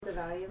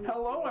volume.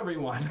 Hello,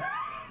 everyone.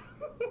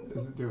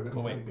 Is it doing it?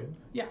 Oh, wait. Good.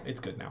 Yeah, it's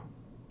good now.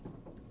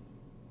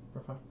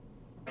 We're fine.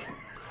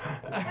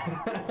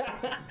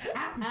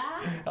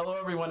 Hello,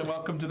 everyone, and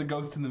welcome to The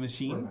Ghost in the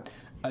Machine,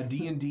 a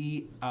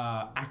D&D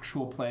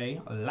actual play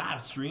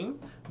live stream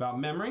about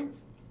memory,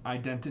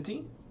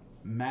 identity,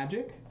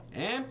 magic,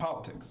 and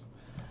politics.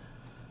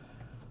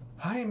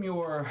 I am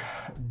your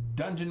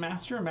Dungeon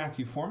Master,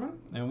 Matthew Foreman,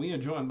 and we are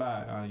joined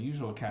by our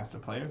usual cast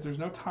of players. There's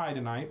no Ty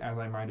tonight, as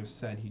I might have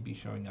said he'd be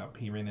showing up.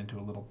 He ran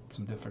into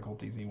some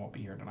difficulties. He won't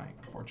be here tonight,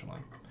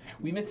 unfortunately.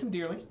 We miss him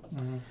dearly,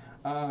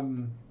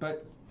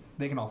 but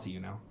they can all see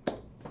you now.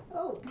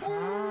 Oh,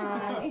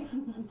 Hi.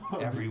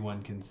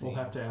 Everyone can see. We'll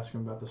have to ask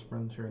him about the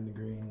sprinter in the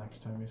green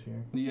next time he's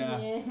here. Yeah,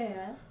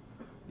 Yeah.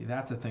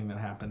 that's a thing that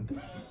happened.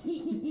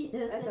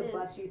 that's a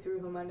bus you threw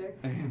him under.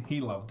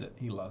 He loved it.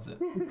 He loves it.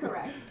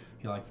 Correct.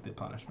 He likes the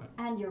punishment.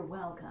 And you're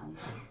welcome.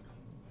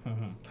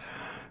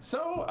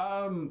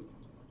 So,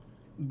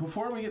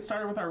 before we get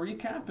started with our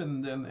recap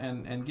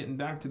and getting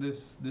back to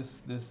this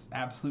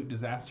absolute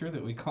disaster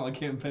that we call a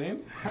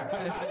campaign,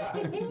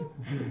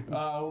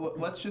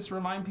 let's just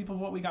remind people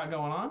of what we got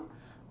going on.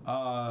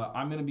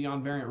 I'm going to be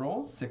on Variant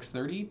Rolls,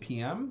 6:30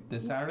 p.m.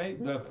 this Saturday.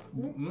 Nope.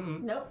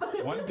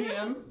 1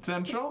 p.m.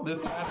 Central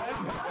this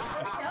Saturday.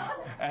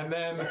 And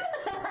then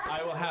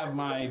I will have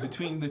my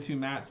Between the Two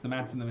Mats, the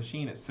Mats in the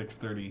Machine at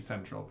 6:30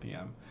 Central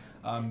p.m.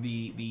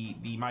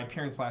 My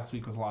appearance last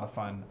week was a lot of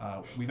fun.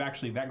 We've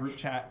actually, that group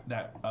chat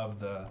of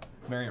the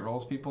Variant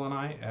Rolls people and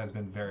I has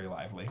been very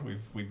lively.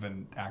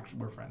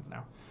 We're friends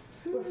now.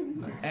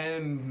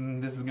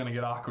 And this is going to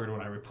get awkward when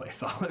I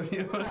replace all of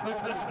you.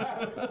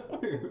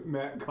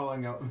 Matt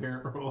calling out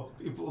Variant Rolls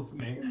people's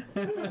names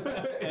in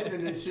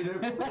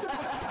initiative.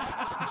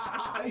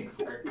 They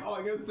start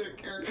calling us their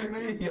character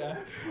names. Yeah.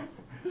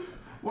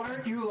 Why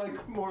aren't you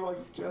more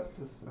like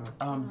Justice?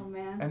 Oh,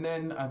 man. And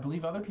then I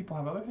believe other people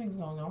have other things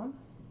going on.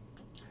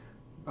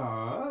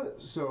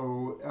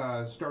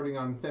 Starting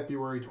on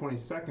February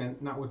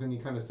 22nd, not with any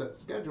kind of set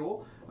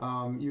schedule,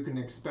 you can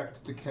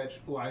expect to catch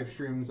live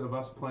streams of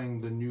us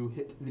playing the new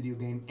hit video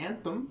game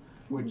Anthem,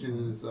 which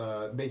is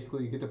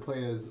basically you get to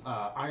play as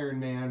Iron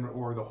Man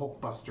or the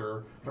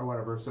Hulkbuster or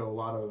whatever, so a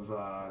lot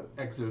of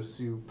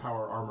exosuit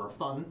power armor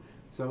fun.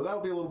 So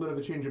that'll be a little bit of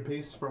a change of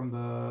pace from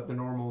the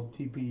normal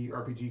TP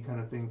RPG kind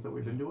of things that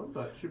we've been doing,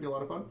 but should be a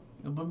lot of fun.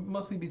 It'll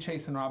mostly be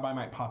Chase and Rob. I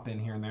might pop in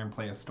here and there and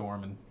play a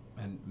Storm and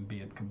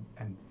be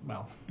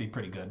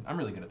pretty good. I'm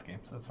really good at the game,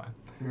 so that's fine.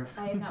 Yeah.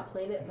 I have not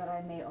played it, but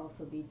I may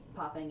also be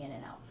popping in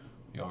and out.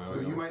 So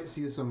you might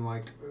see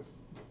some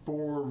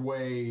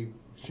four-way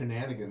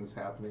shenanigans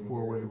happening.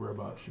 Four-way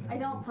robot I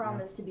shenanigans. don't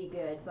promise to be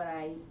good, but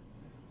I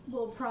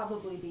will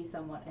probably be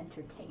somewhat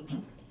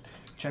entertaining.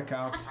 Check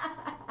out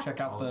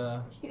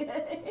the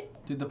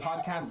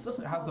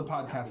podcast. How's the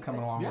podcast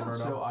coming along, Yeah,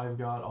 Roberto? so I've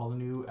got all the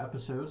new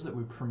episodes that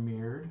we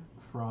premiered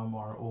from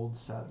our old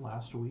set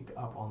last week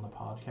up on the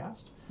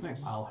podcast.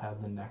 Nice. I'll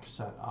have the next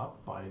set up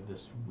by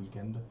this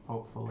weekend,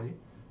 hopefully,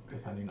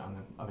 depending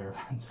on other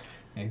events.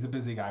 Yeah, he's a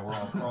busy guy.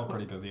 We're all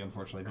pretty busy,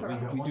 unfortunately. But We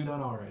got we one do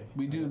done already.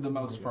 we do the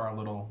most for our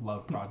little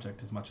love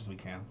project as much as we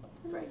can.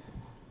 That's right.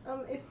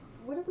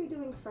 What are we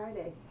doing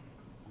Friday?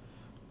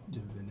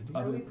 Divinity.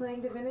 Are we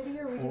playing Divinity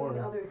or are we Or-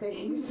 doing other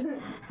things?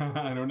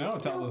 I don't know.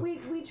 So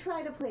we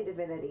try to play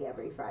Divinity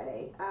every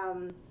Friday.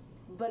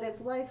 But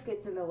if life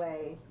gets in the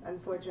way,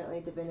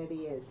 unfortunately,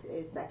 Divinity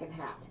is second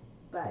hat.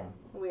 But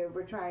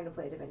we're trying to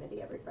play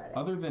Divinity every Friday.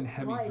 Other than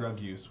heavy Life. drug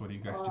use, what are you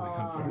guys doing I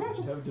on Friday?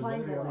 just have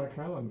Finds Divinity a on my way.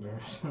 calendar,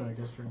 so I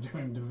guess we're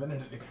doing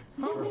Divinity.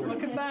 Oh,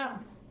 look at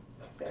that.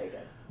 Very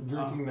good.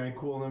 Drinking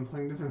NyQuil and then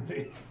playing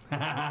Divinity.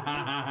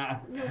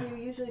 No,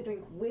 you usually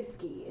drink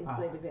whiskey and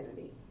play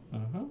Divinity.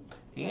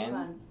 And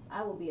Fun.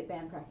 I will be at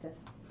band practice.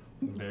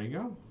 there you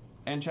go.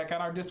 And check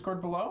out our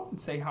Discord below.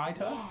 Say hi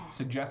to us.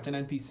 Suggest an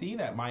NPC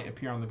that might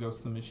appear on the Ghost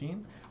of the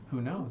Machine.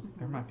 Who knows?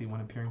 There might be one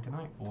appearing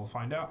tonight. We'll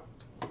find out.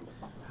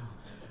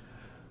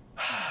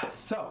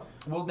 So,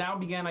 we'll now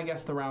begin, I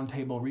guess, the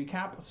roundtable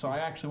recap. So I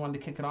actually wanted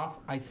to kick it off.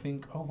 I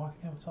think... Oh, what?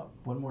 Yeah, what's up?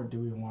 One more, do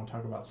we want to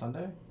talk about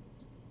Sunday?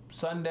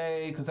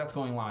 Sunday, because that's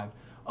going live.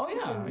 Oh,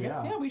 yeah. I guess,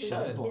 Yeah. yeah, we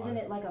should. Isn't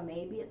it like a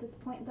maybe at this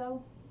point,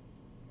 though?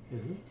 Is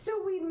it?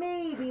 So we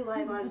may be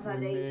live on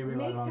Sunday. may be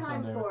Make live on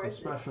time Sunday for with us.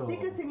 the special-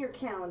 Stick us in your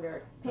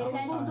calendar. Pay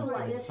attention to our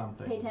Valentine's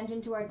something. Pay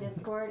attention to our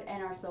Discord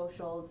and our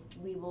socials.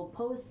 We will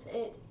post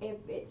it if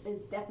it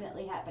is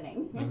definitely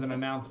happening. There's an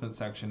announcement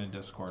section in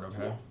Discord,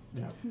 okay?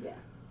 Yes. Yeah. Yeah.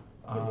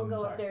 It will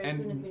go up there as and-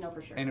 soon as we know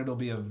for sure. And it'll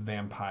be a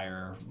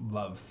vampire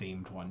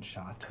love-themed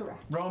one-shot.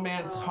 Correct.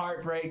 Romance,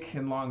 heartbreak,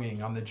 and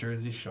longing on the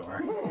Jersey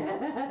Shore.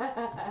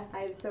 I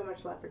have so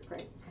much leopard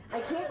print. I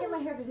can't get my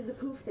hair to do the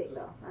poof thing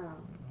though.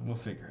 We'll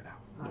figure it out.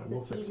 Is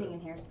we'll it fix teasing it.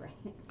 and hairspray?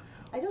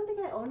 I don't think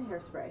I own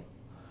hairspray.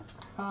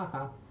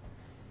 Haha.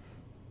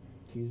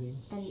 Teasing.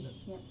 And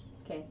yeah.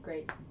 Okay,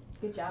 great.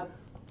 Good job.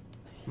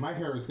 My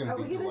hair is going Are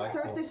to we be gonna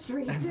delightful. start the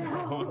streak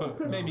now?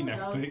 Maybe Who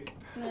next knows? week.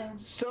 Yeah.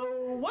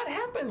 So, what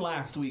happened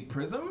last week,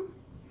 Prism?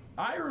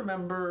 I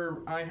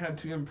remember I had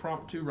to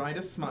impromptu write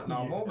a smut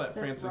novel that That's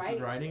Francis was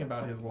right. writing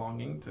about his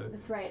longing to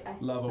That's right.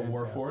 love a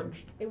Fantastic.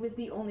 Warforged. It was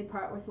the only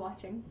part worth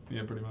watching.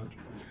 Yeah, pretty much.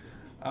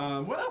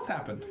 What else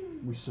happened?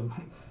 We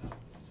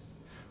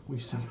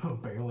somehow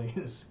barely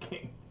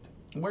escaped.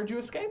 Where'd you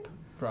escape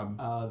from?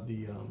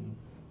 The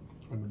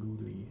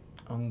Unguli.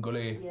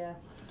 Ungole. Yeah.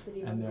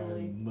 City of And Unguli.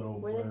 then little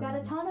Where they've got a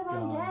worm ton of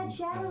undead, gods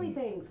shadowy and-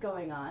 things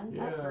going on.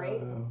 That's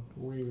great.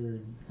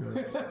 Weird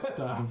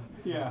stuff.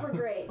 Yeah. Super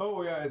great.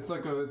 Oh yeah, it's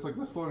like this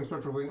floating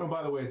spectral thing. Oh,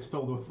 by the way, it's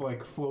filled with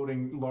like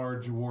floating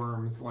large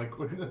worms. Like,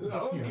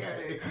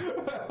 okay.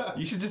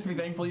 You should just be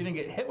thankful you didn't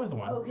get hit with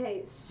one.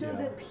 Okay, so Yeah.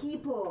 the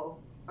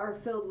people are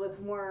filled with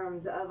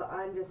worms of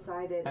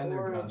undecided And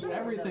their guns. origin.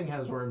 Everything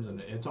has worms in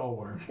it. It's all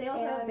worms. They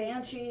also have And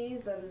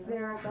banshees and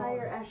They're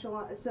higher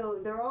echelon, so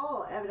they're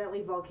all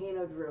evidently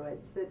volcano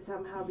druids that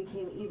somehow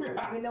became evil,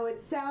 even though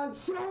it sounds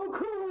so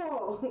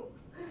cool.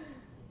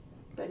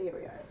 But here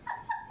we are.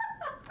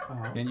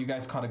 And you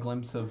guys caught a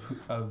glimpse of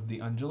the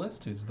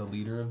Ungulist, who's the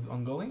leader of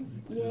Ungoli.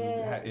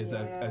 Yeah, Who is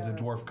a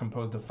dwarf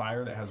composed of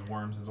fire that has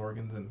worms as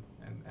organs and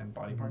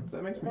body parts.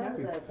 That makes me That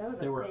was happy. a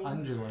They were thing.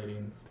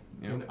 undulating.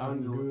 Yeah. In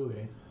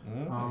Unguli.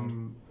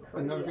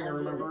 Another thing I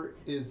remember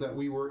Ungulist. is that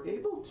we were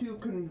able to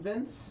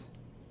convince,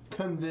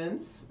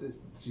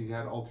 she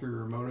had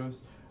ulterior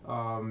motives,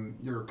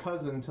 your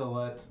cousin to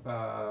let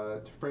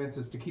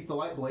Francis to keep the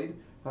light blade,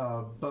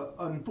 but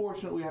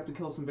unfortunately we have to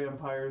kill some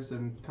vampires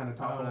and kind of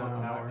topple a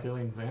tower. Not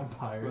killing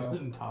vampires So-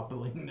 and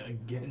toppling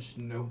against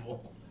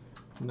noble.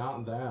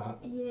 Not that.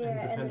 Yeah,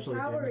 and the potentially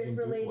tower is damaging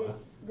related.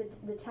 Dupla.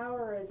 The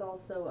tower is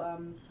also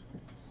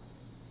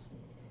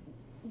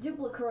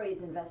Dupla Croix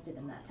is invested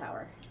in that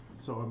tower.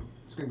 So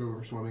it's going to go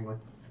over swimmingly.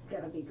 It's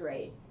gonna be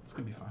great. It's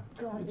gonna be fun.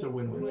 Gonna It's be a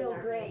win-win. Real We're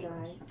not great.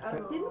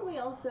 gonna die. Didn't we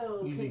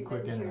also Easy,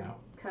 quick convince in and your out.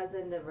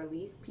 cousin to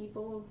release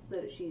people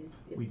that she's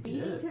We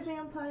feeding did. to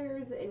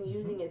vampires and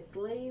using as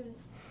slaves?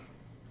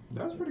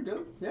 That was pretty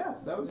good. Yeah,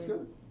 that was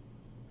good.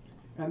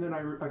 And then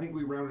I think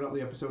we rounded out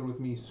the episode with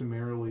me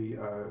summarily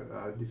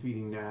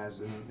defeating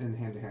Naz in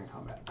hand-to-hand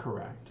combat.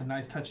 Correct. A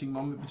nice touching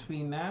moment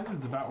between Naz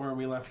is about where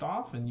we left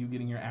off, and you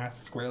getting your ass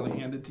squarely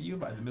handed to you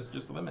by the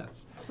Mistress of the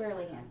Mist.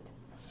 Squarely handed.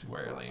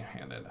 Squarely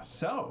handed.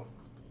 So,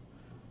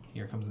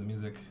 here comes the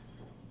music.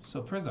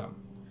 So, Prism,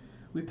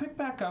 we pick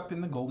back up in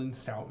the Golden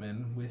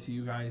Stoutman with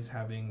you guys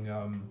having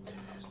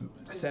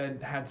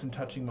had some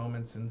touching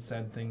moments and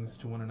said things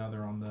to one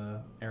another on the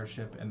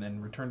airship, and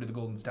then returned to the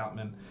Golden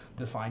Stoutman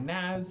to find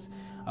Naz.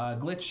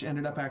 Glitch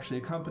ended up actually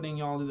accompanying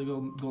y'all to the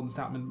Golden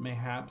Stoutman,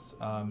 mayhaps,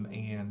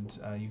 and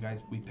you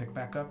guys, we pick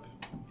back up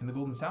in the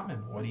Golden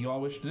Stoutman. What do you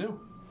all wish to do?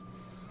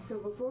 So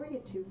before we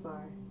get too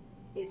far,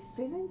 is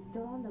Finnan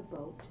still on the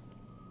boat?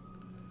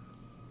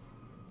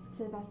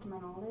 To the best of my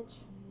knowledge.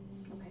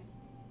 Okay.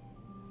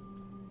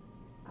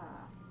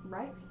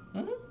 Right?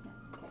 Mm-hmm.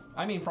 Yeah. Okay.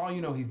 I mean, for all you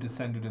know, he's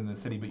descended in the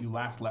city, but you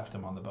last left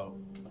him on the boat.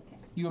 Okay.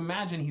 You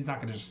imagine he's not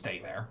going to just stay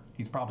there.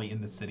 He's probably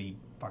in the city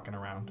fucking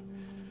around.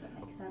 That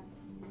makes sense.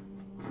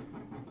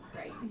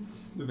 Right.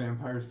 The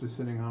vampires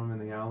descending on him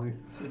in the alley,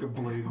 like a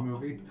Blade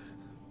movie.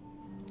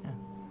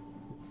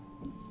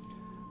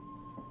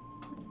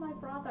 It's my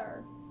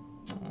brother.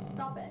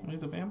 Stop it.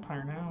 He's a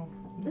vampire now.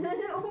 Was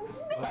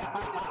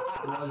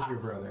your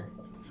brother?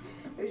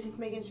 I was just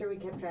making sure we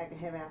kept track of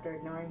him after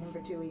ignoring him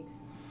for 2 weeks.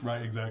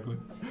 Right, exactly.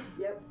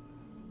 Yep.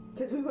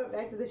 Because we went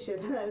back to the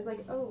ship and I was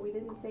like, oh, we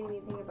didn't say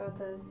anything about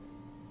the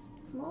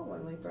small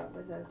one we brought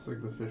with us. It's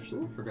like the fish that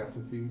we forgot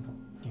to feed.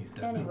 He's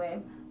dead.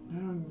 Anyway.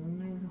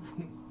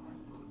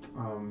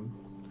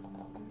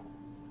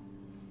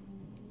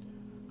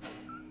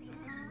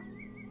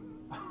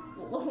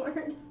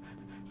 Lord.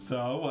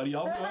 So, what are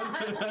y'all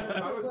doing?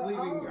 I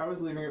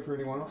was leaving it for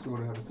anyone else who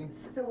wanted to have a scene.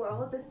 So we're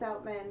all at the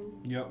Stoutman.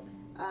 Yep.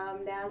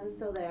 Naz is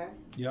still there.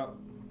 Yep.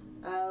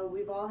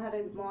 We've all had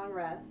a long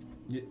rest.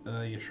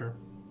 You sure?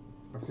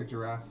 I kicked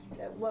your ass.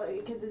 Well,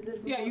 because is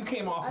this? Yeah, you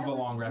came off of I a was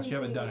long rest. You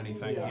haven't done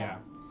sleeping, anything. Yeah.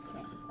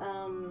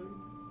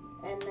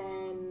 And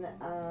then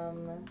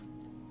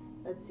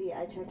let's see.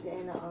 I checked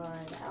in on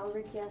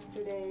Alric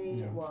yesterday.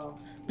 Yeah. Well,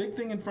 Big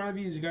thing in front of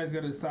you is you guys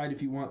got to decide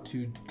if you want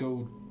to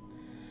go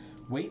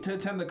wait to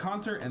attend the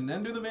concert and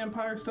then do the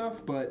vampire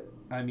stuff. But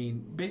I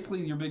mean,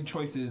 basically, your big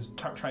choice is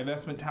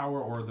Trivestment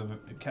Tower or the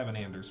Kevin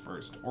Anders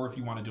first, or if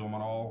you want to do them at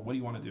all. What do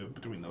you want to do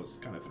between those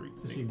kind of three?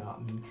 Is he not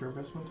in the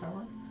Trivestment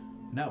Tower?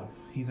 No,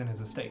 he's in his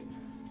estate.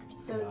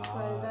 so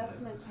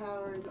Trivestment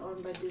Tower is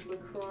owned by Duke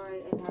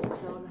LaCroix and has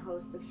its own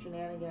host of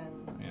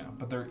shenanigans. Yeah,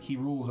 but he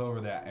rules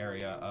over that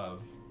area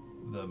of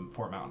the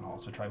Fort Mountain Hall.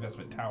 So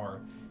Trivestment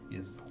Tower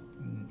is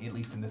at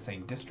least in the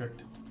same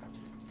district.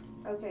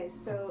 Okay,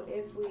 so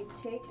if we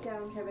take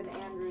down Kevin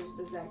Andrews,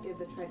 does that give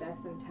the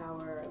Tridescent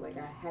Tower like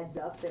a heads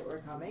up that we're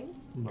coming?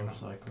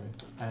 Most likely.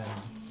 And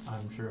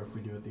I'm sure if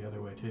we do it the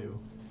other way too,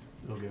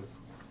 it'll give.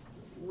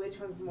 Which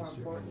one's more Mr.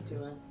 important to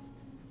Andrews. us?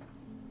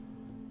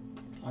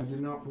 I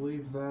did not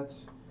believe that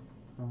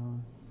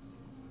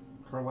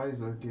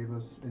Carliza gave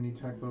us any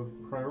type of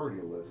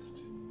priority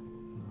list.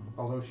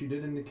 Although she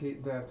did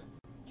indicate that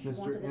She Mr.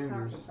 wanted the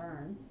tower Anders, to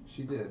burn.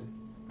 she did,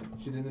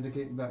 She did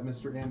indicate that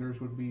Mr.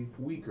 Anders would be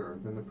weaker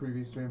than the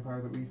previous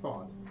vampire that we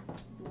fought.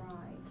 Right.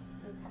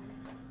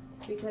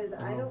 Because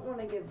I don't want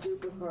to give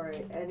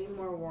Duplicor any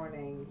more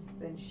warnings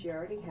than she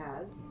already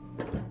has.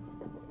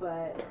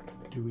 But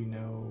Do we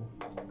know?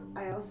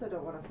 I also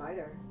don't want to fight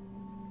her.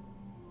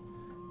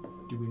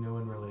 Do we know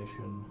in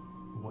relation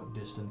what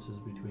distance is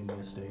between the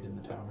estate and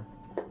the tower?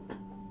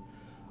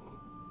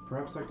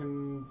 Perhaps I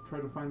can try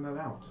to find that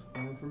out,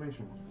 that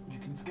information. You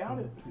can scout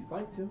it if you'd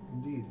like to.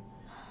 Indeed.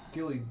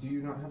 Gilly, do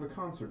you not have a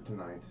concert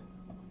tonight?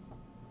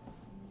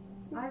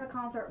 I have a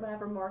concert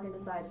whenever Morgan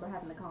decides we're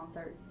having the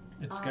concert.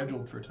 It's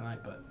scheduled for tonight,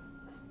 but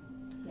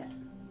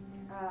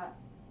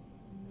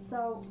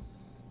So,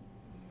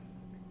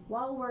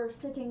 while we're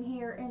sitting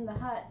here in the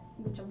hut,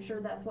 which I'm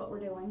sure that's what we're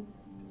doing,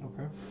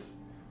 okay.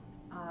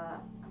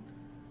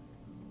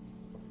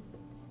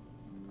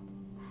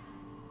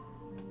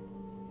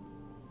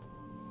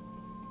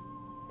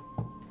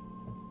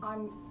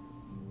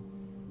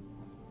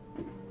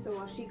 So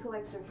while she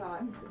collects her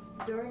thoughts,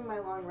 during my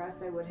long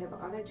rest I would have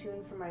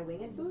unattuned from my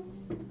winged boots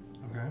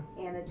Okay.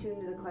 and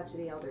attuned to the Clutch of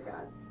the Elder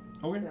Gods.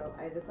 Okay. So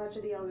I have the Clutch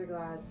of the Elder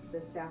Gods,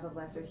 the Staff of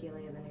Lesser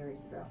Healing, and the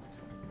Nearest Throw.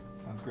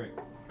 Sounds great.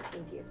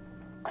 Thank you.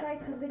 guys,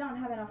 because we don't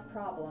have enough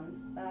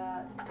problems.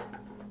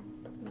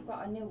 We've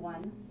got a new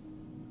one.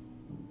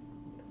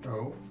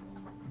 Oh?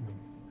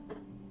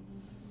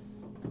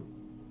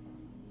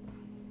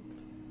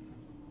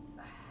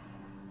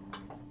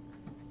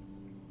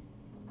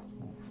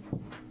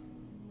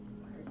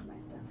 Where's my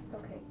stuff?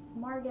 Okay,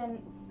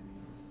 Morgan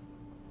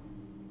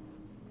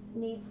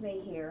needs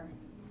me here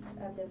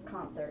at this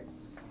concert.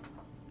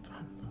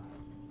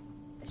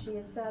 She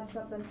has said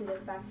something to the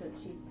effect that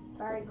she's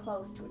very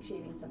close to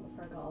achieving some of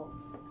her goals.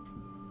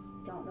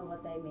 Don't know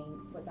what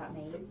that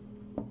means.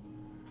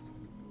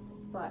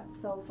 But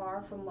so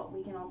far, from what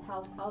we can all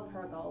tell of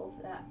her goals,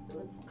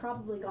 it's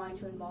probably going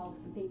to involve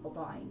some people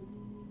dying.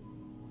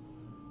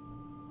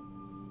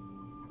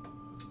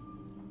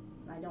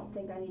 I don't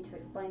think I need to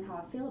explain how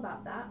I feel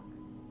about that.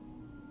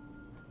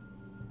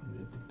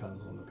 It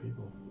depends on the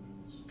people.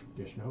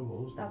 Gish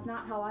nobles. That's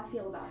not how I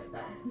feel about it, though.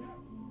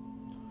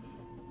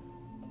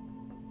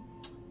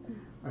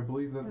 I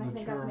believe that And I the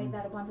think I've term made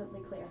that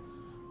abundantly clear.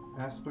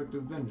 aspect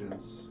of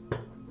vengeance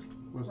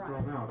was Right.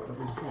 thrown out at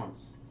least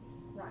once.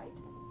 Right.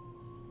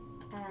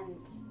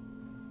 And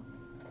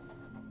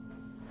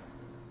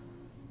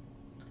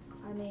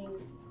I mean,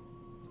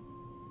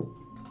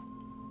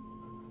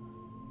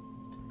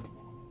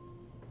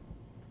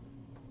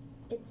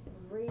 it's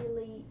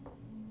really,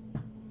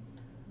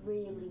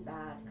 really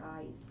bad,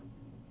 guys.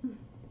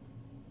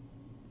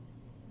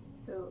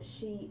 So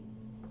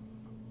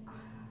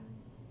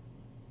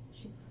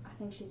I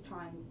think she's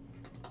trying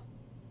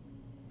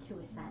to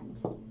ascend.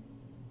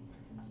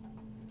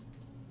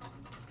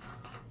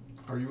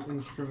 Are you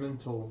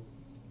instrumental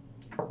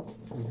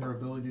in her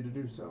ability to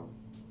do so?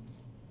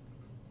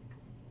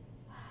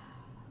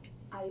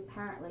 I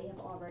apparently have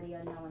already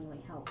unknowingly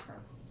helped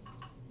her.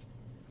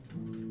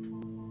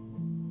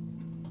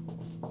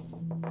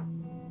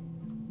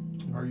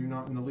 Are you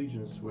not in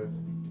allegiance with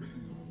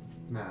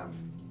Mab?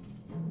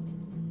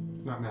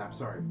 Not Mab,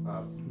 sorry.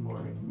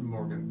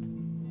 Morgan.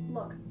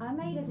 Look, I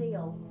made a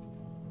deal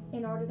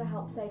in order to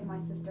help save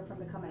my sister from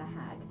becoming a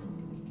hag.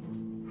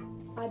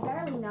 I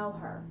barely know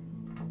her.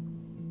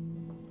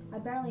 I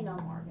barely know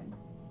Morgan.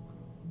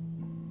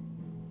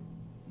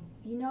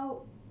 You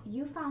know,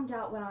 you found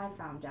out when I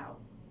found out.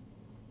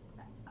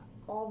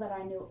 All that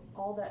I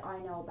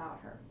know about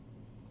her.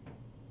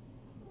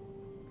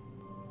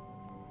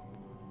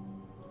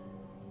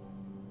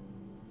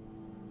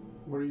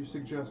 What are you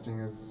suggesting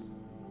is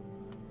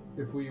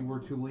if we were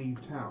to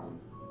leave town,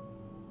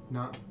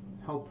 not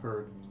help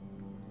her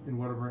in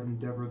whatever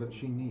endeavor that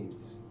she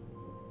needs,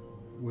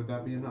 would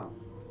that be enough?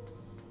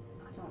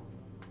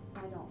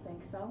 I don't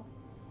think so.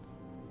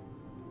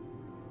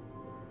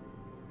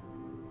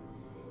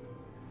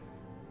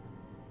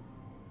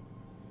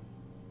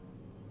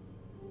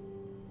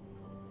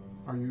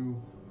 Are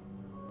you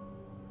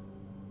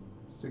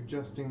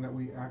suggesting that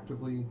we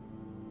actively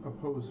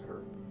oppose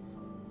her?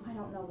 I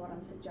don't know what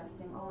I'm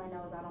suggesting. All I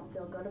know is I don't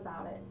feel good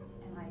about it,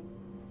 and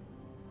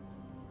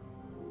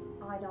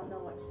I don't know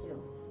what to do.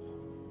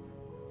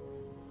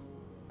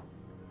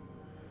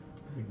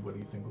 I mean, what do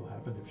you think will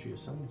happen if she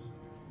ascends?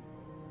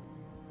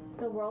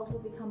 The world will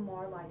become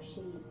more like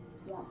she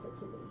wants it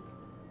to be.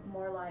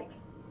 More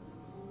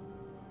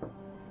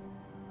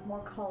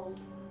cold,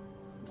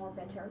 more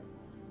bitter,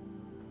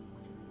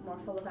 more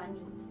full of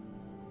vengeance.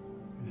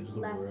 Is the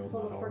Less world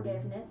full not of already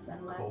forgiveness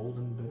and less... cold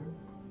and bitter?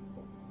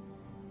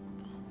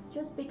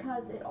 Just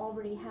because it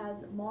already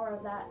has more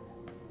of that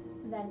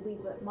than we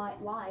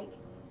might like,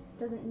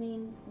 doesn't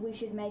mean we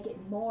should make it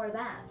more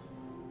that.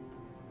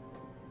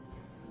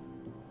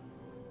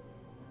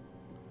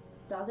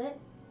 Does it?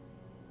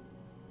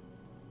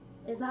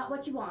 Is that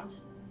what you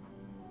want?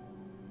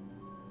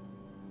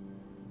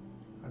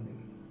 I mean,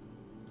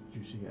 do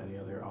you see any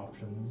other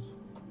options?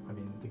 I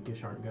mean, the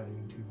Gish aren't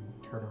going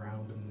to turn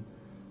around and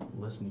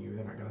listen to you.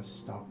 They're not going to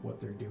stop what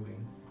they're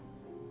doing.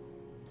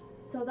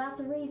 So that's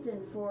a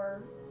reason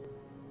for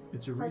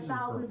It's a reason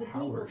thousands for a of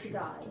people power to shift.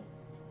 die.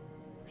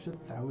 You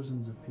said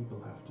thousands of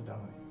people have to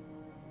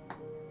die.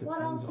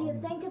 What else do you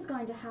Depends on- think is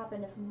going to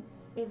happen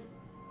if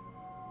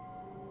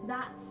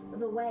that's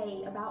the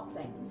way about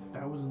things?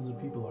 Thousands of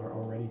people are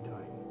already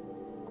dying.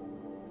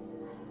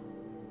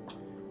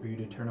 Are you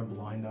to turn a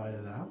blind eye to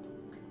that?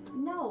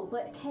 No,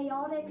 but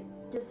chaotic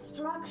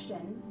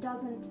destruction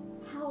doesn't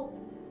help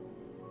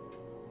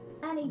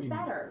any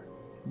better.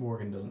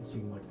 Morgan doesn't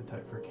seem like the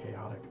type for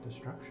chaotic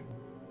destruction.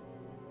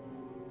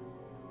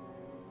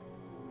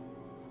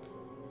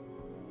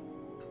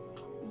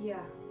 Yeah.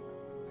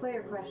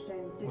 Player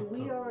question. Did What's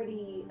we up?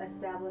 already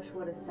establish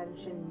what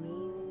ascension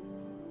means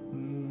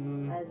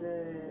as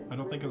a I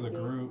don't think as a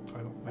game? group. I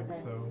don't think Okay.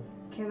 so.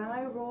 Can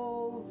I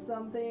roll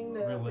something to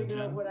figure out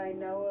Religion? what I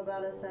know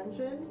about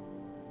ascension?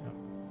 Yep.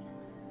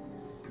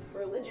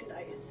 Religion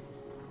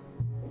dice.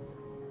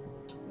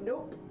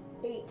 Nope.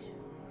 8.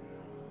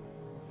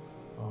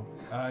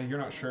 Oh. You're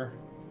not sure.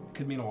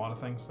 Could mean a lot of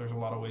things. There's a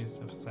lot of ways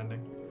of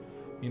ascending.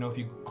 You know, if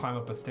you climb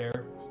up a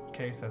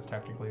staircase, that's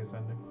technically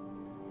ascending.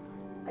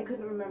 I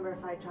couldn't remember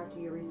if I talked to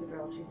Eureka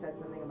Drill if she said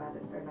something about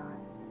it or not.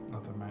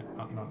 Not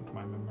to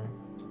my memory.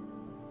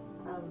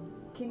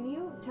 Can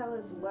you tell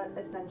us what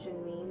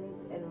ascension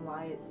means and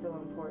why it's so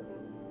important?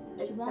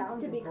 She It wants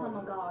sounds to become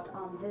important. a god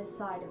on this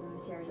side of the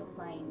material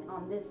plane,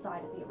 on this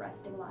side of the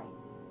arresting light,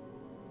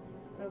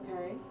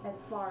 Okay.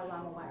 as far as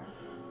I'm aware.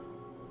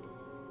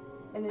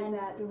 And is And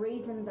that the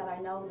reason that I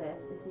know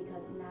this is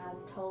because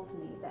Naz told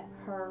me that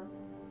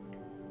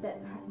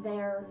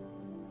their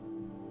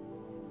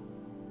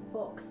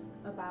books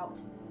about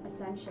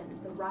ascension,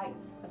 the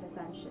rites of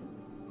ascension,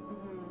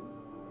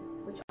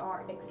 which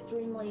are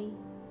extremely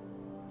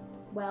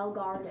well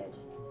guarded,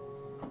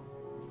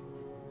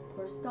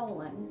 were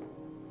stolen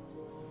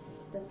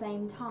the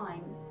same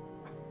time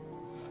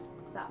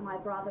that my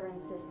brother and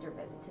sister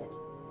visited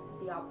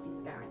the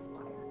Obfuscarran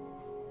Spire.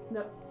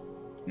 Yep.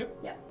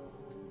 Yep.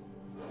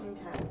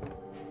 okay?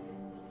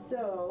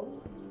 So,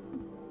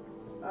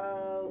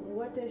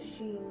 what does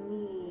she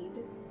need?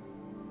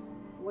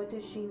 What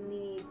does she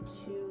need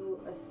to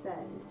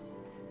ascend?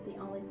 The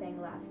only thing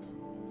left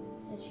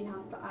is she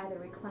has to either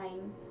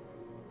reclaim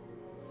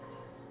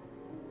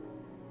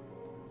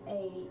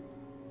a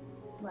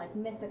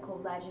mythical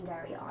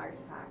legendary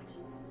artifact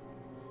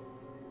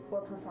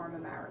or perform a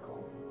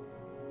miracle.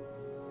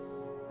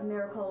 A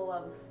miracle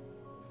of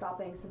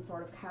stopping some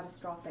sort of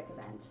catastrophic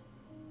event.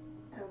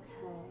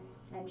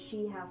 Okay. And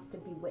she has to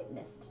be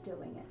witnessed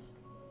doing it.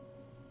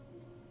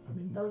 I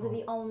mean, Those are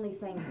the only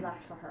things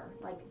left for her.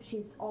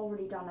 She's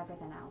already done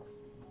everything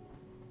else.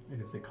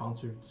 And if the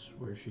concert's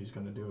where she's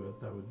going to do it,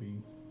 that would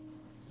be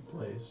the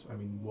place. I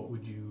mean,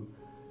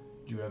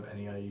 do you have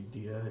any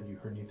idea? Have you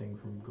heard anything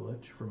from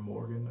Glitch, from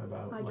Morgan,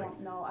 about, I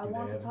don't know. I do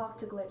want they to have talk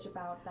to Glitch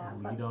about that.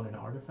 lead But, on an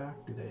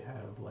artifact? Do they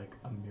have,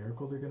 a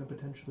miracle they're going to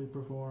potentially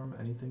perform?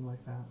 Anything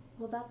like that?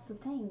 well, that's the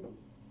thing.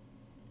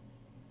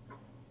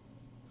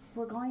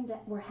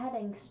 We're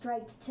heading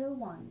straight to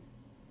one.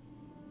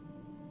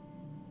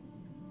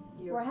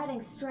 We're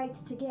heading straight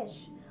to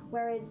Gish,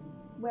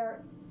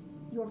 where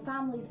your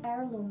family's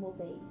heirloom will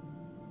be.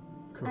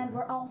 Correct. And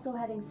we're also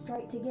heading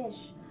straight to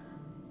Gish,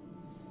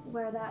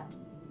 where that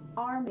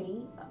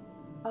army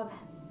of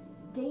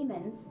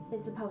demons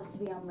is supposed to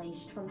be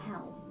unleashed from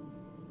hell.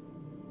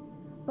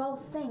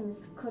 Both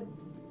things could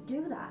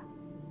do that.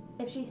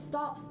 If she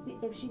stops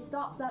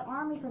that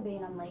army from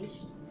being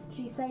unleashed,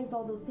 she saves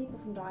all those people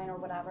from dying or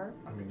whatever,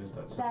 I mean, is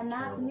that such then a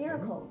that's a terrible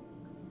miracle.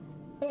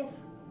 If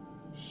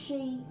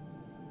she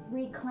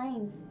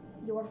reclaims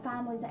your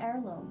family's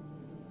heirloom,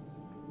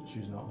 thing?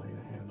 She's not laying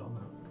a hand on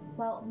that.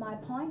 well, my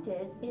point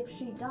is, if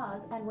she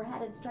does, and we're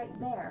headed straight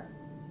there,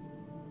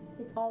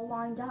 it's all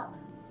lined up.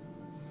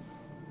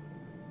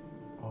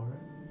 Alright.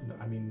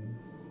 I mean,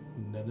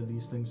 none of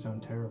these things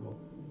sound terrible.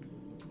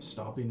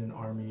 Stopping an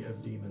army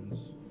of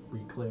demons,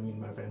 reclaiming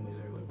my family's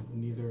heirloom,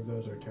 neither of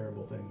those are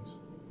terrible things.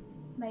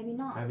 Maybe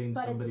not. Having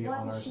but somebody it's what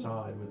on does our she,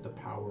 side with the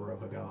power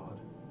of a god,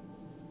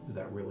 is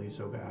that really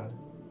so bad?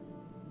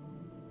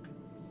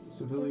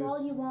 Is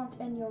all you want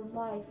in your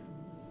life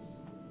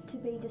to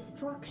be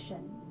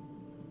destruction?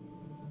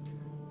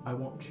 I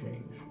want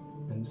change,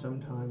 and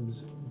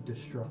sometimes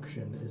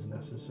destruction is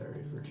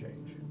necessary for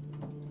change.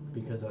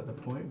 Because at the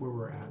point where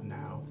we're at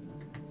now,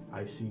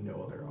 I see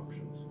no other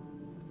options.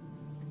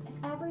 If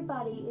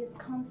everybody is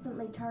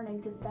constantly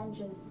turning to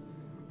vengeance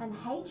and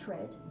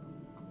hatred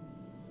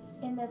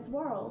in this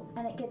world,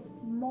 and it gets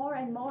more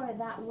and more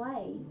that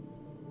way,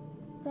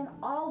 then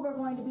all we're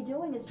going to be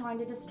doing is trying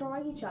to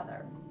destroy each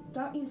other.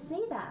 Don't you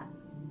see that?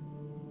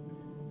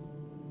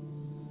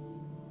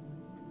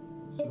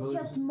 It's Suppose-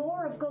 just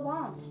more of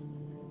Gallant.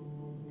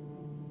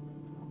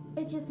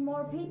 It's just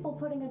more people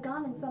putting a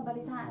gun in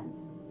somebody's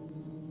hands.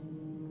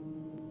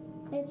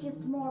 It's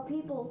just more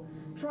people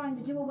trying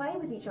to do away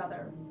with each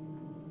other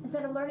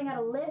instead of learning how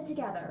to live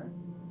together.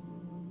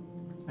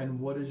 And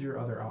what is your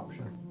other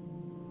option?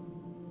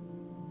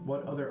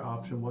 What other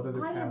option, what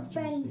other I path have do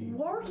you been see?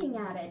 working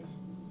at it.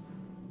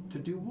 To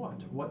do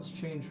what? What's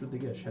changed with the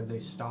Gish? Have they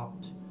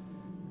stopped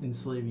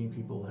enslaving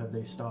people? Have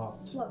they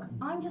stopped? Look,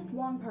 I'm just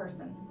one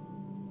person.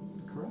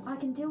 Correct. I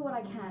can do what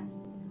I can,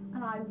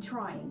 and I'm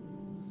trying,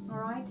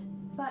 alright?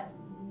 But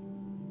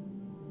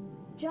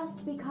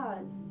just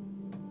because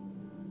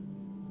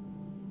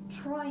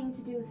trying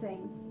to do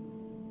things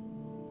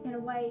in a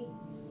way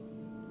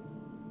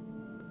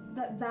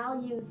that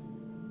values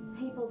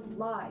people's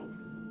lives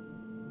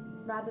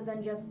rather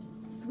than just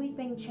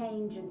sweeping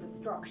change and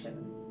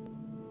destruction,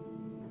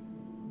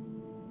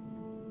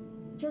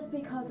 just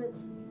because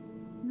it's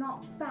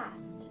not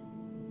fast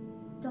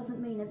doesn't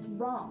mean it's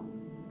wrong.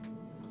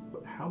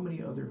 But how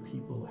many other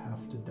people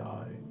have to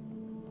die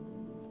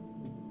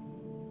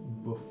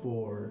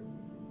before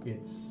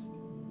it's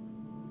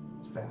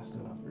fast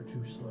enough or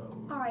too slow?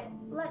 Alright,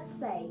 let's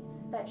say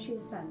that she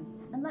ascends,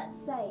 and let's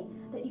say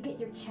that you get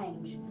your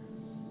change.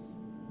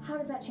 How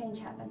does that change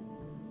happen?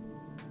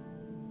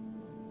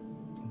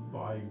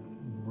 By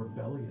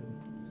rebellion,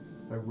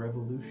 by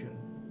revolution.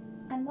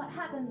 And what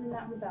happens in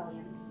that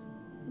rebellion?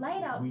 Lay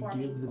it out We for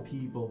me. give the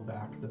people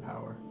back the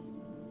power.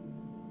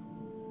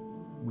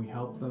 We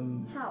help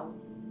them. How?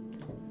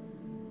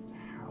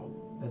 How?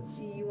 That's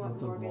Do you want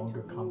that's a Morgan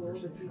longer to rule the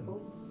conversation.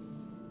 people?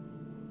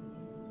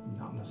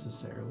 Not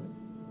necessarily.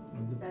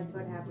 That's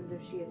what happens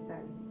if she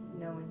ascends.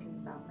 No one can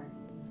stop her.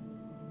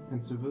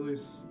 And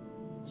Servilius,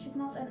 She's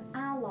not an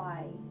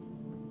ally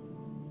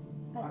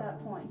at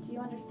that point. Do you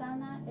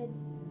understand that?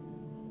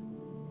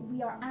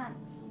 We are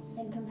ants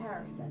in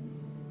comparison.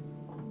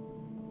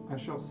 I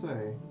shall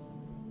say,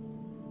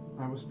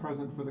 I was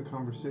present for the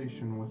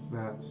conversation with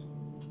that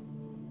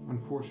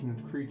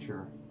unfortunate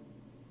creature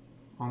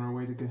on her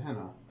way to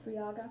Gehenna.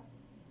 Friaga?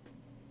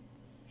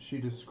 She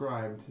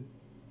described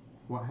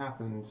what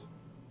happened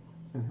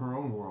in her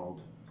own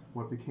world,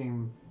 what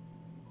became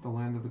the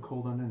land of the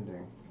cold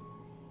unending,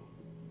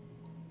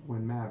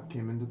 when Mab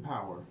came into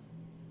power.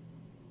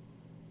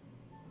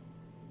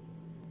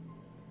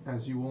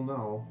 As you will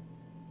know,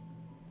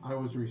 I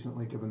was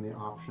recently given the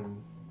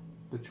option,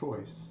 the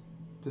choice,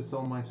 to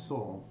sell my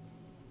soul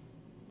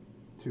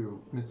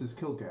to Mrs.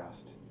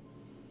 Kilgast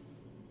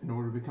in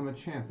order to become a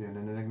champion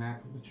and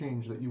enact the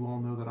change that you all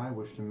know that I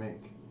wish to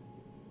make.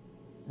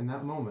 In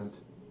that moment,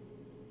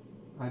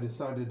 I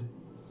decided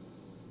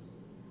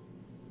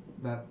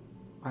that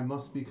I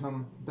must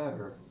become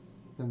better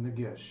than the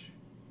Gish.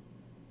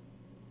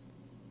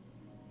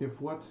 If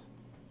what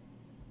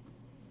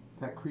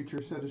that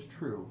creature said is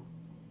true,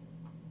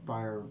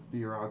 Fire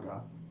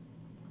Viraga,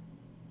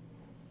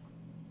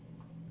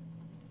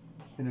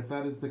 and if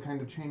that is the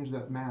kind of change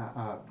that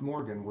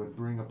Morgan would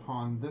bring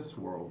upon this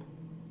world,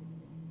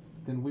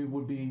 then we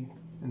would be,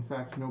 in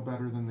fact, no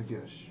better than the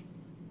Gish.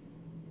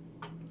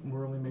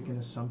 We're only making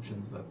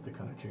assumptions that's the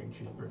kind of change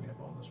she's bringing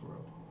upon this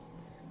world.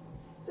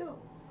 So,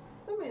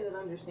 somebody that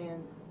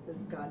understands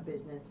this god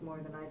business more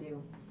than I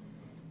do.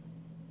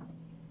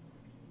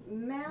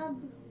 Mab,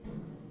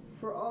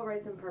 for all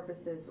rights and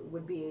purposes,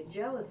 would be a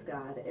jealous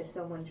god if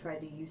someone tried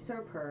to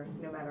usurp her,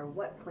 no matter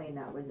what plane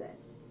that was in.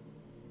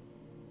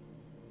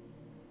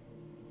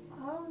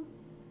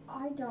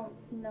 I don't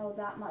know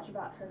that much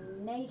about her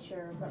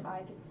nature, but I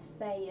could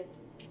say if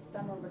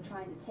someone were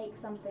trying to take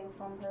something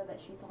from her that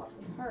she thought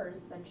was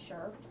hers, then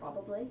sure,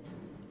 probably.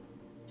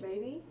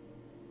 Maybe?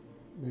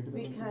 Maybe that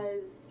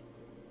Because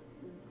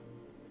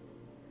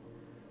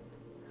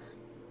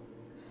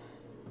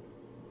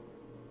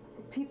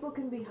people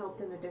can be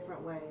helped in a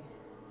different way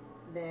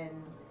than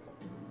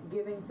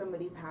giving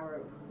somebody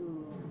power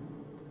who,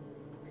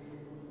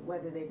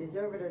 whether they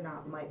deserve it or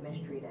not, might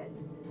mistreat it.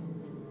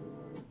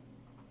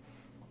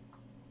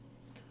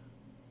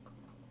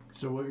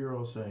 So what you're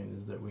all saying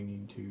is that we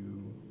need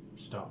to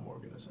stop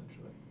Morgan,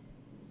 essentially.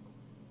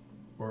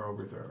 Or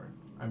overthrow her.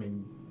 I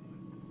mean,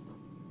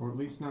 or at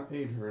least not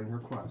aid her in her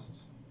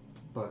quest.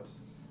 But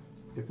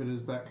if it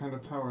is that kind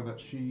of power that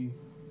she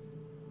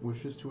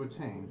wishes to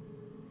attain,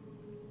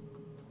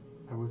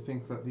 I would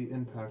think that the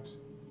impact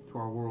to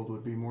our world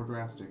would be more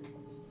drastic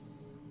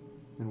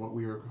than what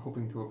we are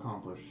hoping to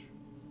accomplish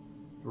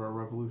through our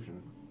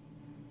revolution.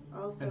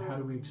 Also, and how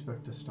do we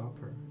expect to stop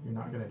her? You're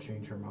not going to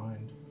change her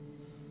mind.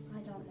 I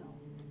don't know.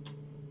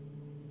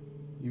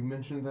 You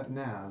mentioned that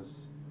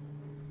Naz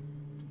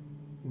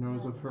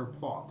knows of her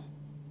plot.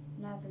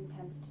 Naz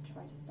intends to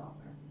try to stop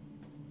her.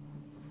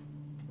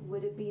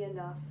 would it be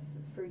enough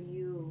for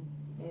you,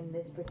 in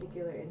this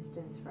particular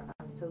instance, for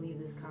us to leave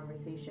this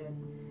conversation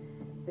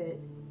that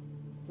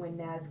when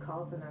Naz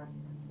calls on us,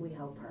 we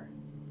help her?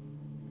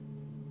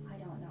 I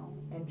don't know.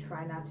 And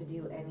try not to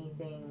do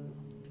anything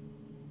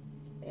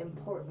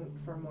important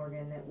for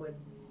Morgan that would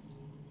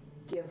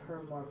give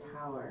her more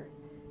power,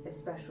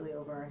 especially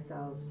over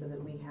ourselves, so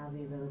that we have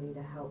the ability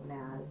to help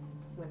Naz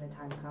when the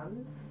time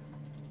comes.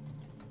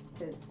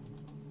 Because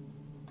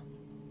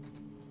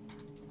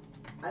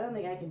I don't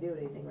think I can do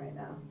anything right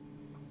now.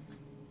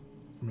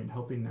 I mean,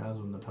 helping Naz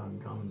when the time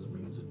comes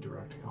means a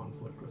direct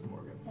conflict with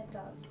Morgan. It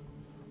does.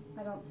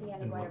 I don't see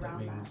any And way what that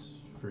around that. means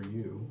for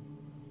you,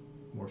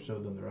 more so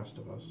than the rest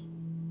of us.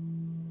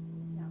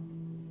 No.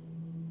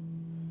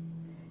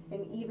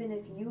 And even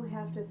if you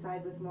have to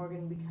side with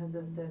Morgan because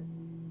of the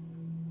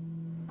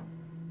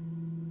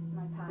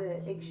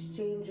pact. the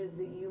exchanges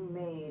that you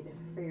made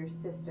for your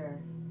sister,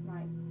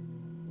 Right.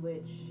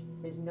 which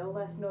is no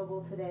less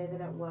noble today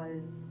than it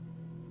was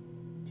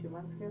 2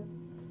 months ago?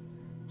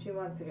 2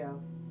 months ago.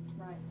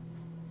 Right.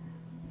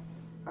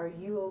 Are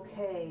you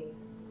okay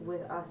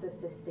with us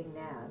assisting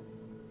Naz?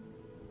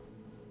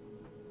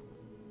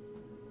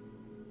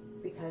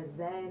 Because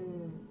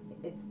then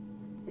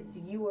it's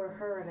you or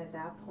her, and at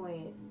that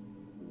point,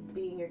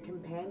 being your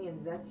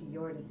companions, that's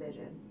your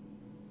decision.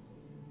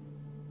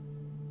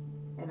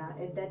 And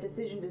that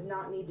decision does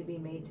not need to be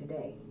made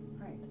today.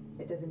 Right.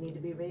 It doesn't need to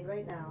be made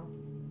right now.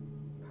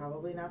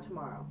 Probably not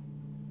tomorrow.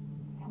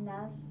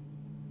 Naz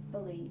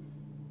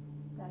believes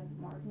that if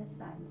Morgan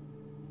ascends,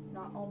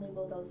 not only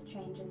will those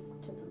changes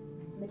to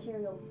the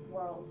material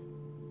world,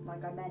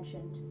 like I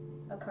mentioned,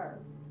 occur,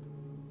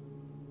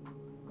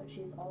 but she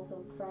is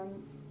also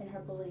firm in her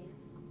belief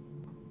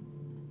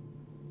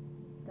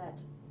that,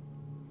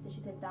 did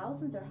she say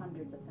thousands or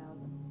hundreds of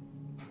thousands?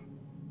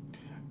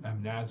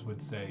 Naz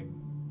would say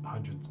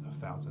hundreds of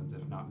thousands,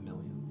 if not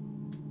millions.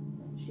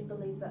 She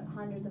believes that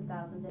hundreds of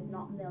thousands, if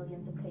not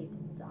millions of people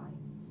will die.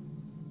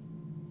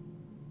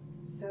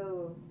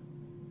 So,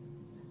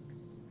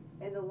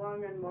 in the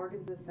long run,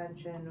 Morgan's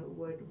ascension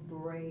would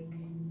break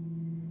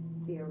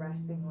the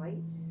arresting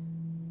light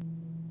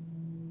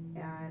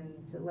and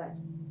let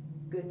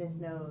goodness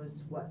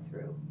knows what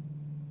through.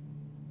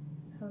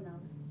 Who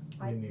knows?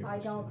 I mean, the I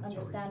don't arresting light's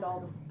understand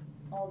already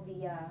all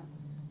the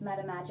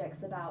meta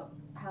magics about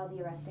how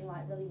the arresting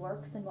light really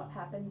works and what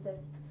happens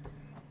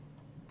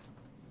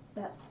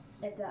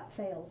if that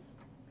fails.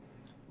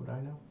 Would I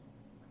know?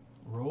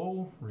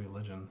 Roll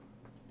religion.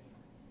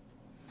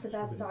 The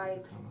best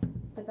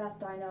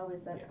I know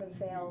is that Yeah. the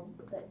veil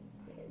that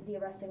the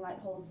arresting light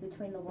holds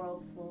between the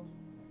worlds will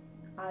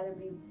either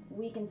be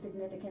weakened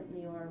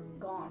significantly or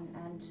gone,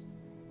 and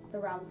the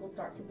realms will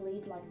start to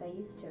bleed like they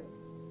used to.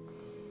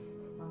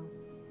 Wow.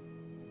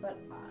 But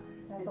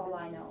that's Is all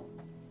it- I know.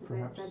 As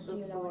Perhaps- I said Do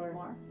you know before, any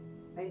more?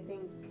 I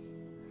think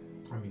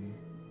I mean,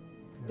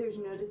 there's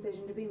no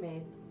decision to be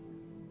made.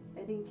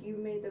 I think you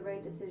made the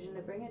right decision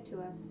to bring it to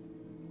us.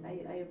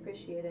 I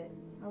appreciate it.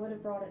 I would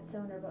have brought it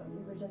sooner, but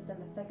we were just in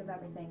the thick of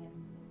everything,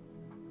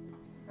 and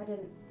I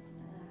didn't.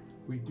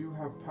 We do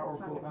have Time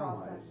powerful to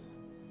allies. process.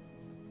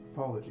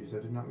 Apologies, I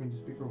did not mean to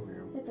speak over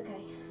you. It's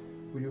okay.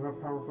 We do have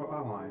powerful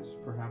allies.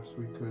 Perhaps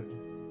we could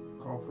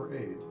call for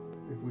aid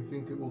if we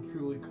think it will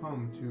truly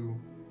come to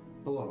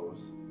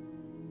blows.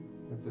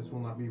 If this will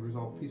not be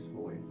resolved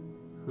peacefully,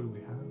 who do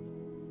we have?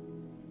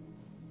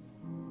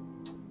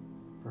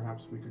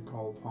 perhaps we could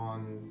call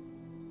upon.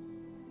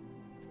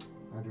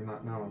 I do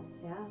not know.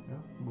 Yeah. Yeah,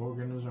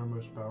 Morgan is our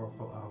most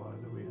powerful ally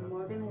that we have.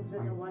 Morgan has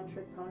been the I'm-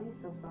 one-trick pony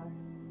so far.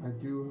 I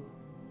do.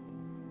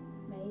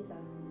 Mesa.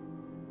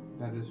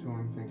 That is who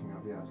I'm thinking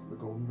of. Yes, the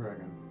Golden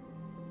Dragon.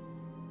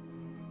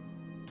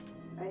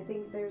 I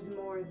think there's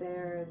more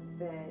there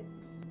that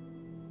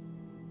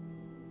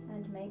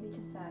And maybe to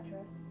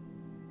Sadras.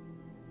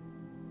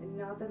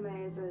 not that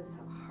Maeza's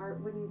heart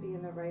wouldn't be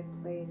in the right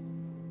place,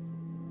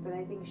 but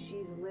I think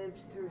she's lived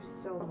through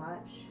so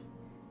much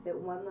that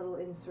one little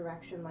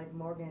insurrection like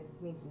Morgan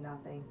means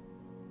nothing.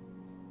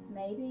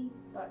 Maybe,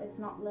 but it's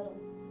not little.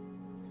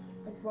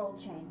 It's world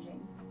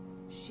changing.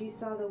 She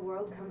saw the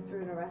world come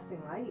through an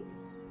arresting light.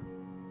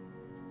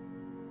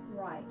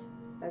 Right.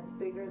 That's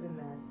bigger than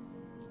this.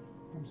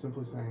 I'm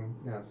simply saying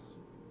yes.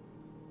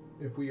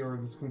 If we are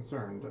this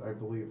concerned, I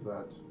believe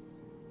that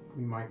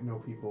we might know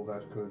people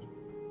that could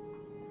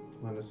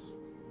lend us.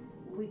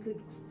 We could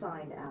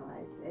find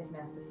allies if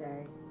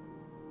necessary.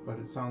 But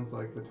it sounds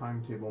like the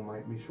timetable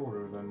might be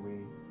shorter than we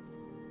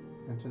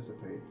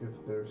anticipate. If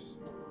there's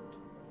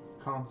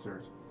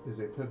concert is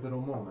a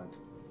pivotal moment.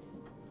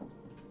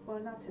 Well,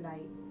 not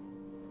tonight.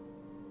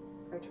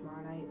 Or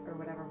tomorrow night, or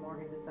whenever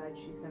Morgan decides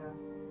she's gonna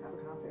have a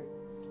concert.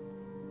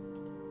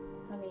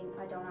 I mean,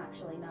 I don't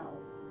actually know.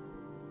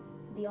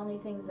 The only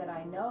things that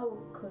I know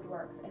could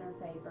work in her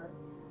favor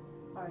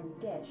are in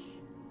Gish,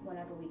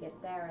 whenever we get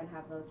there and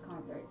have those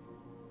concerts.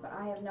 But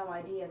I have no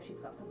idea if she's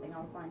got something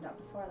else lined up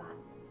before that.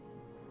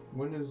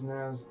 When is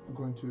Naz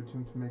going to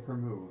attempt to make her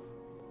move?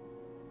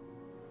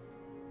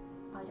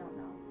 I don't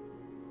know.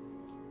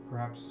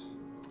 Perhaps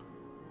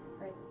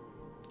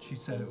She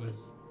said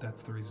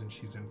that's the reason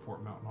she's in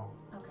Fort Mountain Hall.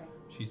 Okay.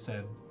 She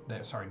said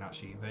that, sorry, not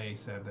she, they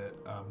said that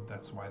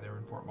that's why they're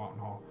in Fort Mountain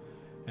Hall.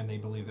 And they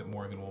believe that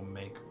Morgan will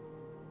make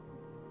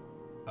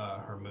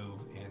her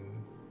move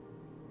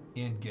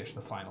in Gish,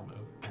 the final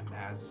move. And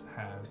Naz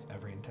has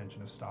every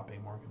intention of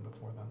stopping Morgan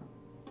before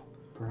then.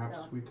 perhaps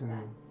So, we can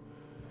yeah.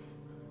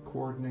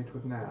 coordinate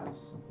with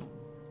Naz.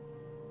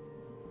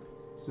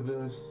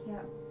 Civilis,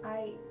 Yeah,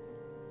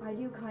 I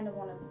do kind of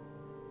want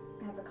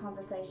to have a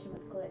conversation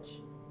with Glitch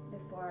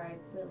before I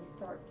really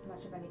sort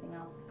much of anything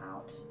else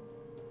out.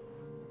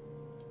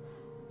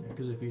 Yeah,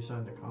 because if you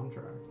signed a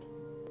contract,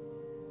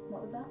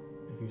 What was that?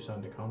 if you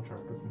signed a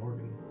contract with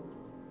Morgan,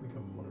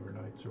 become one of her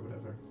knights or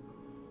whatever,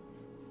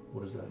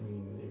 what does that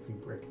mean if you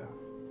break that?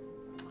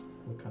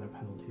 What kind of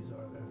penalties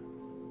are there?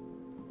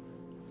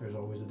 There's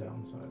always a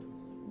downside.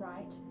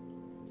 Right.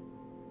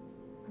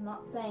 I I'm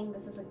not saying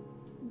this is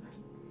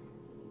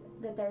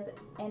that there's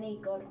any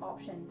good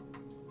option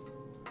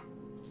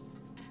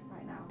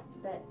right now.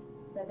 That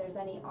there's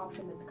any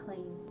option that's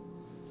clean.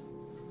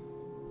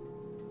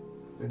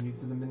 The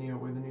needs of the many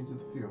outweigh the needs of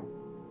the few.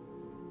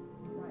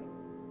 Right.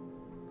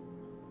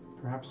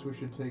 Perhaps we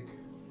should take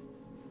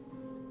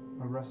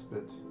a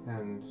respite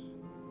and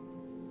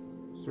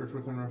search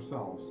within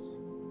ourselves.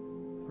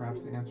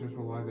 Perhaps the answers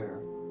will lie there.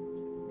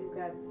 We've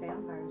got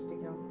vampires to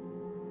kill.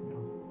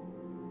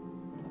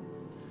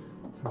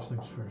 First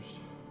things first.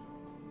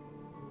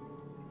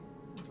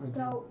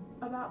 So,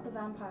 about the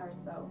vampires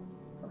though.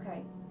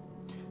 Okay.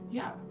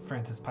 Yeah,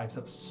 Francis pipes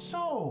up.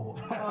 So,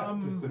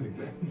 Just sitting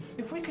there.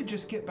 if we could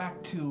just get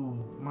back to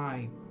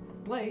my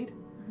blade,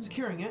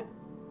 securing it,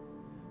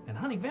 and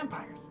hunting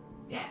vampires.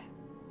 Yeah.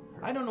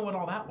 I don't know what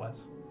all that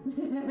was.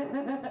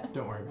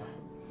 Don't worry about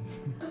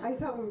it. I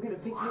thought we were going to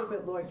pick you up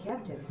at Lord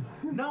Campton's.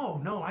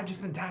 No, I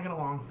just been tagging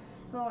along.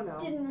 Oh no.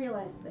 Didn't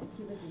realize that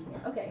he was in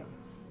here. Okay.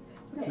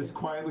 Okay. Just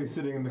quietly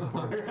sitting in the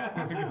corner.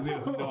 Because he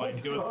has no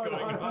idea what's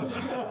going on.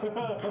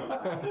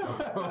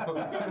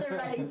 He's in there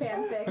writing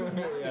fanfic.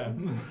 Yeah.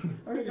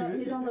 Or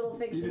his own little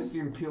fiction. You just see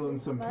him peeling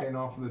some paint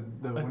off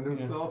the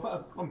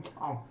windowsill.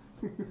 Oh,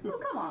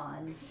 come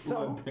on.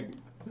 So,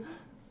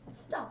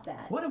 Stop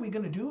that. what are we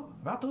going to do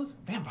about those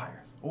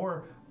vampires?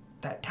 Or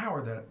that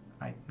tower that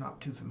I'm not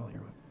too familiar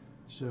with?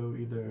 So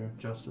either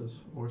Justice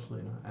or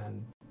Selena,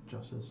 and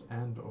Justice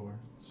and or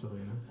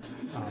Selena,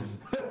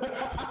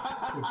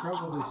 would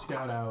probably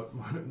scout out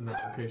the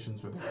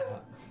locations where they're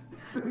at.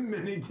 It's a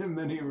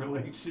many-to-many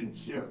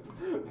relationship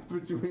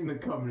between the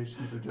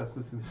combinations of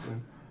Justice and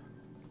Sin.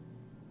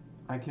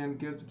 I can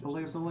get a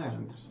lay of the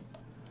land.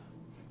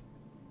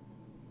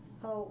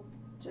 So,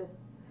 Just,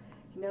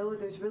 no,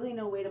 there's really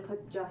no way to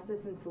put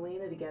Justice and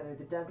Selena together.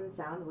 That doesn't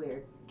sound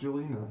weird.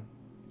 Jelena.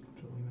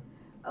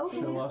 Okay.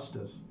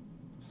 Shalustus.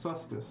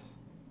 Sustus.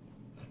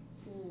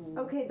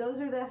 Okay, those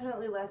are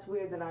definitely less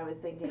weird than I was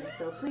thinking,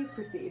 so please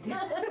proceed.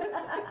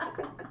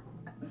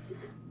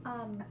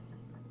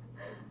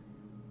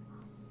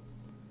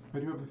 I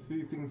do have a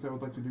few things I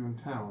would like to do in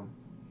town.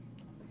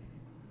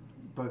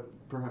 But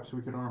perhaps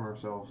we could arm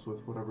ourselves with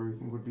whatever we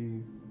think would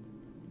be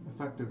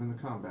effective in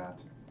the combat.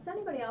 is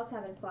anybody else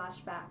having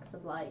flashbacks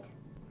of like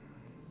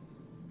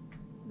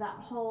that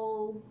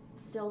whole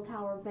still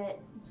tower bit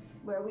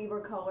where we were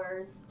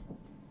coerced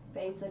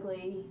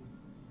basically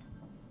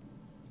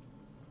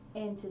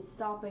into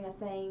stopping a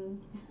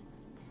thing,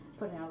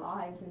 putting our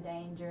lives in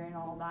danger and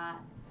all that?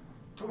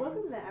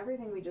 Welcome to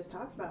everything we just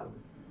talked about.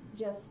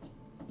 Just,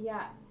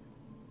 yeah.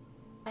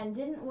 And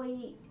didn't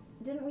we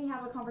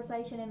have a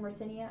conversation in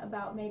Mercinia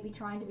about maybe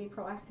trying to be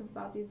proactive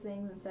about these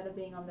things instead of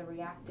being on the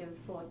reactive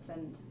foot?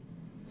 And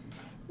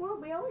Well,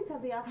 we always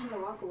have the option to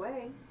walk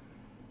away.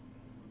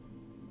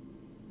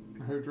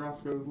 I heard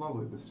Drasko is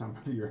lovely this time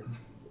of year.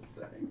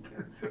 Sorry.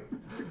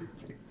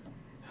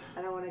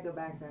 I don't want to go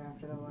back there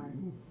after the war.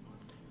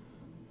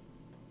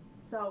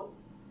 so,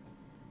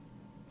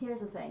 here's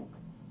the thing,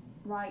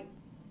 right?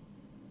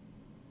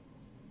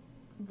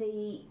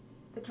 The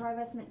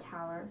Trivestment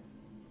Tower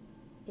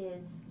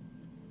is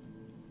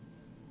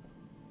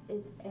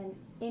an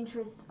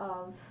interest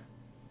of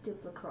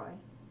Duplacroix.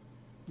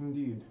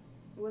 Indeed.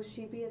 Will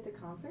she be at the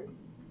concert?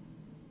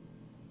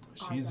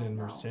 She's don't in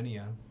know.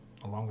 Mercinia,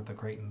 along with the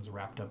Creightons,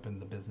 wrapped up in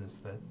the business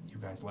that you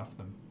guys left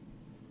them.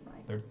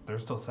 Right. They're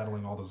still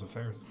settling all those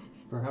affairs.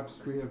 Perhaps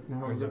we have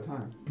now a There's good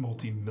time.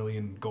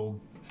 Multi-million gold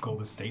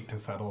estate to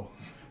settle.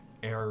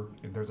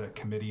 There's a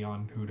committee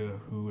on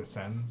who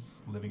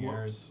ascends, living Whoops.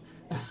 heirs,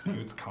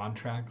 disputes,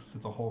 contracts.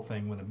 It's a whole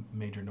thing when a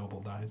major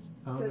noble dies.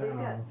 Oh, So they've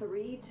no. got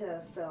 3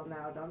 to fill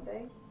now, don't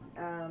they?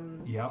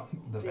 Yep,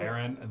 the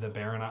Yeah.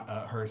 Baron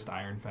Hurst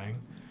Ironfang.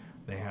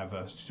 They have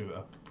a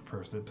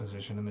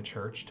position in the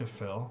church to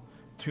fill,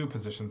 2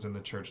 positions in the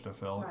church to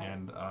fill, Right.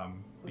 and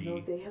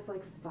No, they have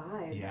like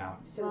 5. yeah,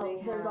 So well, they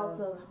have there's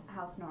also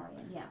House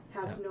Norian, yeah.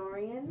 House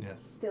Norian,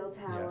 yes. Still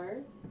Tower,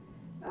 Yes.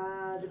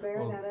 The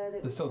Baronetta. that The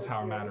we Still took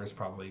Tower care of, matters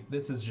probably.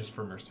 This is just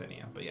for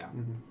Mercinia, but yeah.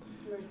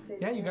 Mercedes.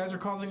 Yeah, you guys are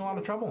causing a lot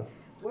of trouble.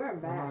 We're a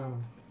mess.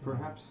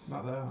 Perhaps.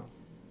 Not that.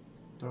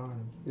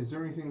 Darn. Is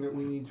there anything that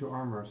we need to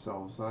arm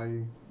ourselves?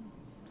 I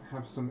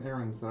have some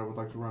errands that I would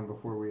like to run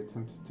before we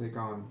attempt to take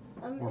on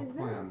or Is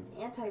there plan.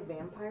 an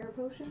anti-vampire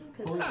potion?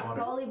 Holy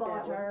water. Holy That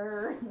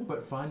water.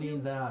 But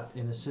finding that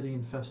in a city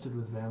infested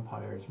with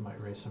vampires might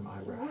raise some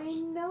eyebrows.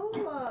 We know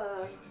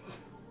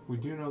We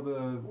do know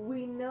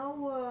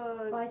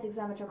the Vice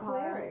Exemeter Par,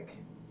 cleric.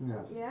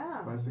 yes.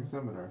 Yeah. Vice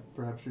Exemeter.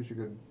 Perhaps she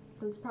should.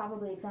 who's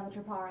probably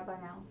Exemeter Par by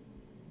now.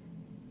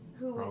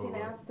 Who we Probably.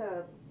 can ask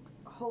to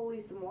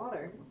holy some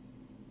water.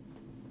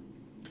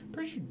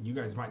 Pretty sure you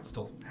guys might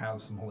still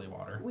have some holy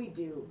water. We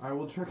do. I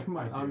will check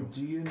my I do.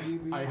 D&D.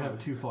 I have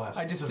 2 flasks.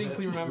 I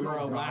distinctly of it. remember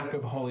a Got lack it.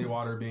 of holy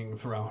water being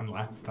thrown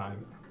last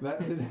time.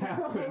 That did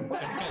happen.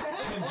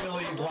 And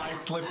Billy's life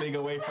slipping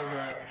away from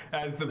her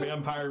as the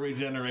vampire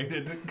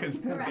regenerated because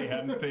they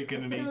hadn't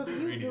taken any So if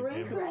you radiant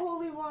drink the damage.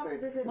 holy water,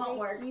 does it Won't make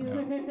work.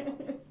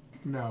 you?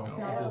 No, No. it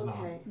does not.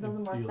 Okay. It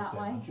Doesn't work deals that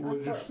way, damage. We'll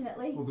just-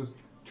 unfortunately. We'll just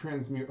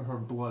transmute her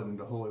blood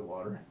into holy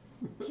water.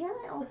 Can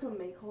I also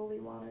make holy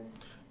water?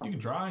 You can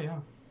dry, yeah.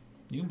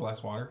 You can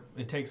bless water.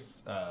 It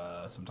takes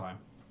some time.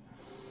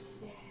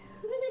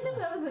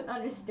 That was an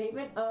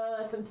understatement.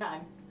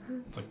 Sometime.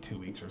 It's like 2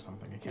 weeks or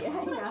something. I can't Yeah,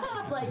 remember.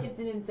 yeah. It's like it's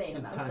an insane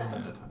amount of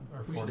time.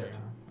 Or We 4 should days.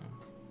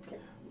 have Okay.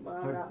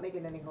 Well, I'm not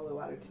making any holy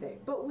water today.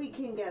 But we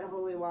can get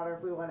holy water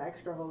if we want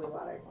extra holy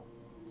water.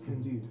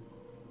 Indeed.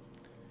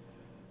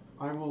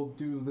 I will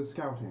do the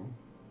scouting.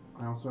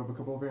 I also have a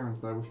couple of errands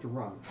that I wish to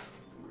run.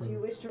 Do you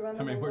wish to run How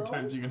them many more alone?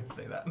 times are you going to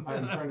say that? I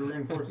am trying to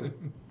reinforce it.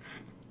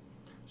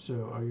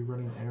 So, are you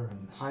running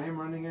errands? I am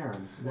running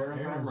errands. What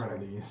Errands I'm errands are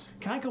running. these?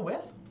 Can I go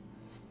with?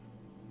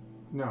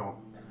 No.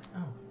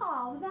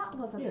 Oh, that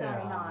wasn't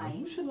very You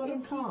nice. should let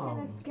him If he's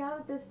gonna come. scout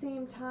at the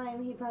same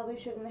time, he probably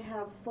shouldn't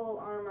have full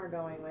armor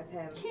going with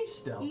him. He's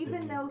stealthy.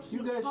 Even though he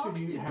you guys talks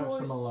should to have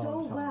doors some alone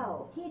so time.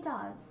 well. He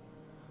does.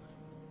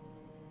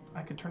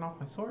 I could turn off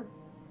my sword.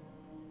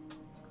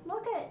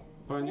 Look at.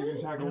 But you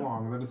can tag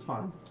along. That is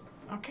fine.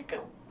 Okay,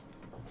 good.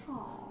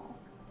 Oh.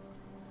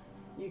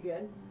 You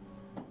good?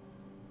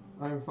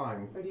 I am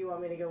fine. Or do you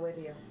want me to go with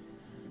you?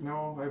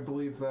 No, I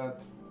believe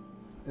that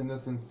in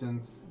this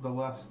instance, the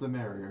less the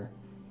merrier.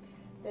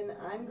 Then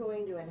I'm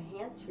going to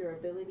enhance your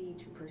ability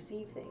to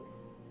perceive things.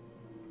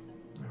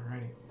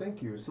 Alrighty.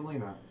 Thank you,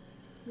 Selena.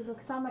 You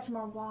look so much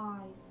more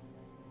wise.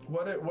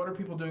 What are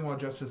people doing while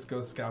Justice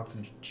goes scouts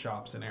and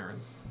shops and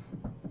errands?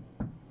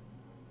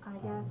 I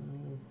guess.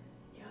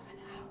 You have an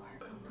hour.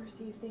 Go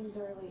perceive things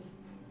early.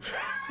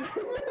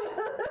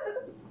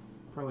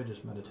 Probably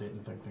just meditate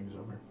and think things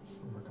over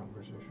from our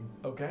conversation.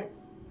 Okay.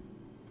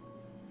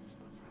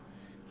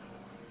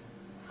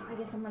 I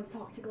guess I'm gonna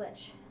talk to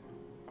Glitch.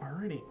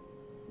 Alrighty.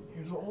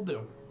 Here's what we'll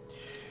do.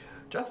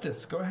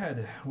 Justice, go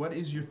ahead. What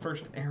is your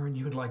first errand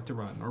you would like to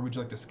run? Or would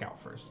you like to scout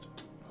first?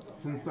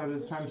 Since that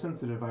is time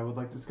sensitive, I would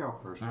like to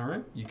scout first.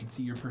 Alright. You can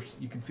see you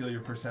can feel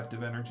your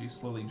perceptive energy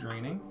slowly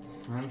draining.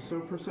 I'm so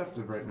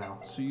perceptive right now.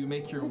 So you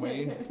make your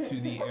way to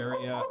the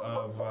area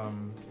of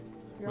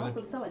You're Where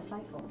also the- so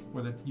insightful.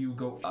 where you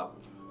go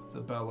up the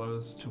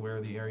bellows to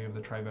where the area of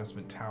the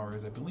Trivestment Tower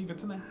is. I believe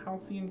it's in the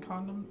Halcyon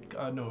Condom.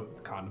 No,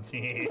 condoms.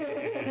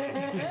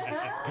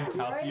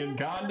 Halcyon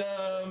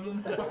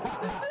condoms.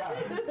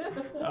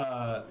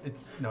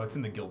 It's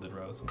in the Gilded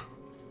Rose.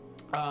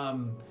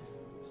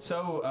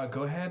 So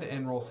go ahead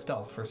and roll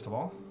stealth first of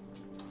all.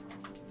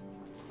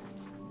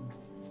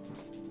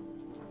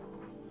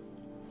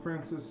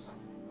 Francis,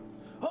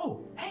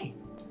 Oh, hey!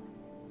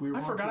 we were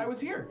I going forgot to- I was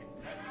here.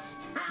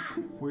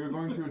 We are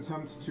going to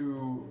attempt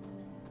to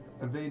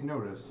evade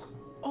notice.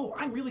 Oh,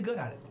 I'm really good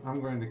at it. I'm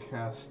going to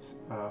cast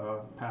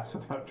Pass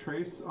Without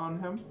Trace on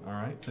him. All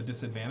right, so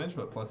disadvantage,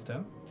 but plus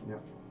 10.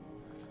 Yep.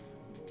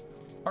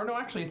 Or no,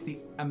 actually, it's the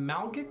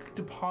Amalgamic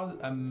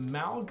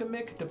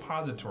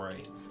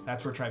Depository.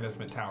 That's where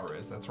Trivestment Tower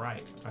is. That's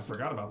right. I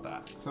forgot about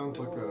that. Sounds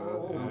like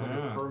a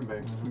Yeah. sperm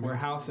bank.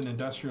 Warehouse and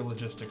Industrial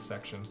Logistics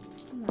section.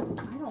 I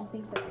don't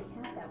think that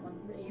I have that one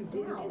written You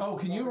didn't down. get- Oh,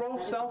 can you roll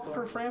stealth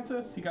for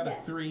Francis? You got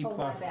Yes. a 3 Oh, my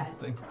plus bad.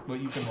 something. But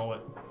you can roll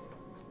it.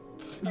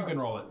 You can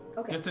roll it.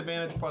 Okay.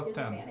 Disadvantage plus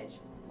 10. Disadvantage.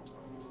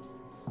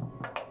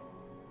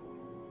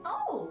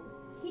 Oh,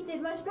 he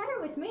did much better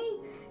with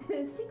me.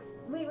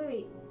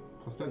 Wait.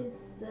 Plus 10. His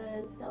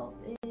stealth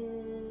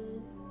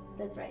is.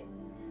 That's right.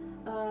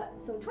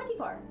 So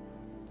 24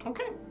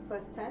 Okay.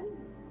 Plus 10,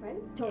 right?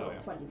 total. Oh, yeah.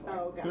 24.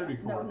 Oh, got it.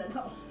 34.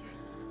 No.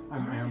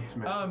 I'm amped,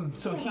 man.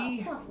 So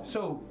Yeah, plus one.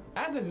 so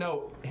as a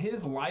note,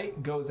 his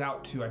light goes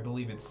out to, I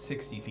believe it's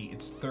 60 feet.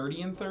 It's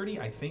 30 and 30,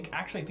 I think.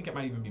 Actually, I think it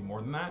might even be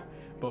more than that,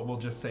 but we'll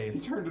just say He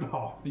it's, turned it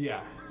off.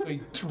 yeah. So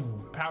he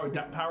powers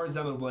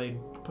down the blade,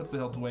 puts the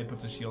hilt away,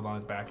 puts a shield on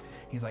his back.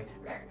 He's like,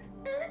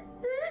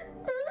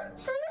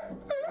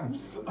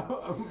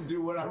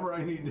 Do whatever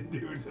I need to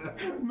do to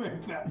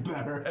make that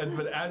better.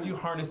 but as you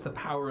harness the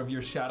power of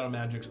your shadow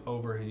magics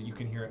over, you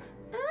can hear it.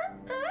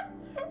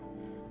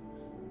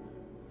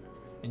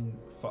 And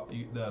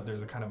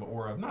there's a kind of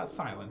aura of not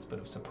silence, but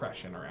of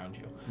suppression around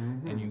you.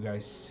 And you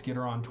guys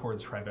skitter on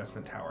towards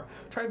Trivestment Tower.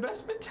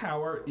 Trivestment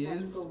Tower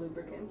is Magical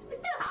lubricants.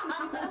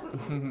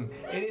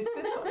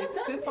 it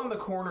sits on the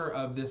corner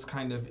of this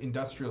kind of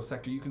industrial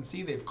sector. You can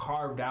see they've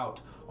carved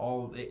out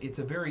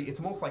it's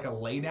almost like a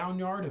laydown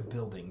yard of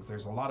buildings.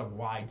 There's a lot of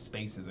wide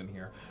spaces in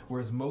here,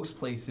 whereas most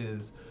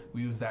places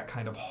we use that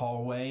kind of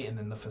hallway and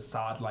then the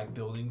facade-like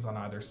buildings on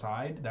either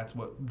side. That's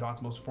what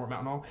dots most Fort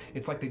Mountain Hall.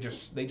 It's like they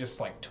just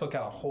like took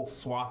out a whole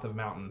swath of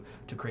mountain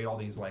to create all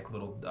these like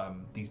little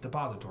these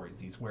depositories,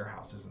 these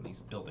warehouses, and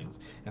these buildings.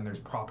 And there's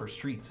proper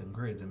streets and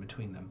grids in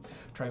between them.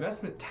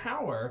 Trivestment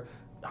Tower,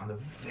 on the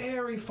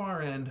very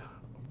far end,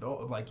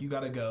 like you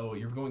gotta go.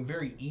 You're going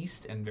very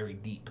east and very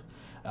deep.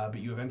 But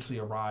you eventually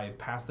arrive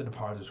past the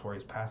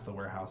depositories, past the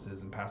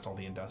warehouses, and past all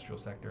the industrial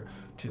sector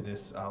to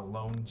this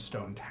lone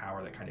stone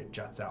tower that kind of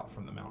juts out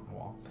from the mountain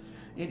wall.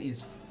 It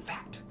is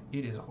fat.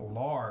 It is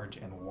large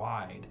and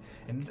wide,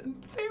 and it's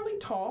fairly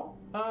tall,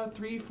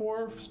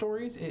 3-4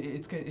 stories.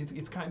 It's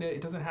kind of,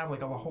 it doesn't have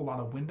like a whole lot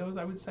of windows,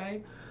 I would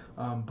say,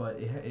 but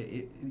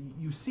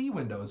you see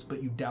windows,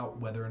 but you doubt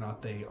whether or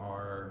not they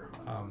are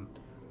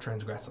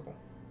transgressible.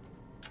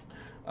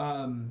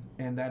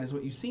 And that is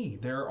what you see.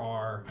 There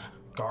are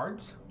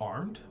guards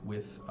armed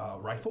with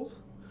rifles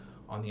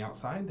on the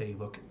outside. They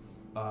look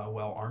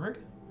well armored.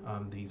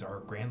 These are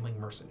Grandling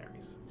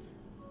mercenaries.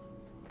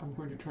 I'm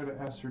going to try to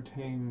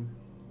ascertain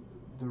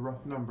the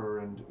rough number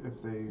and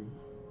if they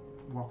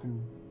walk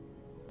in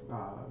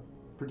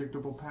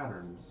predictable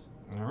patterns.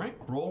 All right,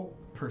 roll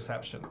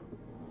perception.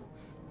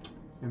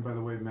 And by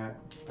the way, Matt,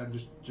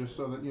 just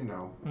so that you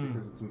know,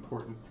 because it's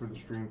important for the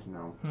stream to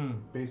know,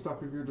 based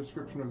off of your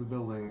description of the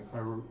building, I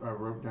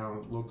wrote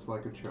down looks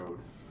like a chode.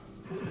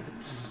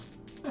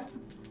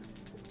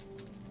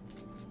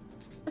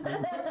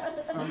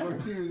 I'm going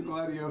to use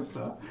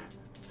Gladiosa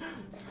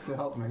to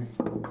help me.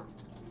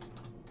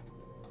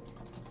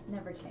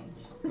 Never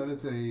change. That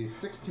is a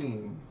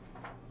 16.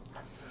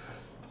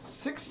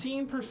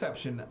 16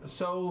 perception.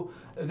 So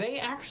they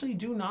actually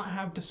do not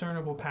have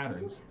discernible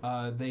patterns.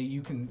 I'll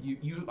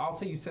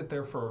say you sit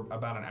there for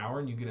about an hour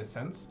and you get a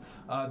sense.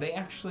 They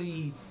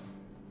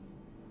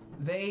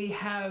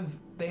have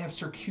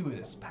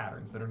circuitous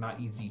patterns that are not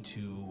easy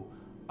to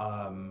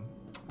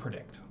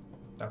predict.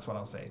 That's what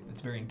I'll say.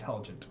 It's a very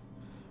intelligent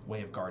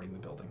way of guarding the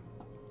building.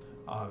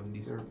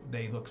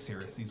 They look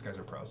serious. These guys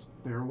are pros.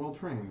 They're well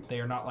trained. They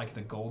are not like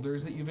the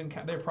Golders that you've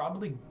encountered. They're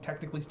probably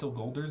technically still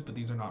Golders, but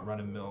these are not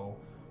run-of-the-mill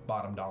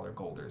bottom dollar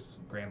Golders.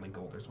 Grandling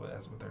Golders,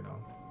 that's what they're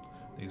known.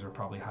 These are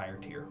probably higher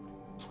tier.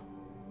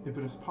 If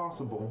it is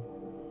possible,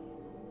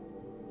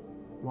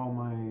 while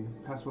my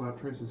Pass Without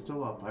Trace is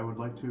still up, I would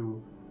like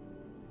to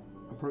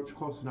approach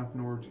close enough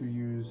in order to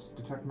use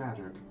Detect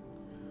Magic.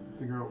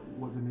 Figure out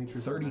what the nature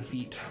of 30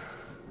 feet,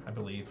 I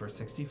believe, or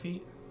 60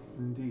 feet.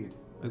 Indeed.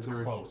 It's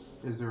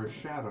close. Is there a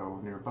shadow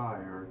nearby,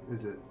 or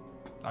is it...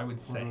 I would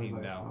say no.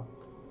 Itself?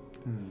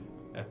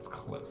 That's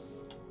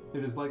close.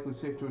 It is likely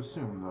safe to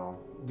assume, though,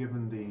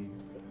 given the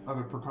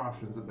other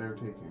precautions that they're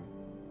taking.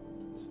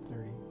 It's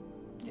 30.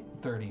 Yeah,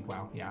 30,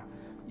 wow, yeah.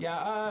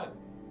 Yeah,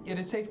 it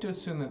is safe to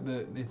assume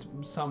that it's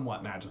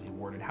somewhat magically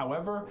warded.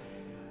 However,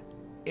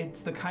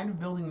 it's the kind of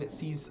building that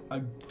sees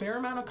a fair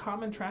amount of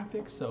common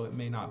traffic, so it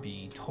may not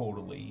be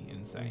totally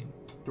insane.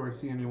 Do I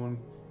see anyone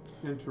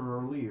enter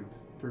or leave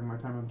during my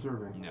time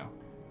observing? No.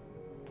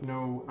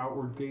 No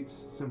outward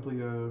gates,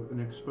 simply an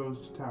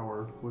exposed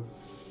tower with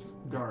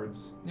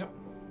guards. Yep.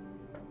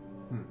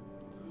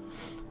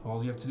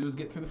 All you have to do is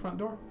get through the front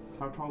door.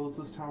 How tall does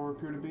this tower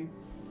appear to be?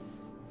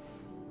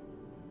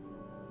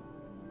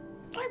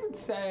 I would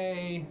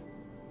say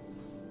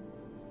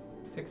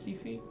 60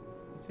 feet,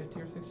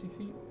 50 or 60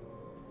 feet.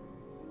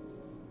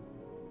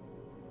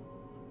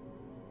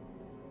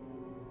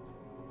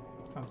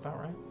 Sounds about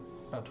right.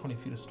 About 20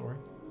 feet a story.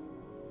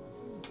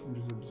 I'm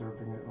just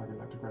observing it like a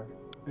nectographic.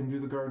 And do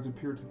the guards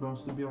appear to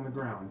mostly be on the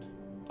ground?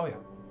 Oh yeah.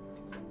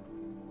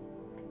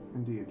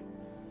 Indeed.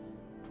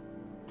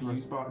 Do I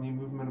spot any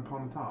movement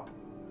upon the top?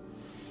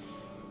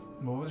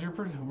 What was your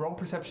roll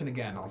perception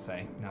again, I'll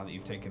say, now that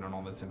you've taken on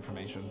all this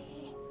information.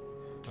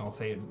 I'll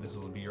say this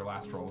will be your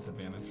last roll with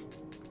advantage.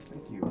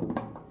 Thank you.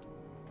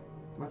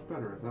 Much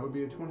better. That would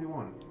be a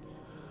 21.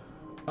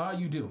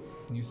 You do.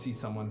 You see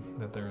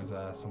that there's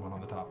someone on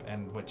the top,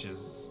 and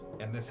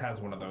this has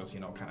one of those,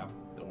 kind of,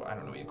 I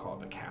don't know what you call it,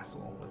 but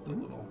castle with the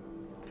little.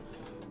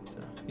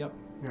 Yep.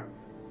 Yeah.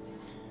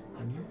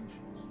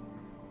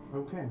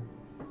 Okay.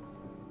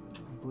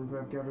 I believe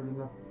I've gathered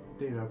enough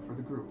data for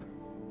the group,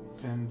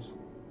 and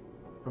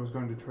I was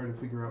going to try to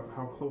figure out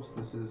how close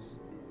this is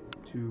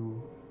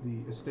to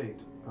the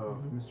estate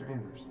of Mr.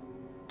 Anders.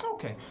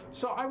 Okay,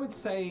 so I would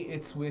say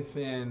it's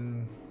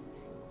within.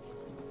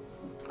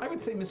 I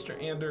would say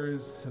Mr.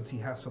 Anders, since he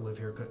has to live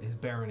here, his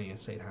barony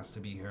estate has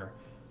to be here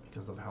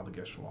because of how the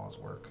Gish laws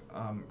work.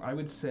 I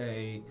would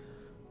say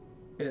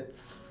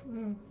it's,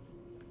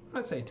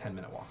 I'd say a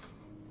 10-minute walk.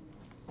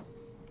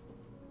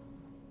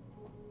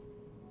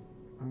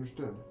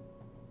 Understood.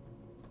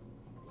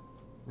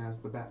 As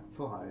the bat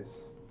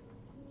flies.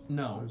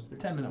 No,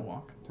 10-minute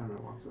walk.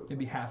 10-minute walk. So It'd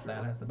be half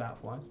that as the bat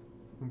flies.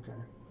 Okay.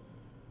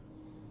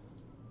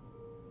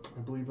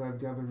 I believe I've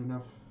gathered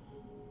enough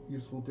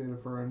useful data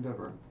for our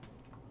endeavor.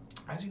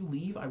 As you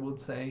leave, I would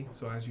say,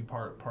 so as you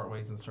part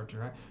ways and start to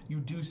drive, you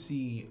do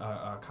see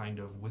a kind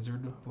of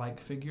wizard-like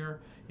figure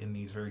in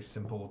these very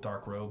simple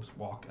dark robes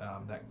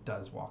that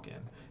does walk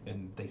in,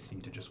 and they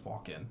seem to just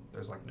walk in.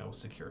 There's like no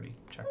security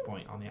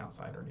checkpoint on the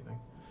outside or anything.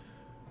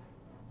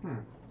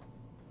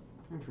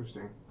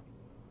 Interesting.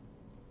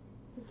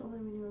 If only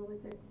we knew a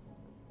wizard.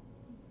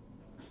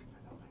 I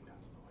don't think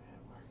that's the way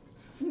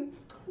it works.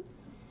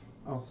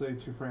 I'll say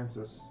to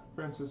Francis,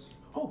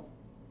 Oh,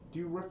 do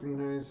you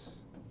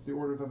recognize the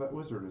order that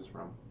wizard is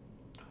from?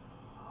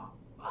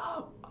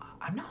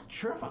 I'm not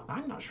sure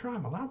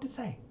I'm allowed to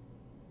say,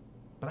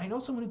 but I know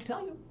someone who can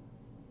tell you.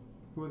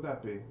 Who would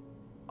that be?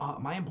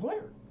 My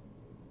employer.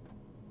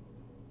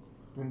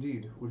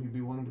 Indeed. Would he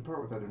be willing to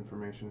part with that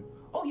information?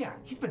 Oh yeah,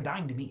 he's been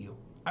dying to meet you.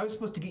 I was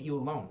supposed to get you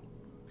alone,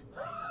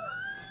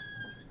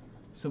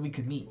 so we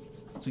could meet,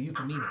 so you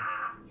could meet him.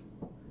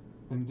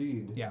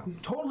 Indeed. Yeah,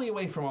 totally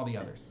away from all the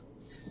others,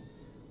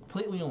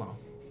 completely alone.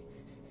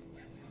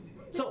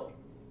 So,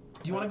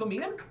 Do you want to go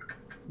meet him?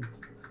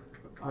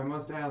 I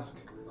must ask,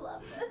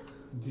 Love it.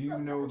 do you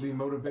know the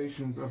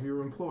motivations of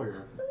your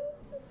employer?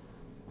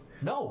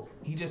 No,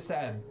 he just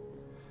said,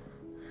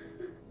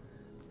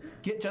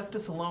 get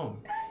Justice alone,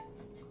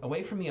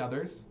 away from the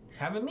others,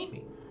 have him meet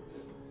me.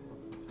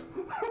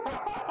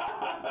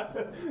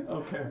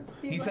 Okay.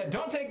 He said,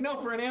 don't take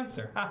no for an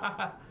answer.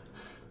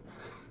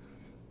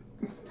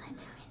 Splintering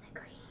the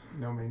green.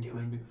 No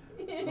mainstream.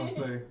 I'll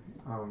say,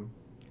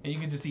 And you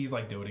can just see he's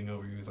like doting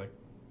over you. He's like,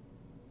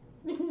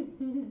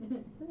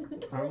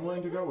 I'm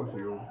willing to go with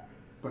you,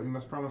 but you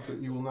must promise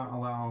that you will not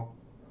allow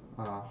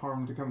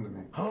harm to come to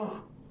me.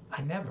 oh,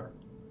 I never.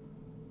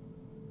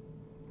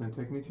 Then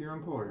take me to your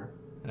employer.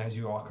 And as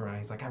you walk around,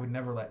 he's like, I would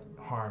never let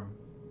harm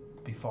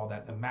befall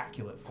that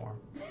immaculate form.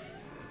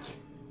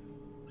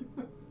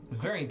 It's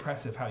very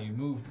impressive how you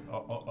moved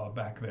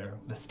back there.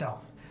 The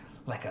stealth,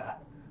 like a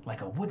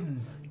wooden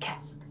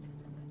cat.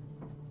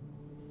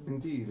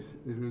 Indeed,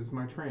 it is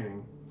my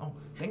training. Oh,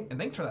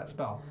 thanks for that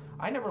spell.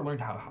 I never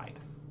learned how to hide.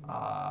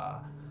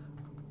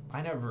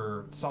 I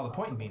never saw the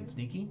point in being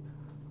sneaky,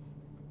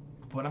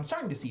 but I'm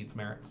starting to see its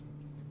merits.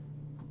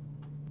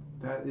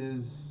 That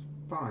is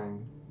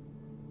fine.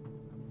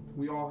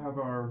 We all have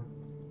our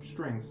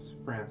strengths,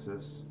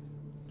 Francis.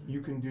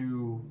 You can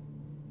do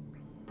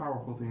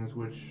powerful things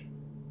which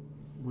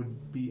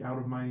would be out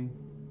of my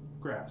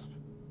grasp.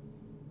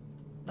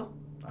 No,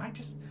 I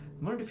just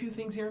learned a few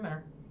things here and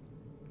there.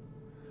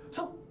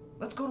 So,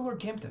 let's go to Lord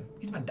Campton.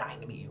 He's been dying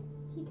to meet you.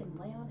 He can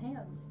lay on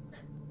hands.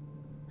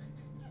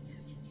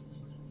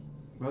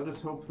 Let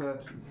us hope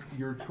that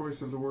your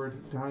choice of the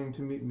word dying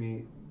to meet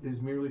me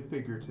is merely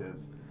figurative.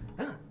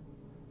 Ah.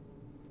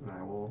 And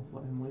I will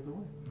let him lead the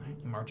way. All right,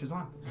 he marches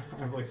on.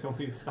 I have like so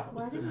many stops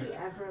Why did today. he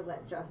ever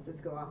let Justice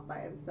go off by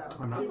himself?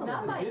 I'm not He's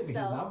not by He's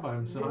himself. not by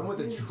himself. I'm with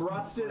a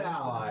trusted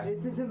ally.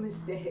 This is a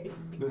mistake.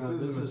 This No,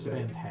 is a this is mistake.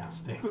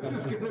 fantastic. This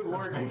is going to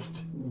work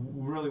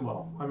really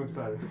well. I'm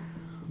excited.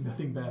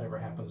 Nothing bad ever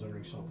happens when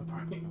we solve the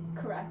party.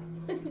 Correct.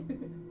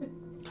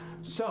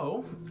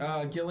 So,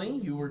 Gilly,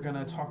 you were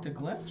gonna talk to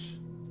Glitch.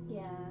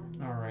 Yeah.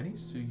 Alrighty,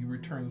 so you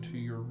return to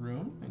your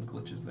room, and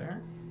Glitch is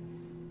there.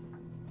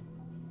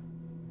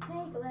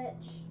 Hey,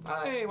 Glitch.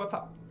 Hey, what's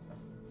up?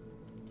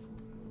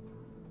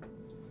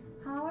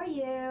 How are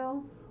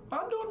you?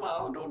 I'm doing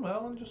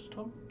well, and just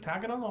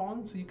tagging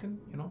along so you can,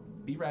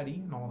 be ready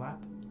and all that.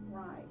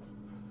 Right.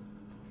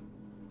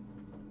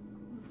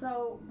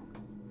 So,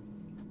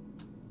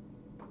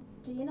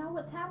 do you know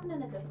what's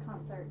happening at this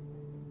concert?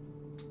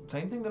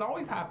 Same thing that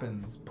always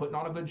happens. Putting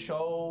on a good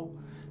show,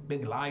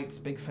 big lights,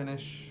 big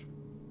finish,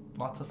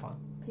 lots of fun.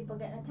 People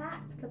getting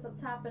attacked because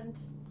it's happened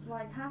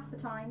like half the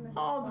time, if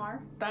Oh, not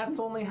more. That's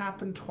only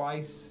happened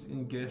twice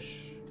in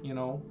Gish,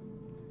 No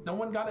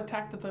one got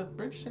attacked at the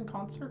Bridgeton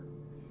concert.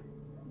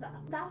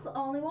 That's the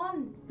only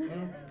one.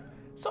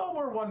 So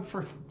we're one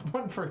for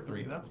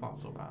 3. That's not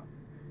so bad.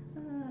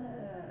 It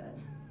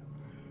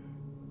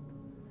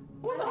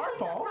wasn't our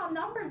fault. That's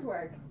how numbers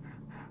work.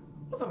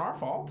 It wasn't our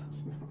fault.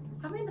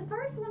 I mean, the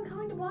first one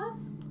kind of was.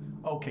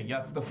 Okay,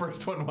 yes, the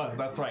first one was.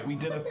 That's right. We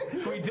did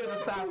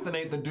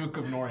assassinate the Duke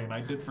of Noreen. I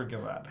did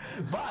forgive that.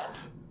 But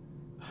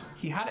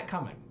he had it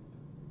coming.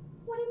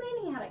 What do you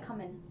mean he had it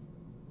coming?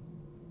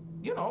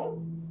 He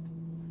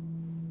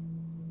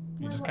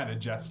just kind of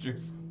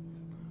gestures.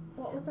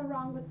 What was so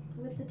wrong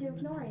with the Duke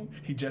Noreen?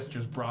 He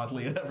gestures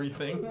broadly at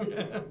everything.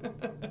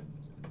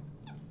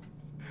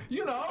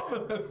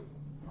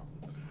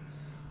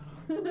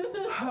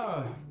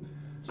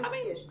 Just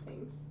dish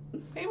things.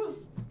 He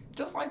was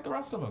just like the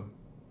rest of them.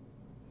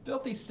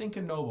 Filthy,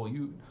 stinking noble.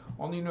 You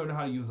only know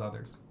how to use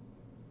others.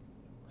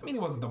 I mean, he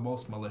wasn't the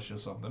most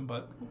malicious of them,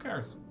 but who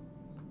cares?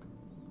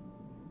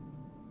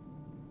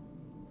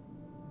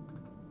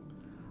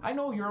 I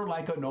know you're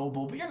like a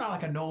noble, but you're not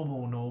like a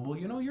noble.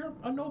 You're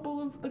a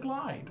noble of the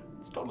Glide.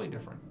 It's totally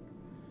different.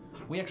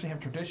 We actually have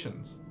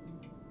traditions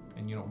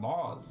and,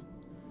 laws.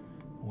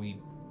 We're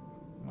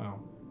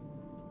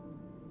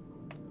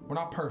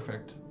not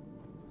perfect,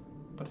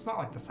 but it's not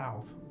like the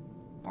South.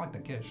 Not like the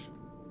Gish.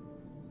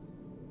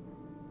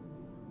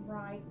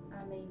 Right,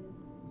 I mean...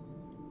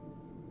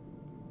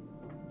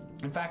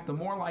 In fact, the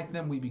more like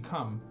them we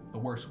become, the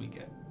worse we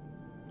get.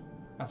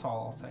 That's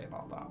all I'll say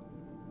about that.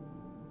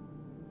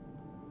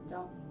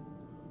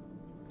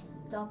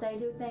 Don't they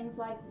do things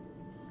like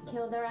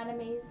kill their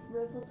enemies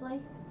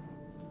ruthlessly?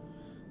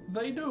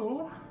 They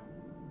do,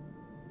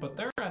 but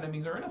their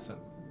enemies are innocent.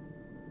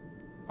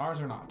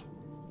 Ours are not.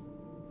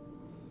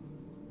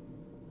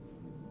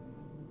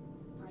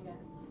 I guess.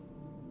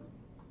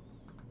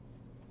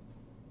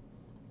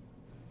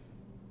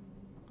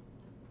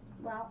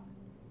 Well,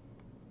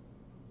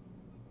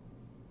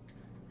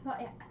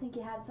 I think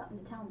you had something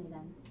to tell me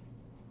then.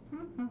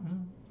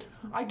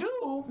 I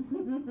do.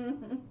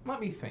 Let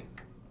me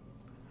think.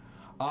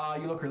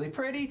 You look really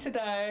pretty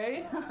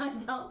today. I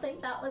don't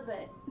think that was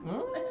it.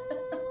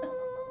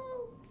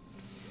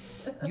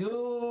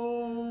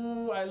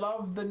 I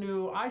love the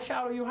new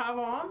eyeshadow you have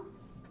on.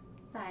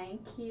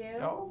 Thank you.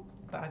 Oh,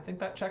 I think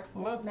that checks the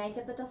list.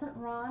 Makeup that doesn't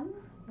run.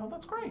 No,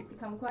 that's great.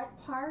 Become quite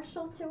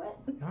partial to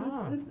it.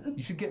 Ah,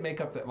 you should get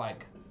makeup that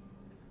like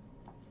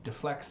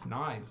deflects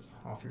knives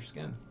off your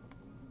skin.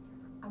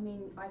 I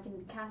mean, I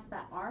can cast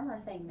that armor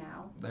thing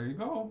now, There you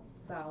go.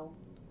 so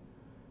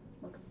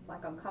looks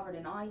like I'm covered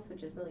in ice,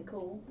 which is really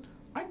cool.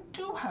 I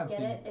do have Get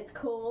things. it? It's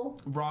cool.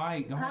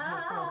 Right.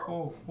 Ah.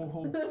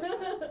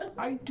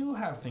 I do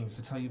have things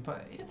to tell you,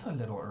 but it's a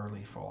little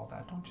early for all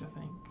that, don't you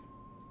think?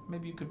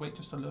 Maybe you could wait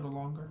just a little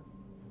longer.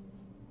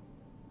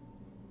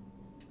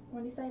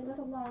 When you say a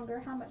little longer,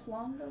 how much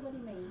longer? What do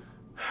you mean?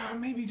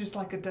 Maybe just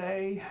like a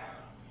day.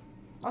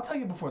 I'll tell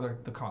you before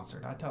the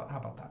concert. How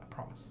about that? I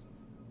promise.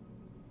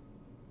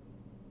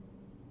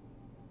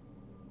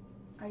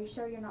 Are you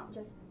sure you're not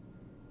just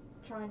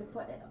trying to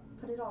put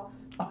it off?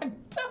 I'm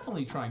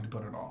definitely trying to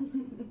put it off.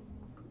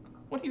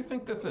 What do you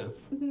think this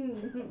is?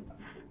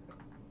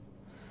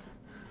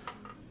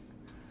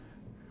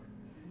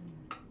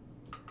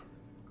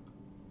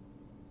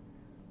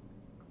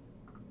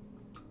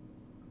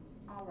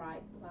 All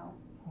right. Well.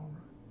 All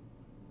right.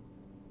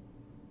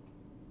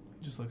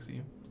 He just looks at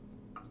you.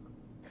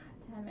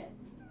 Damn it.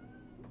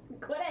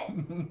 Quit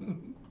it.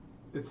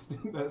 It's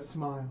that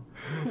smile.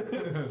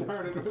 It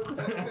started with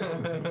that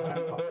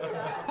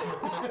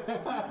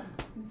smile.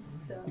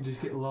 You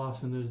just get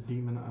lost in those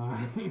demon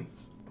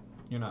eyes.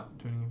 You're not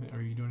doing anything.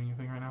 Are you doing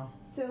anything right now?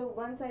 So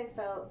once I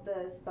felt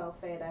the spell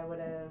fade, I would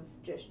have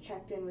just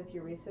checked in with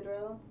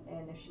Eurysadril,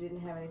 and if she didn't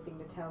have anything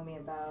to tell me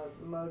about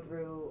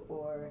Modru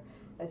or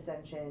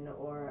Ascension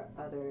or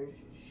other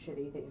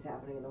shitty things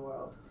happening in the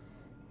world,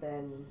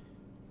 then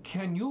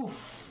Can you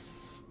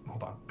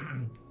hold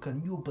on?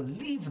 Can you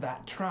believe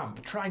that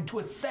tramp trying to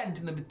ascend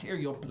in the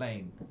material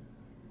plane?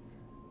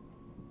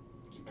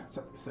 She's got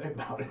something to say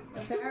about it.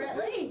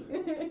 Apparently.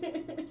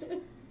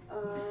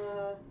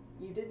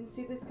 you didn't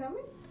see this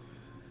coming?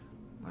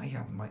 I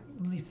had my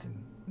listen.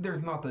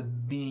 There's not a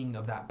being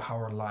of that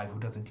power alive who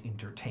doesn't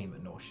entertain the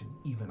notion.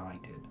 Even I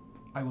did.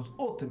 I was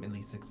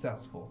ultimately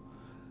successful,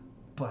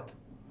 but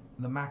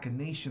the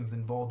machinations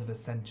involved of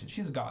Ascension.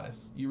 She's a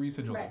goddess.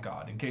 Eurysadril's a Right.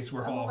 god. In case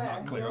we're I'm all aware.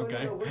 not clear,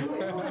 okay?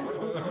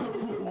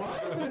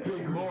 What?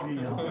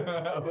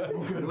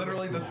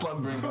 Literally the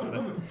slumbering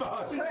goddess.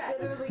 She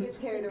Correct. literally gets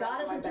carried around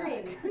Goddess my of back.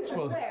 dreams.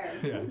 Well, Where?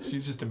 yeah,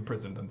 she's just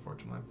imprisoned,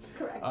 unfortunately.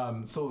 Correct.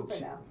 So For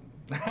she, now.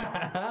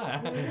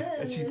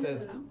 she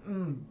says,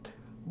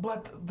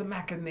 but the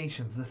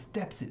machinations, the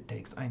steps it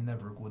takes, I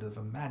never would have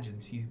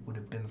imagined she would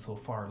have been so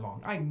far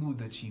along. I knew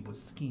that she was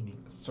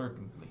scheming,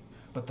 certainly,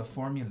 but the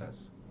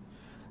formulas,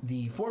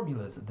 the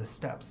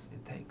steps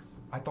it takes,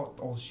 I thought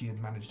all she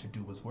had managed to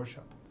do was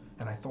worship.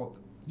 And I thought,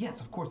 yes,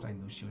 of course I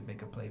knew she would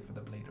make a play for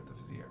the Blade of the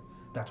Vizier.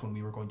 That's when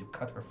we were going to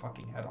cut her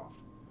fucking head off.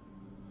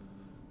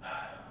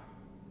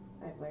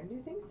 I've learned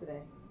new things today.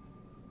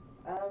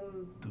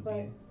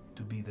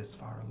 To be this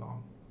far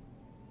along.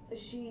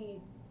 She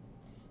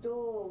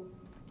stole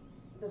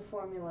the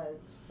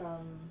formulas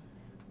from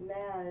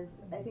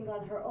Naz. I think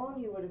on her own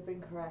you would have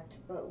been correct,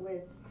 but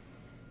with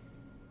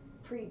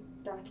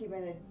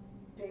pre-documented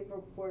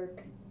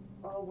paperwork,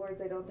 all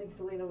words I don't think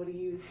Selena would have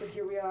used, but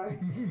here we are.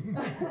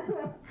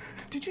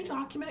 Did you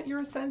document your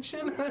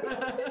ascension?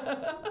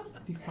 Have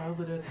you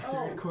filed it at the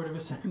Third Court of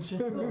But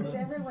Ascension? with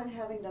everyone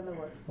having done the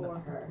work for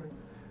her,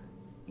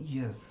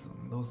 Yes,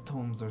 those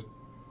tomes are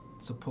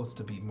supposed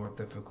to be more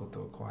difficult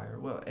to acquire.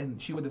 Well,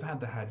 and she would have had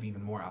to have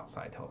even more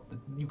outside help.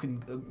 You can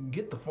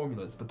get the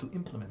formulas, but to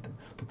implement them,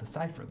 to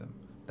decipher them,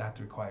 that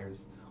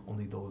requires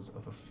only those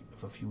of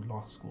a few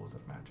lost schools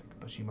of magic.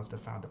 But she must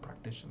have found a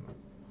practitioner.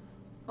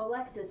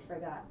 Alexis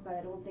forgot, but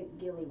I don't think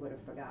Gilly would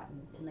have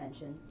forgotten to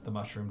mention. The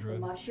mushroom The druid.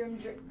 mushroom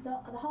the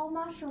whole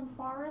mushroom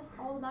forest,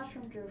 all the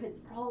mushroom druids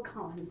are all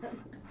gone.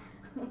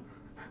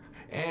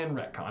 And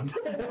retconned.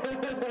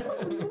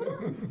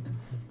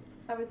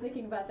 I was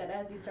thinking about that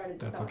as you started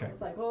to That's talk. okay.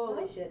 It's like,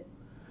 holy shit.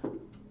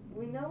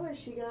 we know where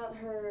she got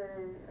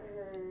her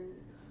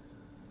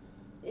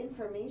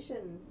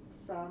information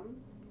from.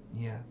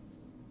 Yes.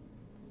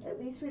 At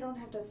least we don't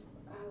have to.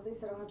 At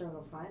least I don't have to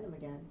go find them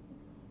again.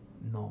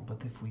 No,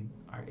 but if we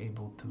are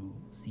able to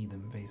see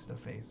them face to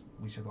face,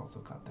 we should also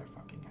cut their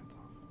fucking heads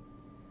off.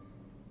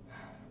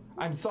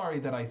 I'm sorry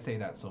that I say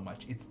that so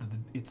much.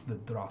 It's the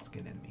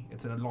Droskin in me.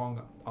 It's a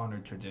long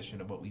honored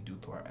tradition of what we do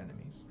to our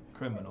enemies,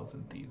 criminals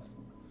and thieves.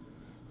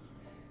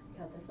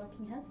 Cut their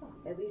fucking heads off.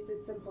 At least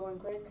it's simple and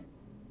quick.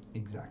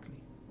 Exactly.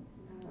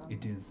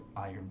 It is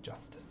iron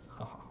justice.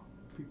 Haha.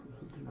 People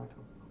who do not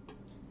have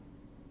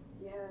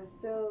Yeah,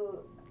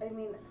 so, I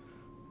mean,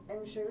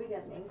 I'm sure we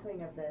got an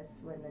inkling of this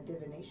when the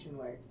divination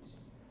worked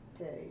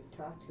to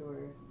talk to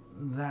her.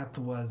 That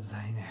was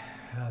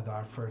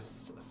our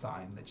first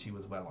sign that she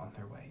was well on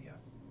her way,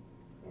 yes.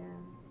 Yeah.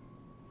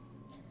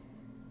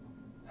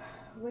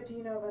 What do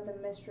you know about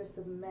the Mistress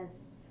of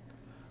Mists?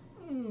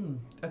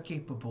 A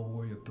capable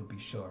warrior to be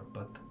sure,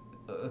 but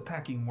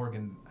attacking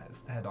Morgan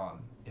head on,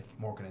 if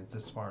Morgan is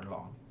this far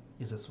along,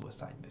 is a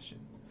suicide mission.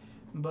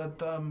 But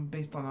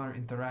based on our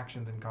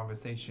interactions and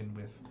conversation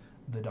with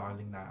the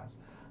darling Naz,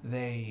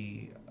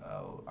 they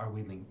are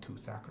willing to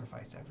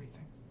sacrifice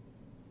everything.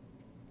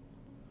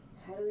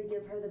 How do we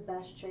give her the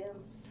best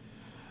chance?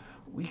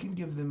 We can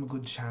give them a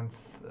good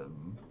chance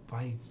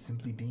by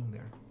simply being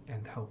there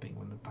and helping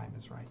when the time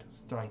is right,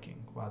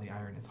 striking while the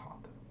iron is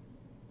hot.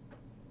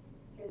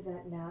 Is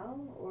that now,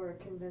 or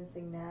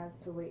convincing Naz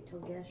to wait till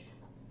Gish?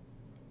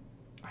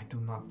 I do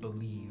not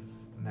believe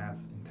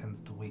Naz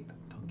intends to wait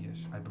till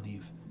Gish. I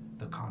believe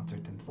the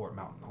concert in Fort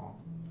Mountain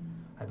Hall.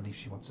 I believe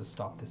she wants to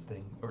stop this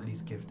thing, or at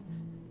least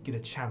get a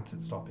chance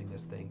at stopping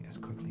this thing as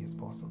quickly as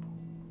possible.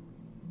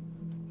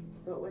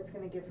 But what's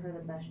going to give her the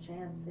best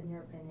chance, in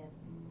your opinion?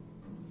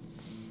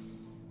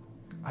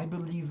 I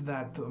believe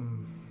that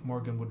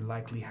Morgan would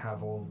likely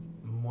have all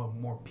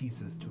more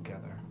pieces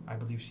together. I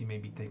believe she may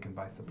be taken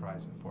by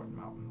surprise in Fort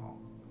Mountain Hall.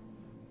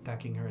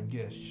 Attacking her in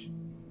Gish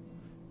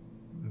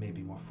may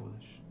be more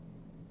foolish.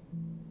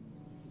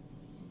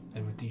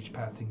 And with each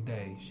passing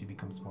day, she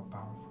becomes more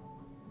powerful.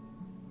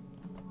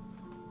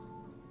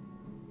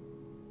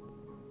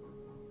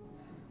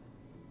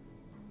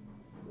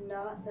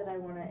 Not that I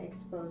want to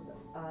expose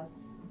us,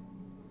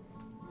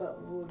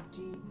 but would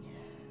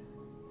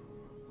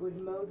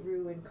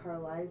Modru and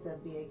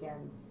Carliza be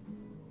against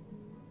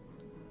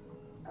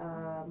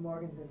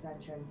Morgan's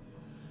ascension?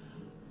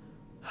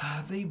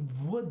 They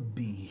would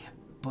be,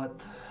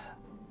 but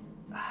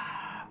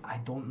I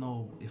don't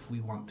know if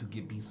we want to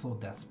be so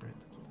desperate.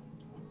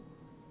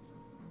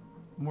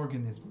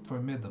 Morgan is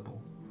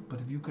formidable, but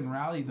if you can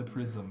rally the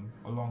Prism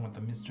along with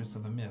the Mistress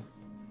of the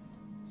Mist,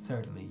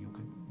 certainly you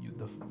could.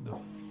 The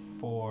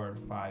 4 or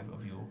 5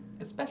 of you,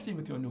 especially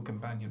with your new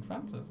companion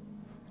Francis,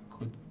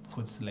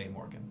 could slay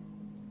Morgan,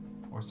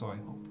 or so I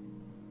hope.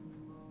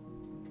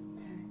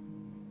 Okay.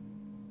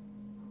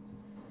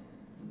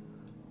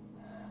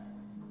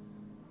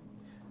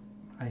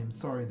 I am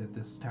sorry that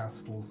this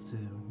task falls to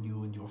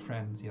you and your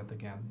friends yet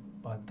again,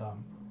 but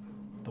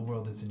the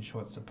world is in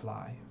short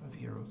supply of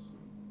heroes.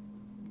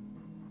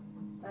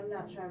 I'm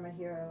not sure I'm a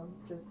hero,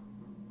 just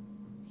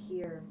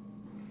here.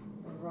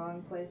 The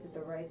wrong place at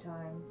the right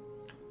time.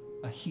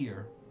 A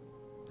here,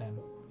 then,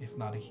 if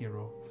not a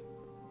hero.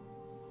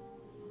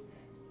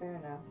 Fair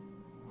enough.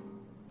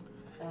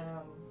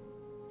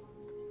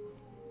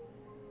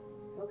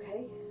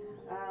 Okay.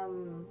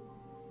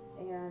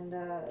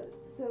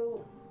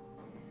 So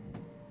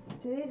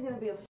today's gonna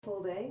be a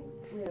full day.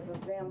 We have a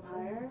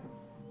vampire.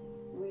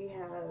 We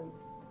have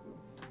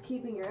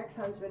keeping your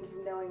ex-husband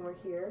from knowing we're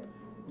here.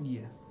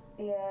 Yes.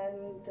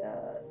 And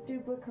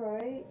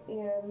Duplicroy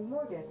and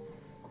Morgan.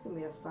 It's gonna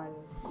be a fun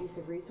use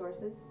of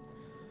resources.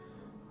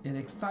 An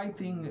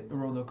exciting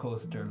roller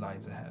coaster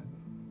lies ahead,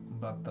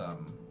 but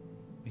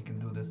we can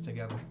do this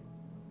together.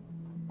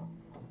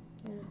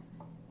 Yeah.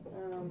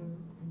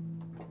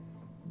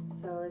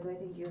 So as I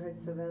think you heard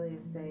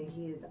Sovelius say,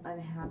 he is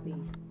unhappy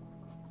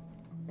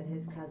that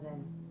his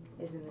cousin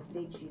is in the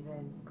state she's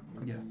in.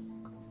 Yes.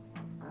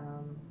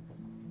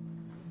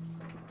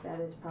 That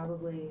is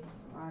probably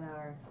on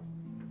our,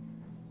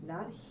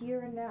 not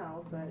here and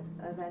now, but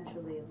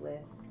eventually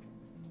list.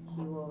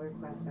 He will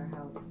request our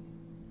help.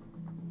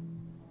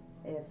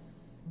 If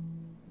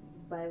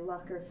by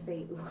luck or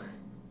fate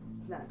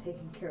it's not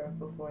taken care of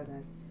before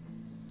then.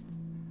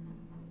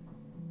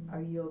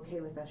 Are you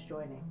okay with us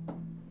joining?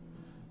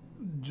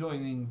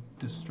 Joining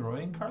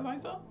destroying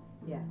Carliza?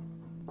 Yes.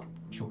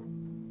 Sure.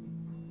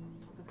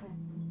 Okay.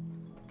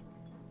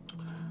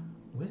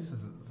 With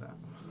that,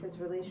 Because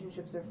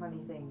relationships are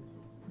funny things.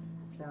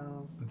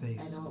 So they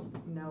I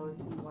don't know if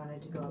you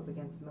wanted to go up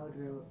against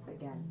Modru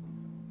again.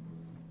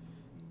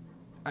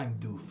 I'm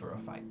due for a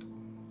fight.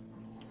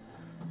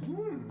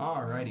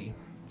 Alrighty.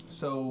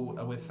 So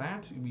with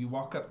that, we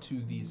walk up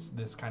to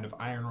this kind of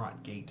iron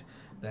wrought gate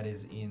that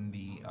is in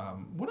the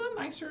one of the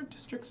nicer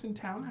districts in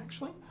town,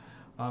 actually.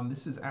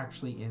 This is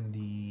actually in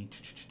the.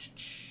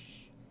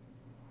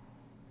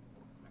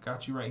 I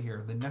got you right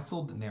here. The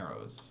Nestled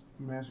Narrows.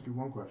 Let me ask you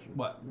one question.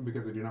 What?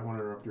 Because I do not want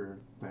to interrupt your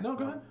thing. No,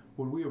 go ahead.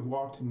 Would we have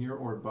walked near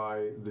or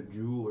by the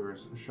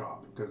jeweler's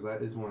shop? Because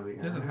that is one of the.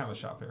 He doesn't have a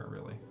shop here,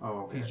 really.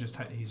 Oh, okay. He's just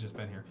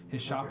been here.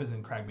 His shop Okay. is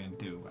in Cragman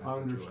Dew. as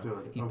a jeweler.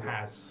 Understood. He Okay.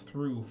 passed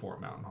through Fort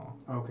Mountain Hall.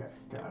 Okay,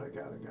 got it.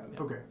 Yeah.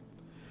 Okay.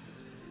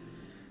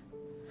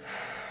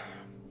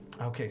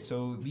 Okay,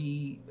 so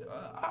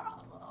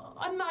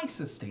a nice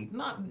estate,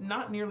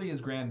 not nearly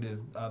as grand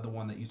as the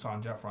one that you saw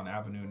on Jeffron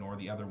Avenue, nor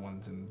the other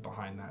ones in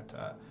behind that,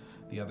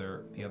 the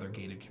other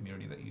gated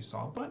community that you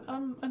saw, but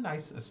a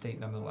nice estate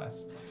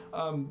nonetheless.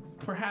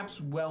 Perhaps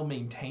well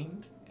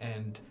maintained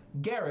and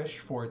garish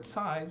for its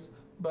size,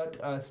 but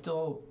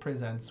still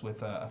presents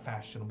with a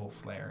fashionable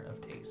flair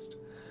of taste.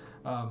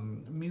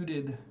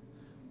 Muted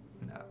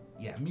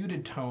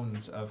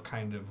tones of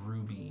kind of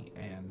ruby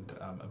and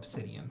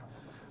obsidian.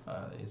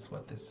 Is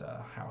what this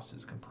house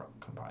is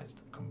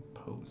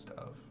composed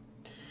of.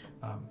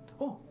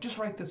 Just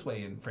right this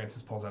way, and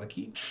Francis pulls out a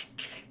key.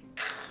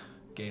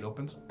 Gate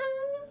opens.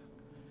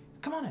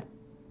 Come on in.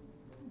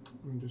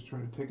 I'm just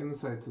trying to take in the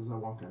sights as I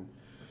walk in.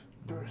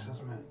 Do an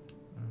assessment.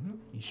 Mm-hmm.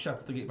 He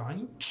shuts the gate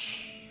behind you.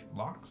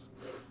 Locks.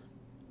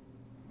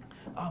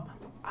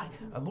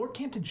 Lord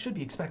Campton should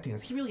be expecting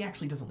us. He really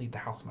actually doesn't leave the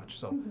house much,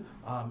 so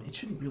it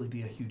shouldn't really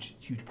be a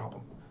huge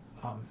problem.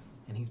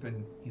 and he's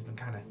been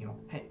kind of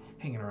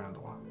hanging around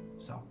a lot.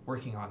 So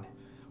working on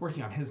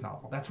his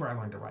novel. That's where I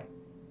learned to write.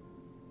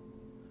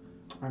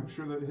 I'm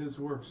sure that his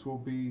works will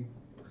be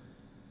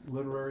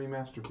literary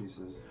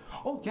masterpieces.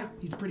 Oh yeah,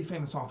 he's a pretty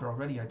famous author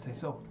already, I'd say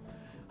so.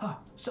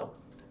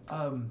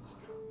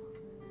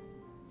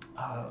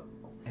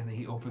 And then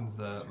he opens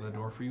the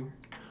door for you.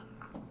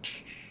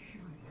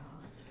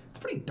 It's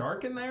pretty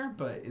dark in there,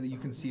 but you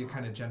can see a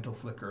kind of gentle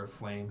flicker of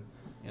flame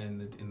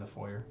in the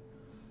foyer.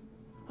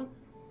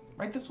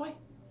 Right this way.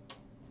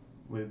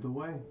 Lead the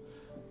way.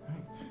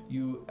 Right.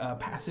 You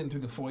pass in through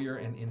the foyer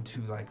and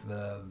into like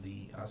the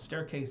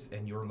staircase,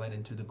 and you're led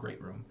into the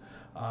great room.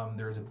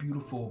 There's a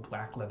beautiful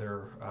black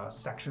leather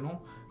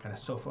sectional, kind of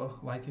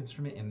sofa-like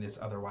instrument in this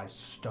otherwise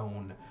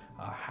stone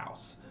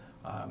house.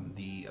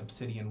 The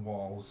obsidian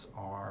walls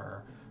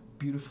are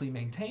beautifully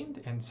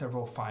maintained, and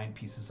several fine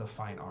pieces of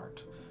fine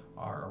art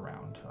are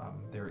around.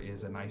 There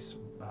is a nice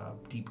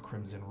deep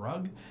crimson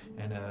rug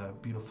and a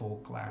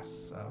beautiful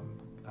glass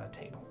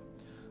table.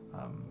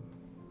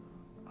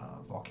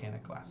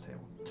 Volcanic glass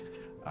table.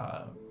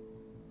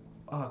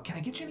 Can I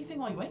get you anything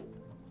while you wait?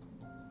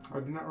 I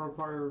do not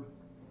require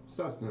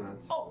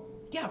sustenance. Oh,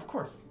 yeah, of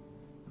course.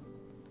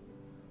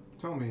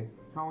 Tell me,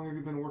 how long have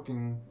you been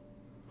working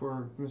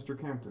for Mr.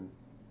 Campton?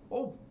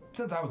 Oh,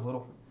 since I was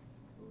little.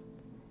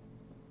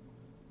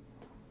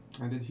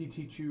 And did he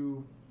teach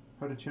you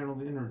how to channel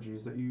the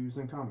energies that you use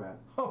in combat?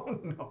 Oh,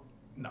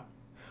 no.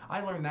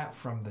 I learned that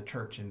from the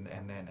church and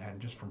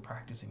just from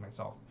practicing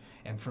myself.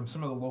 And from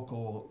some of the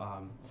local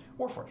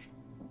Warforged.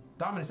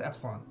 Dominus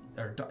Epsilon,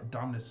 or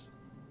Dominus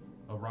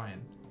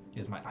Orion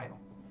is my idol.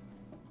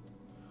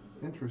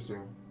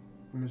 Interesting.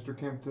 Mr.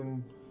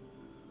 Campton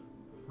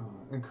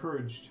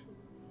encouraged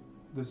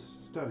this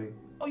study.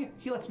 Oh yeah,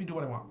 he lets me do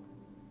what I want.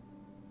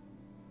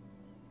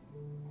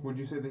 Would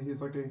you say that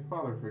he's like a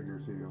father figure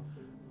to you?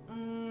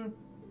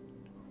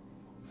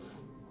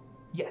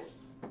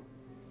 Yes.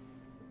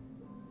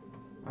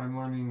 I'm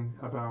learning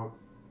about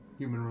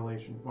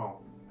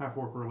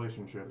half-orc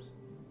relationships.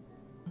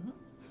 Mm-hmm.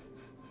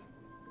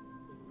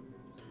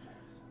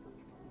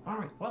 All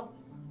right, well,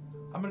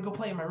 I'm gonna go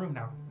play in my room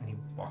now. And he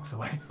walks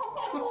away.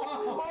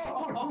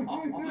 Oh,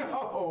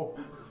 no!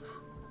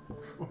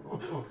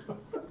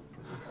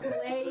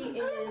 Play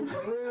in his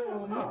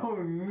room. Oh,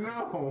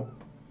 no!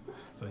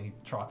 So he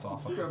trots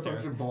off up He's the got a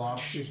bunch stairs. of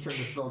blocks. He's trying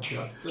to spell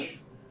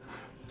justice.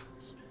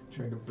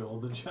 Trying to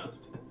build the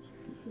justice.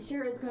 He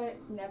sure is going to...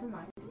 Never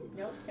mind.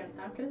 Nope, I'm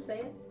not going to say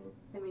it.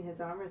 I mean,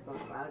 his armor's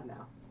less loud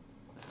now.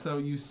 So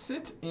you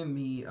sit in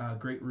the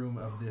great room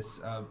of this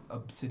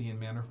obsidian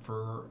manor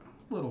for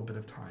a little bit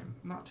of time,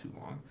 not too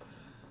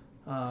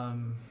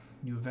long.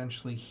 You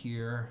eventually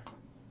hear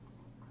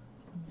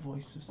a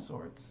voice of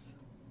sorts.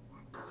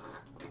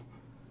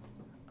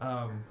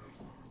 Do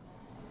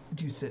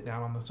you sit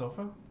down on the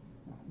sofa?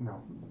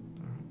 No.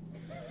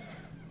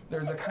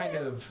 There's a kind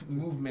of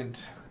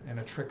movement and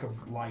a trick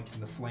of light,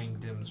 and the flame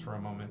dims for a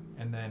moment.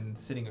 And then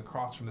sitting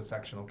across from the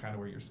sectional, kind of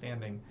where you're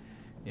standing,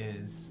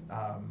 is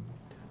a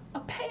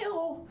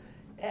pale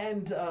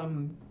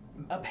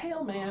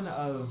man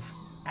of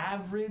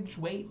average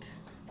weight,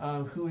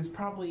 who is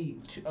probably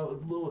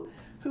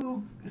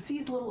who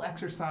sees little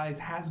exercise,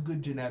 has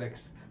good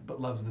genetics,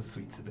 but loves the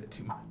sweets a bit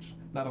too much.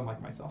 Not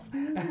unlike myself.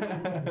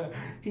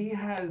 He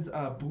has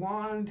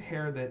blonde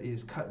hair that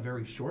is cut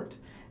very short,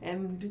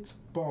 and it's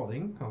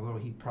balding, although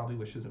he probably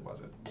wishes it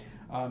wasn't.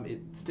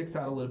 It sticks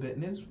out a little bit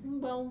and is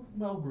well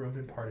groomed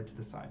and parted to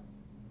the side.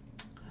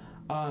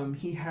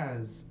 He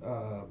has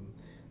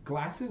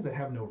glasses that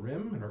have no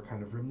rim and are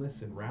kind of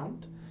rimless and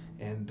round,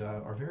 and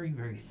are very,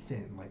 very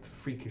thin, like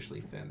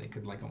freakishly thin. They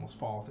could like almost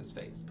fall off his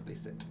face, but they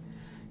sit.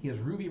 He has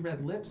ruby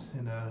red lips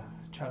and a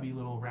chubby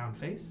little round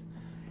face,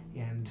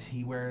 and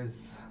he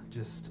wears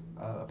just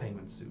a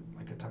payment suit,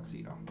 like a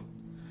tuxedo.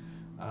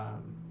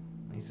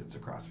 And he sits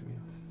across from you.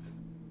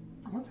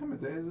 What time of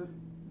day is it?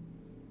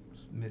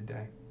 It's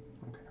midday.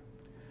 Okay.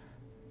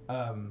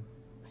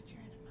 But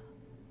you're in a mountain.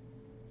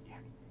 Yeah,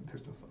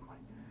 there's no sunlight.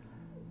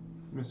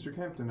 Mr.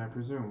 Campton, I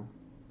presume.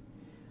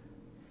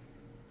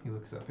 He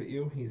looks up at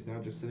you. He's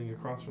now just sitting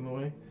across from the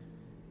way.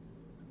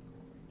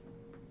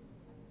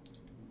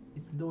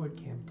 It's Lord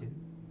Campton.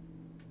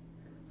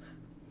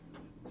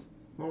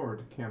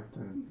 Lord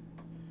Campton.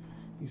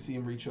 You see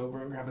him reach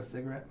over and grab a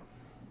cigarette.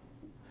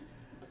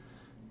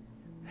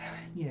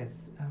 Yes,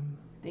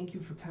 thank you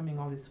for coming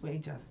all this way,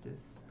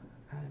 Justice.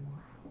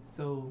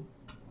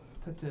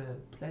 Such a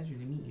pleasure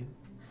to meet you.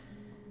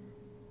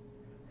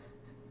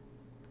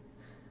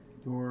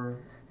 Your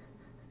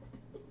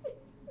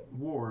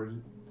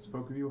ward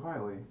spoke of you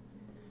highly.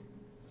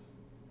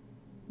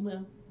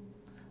 Well,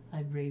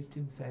 I've raised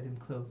him, fed him,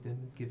 clothed him,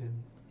 given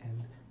him,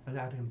 and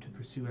allowed him to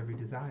pursue every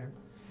desire.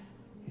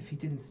 If he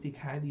didn't speak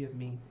highly of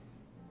me,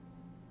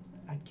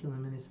 I'd kill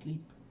him in his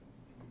sleep.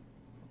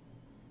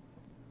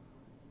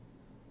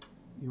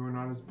 You are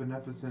not as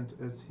beneficent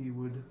as he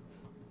would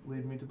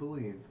lead me to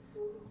believe.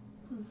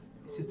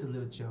 It's just a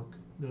little joke,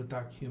 a little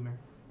dark humor.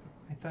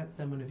 I thought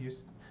someone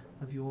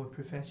of your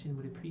profession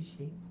would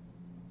appreciate.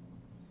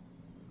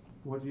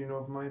 What do you know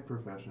of my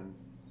profession?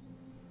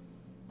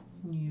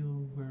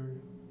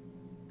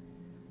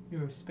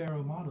 You're a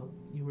sparrow model.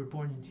 You were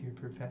born into your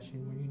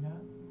profession, were you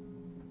not?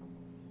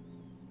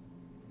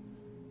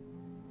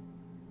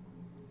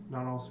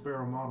 Not all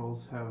sparrow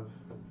models have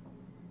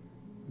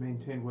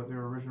maintained what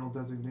their original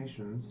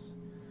designations.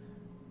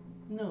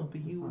 No,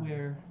 but you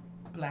wear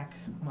black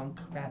monk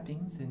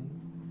wrappings, and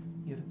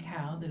you have a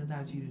cowl that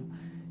allows you to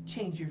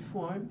change your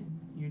form,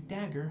 and your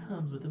dagger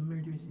hums with a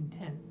murderous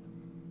intent.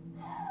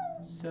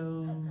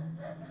 So,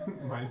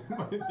 my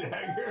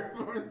dagger.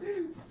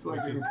 It's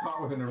like being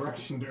caught with an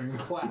erection during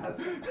class.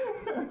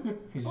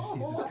 He's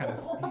just kind of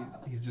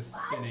he's just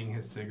spinning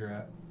his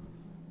cigarette.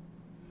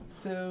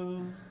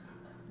 so,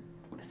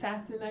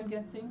 assassin, I'm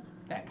guessing?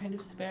 That kind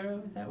of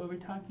sparrow? Is that what we're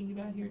talking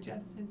about here,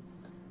 Justice?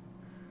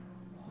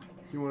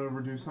 If you want to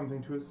reduce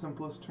something to its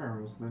simplest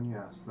terms, then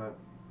yes, that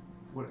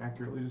would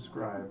accurately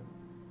describe.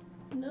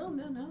 No.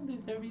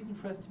 There's no reason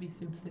for us to be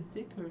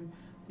simplistic or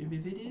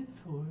derivative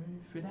or,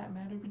 for that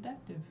matter,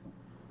 reductive.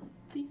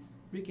 Please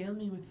regale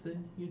me with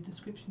your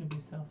description of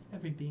yourself.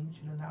 Every being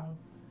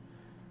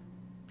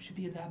should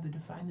be allowed to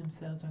define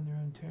themselves on their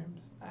own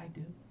terms. I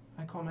do.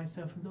 I call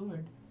myself a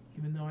lord,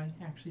 even though I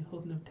actually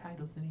hold no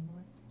titles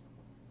anymore.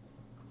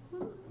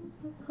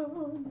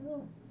 Oh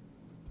no.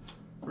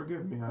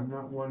 Forgive me, I'm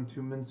not one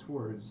to mince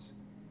words.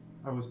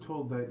 I was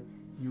told that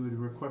you had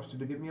requested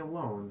to get me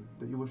alone,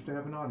 that you wish to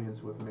have an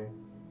audience with me.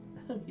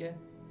 Yes.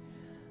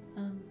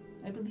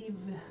 I believe.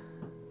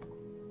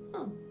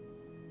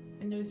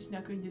 I noticed you're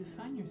not going to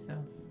define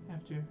yourself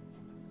after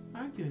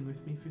arguing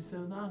with me for so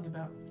long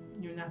about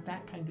you're not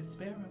that kind of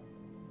sparrow.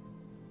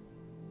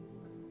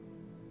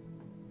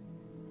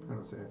 I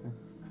don't say anything.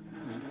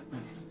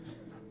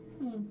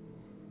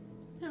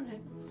 All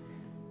right.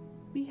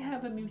 We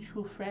have a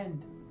mutual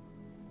friend.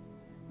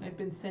 I've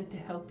been sent to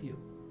help you.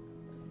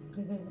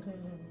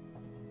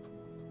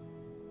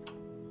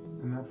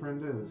 And that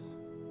friend is?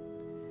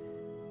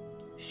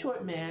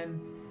 Short man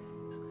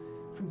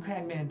from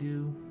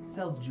Cragmandu,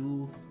 sells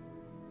jewels,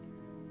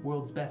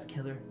 world's best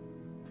killer.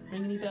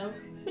 Ring any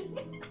bells?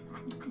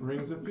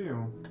 Rings a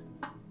few.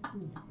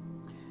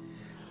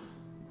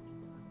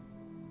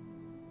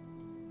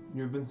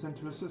 You have been sent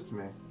to assist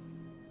me.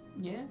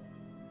 Yes.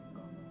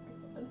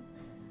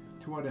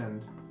 To what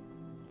end?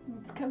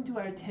 It's come to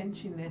our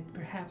attention that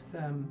perhaps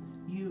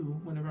you,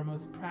 one of our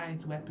most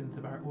prized weapons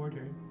of our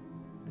order,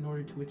 an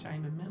order to which I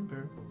am a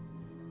member,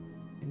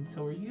 and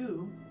so are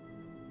you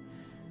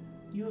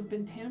have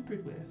been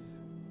tampered with.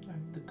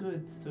 The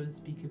goods, so to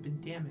speak, have been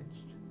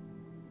damaged.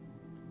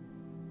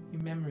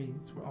 Your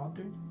memories were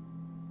altered.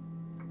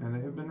 And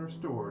they have been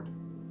restored.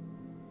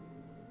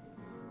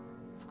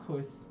 Of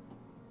course,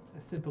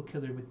 a simple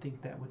killer would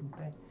think that, wouldn't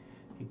they?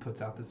 He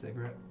puts out the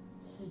cigarette.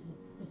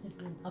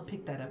 I'll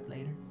pick that up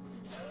later.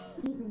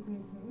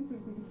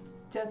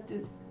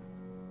 Justice,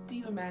 do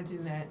you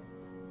imagine that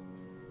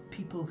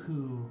people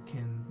who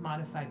can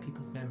modify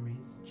people's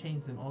memories,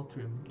 change them,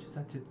 alter them to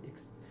such an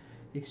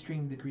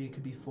extreme degree it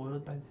could be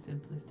foiled by the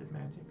simplest of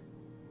magics?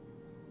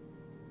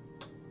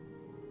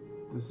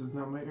 This is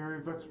not my area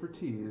of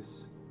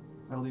expertise.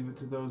 I leave it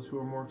to those who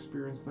are more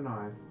experienced than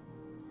I.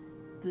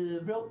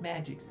 The rope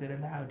magics that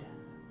allowed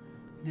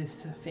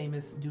this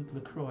famous Duke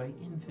LaCroix,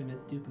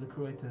 infamous Duke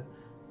LaCroix, to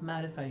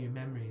modify your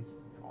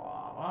memories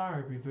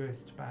are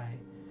reversed by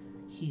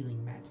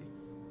healing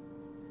magics.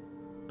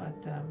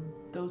 But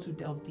those who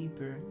delve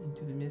deeper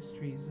into the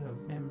mysteries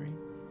of memory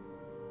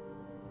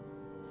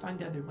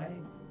find other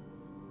ways.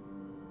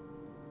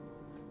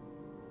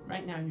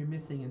 Right now you're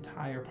missing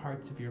entire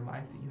parts of your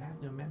life that you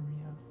have no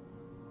memory of.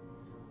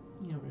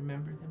 You don't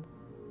remember them.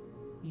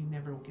 You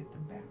never will get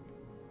them back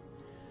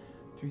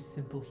through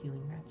simple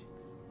healing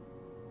magics.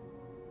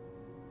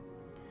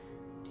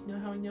 Do you know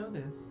how I know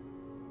this?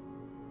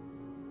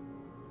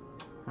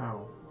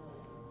 How?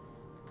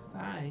 Because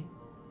I,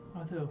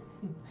 although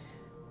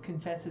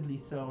confessedly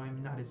so,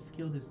 I'm not as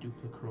skilled as Duke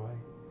LaCroix.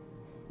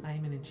 I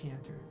am an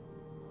enchanter.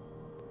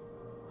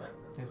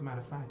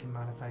 I can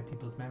modify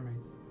people's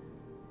memories.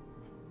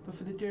 But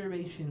for the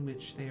duration in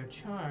which they are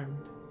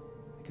charmed,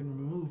 I can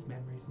remove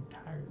memories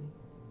entirely.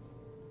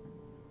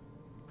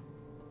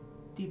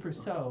 Deeper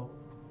so,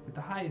 with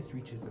the highest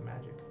reaches of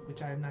magic,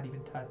 which I have not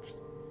even touched,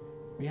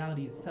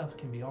 reality itself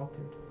can be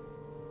altered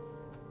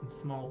in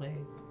small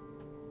ways.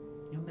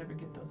 You'll never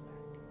get those back.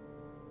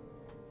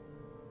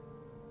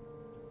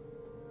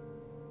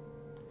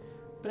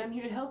 But I'm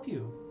here to help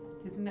you.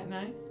 Isn't that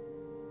nice?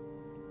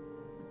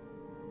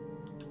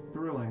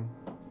 Thrilling.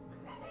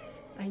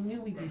 I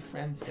knew we'd be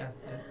friends,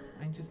 Justice.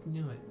 I just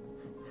knew it.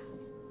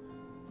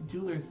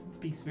 Jewelers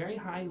speaks very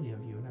highly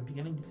of you, and I'm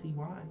beginning to see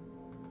why.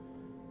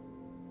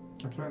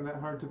 I find that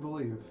hard to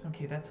believe.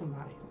 Okay, that's a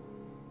lie.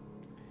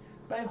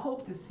 But I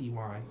hope to see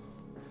why.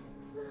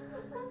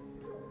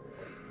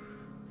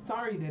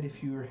 Sorry that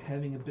if you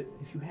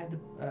had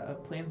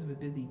plans of a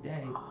busy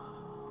day,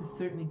 this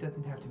certainly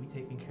doesn't have to be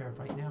taken care of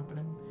right now. But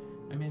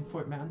I'm in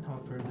Fort Mountain Hall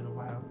for a little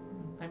while.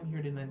 I'm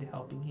here to lend a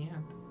helping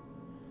hand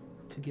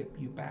to get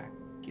back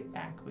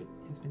what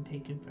has been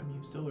taken from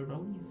you so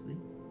erroneously.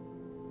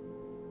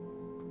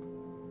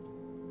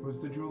 Was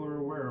the jeweler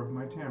aware of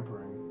my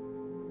tampering?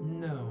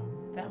 No,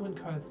 that one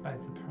caught us by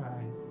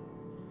surprise.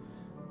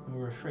 And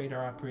we're afraid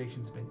our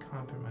operations have been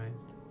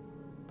compromised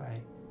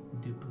by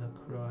Dupla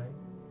Croix.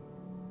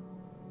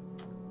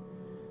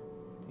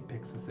 He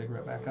picks the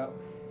cigarette back up,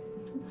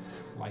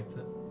 lights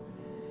it.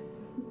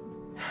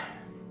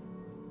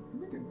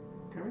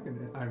 Can I make an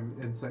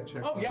insight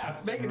check? Oh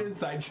yes, make an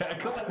insight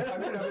check. I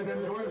mean,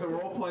 enjoying the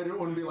roleplay. It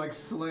wouldn't be like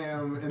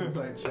slam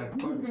insight check,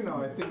 but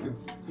I think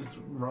it's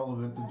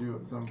relevant to do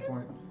at some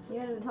point. You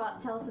gonna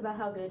tell us about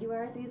how good you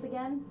are at these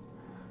again?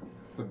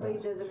 The But he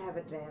best. doesn't have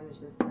advantage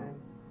this time.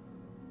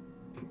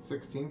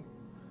 16.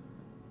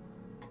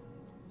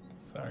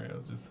 Sorry, I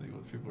was just seeing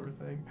what people were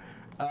saying.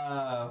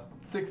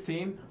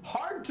 16.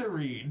 Hard to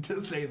read,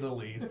 to say the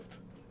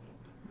least.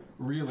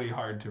 Really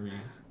hard to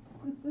read.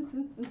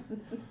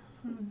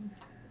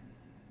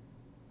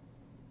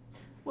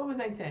 What was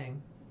I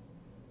saying?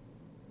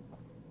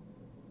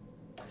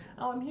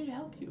 Oh, I'm here to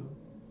help you.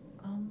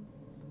 I'm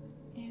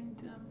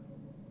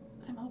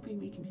hoping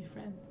we can be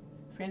friends.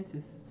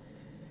 Francis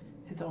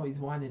has always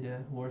wanted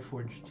a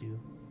Warforged to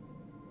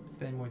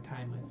spend more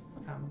time with.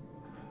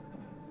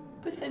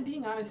 But if I'm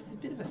being honest, it's a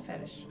bit of a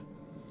fetish.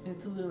 And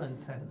it's a little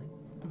unsettling.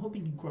 I'm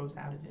hoping he grows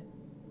out of it.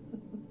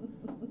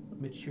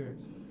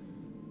 Matures.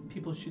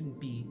 You shouldn't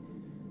be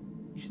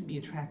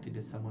attracted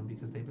to someone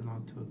because they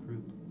belong to a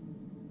group.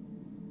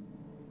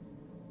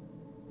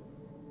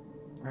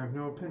 I have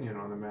no opinion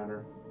on the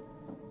matter.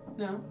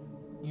 No,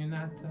 you're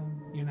not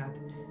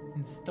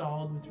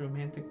installed with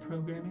romantic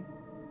programming.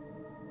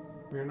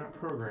 We are not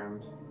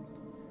programmed.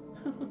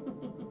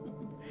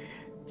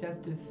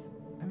 Justice,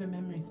 I'm a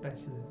memory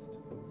specialist.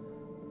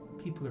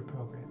 People are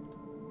programmed.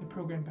 They're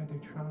programmed by their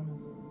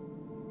traumas,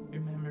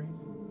 their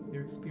memories,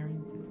 their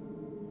experiences.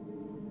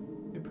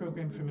 They're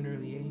programmed from an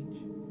early age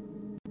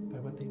by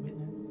what they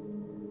witness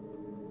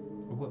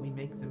or what we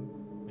make them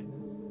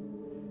witness.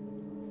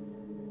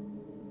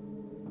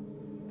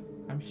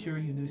 I'm sure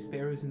you knew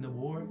sparrows in the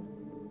war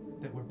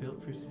that were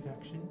built for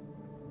seduction.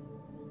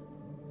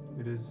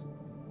 It is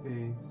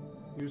a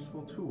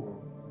useful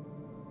tool.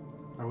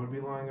 I would be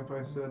lying if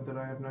I said that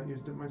I have not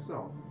used it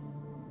myself.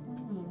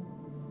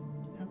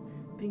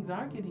 Things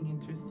are getting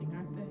interesting,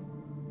 aren't they?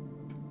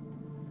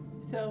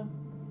 So,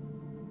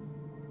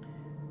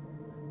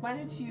 why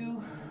don't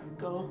you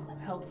go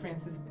help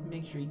Francis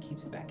make sure he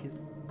keeps back his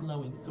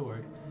glowing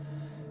sword,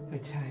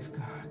 which I've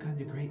gone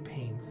to great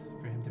pains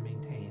for him to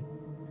maintain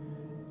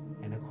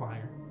and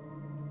acquire.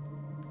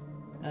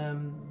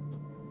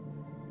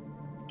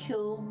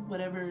 Kill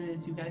whatever it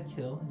is you gotta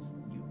kill, as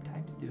you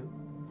types do.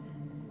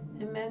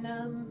 And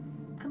then,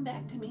 come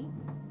back to me.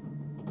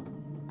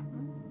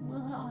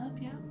 I'll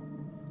help you out.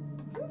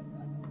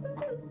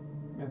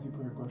 Matthew,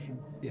 clear question.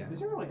 Yeah. Is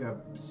there like a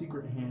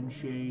secret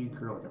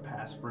handshake or like a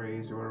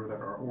passphrase or whatever that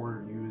our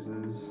order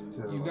uses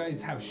to? You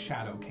guys have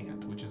Shadow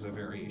Cant, which is a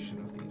variation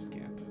of Thieves'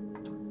 Cant,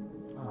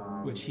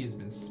 which he has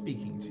been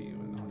speaking to you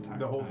in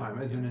the whole time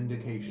as an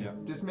indication.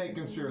 Yep. Just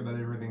making sure that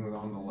everything is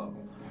on the level.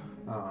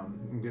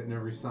 I'm getting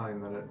every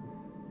sign that it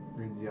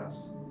reads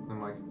yes.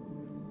 I'm like,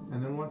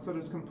 and then once that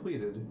is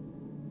completed,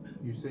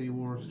 you say you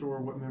will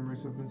restore what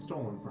memories have been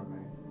stolen from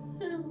me.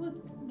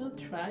 We'll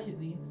try at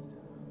least.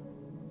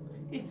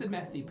 It's a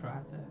messy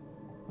process,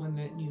 one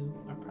that you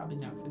are probably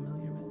not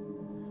familiar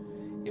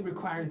with. It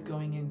requires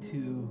going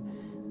into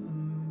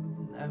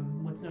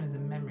what's known as a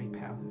memory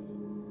palace.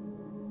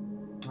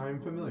 I am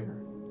familiar.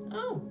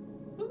 Oh,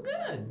 well,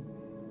 good.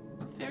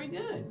 That's very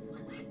good.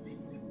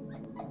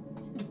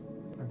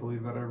 I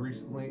believe that I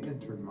recently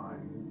entered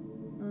mine.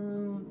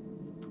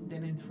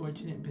 That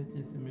unfortunate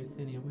business in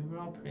Mercinia. We were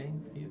all praying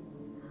for you.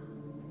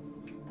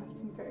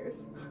 Thoughts and prayers.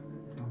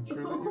 I'm sure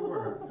that you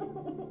were.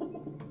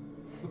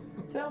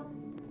 So,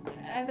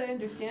 as I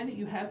understand it,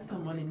 you have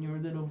someone in your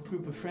little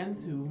group of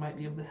friends who might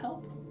be able to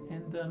help.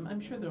 And I'm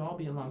sure they'll all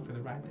be along for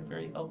the ride. They're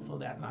very helpful,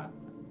 that lot.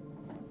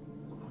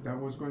 That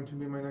was going to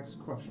be my next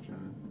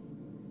question.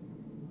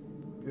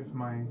 If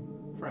my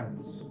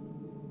friends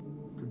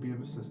could be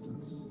of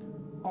assistance.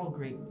 All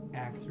great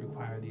acts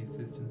require the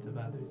assistance of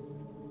others.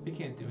 We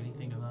can't do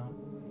anything alone.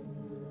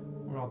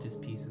 We're all just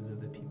pieces of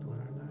the people in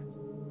our lives.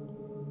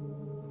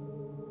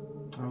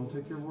 I will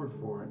take your word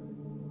for it.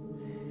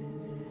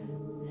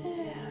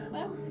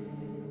 Well,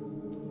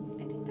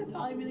 I think that's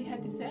all I really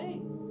had to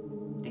say.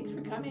 Thanks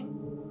for coming.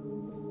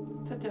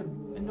 Such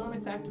an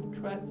enormous act of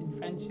trust and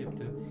friendship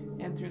to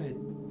enter in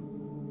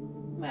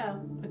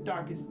a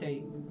dark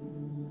estate.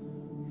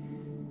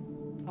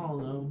 All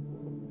alone.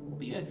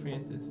 But you had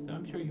Francis, so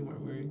I'm sure you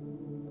weren't worried.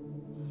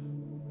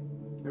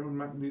 It would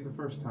not be the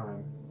first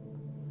time.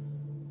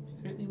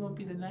 Certainly won't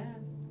be the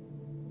last.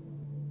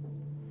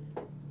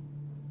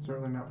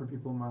 Certainly not for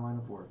people in my line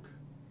of work.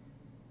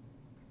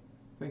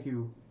 Thank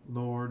you,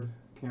 Lord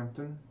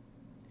Campton.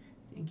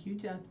 Thank you,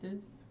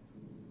 Justice.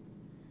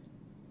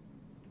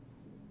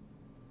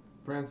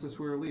 Francis,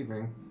 we're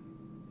leaving.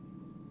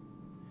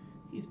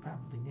 He's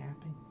probably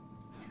napping.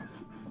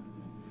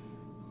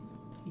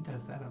 He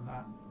does that a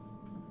lot.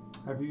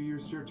 Have you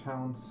used your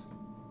talents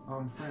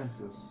on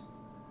Francis?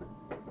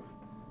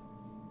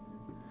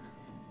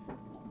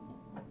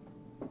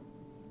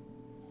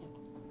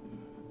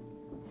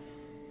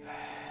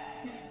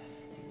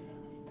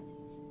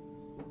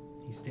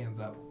 He stands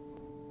up.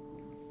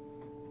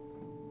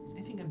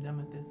 I think I'm done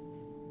with this.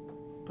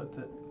 Puts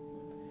it.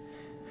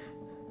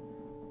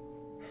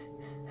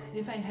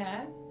 If I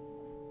had,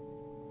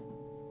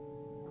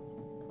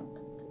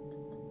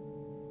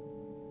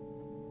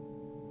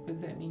 what does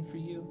that mean for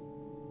you?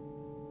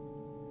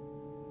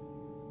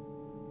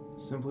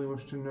 Simply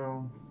wish to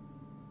know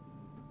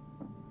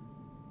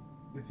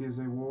if he is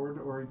a ward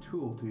or a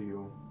tool to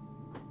you.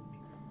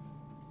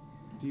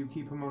 Do you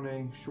keep him on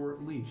a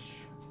short leash?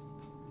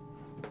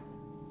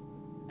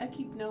 I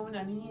keep no one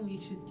on any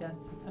leashes,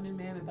 Justice. I'm a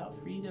man about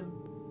freedom.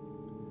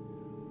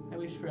 I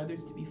wish for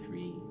others to be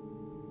free.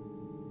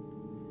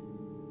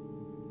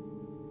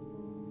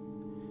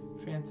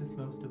 Francis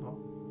most of all.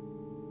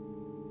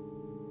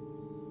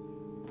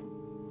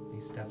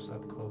 He steps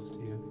up close to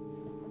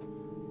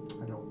you.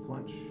 I don't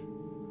flinch.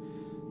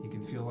 You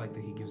can feel like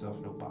that he gives off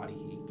no body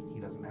heat. He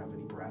doesn't have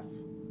any breath.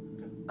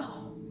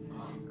 Oh,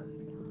 good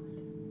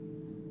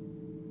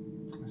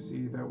I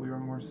see that we are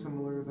more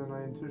similar than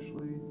I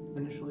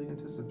initially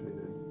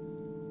anticipated.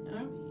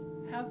 Are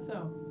we? How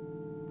so?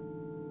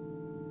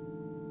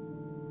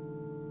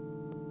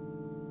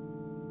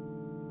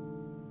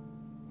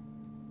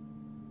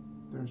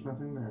 There's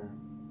nothing there.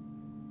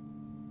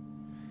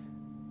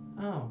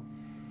 Oh.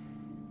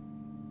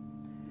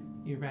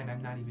 You're right,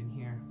 I'm not even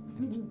here.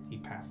 And he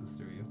passes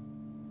through you.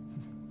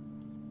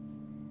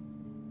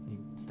 He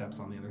steps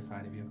on the other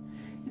side of you.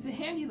 It's a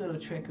handy little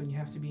trick when you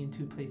have to be in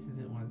two places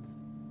at once.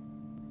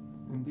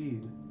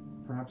 Indeed.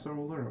 Perhaps I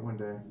will learn it one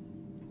day.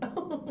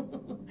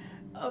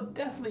 Oh,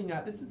 definitely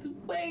not. This is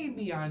way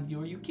beyond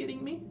you. Are you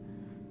kidding me?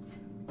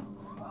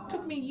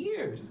 Took me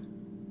years.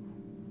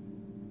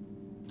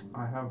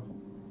 I have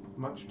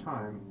much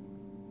time.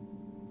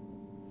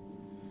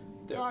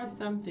 There are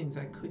some things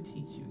I could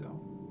teach you, though.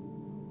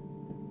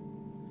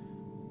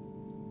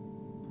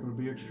 It would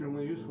be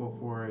extremely useful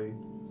for a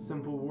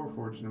simple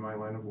warforged in my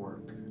line of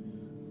work.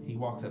 He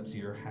walks up to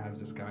your half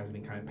disguise and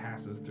he kind of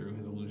passes through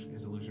his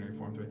illusionary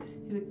form through it.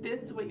 He's like,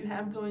 this, what you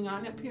have going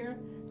on up here,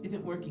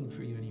 isn't working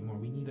for you anymore.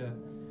 We need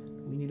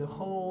a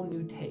whole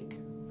new take.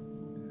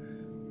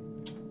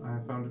 I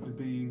have found it to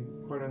be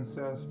quite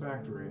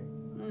unsatisfactory.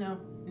 No.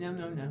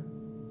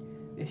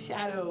 The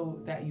shadow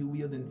that you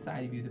wield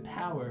inside of you, the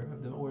power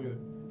of the order,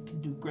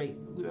 can do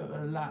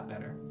a lot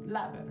better.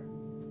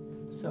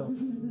 So,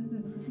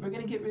 we're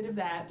gonna get rid of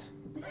that,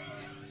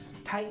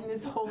 tighten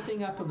this whole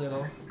thing up a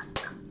little,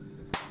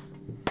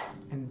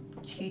 and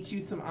teach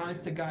you some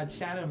honest-to-God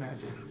shadow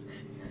magics.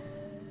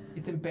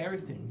 It's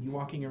embarrassing, you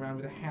walking around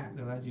with a hat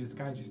that allows you to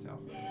disguise yourself.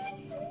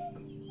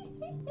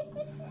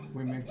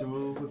 We make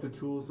do with the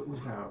tools that we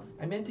have.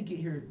 I meant to get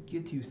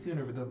to you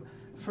sooner, but the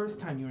first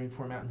time you were in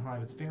Fort Mountain Hall, I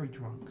was very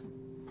drunk.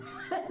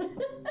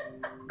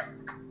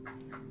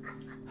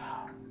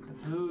 The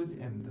booze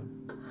and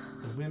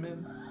the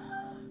women.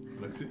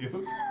 Looks at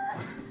you.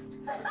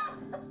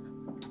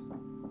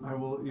 I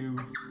will let you.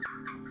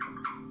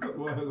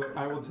 Well,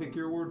 I will take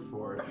your word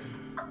for it.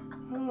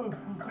 Oh,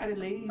 I'm quite a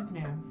ladies'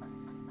 man.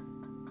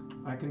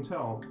 I can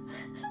tell.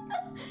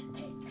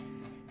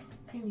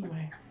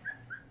 Anyway.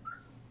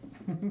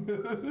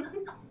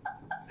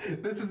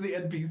 This is the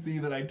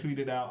NPC that I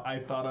tweeted out. I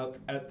thought up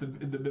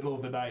in the middle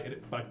of the night, and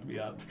it fucked me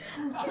up.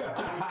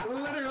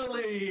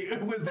 Literally,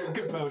 Wizard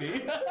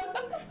Capote.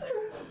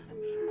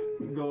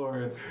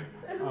 Glorious.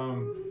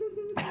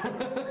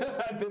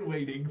 I've been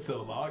waiting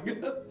so long.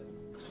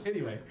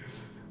 Anyway,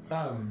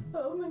 Oh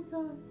my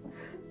god.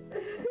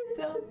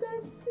 So, The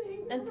best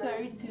thing. I'm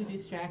sorry to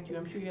distract you.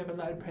 I'm sure you have a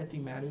lot of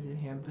pressing matters at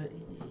hand, but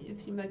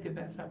it seemed like the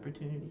best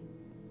opportunity.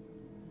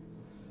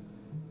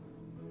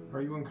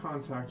 Are you in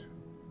contact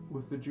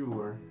with the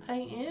jeweler?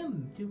 I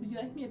am. Would you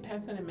like me to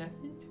pass on a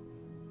message?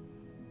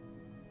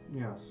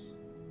 Yes.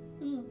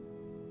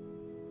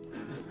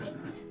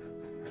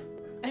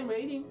 I'm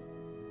waiting.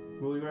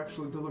 Will you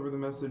actually deliver the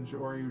message,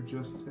 or are you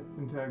just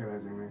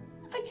antagonizing me?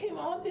 I came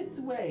all this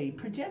way,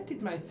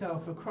 projected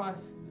myself across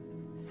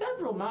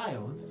several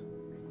miles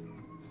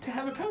to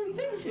have a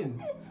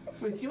conversation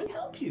with you and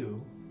help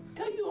you.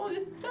 Tell you all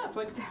this stuff.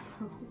 Like,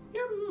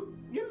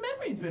 your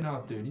memory's been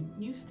altered.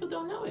 You still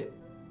don't know it.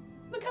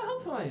 Look how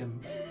helpful I am.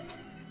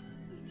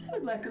 I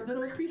would like a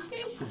little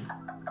appreciation.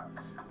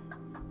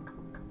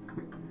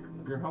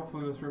 Your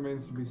helpfulness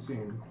remains to be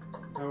seen.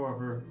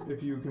 However,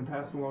 if you can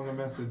pass along a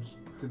message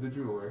to the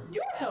jeweler,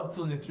 Your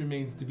helpfulness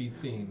remains to be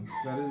seen.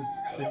 that is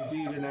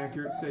indeed an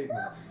accurate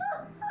statement.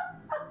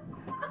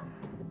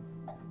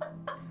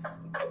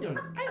 I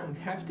don't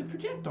have to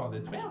project all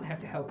this. I don't have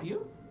to help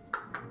you.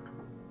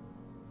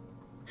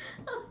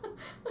 I'm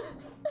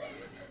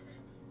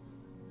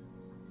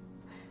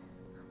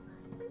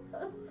so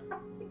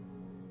sorry.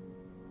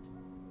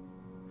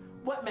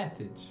 What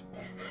message?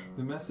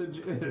 The message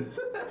is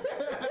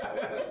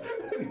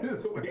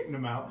just waiting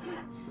him out.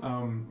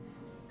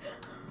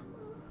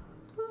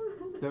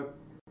 That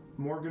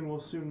Morgan will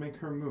soon make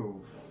her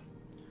move,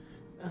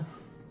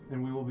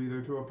 and we will be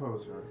there to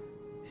oppose her.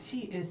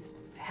 She is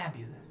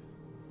fabulous.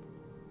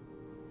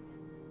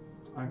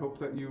 I hope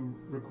that you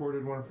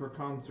recorded one of her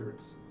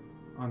concerts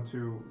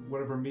onto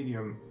whatever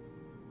medium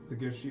the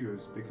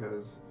Gishus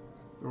because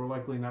there will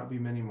likely not be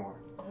many more.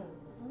 Oh.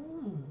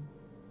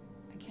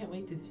 I can't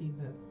wait to see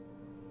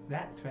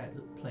that threat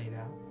played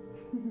out.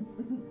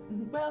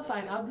 Well,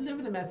 fine. I'll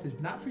deliver the message.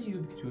 Not for you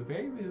because you were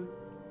very rude,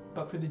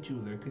 but for the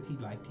jeweler because he'd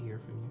like to hear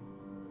from you.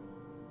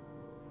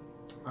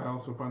 I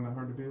also find that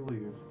hard to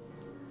believe.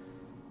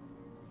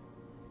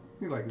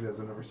 He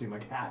doesn't ever seem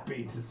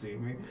happy to see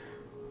me.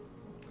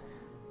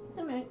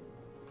 All right.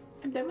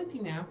 I'm done with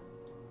you now.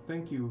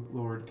 Thank you,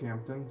 Lord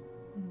Campton.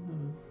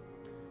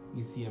 Mm-hmm.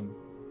 You see him.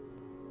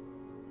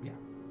 Yeah,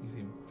 you see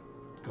him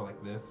go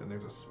like this, and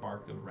there's a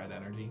spark of red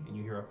energy, and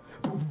you hear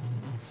a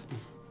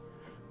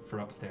from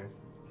upstairs.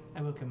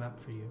 I will come up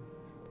for you.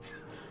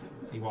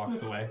 He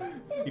walks away.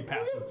 He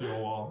passes through a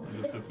wall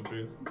and just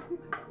disappears.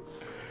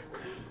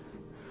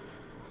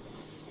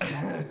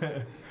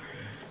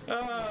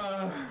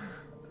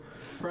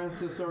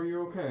 Francis, are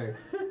you okay?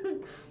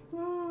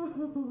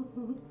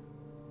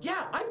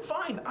 Yeah, I'm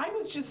fine. I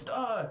was just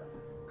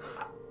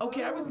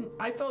okay.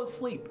 I fell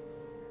asleep.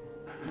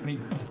 And he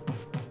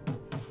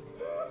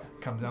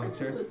comes down the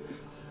stairs.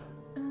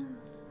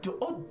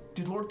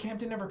 Did Lord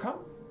Campton ever come?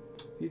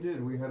 He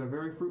did. We had a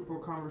very fruitful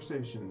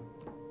conversation.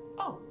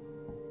 Oh,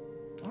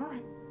 all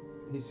right.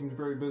 He seemed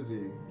very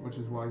busy, which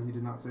is why he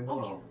did not say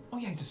hello. Oh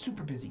yeah, he's a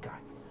super busy guy.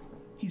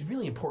 He's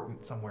really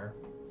important somewhere.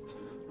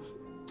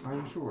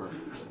 I'm sure.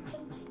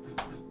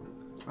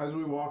 As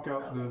we walk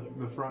out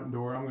the front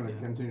door, I'm going to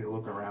continue to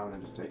look around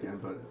and just take in,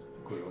 but it's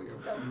clearly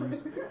I'm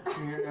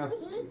going to ask,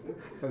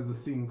 as the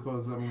scene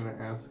closes, I'm going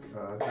to ask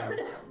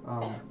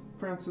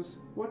Francis,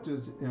 what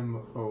does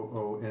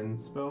M-O-O-N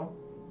spell?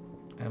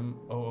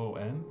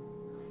 M-O-O-N?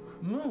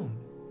 Moon.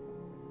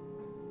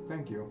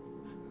 Thank you.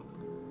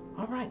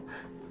 All right.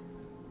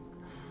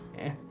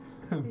 Did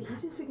he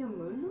just become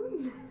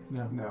Moon?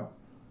 No.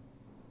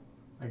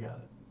 I got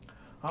it.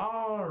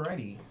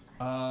 Alrighty.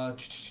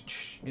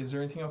 Is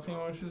there anything else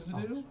anyone wishes to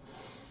do?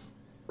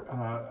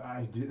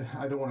 I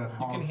don't want to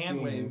hog can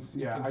hand wave. scenes.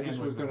 Yeah, You can I just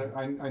hand was wave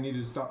going to... I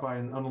needed to stop by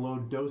and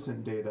unload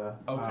docent data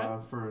Okay.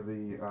 for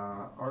the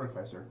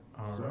artificer.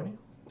 Alrighty.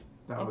 So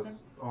that Okay. was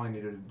all I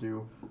needed to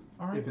do.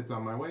 All right. If it's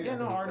on my way. Yeah, I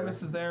no, can get Artemis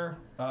there.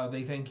 is there.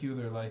 They thank you.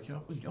 They're like,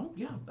 oh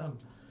yeah,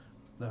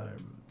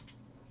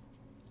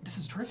 this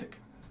is terrific.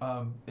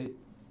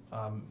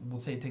 We'll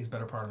say it takes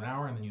better part of an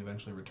hour, and then you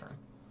eventually return.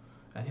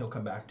 And he'll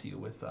come back to you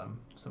with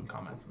some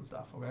comments and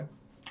stuff, okay?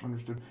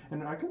 Understood.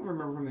 And I couldn't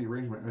remember from the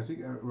arrangement. Was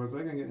I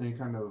going to get any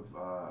kind of,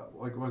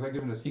 was I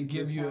given a He steep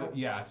gives you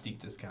discount? a steep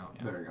discount.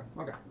 Yeah. There you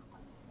go. Okay.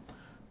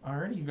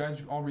 Alrighty, you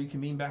guys all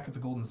reconvene back at the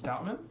Golden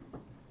Stoutman.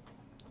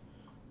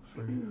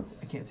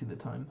 I can't see the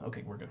time.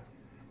 Okay, we're good.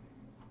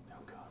 Oh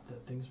god,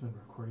 that thing's been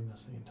recording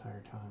us the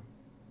entire time.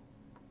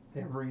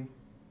 Every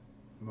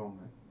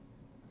moment.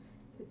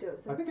 The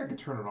dose. I think I could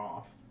turn it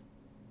off.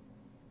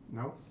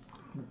 No?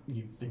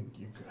 You think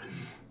you could?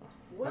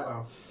 Well,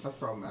 Uh-oh. That's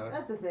problematic.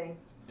 that's the thing.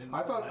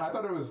 I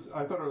thought it was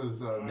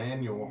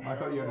manual. I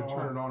thought you had to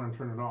turn it on and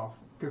turn it off.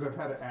 Because I've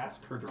had to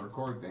ask her to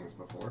record things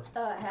before.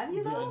 Have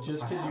you though? Yeah,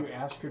 just because you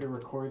ask her to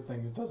record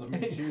things doesn't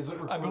mean she isn't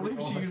I recording. believe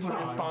all she the usually time.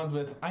 responds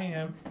with, I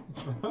am.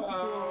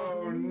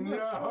 Oh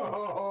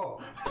no!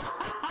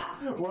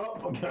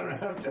 Well, I'm gonna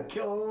have to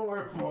kill a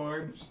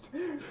Warforged.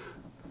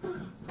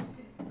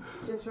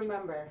 Just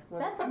remember,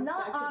 when That's it comes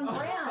not back to- on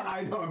brand.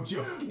 I know, I'm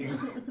joking.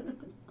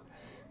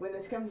 When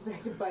this comes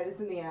back to bite us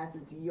in the ass,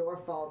 it's your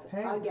fault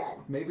Hey, again.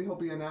 maybe he'll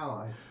be an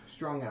ally,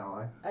 strong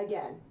ally.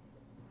 Again.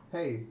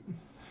 Hey,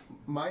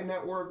 my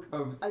network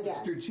of Again.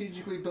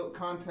 strategically built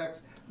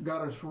contacts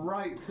got us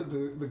right to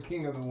the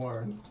King of the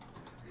Warrens.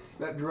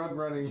 That drug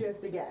running.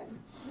 Just again.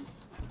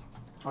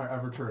 All right,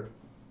 I've returned.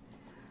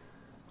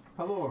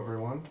 Hello,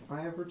 everyone. I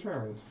have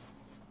returned.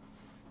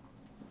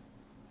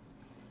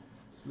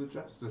 It's the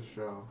Justice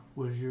Show.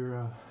 Was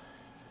your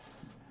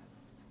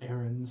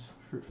errands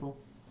fruitful?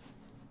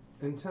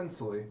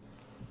 Intensely.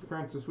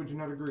 Francis, would you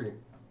not agree?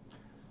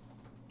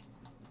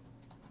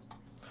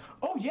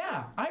 Oh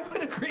yeah, I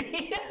would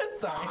agree.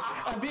 Sorry,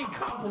 I'm being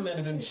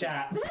complimented in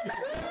chat.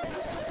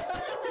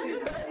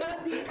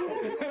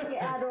 The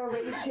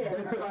adoration.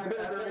 It's my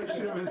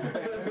adoration of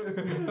his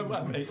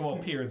hands. Well,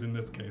 peers in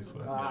this case.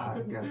 But, Ah,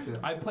 gotcha.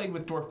 I played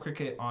with Dwarf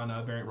Cricket on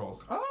variant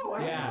roles. Oh,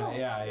 I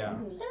Yeah.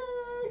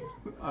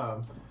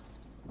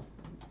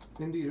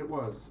 Indeed, it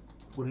was.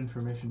 What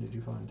information did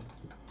you find?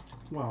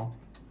 Well,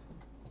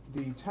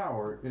 the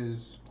tower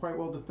is quite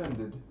well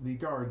defended. The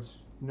guards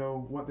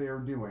know what they are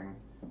doing.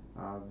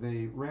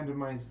 They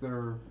randomize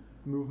their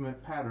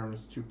movement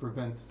patterns to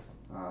prevent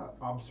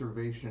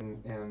observation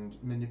and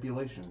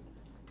manipulation.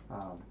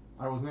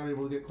 I was not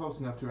able to get close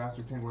enough to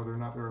ascertain whether or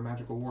not there are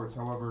magical wards.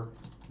 However,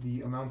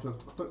 the amount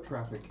of foot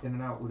traffic in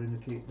and out would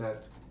indicate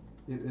that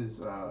it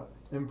is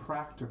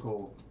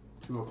impractical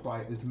to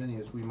apply as many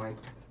as we might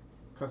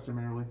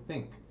customarily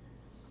think.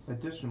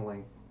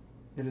 Additionally,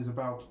 it is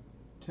about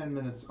 10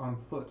 minutes on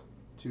foot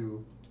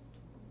to,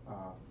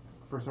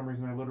 for some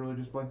reason I literally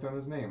just blanked on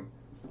his name.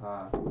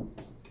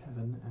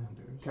 Kevin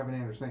Anders. Kevin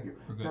Anders, thank you.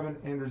 We're good. Kevin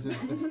Anders'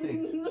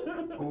 estate,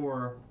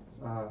 or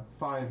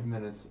 5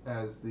 minutes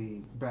as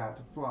the bat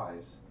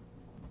flies.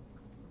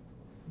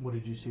 What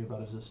did you see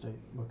about his estate?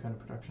 What kind of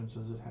protections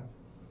does it have?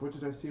 What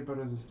did I see about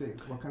his estate?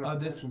 What kind of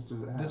protections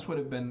did it have? This would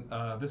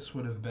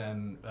have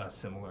been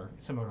similar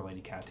to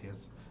Lady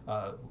Katia's,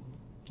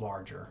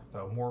 larger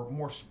though,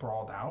 more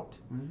sprawled out,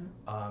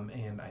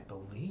 and I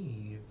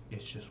believe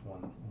it's just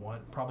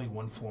probably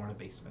one floor and a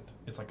basement.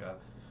 It's like a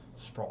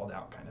sprawled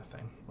out kind of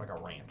thing, like a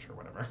ranch or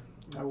whatever.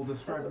 I will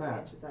describe That's what that.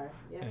 ranches are.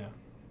 Yeah.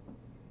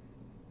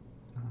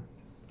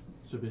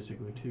 So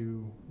basically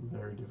 2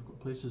 very difficult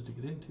places to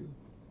get into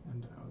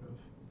and out of.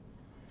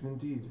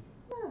 Indeed.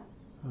 Yeah.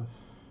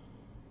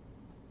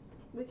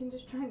 We can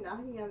just try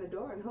knocking on the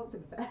door and hope for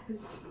the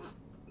best.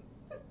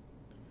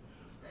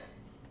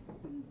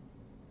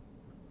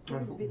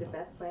 Seems to be the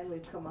best plan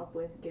we've come up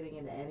with getting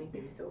into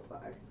anything so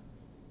far.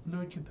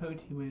 Lord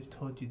Capote would have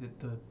told you that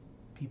the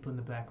people in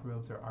the black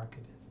robes are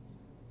archivists.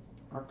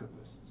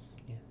 Archivists.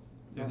 Yes.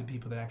 They're the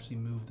people that actually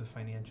move the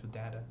financial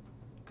data.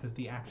 Because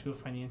the actual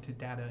financial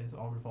data is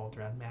all revolved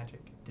around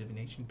magic,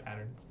 divination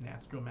patterns, and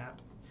astral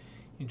maps.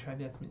 In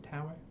Trivestment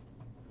Tower,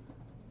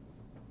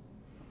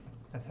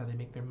 that's how they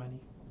make their money.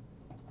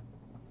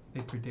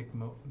 They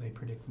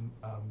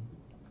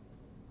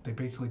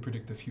basically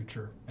predict the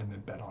future and then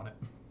bet on it.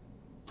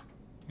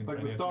 In Like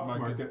the financial stock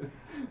market.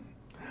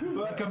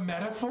 Like a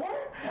metaphor?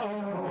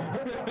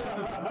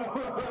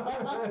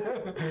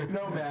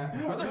 No, Matt.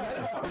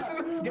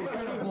 We're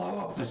gonna blow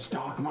up the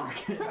stock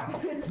market.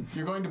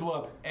 You're going to blow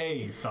up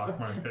a stock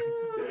market.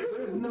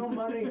 There's no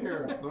money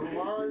here. Then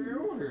why are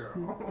you here?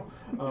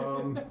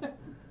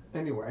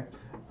 Anyway,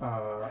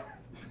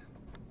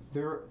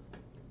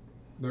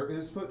 there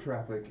is foot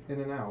traffic in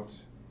and out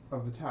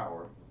of the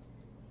tower.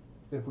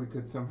 If we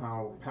could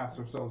somehow pass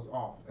ourselves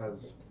off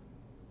as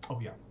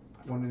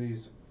one of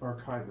these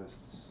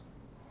archivists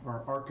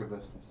or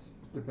archivists,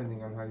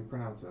 depending on how you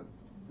pronounce it.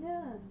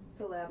 Yeah.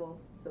 Syllable.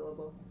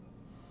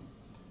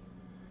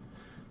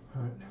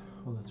 Alright,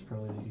 well that's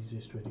probably the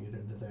easiest way to get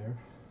into there.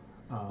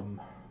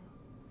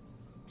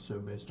 So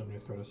based on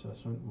your threat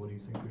assessment, what do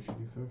you think we should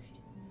do first?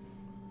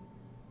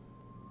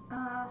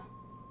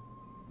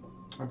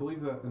 I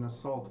believe that an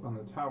assault on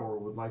the tower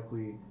would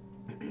likely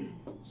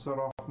set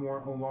off more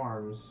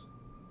alarms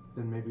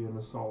than maybe an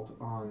assault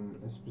on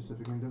a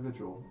specific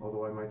individual,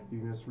 although I might be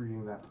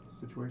misreading that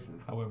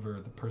situation.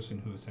 However, the person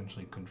who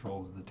essentially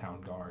controls the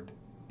town guard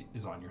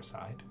is on your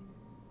side.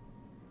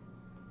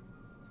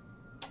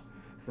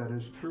 That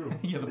is true.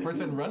 Yeah, the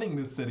person running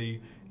the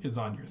city is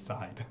on your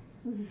side.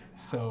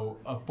 So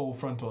a full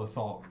frontal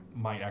assault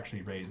might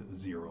actually raise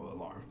 0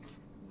 alarms.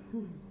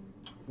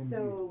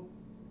 So.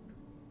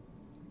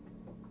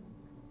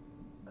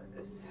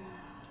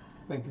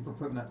 Thank you for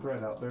putting that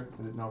thread out there.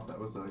 I didn't know if that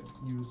was a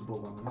usable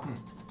one.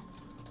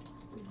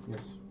 Yes.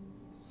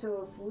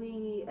 So if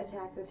we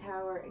attack the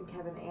tower and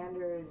Kevin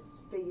Anders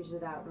figures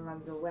it out and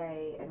runs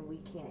away and we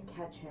can't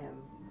catch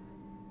him,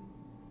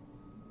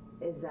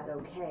 is that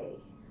okay?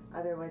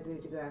 Otherwise we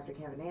have to go after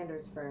Kevin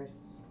Anders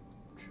first.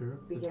 True.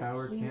 The Because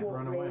tower he can't won't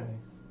run away.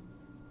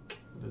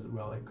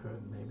 Well, it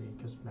could, maybe,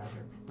 because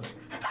magic.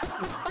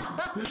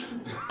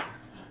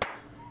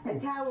 A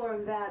tower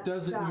of that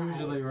Doesn't size.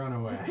 usually run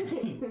away.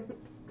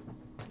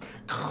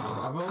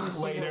 I've only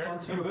seen Later. it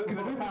once The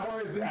before.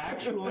 tower is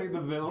actually the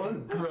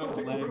villain. Gross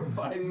We're legs.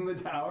 fighting the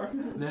tower.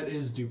 That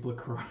is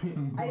duplicate. I mean,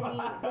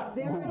 is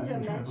there a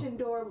dimension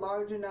door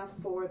large enough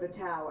for the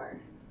tower?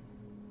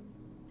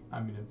 I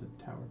mean, if the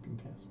tower can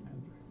cast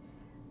magic.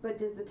 But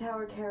does the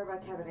tower care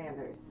about Kevin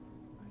Anders?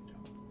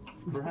 I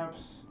don't.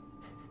 Perhaps.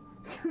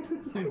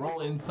 Roll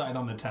insight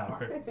on the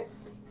tower.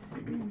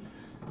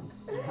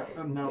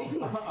 No,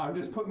 I'm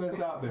just putting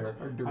this out there.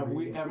 Have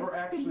we ever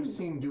actually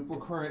seen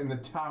Duplicurrent in the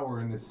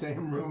tower in the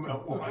same room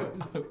at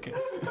once? Okay.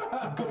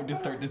 I'm going to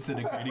start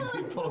disintegrating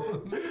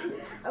people.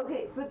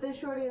 Okay, but the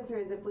short answer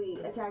is if we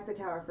attack the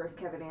tower first,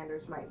 Kevin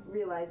Anders might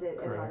realize it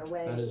and run Correct.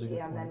 away, That is a good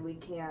and then point. we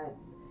can't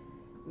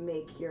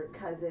make your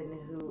cousin,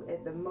 who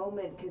at the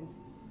moment can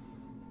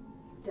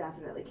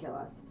definitely kill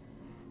us,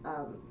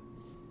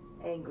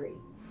 angry.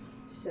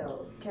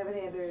 So, Kevin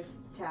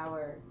Anders,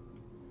 tower,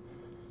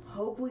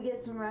 hope we get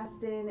some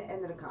rest in,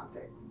 and then a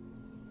concert.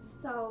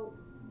 So,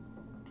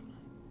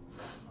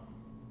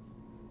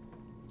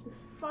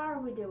 before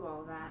we do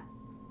all that,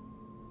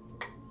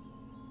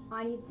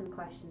 I need some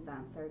questions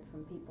answered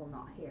from people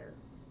not here.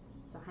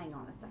 So hang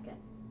on a second.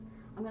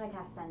 I'm gonna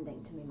cast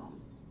Sending to me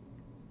mom.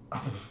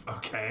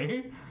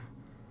 Okay.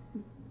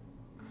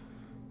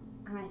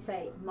 And I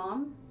say,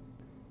 Mom,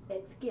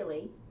 it's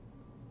Gilly.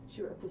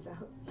 She wrote this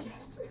out.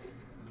 Yes.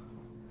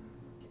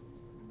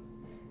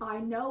 I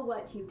know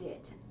what you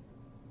did.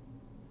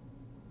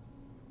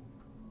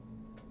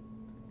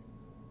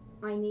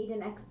 I need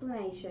an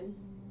explanation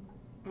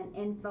and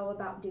info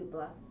about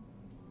Dupla.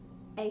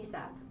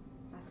 ASAP.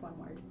 That's one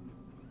word.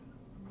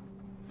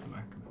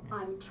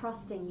 I'm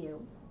trusting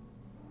you.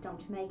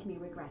 Don't make me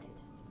regret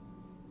it.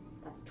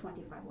 That's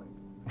 25 words.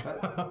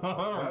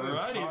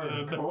 Alrighty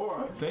then.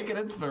 Hardcore. Take an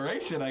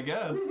inspiration, I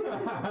guess.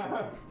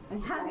 I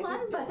had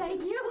one, but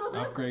thank you.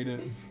 Upgrade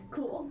it.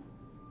 Cool.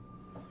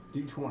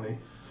 D20.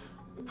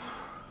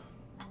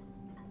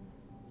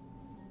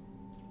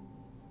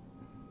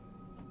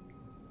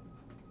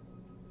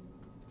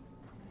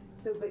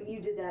 So, but you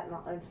did that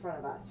in front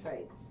of us,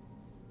 right?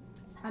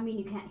 I mean,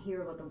 you can't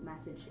hear what the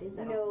message is,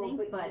 I No, don't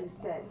think, but you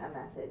sent a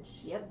message.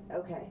 Yep.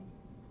 Okay.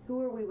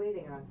 Who are we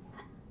waiting on?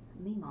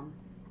 Me, Mom.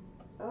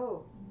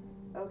 Oh.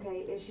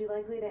 Okay. Is she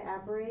likely to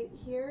apparate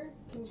here?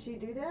 Can she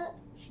do that?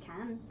 She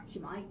can. She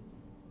might.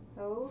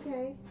 Oh,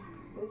 okay.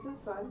 This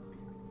is fun.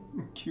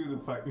 Cue the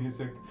fight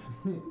music.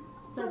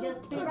 So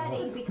just be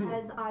ready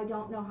because I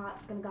don't know how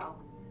it's gonna go.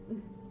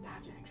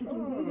 Dodge action.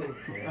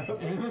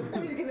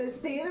 I'm just gonna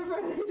stand in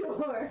front of the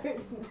door.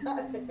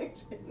 Dodge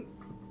action.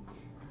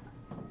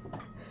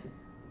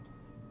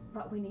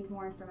 But we need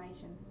more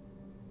information.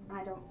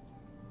 I don't.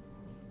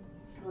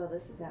 Well,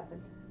 this has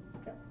happened.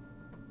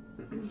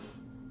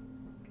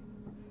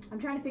 I'm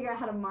trying to figure out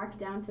how to mark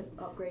down to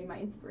upgrade my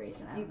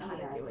inspiration. I don't know how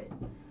to do it.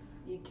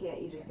 You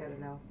can't. You just gotta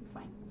know. It's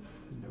fine.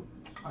 Nope.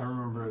 I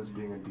remember it as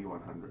being a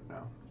D100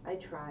 now. I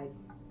tried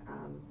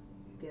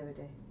the other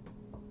day.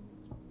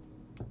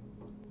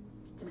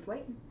 Just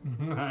wait.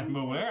 I'm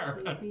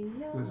aware.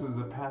 This is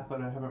a path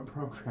that I haven't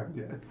programmed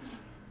yet.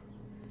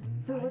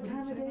 So what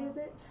time of day is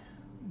it?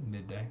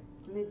 Midday.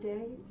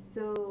 Midday.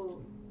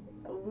 So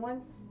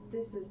once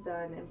this is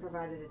done, and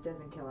provided it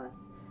doesn't kill us,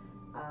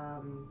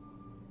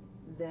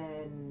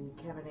 then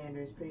Kevin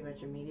Anders pretty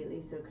much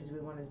immediately. So because we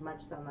want as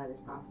much sunlight as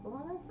possible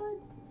on our side,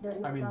 There's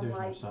no There's no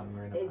sunlight. sun.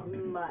 We're in a as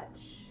mountain.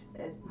 much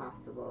as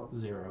possible.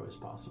 0 is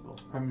possible.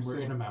 We're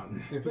in a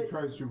mountain. If he But-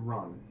 tries to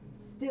run,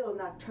 Still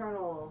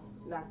nocturnal.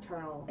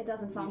 It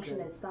doesn't function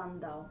Usually. as sun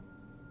though,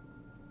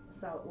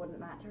 so it wouldn't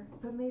matter.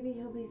 But maybe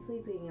he'll be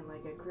sleeping in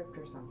like a crypt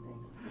or something.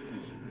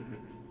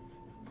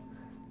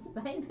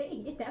 Maybe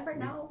you never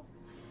know.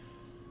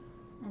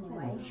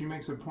 Anyway, she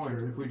makes a point.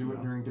 If we do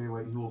it during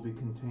daylight, he will be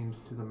contained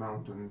to the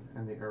mountain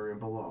and the area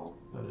below.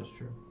 That is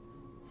true.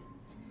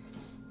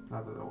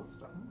 Not the old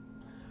stuff.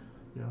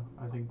 Yeah,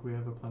 I think we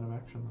have a plan of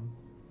action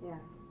then.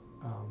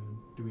 Yeah.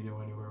 Do we know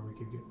anywhere we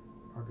could get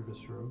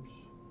Archivist robes?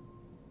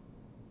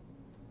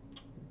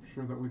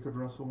 Sure that we could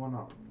rustle one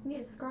up. can you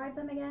describe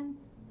them again?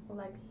 Or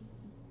like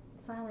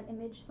silent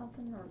image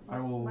something or I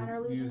will minor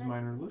illusion? use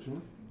minor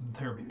illusion.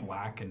 They're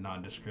black and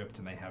nondescript,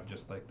 and they have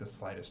just like the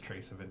slightest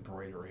trace of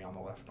embroidery on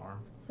the left arm.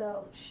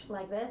 So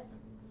like this.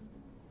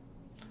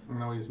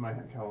 And I'll use my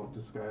Cal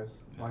disguise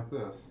like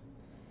this.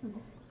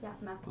 Yeah,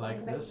 math.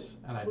 Like this,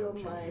 and I Will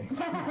don't my change.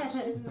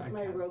 fashion, I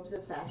my can't. robes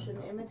of fashion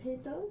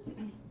imitate those?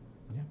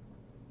 Yeah.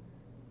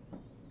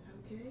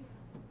 Okay.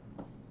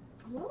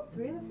 Well,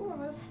 3 of the 4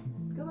 of us.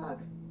 Good luck.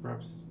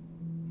 Perhaps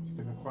you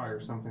can acquire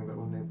something that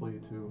will enable you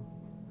to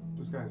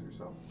disguise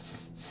yourself.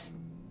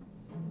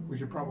 We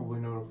should probably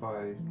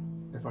notify,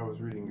 if I was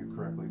reading you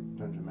correctly,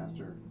 Dungeon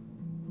Master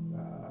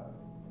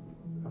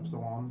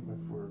Epsilon,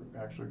 if we're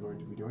actually going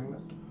to be doing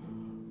this.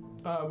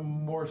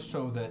 More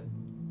so that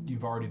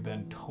you've already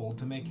been told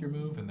to make your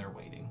move, and they're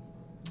waiting.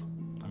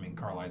 I mean,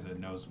 Carliza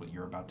knows what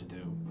you're about to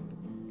do.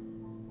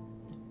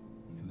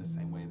 In the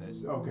same way that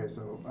Okay,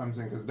 so I'm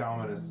saying because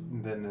Dalman is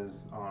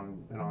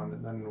on,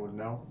 and then would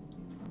know.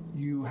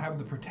 you have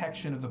the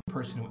protection of the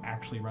person who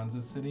actually runs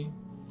this city.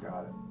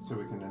 Got it. So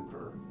we can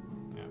infer.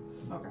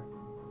 Yeah. Okay.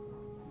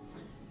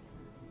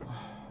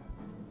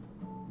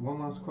 One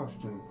last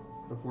question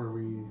before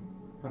we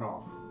head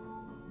off.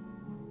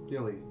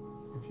 Gilly,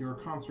 if your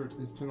concert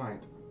is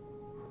tonight,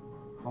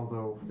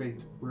 although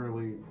fate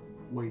rarely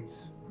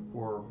waits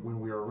for when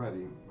we are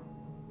ready,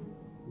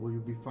 will you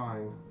be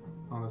fine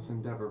on this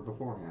endeavor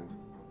beforehand?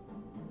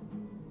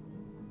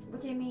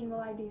 What do you mean? Will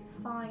I be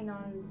fine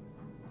on?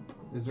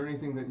 Is there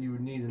anything that you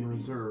would need in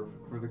reserve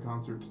for the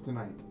concert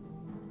tonight?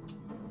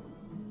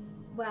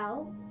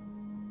 Well,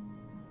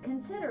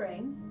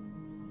 considering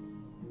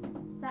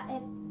that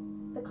if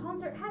the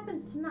concert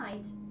happens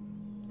tonight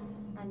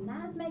and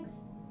Naz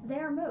makes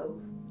their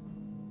move,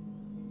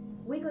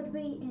 we could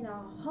be in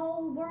a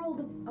whole world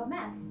of a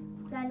mess.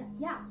 Then,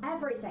 yeah,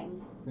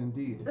 everything.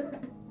 Indeed.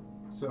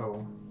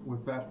 So,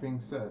 with that being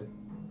said,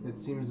 it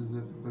seems as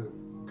if the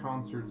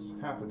concert's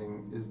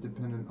happening is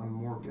dependent on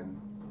Morgan.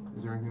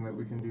 Is there anything that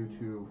we can do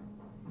to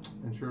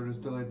ensure it is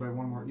delayed by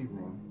one more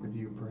evening, if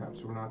you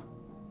perhaps were not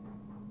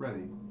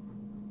ready?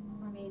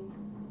 I mean,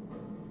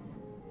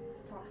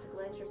 talk to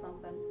Glitch or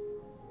something.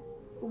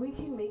 We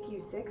can make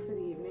you sick for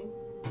the evening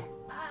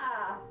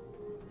Ah!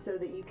 so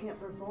that you can't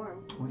perform.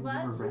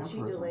 What? Since she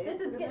delayed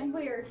This it is for the getting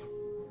night. weird.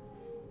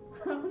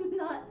 I'm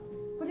not.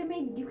 What do you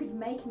mean? You could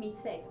make me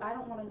sick? I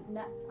don't want to.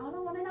 I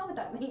don't want to know what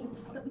that means.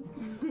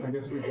 I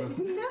guess we just...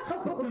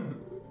 No!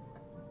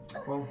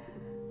 Well,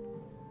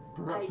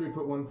 perhaps we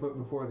put one foot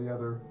before the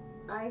other,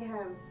 I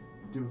have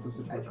do with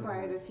the situation.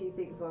 acquired a few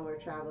things while we're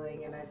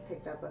traveling, and I've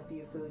picked up a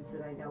few foods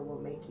that I know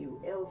will make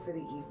you ill for the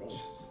evening.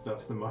 Just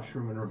stuffs the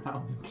mushroom in her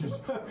mouth.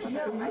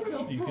 No, I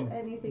don't You pull can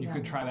anything you out.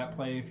 could try that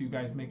play if you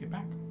guys make it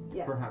back.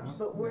 Yeah, Perhaps.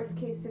 but worst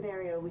case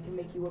scenario, we can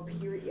make you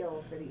appear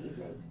ill for the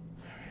evening.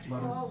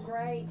 Let us... Oh,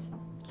 great.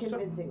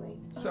 Convincingly.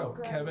 So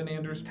great. Kevin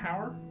Anders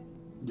Tower,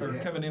 or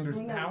Yeah. Kevin Anders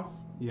Hang on.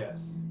 house.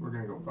 Yes, we're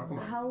gonna go fuck them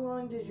up. How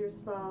long did your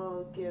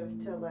spell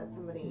give to let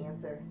somebody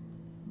answer?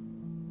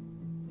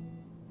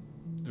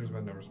 There's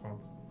been no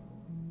response.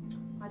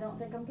 I don't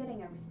think I'm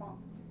getting a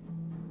response.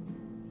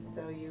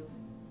 So you've.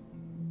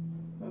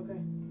 Okay.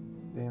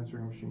 The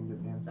answering machine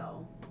did answer.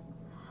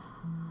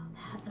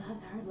 So that's a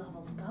third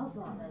level spell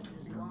slot that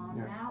is gone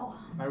Yeah. now.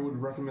 I would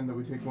recommend that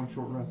we take one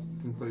short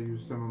rest since I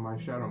used some of my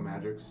shadow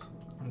magics.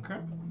 Okay.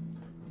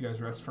 You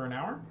guys rest for an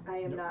hour? I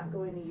am not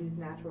going to use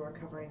natural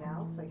recovery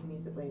now, so I can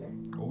use it later.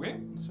 Okay.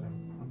 So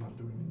I'm not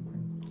doing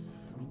anything.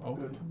 I'm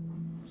Okay. good.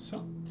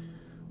 So,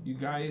 you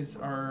guys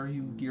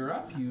you gear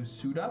up, you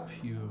suit up,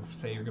 you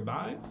say your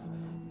goodbyes,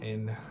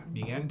 and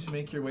begin to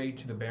make your way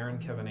to the Baron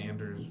Kevin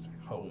Anders'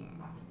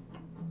 home.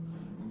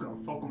 Gonna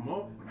fuck them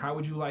up. How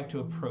would you like to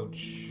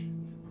approach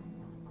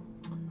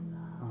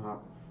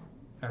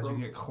as you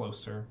get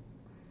closer?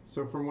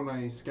 So from when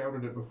I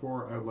scouted it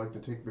before, I would like to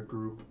take the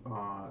group.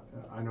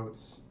 I know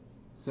it's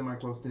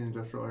semi-close to the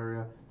industrial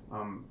area.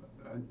 An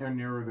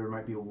area there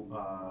might be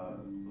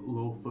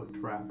low foot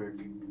traffic.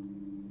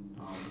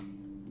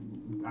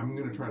 I'm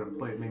going to try to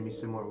play it maybe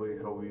similarly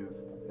how we've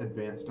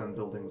advanced on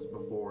buildings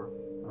before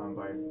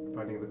by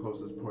finding the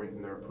closest point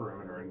in their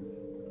perimeter and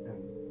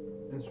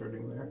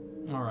inserting there.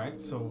 All right.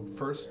 So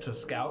first to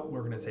scout,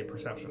 we're going to say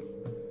perception.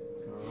 I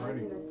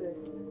Alrighty. can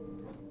assist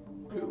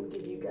Cool. and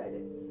give you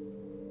guidance.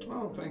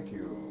 Oh, thank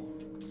you.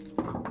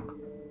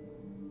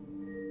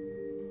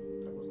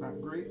 That was not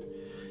great.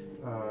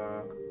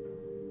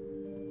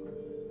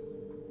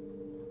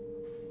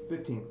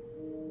 15.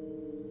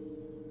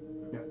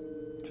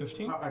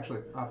 15.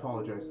 Actually, I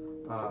apologize.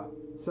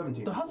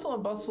 17. The hustle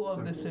and bustle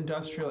of this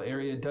industrial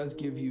area does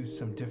give you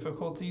some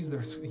difficulties.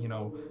 There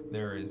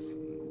is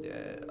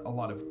a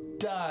lot of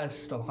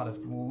dust, a lot of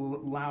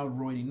loud,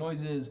 roidy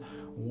noises,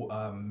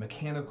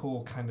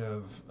 mechanical kind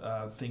of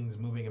things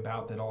moving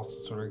about that all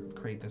sort of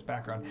create this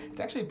background. It's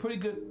actually a pretty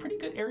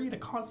good area to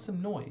cause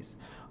some noise.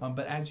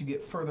 But as you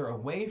get further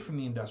away from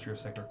the industrial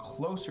sector,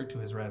 closer to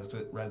his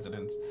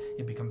residence,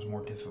 it becomes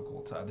more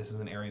difficult. This is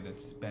an area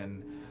that's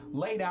been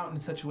laid out in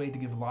such a way to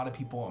give a lot of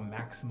people a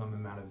maximum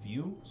amount of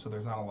view. So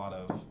there's not a lot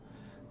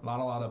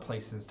of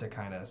places to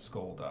kind of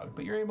skulldug.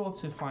 But you're able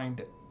to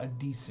find a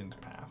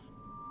decent path.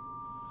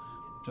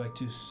 Would you like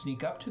to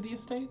sneak up to the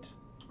estate?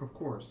 Of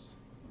course.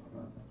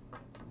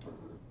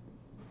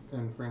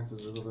 And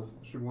Francis is with us.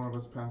 Should one of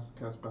us cast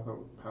pass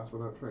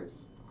without trace?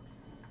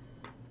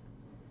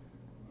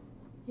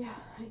 Yeah,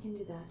 I can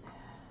do that.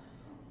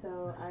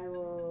 So I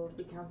will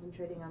be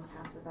concentrating on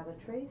pass without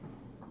a trace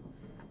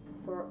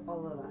for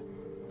all of us.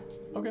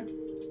 Okay.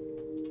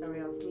 Are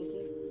we all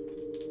sneaky?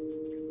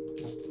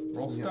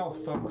 Roll Yeah.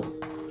 stealth, folks.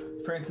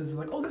 Francis is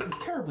like, oh, this is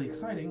terribly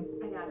exciting.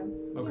 I got him.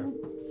 Okay. Okay.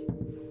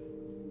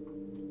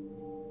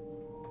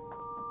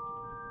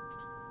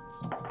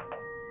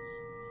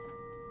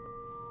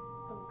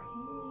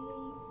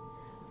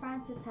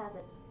 Francis has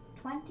a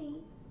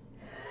 20.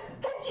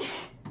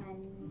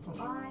 And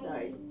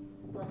Sorry.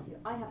 bless you,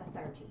 I have a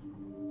 30.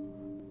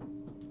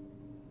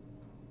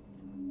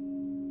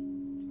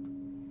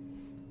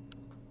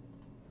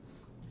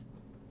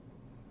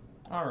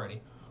 Alrighty.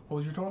 What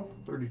was your total?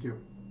 32.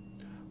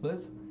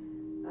 Liz?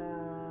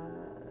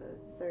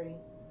 30.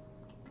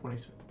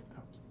 26.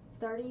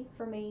 30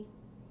 for me,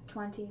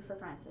 20 for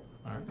Francis.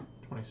 Alright.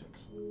 26.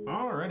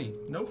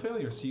 Alrighty. No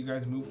failure. So you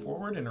guys move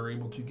forward and are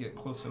able to get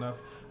close enough,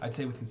 I'd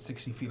say within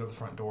 60 feet of the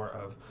front door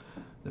of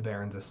the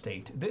Baron's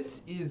estate.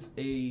 This is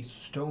a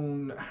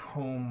stone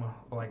home,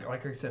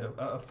 like I said,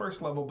 a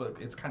first level, but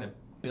it's kind of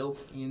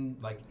built in,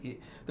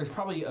 there's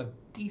probably a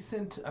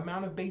decent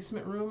amount of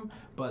basement room,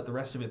 but the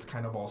rest of it's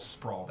kind of all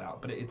sprawled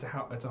out. But it's a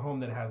home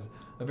that has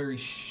a very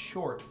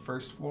short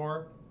first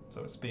floor,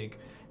 so to speak,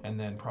 and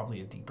then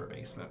probably a deeper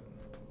basement.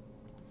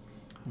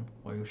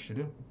 What you should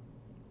do?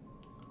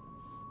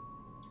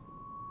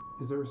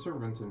 Is there a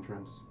servant's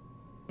entrance?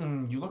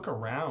 You look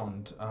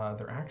around,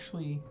 there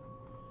actually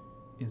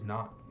is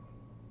not.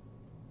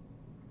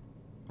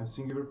 A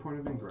singular point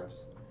of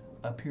ingress.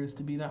 Appears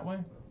to be that way.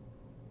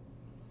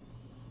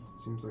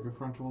 Seems like a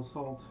frontal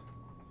assault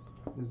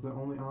is the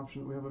only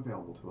option that we have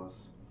available to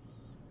us.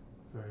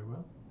 Very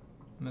well.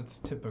 And that's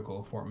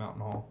typical of Fort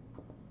Mountain Hall,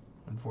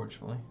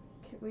 unfortunately.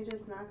 Can we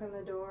just knock on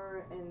the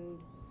door and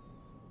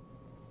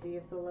see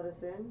if they'll let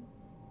us in?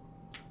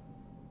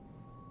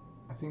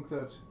 I think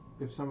that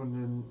if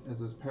someone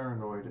is as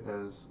paranoid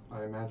as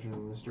I imagine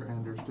Mr.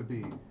 Anders to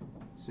be,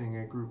 seeing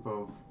a group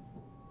of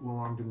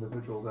well-armed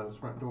individuals at his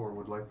front door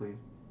would likely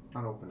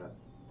not open it.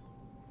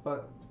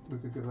 But we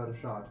could give that a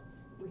shot.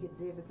 We could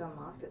see if it's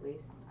unlocked at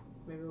least.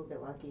 Maybe we'll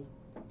get lucky.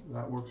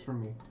 That works for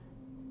me.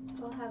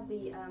 So I'll have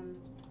the,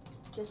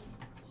 just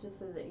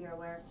so that you're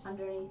aware,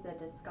 underneath the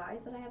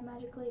disguise that I have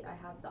magically, I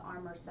have the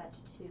armor set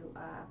to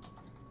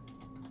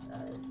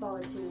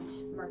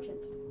Solitude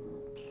Merchant.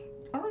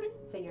 Alrighty.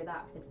 Figure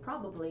that is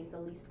probably the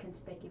least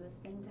conspicuous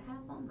thing to have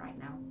on right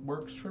now.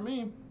 Works for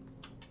me.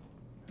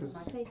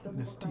 My face doesn't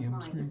This look like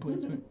DM's mine.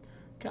 placement.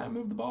 Can't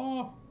move the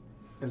ball.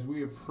 As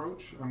we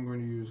approach, I'm going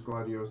to use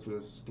Gladiosa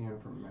to scan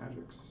for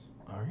magics.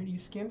 Alright, you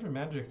scan for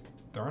magic.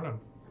 There are none.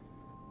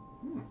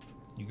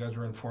 You guys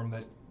were informed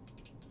that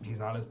he's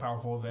not as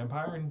powerful a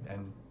vampire,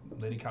 and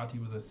Lady Kati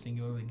was a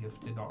singularly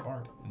gifted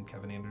bard, and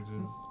Kevin Anders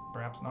is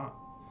perhaps not.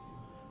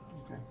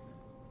 Okay.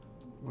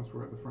 Once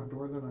we're at the front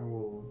door, then I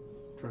will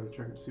try to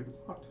check it to see if it's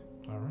locked.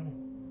 Alright.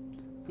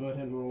 Go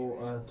ahead and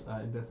roll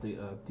investigate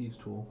thieves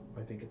tool.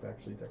 I think it's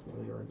actually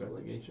technically your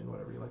investigation,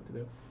 whatever you like to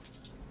do.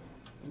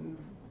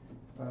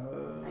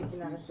 I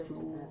cannot assist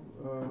in that.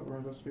 Or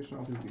investigation,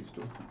 I'll do thieves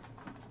tool.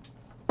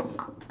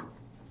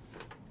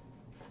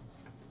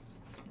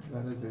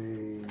 That is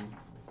a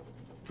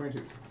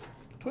 22.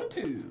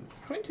 22.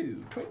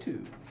 22.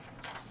 22.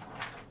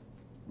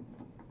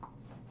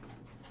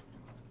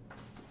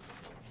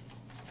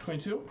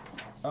 22.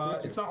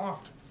 It's not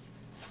locked.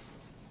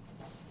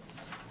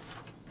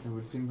 It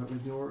would seem that the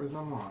door is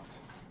unlocked.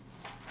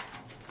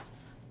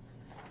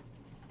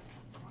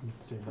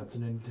 Let's see if that's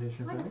an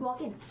invitation I for just me.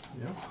 walk in.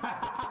 Here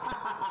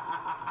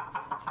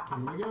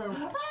we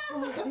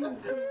go.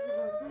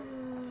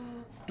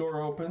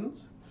 Door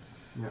opens.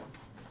 Yeah.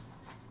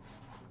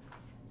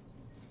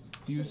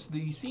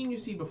 The scene you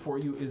see before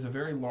you is a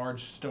very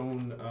large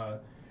stone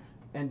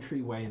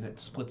entryway that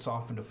splits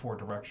off into 4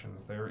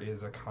 directions. There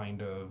is a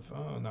kind of,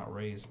 not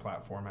raised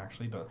platform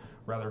actually, but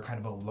rather kind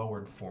of a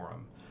lowered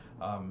forum.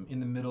 In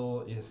the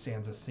middle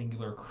stands a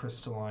singular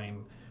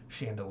crystalline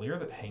chandelier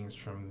that hangs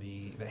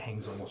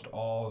almost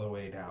all the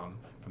way down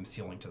from the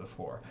ceiling to the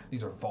floor.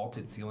 These are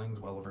vaulted ceilings,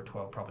 well over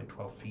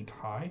 12 feet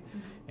high,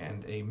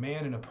 and a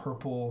man in a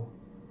purple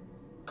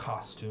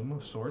costume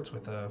of sorts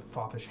with a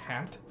foppish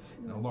hat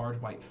and a large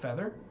white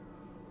feather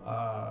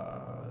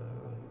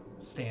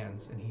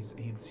stands, and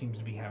he seems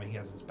to be he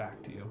has his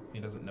back to you. He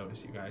doesn't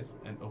notice you guys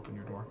and open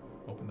the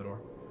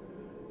door.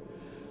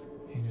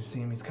 You just see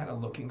him, he's kind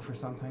of looking for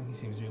something. He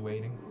seems to be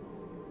waiting.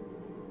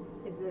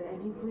 Is there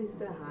any place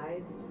to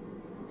hide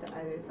to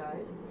either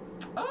side?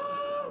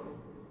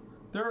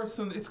 There are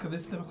some,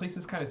 the place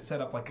is kind of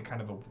set up like a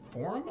kind of a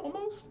forum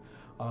almost.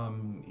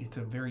 It's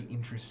a very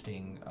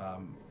interesting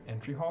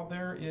entry hall.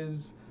 There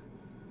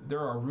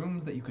are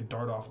rooms that you could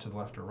dart off to the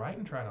left or right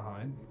and try to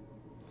hide.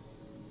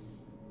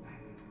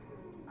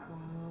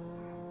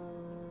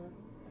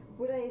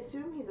 Would I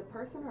assume he's a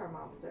person or a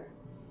monster?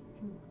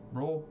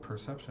 Roll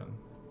perception.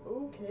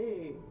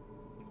 Okay,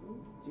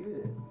 let's do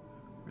this.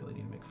 Really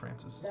need to make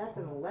Francis. That's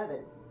an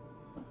 11.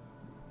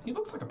 He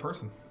looks like a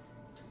person.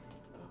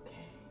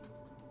 Okay.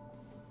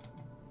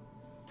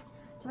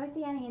 Do I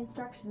see any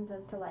instructions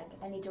as to like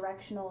any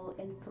directional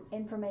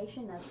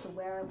information as to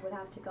where I would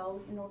have to go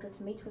in order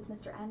to meet with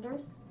Mr.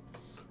 Anders?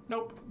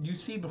 Nope. You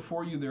see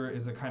before you there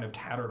is a kind of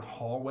tattered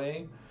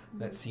hallway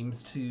that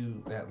leads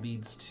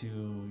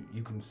to,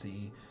 you can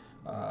see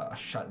a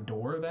shut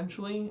door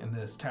eventually, and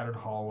this tattered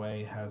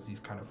hallway has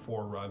these kind of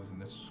 4 rugs in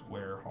this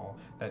square hall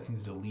that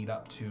seems to lead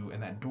up to,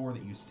 and that door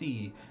that you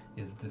see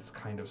is this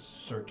kind of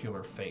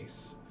circular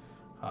face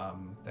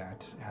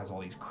that has all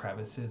these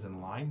crevices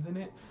and lines in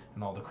it,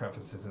 and all the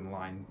crevices and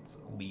lines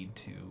lead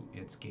to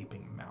its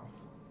gaping mouth.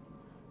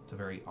 It's a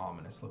very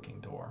ominous looking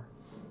door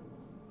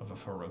of a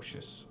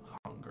ferocious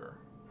hunger.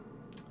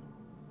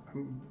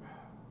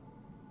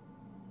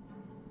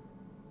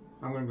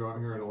 I'm going to go out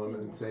here on a limb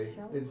and say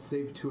it's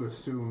safe to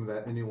assume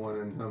that anyone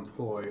in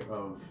employ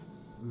of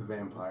the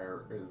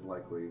vampire is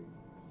likely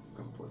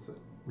complicit.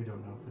 We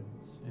don't know if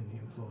it's in the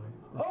employ.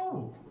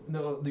 Oh!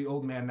 No, the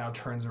old man now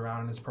turns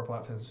around in his purple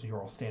outfit as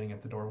you're all standing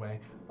at the doorway.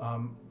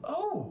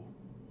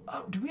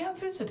 Do we have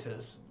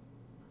visitors?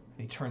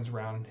 He turns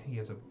around. He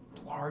has a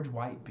large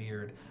white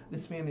beard.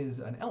 This man is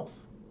an elf,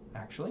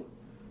 actually.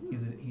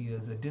 He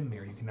is a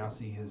Dimmir. You can now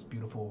see his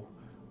beautiful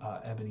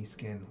ebony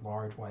skin,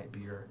 large white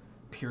beard,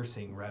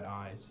 piercing red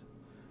eyes.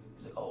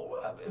 He's like,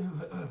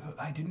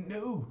 I didn't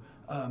know.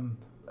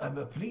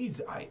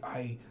 Please,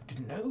 I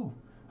didn't know.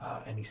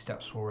 And he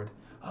steps forward.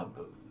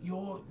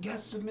 You're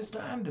guest of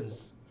Mr.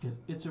 Anders.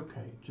 It's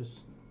okay. Just.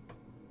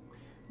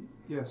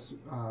 Yes,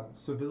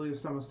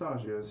 Sevilius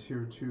Anastasia is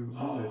here to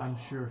visit. I'm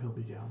sure he'll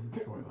be down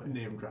shortly.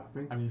 Name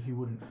dropping. I mean, he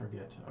wouldn't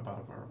forget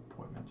about our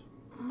appointment.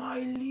 My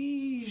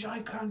liege, I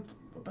can't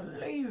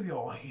believe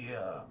you're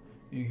here.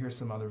 You hear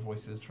some other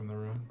voices from the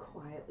room.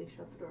 Quietly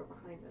shut the door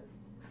behind us.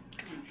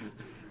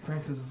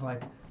 Francis is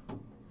like,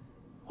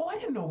 I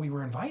didn't know we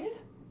were invited.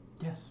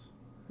 Yes.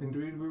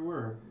 Indeed we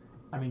were.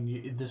 I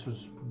mean, this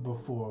was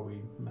before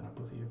we met up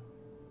with you.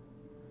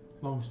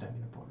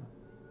 Long-standing appointment.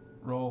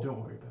 Roll.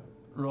 Don't worry about it.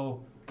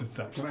 Roll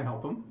deception. Can I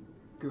help him?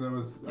 Because I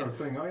was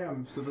saying,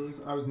 I'm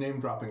Sevilius. I was name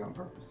dropping on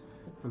purpose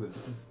for the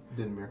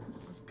Dinmere.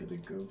 This is gonna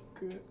go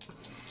good.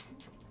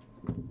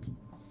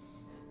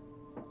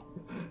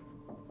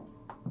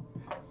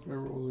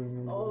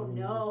 Oh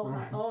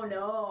no! Oh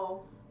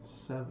no!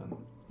 7.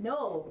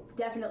 No,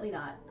 definitely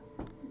not.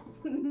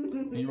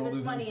 You rolled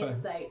his funny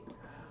insight.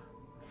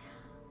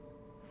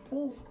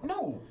 Oh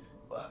no!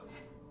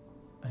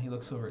 He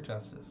looks over at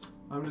Justice.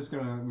 I'm just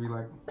gonna be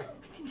like,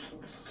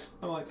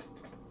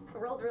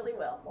 Rolled really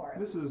well for it.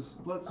 this is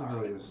let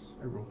Sevilius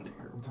I rolled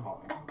terrible.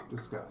 talk,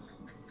 discuss.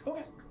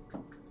 Okay.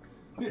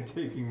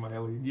 Taking my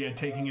lead. Yeah,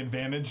 taking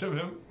advantage of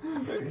him.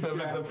 Of his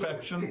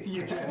affections.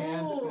 Yeah.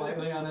 Hand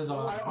slightly on his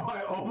arm.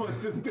 I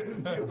almost just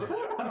didn't do it.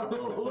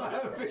 I'm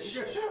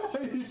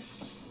laughing.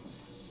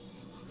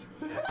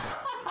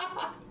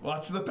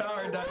 Watch the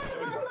power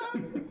dynamics.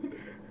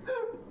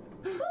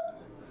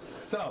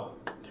 So,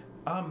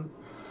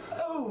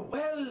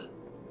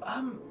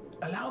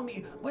 allow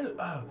me.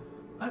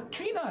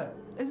 Trina,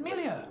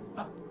 Esmelia,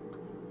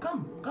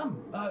 come.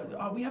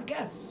 We have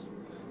guests.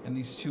 And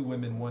these two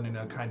women, one in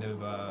a kind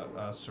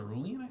of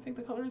cerulean, I think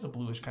the color is, a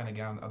bluish kind of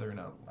gown, the other in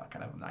a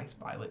kind of nice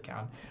violet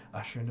gown,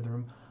 usher into the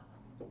room.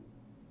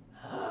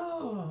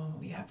 Oh,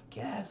 we have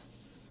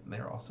guests. And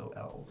they're also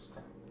elves.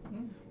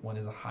 One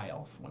is a high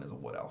elf, one is a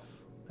wood elf,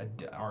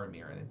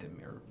 Aramir and a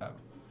Dimir,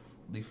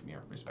 Leafmere,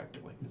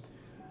 respectively.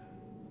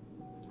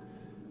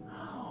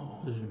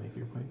 Oh. Did you make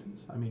your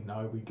acquaintance? I mean,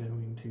 are we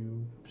going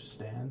to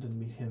stand and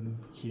meet him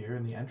here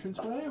in the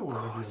entranceway, or do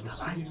you have a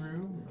sitting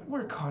room?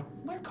 We're caught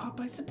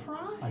by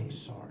surprise. I'm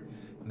sorry.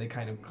 And they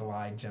kind of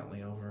glide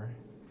gently over.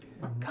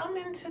 Come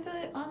into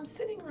the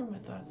sitting room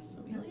with us,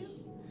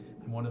 Amelius.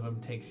 And one of them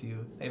takes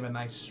you. They have a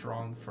nice,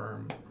 strong,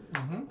 firm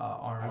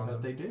arm I on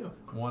bet them. they do.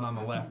 One on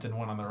the left and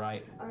one on the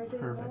right. Are they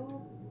Perfect.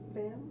 all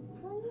vampires?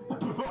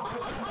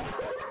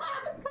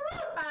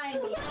 I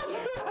mean,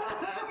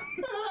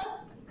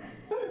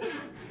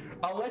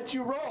 I'll let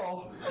you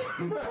roll.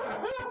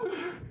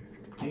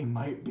 They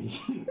might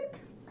be.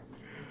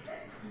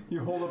 You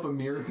hold up a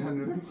mirror to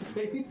under their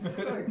face.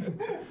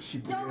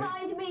 don't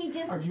mind me,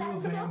 just Are you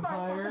a setting up ourselves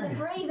vampire? for the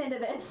brave end of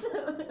this.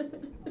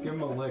 Give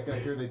them a lick. I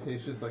hear they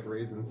taste just like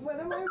raisins. What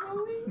am I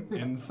rolling?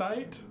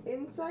 Insight.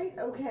 Insight?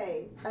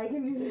 Okay, I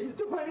can do this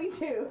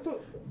 22.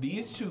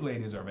 These two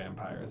ladies are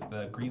vampires.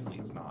 The Grizzly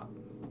is not.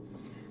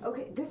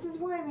 Okay, this is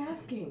why I'm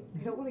asking.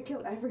 I don't want to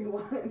kill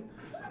everyone.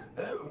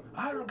 Oh,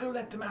 I'll go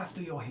let the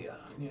master you're here.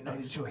 You know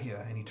that you're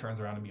here. And he turns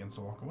around and begins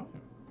to walk away.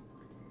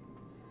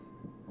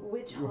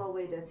 Which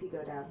hallway does he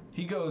go down?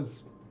 He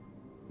goes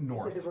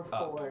north. there were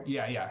up. 4.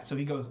 Yeah. So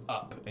he goes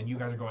up, and you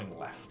guys are going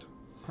left.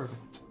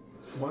 Perfect.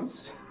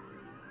 Once.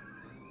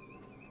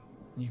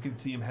 You can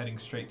see him heading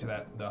straight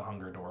to the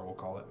hunger door, we'll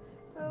call it.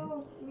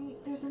 Oh, neat.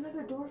 There's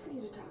another door for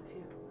you to talk to.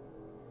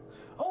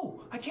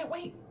 Oh, I can't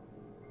wait.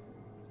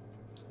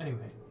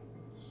 Anyway,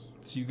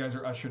 So you guys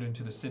are ushered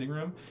into the sitting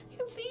room. You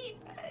can see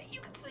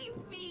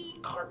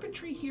the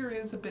carpentry here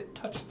is a bit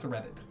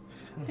touch-threaded.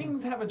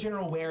 Things have a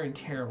general wear and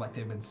tear, like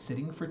they've been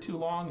sitting for too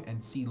long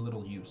and see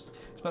little use.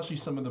 Especially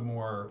some of the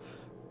more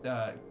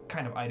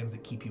kind of items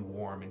that keep you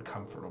warm and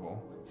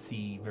comfortable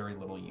see very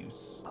little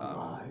use.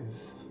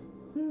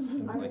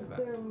 Things like that.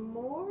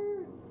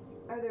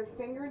 Are there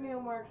fingernail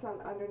marks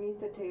on underneath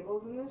the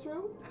tables in this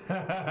room?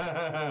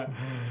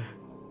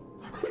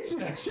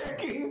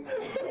 Checking.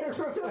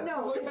 So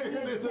no, if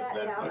he had sat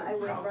down, I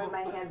would have run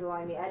my hands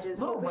along the edges.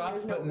 A little hoping rough,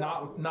 there's but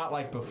no not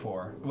like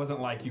before. It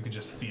wasn't like you could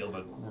just feel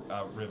the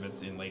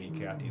rivets in Lady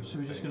Cathy's. so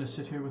we're just gonna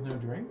sit here with no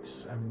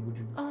drinks? I mean, would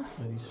you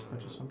ladies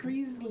fetch us something?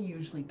 Grizzly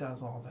usually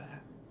does all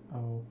that.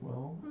 Oh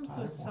well. I'm so I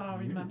want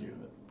sorry, you to Mother. do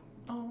it.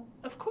 Oh,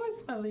 of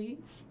course, my liege.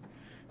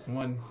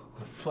 One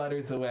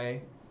flutters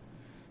away.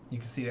 You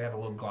can see they have a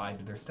little glide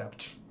to their step,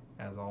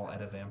 as all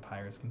Edda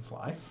vampires can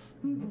fly.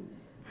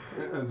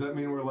 Does that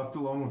mean we're left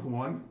alone with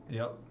one?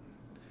 Yep.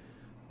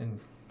 And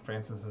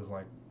Francis is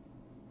like,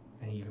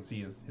 and you can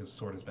see his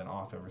sword has been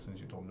off ever since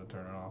you told him to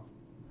turn it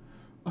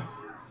off.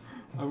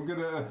 I'm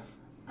gonna.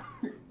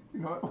 You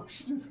know what? We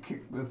should just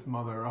kick this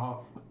mother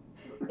off.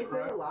 Is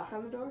there a lock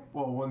on the door?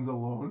 Well, one's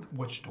alone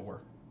Which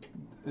door?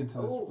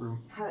 into this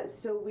room.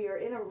 So we are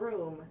in a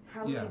room.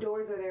 How many Yeah.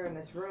 doors are there in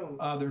this room?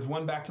 There's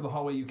one back to the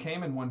hallway you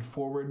came, and one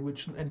forward,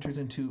 which enters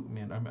into.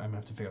 Man, I'm gonna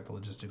have to figure out the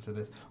logistics of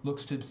this.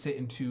 Looks to sit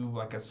into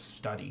like a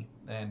study,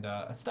 and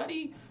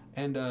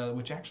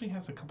which actually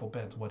has a couple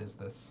beds. What is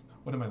this?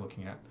 What am I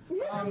looking at?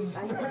 I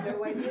have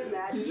no idea,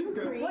 Matt. You just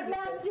got- What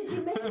maps did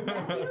you make,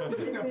 Matthew?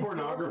 He's got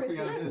pornography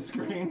on his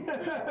screen.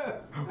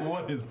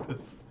 What is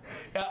this?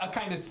 A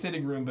kind of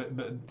sitting room, but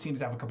seems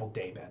to have a couple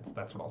day beds.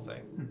 That's what I'll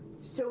say.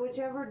 So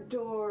whichever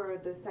door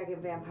the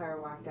second vampire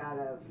walked out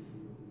of,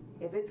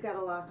 if it's got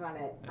a lock on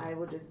it, I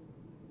will just.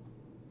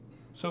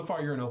 So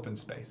far, you're in open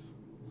space.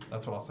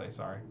 That's what I'll say.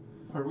 Sorry.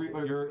 Are we?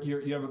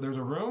 There's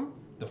a room,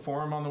 the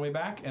forum on the way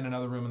back, and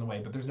another room in the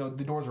way. But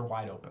the doors are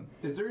wide open.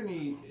 Is there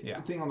any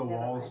thing on the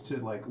walls to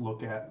like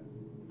look at?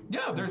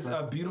 Yeah, there's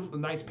beautiful,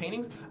 nice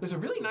paintings. There's a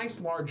really nice,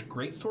 large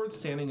greatsword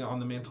standing on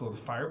the mantle of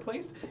the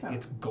fireplace. Yeah.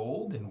 It's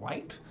gold and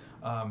white.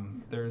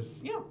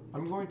 There's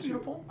I'm going to.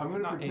 beautiful. I'm going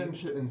to Not pretend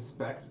aged. to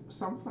inspect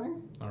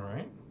something. All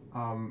right. I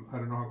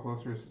don't know how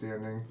close you're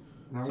standing,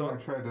 and I'm So- going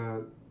to try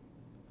to.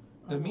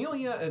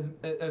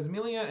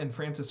 Amelia and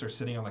Francis are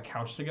sitting on the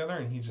couch together,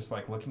 and he's just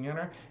like looking at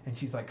her, and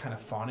she's like kind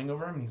of fawning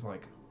over him, and he's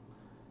like,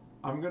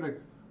 I'm gonna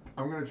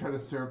try to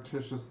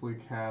surreptitiously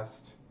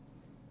cast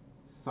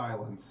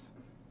silence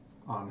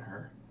on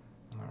her.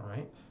 all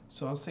right.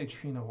 So I'll say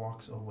Trina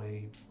walks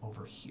away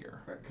over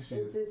here. Because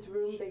Is this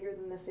room bigger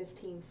than the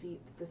 15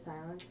 feet that the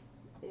silence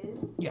is?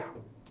 Yeah.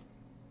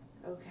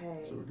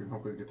 Okay. so we can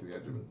hopefully get to the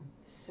edge of it.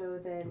 So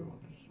then,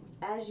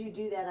 as you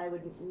do that, I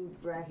would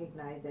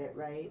recognize it,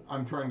 right?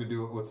 I'm trying to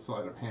do it with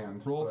sleight of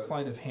hand. Roll but-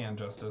 sleight of hand,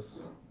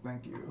 Justice.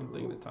 Thank you. One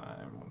thing at a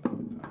time. One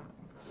thing at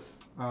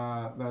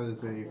a time. That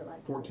is I a feel like I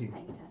was 14.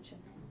 paying attention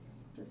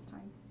this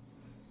time.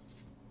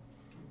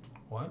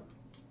 What?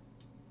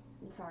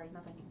 I'm sorry,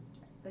 nothing.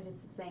 was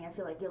just saying, I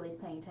feel like Gilly's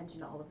paying attention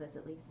to all of this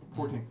at least.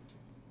 14.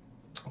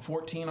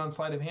 14 on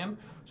sleight of hand.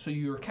 So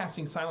you're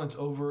casting silence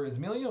over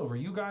Ismelia, over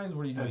you guys.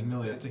 What are you doing?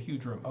 Ismelia. It's a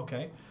huge room.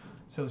 Okay.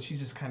 So she's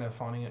just kind of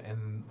fawning,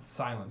 and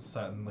silence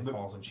suddenly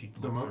falls, and she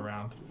looks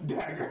around.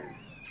 Dagger.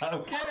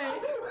 Okay.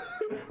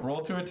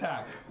 Roll to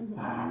attack.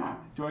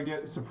 Do I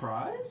get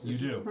surprise? You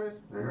Is she do.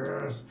 surprised?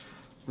 Yes.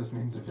 This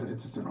means if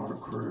it's an auto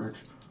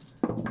crit.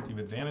 You have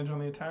advantage on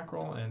the attack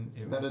roll, and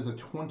That is a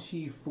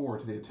 24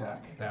 to the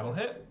attack. that'll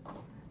hit.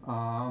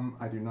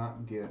 I do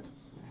not get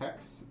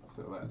Hex,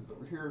 so that is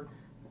over here.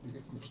 I do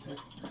get some attack.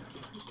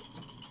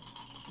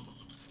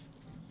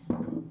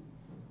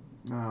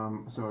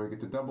 So I get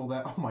to double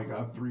that. Oh my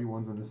god, 3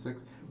 1s and a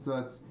 6. So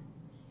that's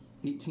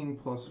 18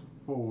 plus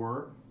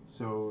 4,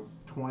 so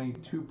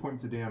 22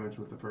 points of damage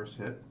with the first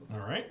hit. All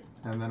right.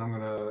 And then I'm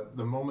gonna,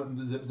 the moment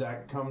the zip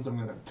zack comes, I'm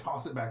gonna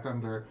toss it back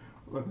under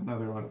with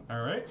another one.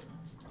 All right.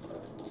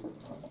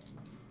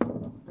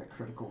 That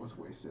critical was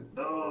wasted.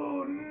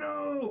 Oh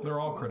no! They're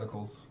all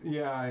criticals.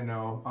 Yeah, I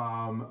know.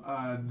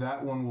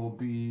 That one will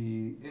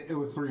be. It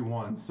was 3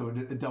 1s, so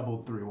it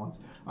doubled 3 1s.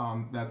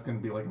 That's gonna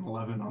be like an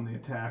 11 on the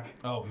attack.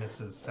 Oh,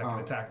 misses second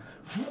attack.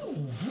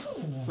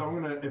 So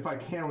I'm gonna, if I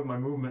can with my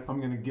movement,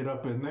 I'm gonna get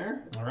up in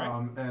there. All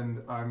right.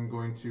 And I'm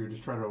going to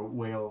just try to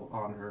wail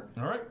on her.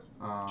 All right.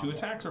 2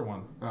 attacks or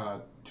 1?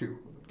 2.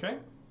 Okay.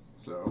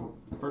 So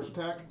first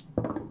attack.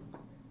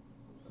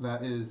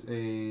 That is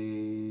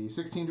a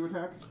 16 to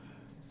attack.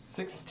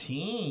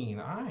 16.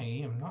 I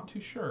am not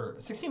too sure.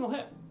 16 will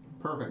hit.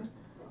 Perfect.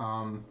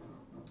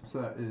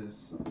 So that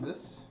is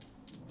this.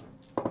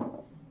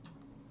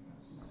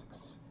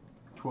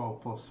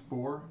 12 plus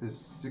 4 is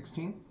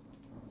 16.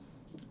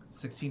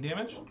 16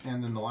 damage.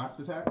 And then the last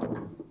attack.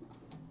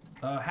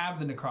 Have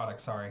the necrotic,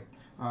 sorry.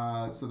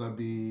 So that'd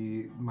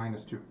be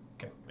 -2.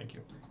 Okay, thank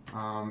you.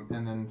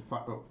 And then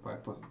 5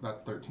 plus,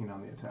 that's 13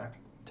 on the attack.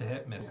 To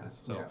hit, misses. Yeah,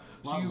 So, yeah.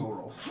 so Lot of you low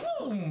rolls.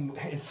 boom,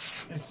 it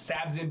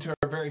stabs into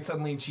her very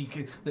suddenly,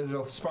 and there's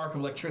a spark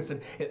of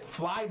electricity. It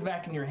flies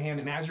back in your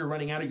hand, and as you're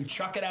running at it, you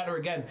chuck it at her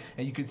again,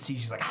 and you can see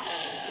she's like,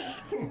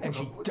 and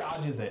she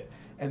dodges it.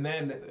 And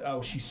then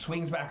she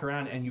swings back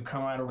around, and you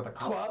come at her with a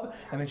club,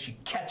 and then she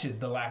catches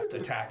the last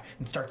attack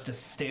and starts to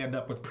stand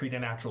up with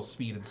preternatural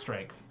speed and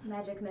strength.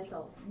 Magic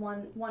missile,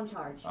 one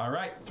charge. All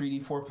right,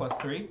 3d4 plus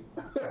 3.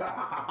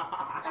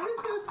 I'm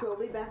just gonna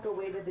slowly back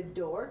away to the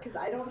door because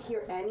I don't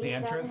hear any The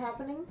of that entrance?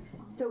 happening.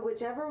 So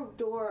whichever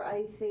door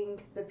I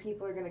think the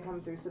people are gonna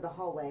come through, so the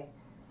hallway,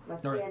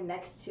 must All right. stand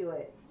next to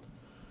it.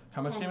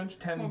 How much 10. damage?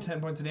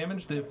 10 points of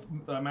damage. The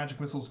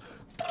magic missiles.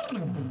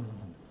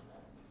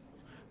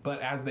 But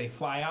as they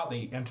fly out,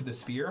 they enter the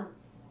sphere.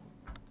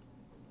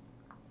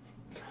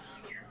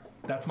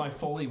 That's my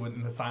Foley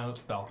within the silent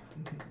spell.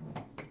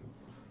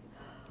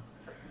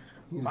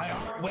 My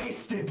art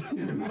wasted.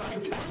 My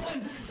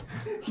talents.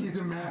 He's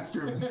a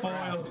master of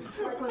Foiled.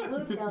 Like when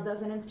Bluescale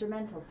does an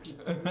instrumental piece.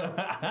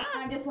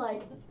 I'm just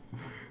like,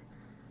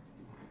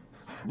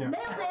 Yeah.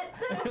 nailed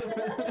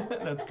it!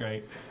 That's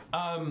great.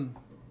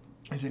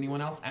 Is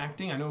anyone else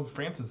acting? I know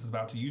Francis is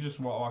about to. You just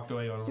walked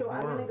away on So the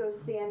I'm door. gonna go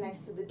stand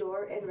next to the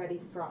door and ready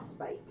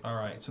frostbite. All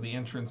right. So the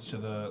entrance to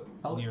the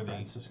I'll near let the.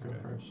 Francis go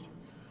first.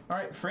 All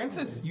right,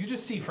 Francis. You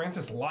just see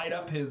Francis light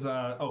up his.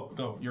 Oh,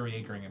 go. You're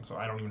anchoring him, so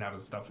I don't even have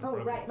his stuff in Oh,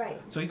 front of me.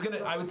 right. So he's gonna.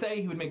 I would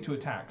say he would make 2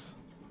 attacks.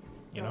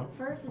 So You know?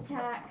 first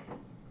attack,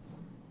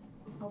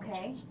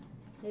 okay,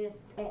 is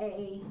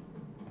a.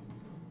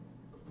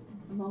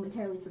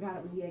 Momentarily forgot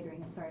it was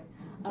Jaegering. I'm sorry.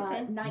 It's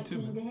okay. Me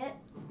 19 too. to hit.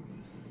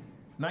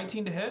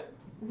 19 to hit.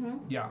 Mm-hmm.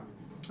 Yeah.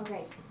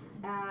 Okay,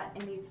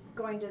 and he's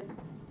going to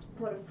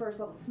put a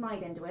first level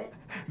smite into it.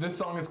 This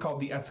song is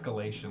called The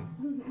Escalation.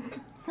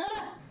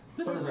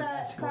 Is,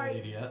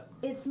 sorry, Yet.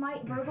 is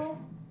smite verbal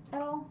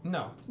at all?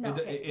 No, No,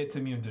 okay. it's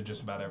immune to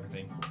just about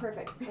everything.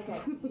 Perfect. Okay.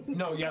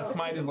 No, yeah,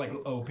 smite is like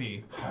OP.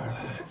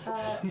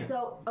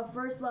 So a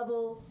first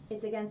level,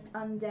 it's against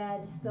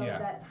undead. So Yeah.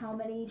 that's how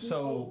many?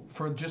 So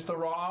for just the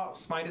raw,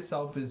 smite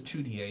itself is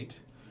 2d8.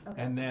 Okay.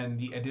 And then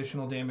the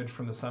additional damage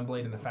from the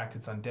Sunblade and the fact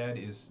it's undead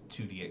is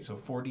 2d8. So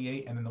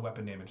 4d8, and then the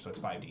weapon damage, so it's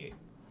 5d8.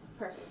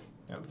 Perfect.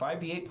 Yeah,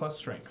 5d8 plus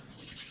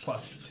strength,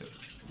 plus 2.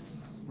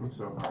 I'm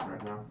so hot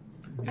right now.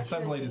 The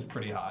Sunblade is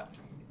pretty hot.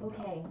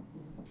 Okay.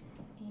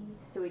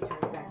 So he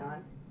turns back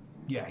on.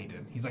 Yeah, he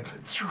did. He's like,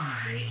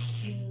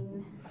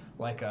 18,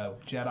 like a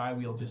Jedi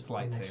wielded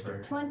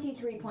lightsaber.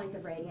 23 points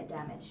of radiant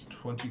damage.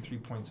 23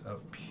 points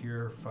of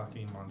pure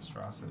fucking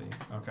monstrosity.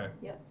 Okay.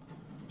 Yep.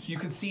 So you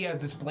can see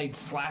as this blade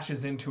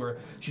slashes into her,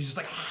 she's just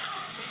like,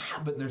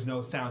 but there's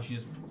no sound. She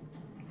just,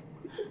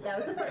 That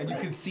was the first. and you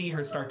can see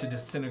her start to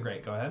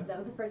disintegrate. Go ahead. That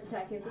was the first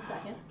attack. Here's the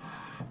second.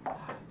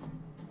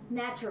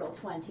 Natural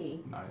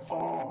 20. Nice.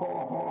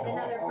 Oh,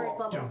 Another first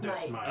level Jump that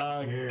smite.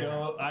 smite.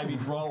 Go. I mean,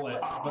 roll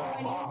it.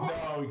 But,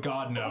 no,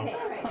 God, no. Okay,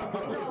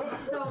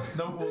 alright. So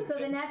No,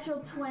 the natural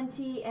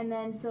 20, and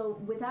then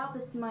so without the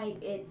smite,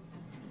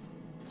 it's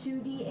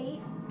 2d8.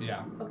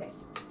 Yeah. Okay.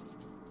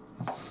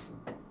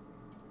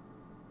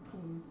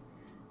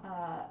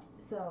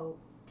 So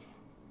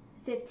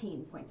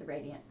 15 points of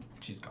radiant.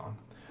 She's gone.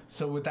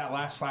 So with that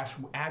last flash,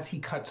 as he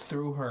cuts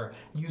through her,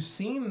 you've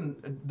seen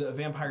the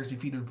vampires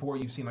defeated before.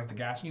 You've seen like the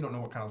gas. You don't know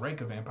what kind of rank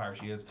of vampire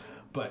she is,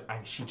 but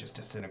she just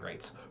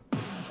disintegrates.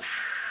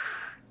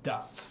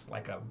 Dusts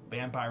like a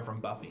vampire from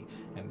Buffy,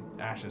 and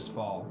ashes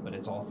fall, but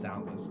it's all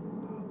soundless.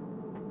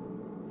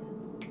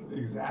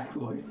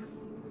 Exactly.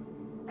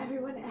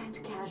 Everyone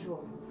act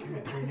casual.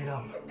 Bring it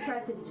up.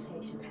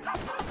 Prestidigitation.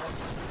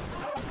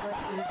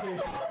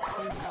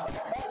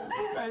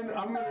 And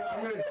I'm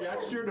gonna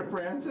gesture to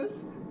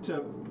Francis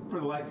for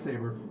the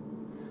lightsaber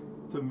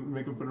to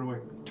make him put it away.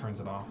 Turns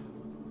it off.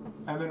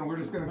 And then we're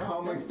just gonna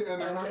calmly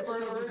stand there and wait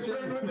for a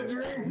return with the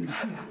drink. Wait.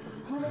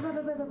 I'm like,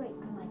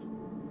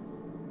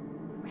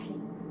 ready.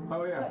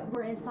 Oh yeah. But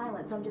we're in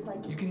silence, so I'm just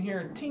like, You can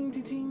hear ting,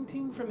 ting, ting,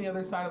 ting from the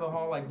other side of the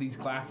hall, like these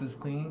glasses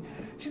cleaning.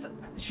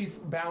 She's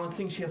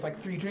balancing. She has like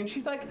 3 drinks.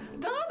 She's like,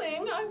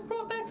 darling, I've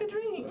brought back the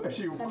drinks.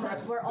 She and then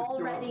pressed we're all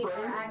the door ready for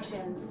frame.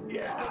 actions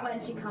Yeah. for when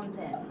she comes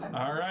in.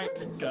 All right.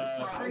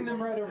 Bring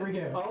them right over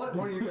here. I'll let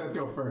one of you guys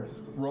go first.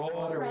 Roll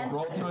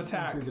to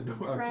attack. Through the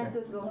door. Okay.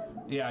 Francis will.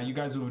 Yeah, you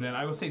guys moved in.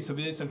 I will say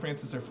Sevilius and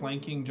Francis are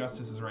flanking.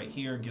 Justice is right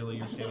here. Gilly,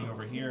 you're standing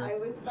over here. I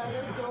was by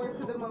the door,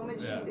 so the moment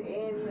Yeah. she's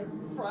in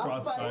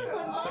frostbite.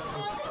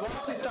 We'll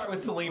actually start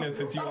with Selena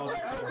since you all.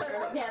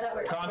 Yeah, that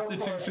works.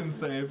 Constitution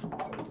save.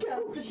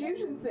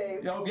 Constitution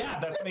save. Oh yeah,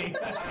 that's me.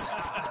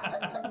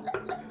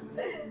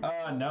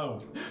 No.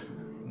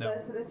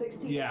 Less than a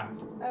 16. Yeah.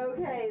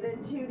 Okay, then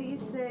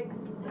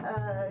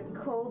 2d6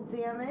 cold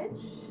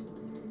damage.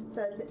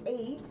 So that's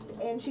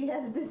 8, and she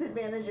has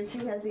disadvantage if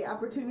she has the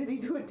opportunity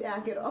to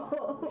attack at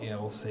all. Yeah,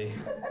 we'll see.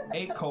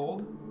 8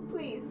 cold.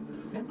 Please.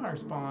 Vampire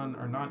spawn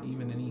are not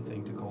even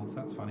anything to cold, so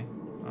that's funny.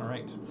 All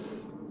right.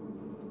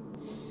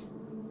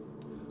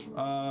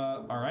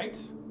 All right.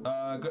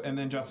 And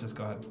then Justice,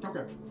 go ahead.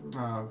 Okay.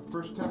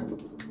 First attack.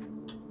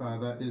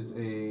 That is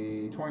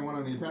a 21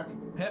 on the attack.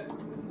 Hit.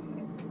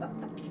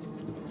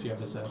 Do you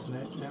have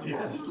assassinate now?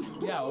 Yes.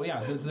 Yeah, well, yeah.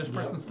 This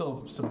person's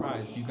still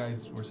surprised. You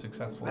guys were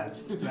successful.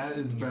 That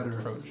is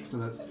better. So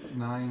that's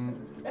 9,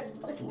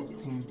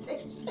 14,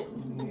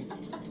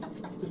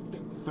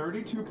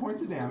 32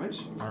 points of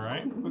damage All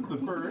right. with the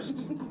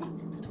first.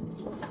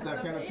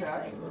 Second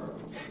attack.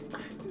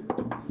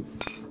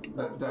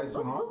 That dice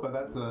went off, but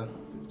that's a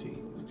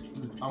 15.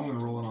 I'm going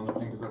to roll it on the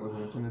thing because that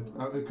wasn't intended.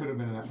 It could have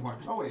been an at point.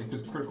 Oh wait, it's a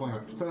critical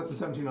anyway. So that's a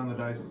 17 on the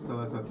dice. So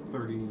that's a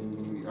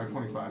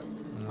 25.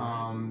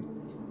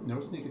 No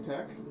sneak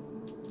attack.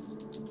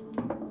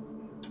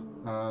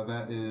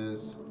 That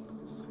is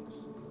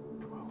 6,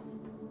 12,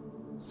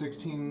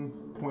 16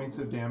 points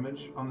of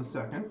damage on the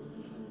second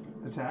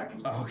attack.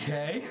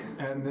 Okay.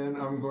 And then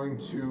I'm going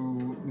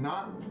to,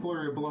 not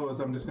flurry of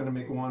blows, I'm just going to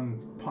make one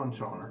punch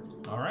on her.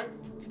 All right.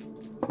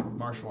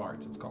 Martial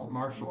arts, it's called.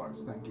 Martial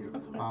arts, thank you.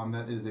 That's fine.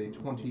 That is a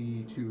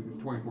 24 to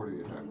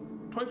the attack.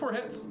 24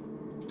 hits.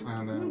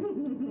 And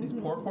then These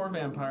poor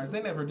vampires.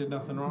 They never did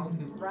nothing wrong.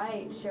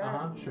 Right,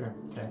 sure. Sure.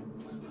 Okay.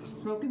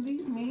 smoking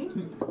these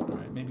meats. All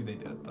right, maybe they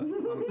did, but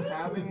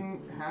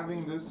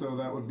having this, so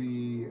that would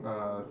be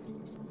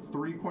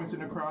 3 points of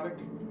necrotic.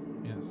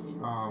 yes.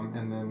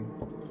 And then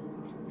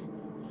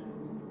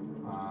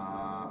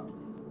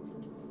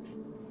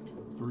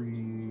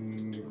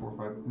 3, 4,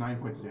 5, 9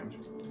 points of damage.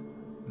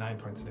 9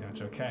 points of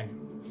damage. Okay.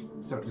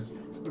 So just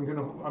I'm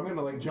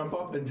gonna like jump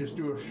up and just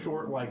do a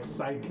short like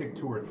side kick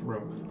to her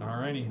throat.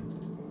 Alrighty.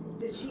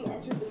 Did she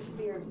enter the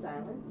sphere of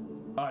silence?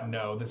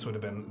 No, this would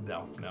have been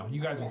no.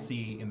 You guys will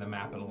see in the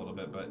map in a little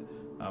bit, but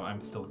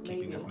I'm still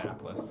keeping Maybe. this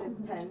mapless.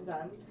 Depends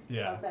on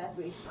Yeah. how fast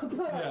we.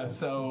 Yeah.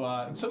 So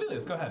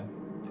Vilius, go ahead.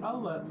 I'll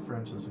let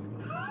Francis in.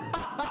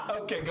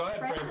 Okay, go ahead,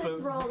 Francis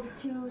Francis. rolled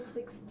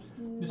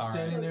 216. Just All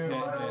standing right. there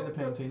Yeah, looking at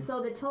the painting.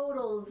 So the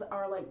totals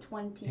are like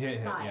 25.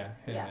 Hit,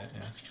 yeah.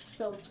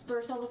 So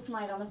first level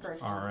smite on the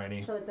first one.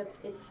 Alrighty. So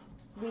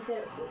we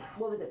said,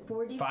 what was it,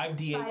 40?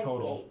 5d8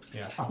 total.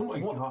 Yeah. Oh my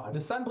god. The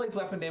Sunblade's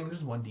weapon damage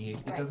is 1d8.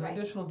 It Right, does an right.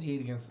 additional d8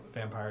 against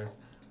vampires.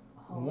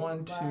 Oh,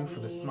 1, 2 for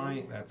the buddy.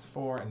 smite, that's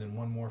 4, and then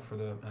 1 more for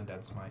the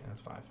undead smite,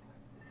 that's 5.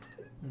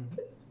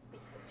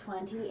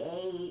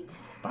 28.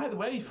 By the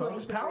way, folks,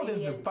 Points of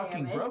paladins are radiant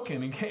fucking damage.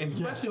 broken, and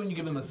especially when you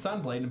give them the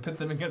Sunblade and put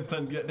them against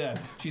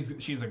undead.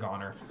 She's a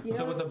goner. You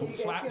So know, with the you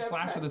guys get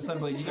slash of the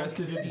Sunblade, you guys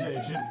can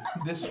Prestidigitation.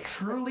 this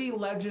truly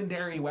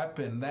legendary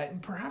weapon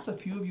that perhaps a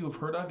few of you have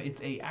heard of.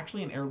 It's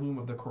actually an heirloom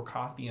of the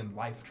Korkothian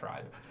life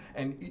tribe,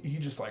 and he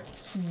just like,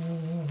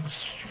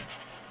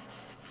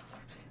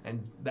 and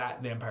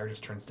that vampire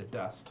just turns to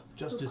dust.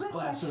 Justice quick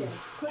glasses.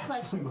 question, quick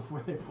question.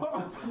 Before they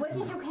fall. What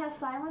did you cast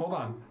silence? Hold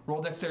on,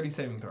 roll dexterity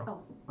saving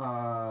throw.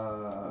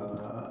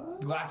 Oh.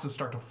 The glasses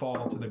start to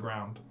fall to the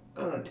ground.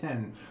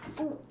 10.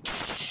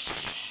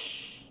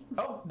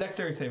 Oh,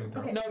 dexterity saving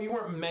throw. Okay. No, you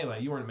weren't melee.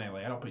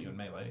 I don't put you in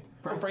melee.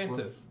 Oh, Francis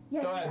Francis.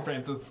 Yeah, Go yeah. ahead,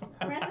 Francis.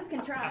 Francis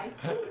can try.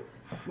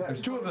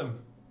 There's 2 of them.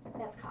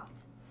 That's cocked.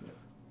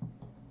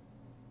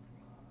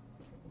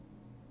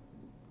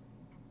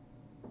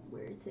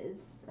 Where's his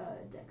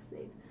dex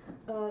save?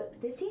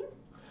 15?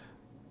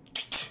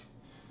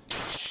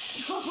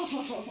 I'll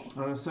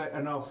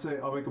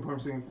make a point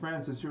of saying,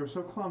 Francis, you're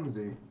so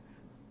clumsy.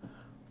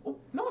 Oh,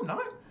 no, I'm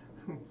not.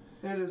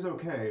 It is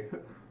okay.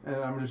 And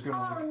I'm just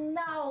gonna. Oh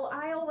no!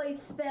 I always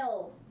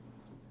spill.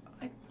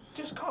 I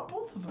just caught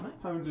both of them.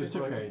 I'm just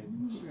It's like. okay.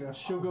 Yeah.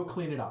 She'll go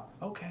clean it up.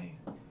 Okay.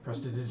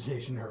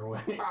 Prestidigitation her way.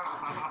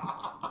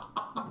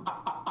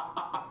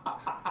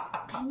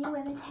 Can you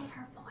imitate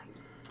her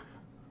voice?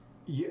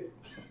 Yeah.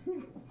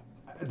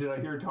 Did I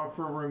hear her talk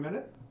for over a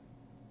minute?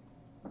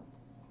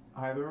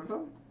 Either of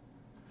them?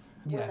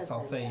 Yes,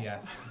 I'll say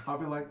yes. I'll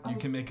be like, You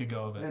can make a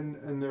go of it.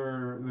 and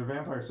they're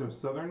vampires, so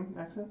southern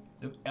accent.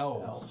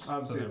 Elves.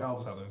 I'm So sorry, they're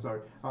elves. southern.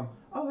 Sorry. Oh,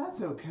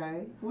 that's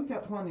okay. We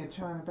got plenty of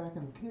china back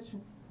in the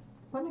kitchen.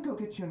 Let me go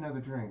get you another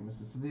drink,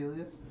 Mrs.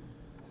 Sebelius.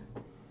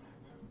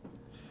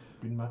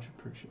 Been much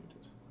appreciated.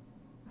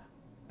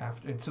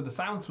 And so the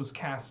silence was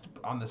cast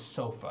on the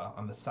sofa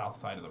on the south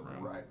side of the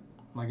room. Right.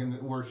 Like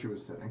where she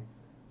was sitting,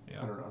 Yeah.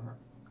 centered on her.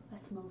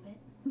 Let's move it.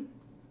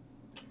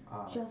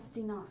 Just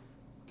enough.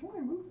 Can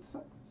I move the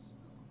silence?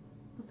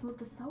 Let's move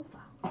the sofa.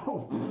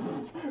 Oh,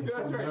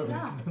 that's right.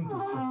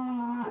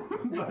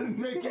 But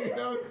making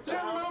no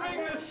sound.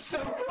 Moving the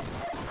sofa.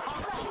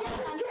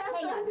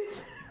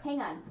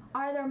 Hang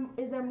on.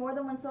 Is there more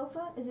than one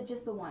sofa? Is it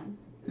just the one?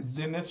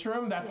 In this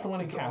room, that's the one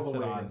he It's all cast the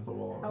it way on. against the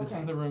wall. This is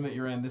Okay. the room that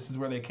you're in. This is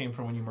where they came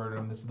from when you murdered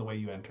them. This is the way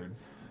you entered.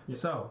 Yeah.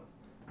 So,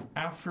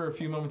 after a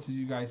few moments, as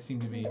you guys seem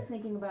to I'm be. just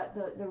thinking about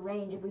the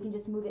range. If we can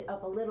just move it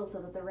up a little so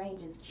that the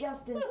range is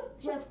just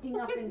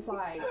enough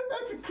inside.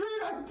 That's a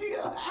great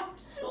idea,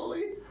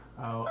 actually.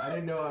 Oh, I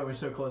didn't know I was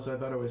so close. I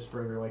thought it was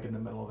further, like in the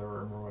middle of the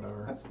room or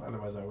whatever. That's fine.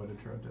 Otherwise, I would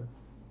have tried to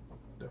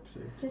duck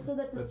save. Just so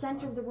that the That's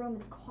center fine. of the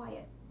room is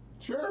quiet.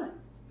 Sure.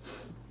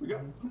 We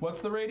got.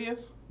 What's the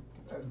radius?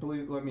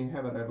 Let me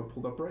have it. I have it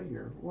pulled up right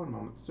here. One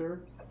moment, sir.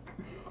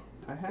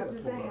 I have This it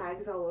is the pulled up.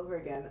 hags all over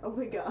again. Oh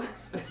my god.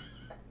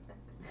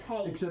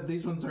 Hey, Except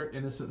these ones are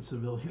innocent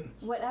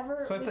civilians.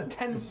 whatever. So it's a we-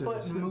 10-foot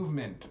Citizens.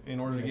 movement in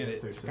order to Yeah, get yes,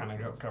 it they're to kind of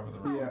citizens. cover the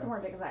Well, room. Yeah. that's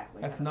weren't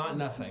exactly. That's not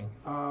nothing.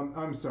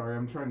 I'm sorry.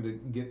 I'm trying to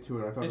get to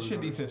it. I thought It was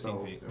should be under 15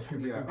 spells. feet.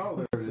 Yeah. Oh,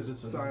 there it is.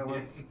 Citizens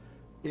Silence.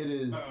 again. It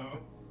is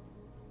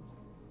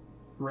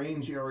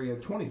range area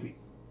 20 feet.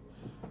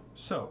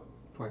 So,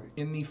 20 feet.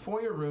 in the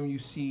foyer room, you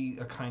see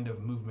a kind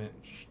of movement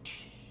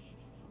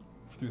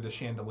through the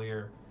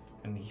chandelier,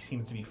 and he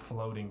seems to be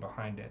floating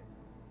behind it.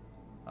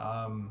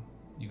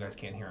 You guys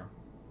can't hear him,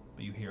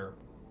 but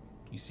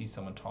you see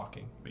someone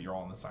talking, but you're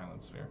all in the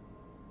silent sphere.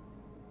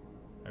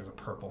 There's a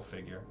purple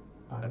figure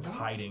that's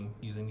hiding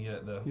using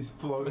the He's I'm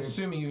floating.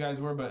 assuming you guys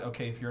were, but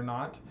okay, if you're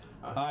not,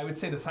 I would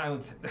say the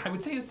silence. I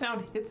would say the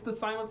sound hits the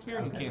silent sphere,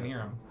 and you Okay, can't that's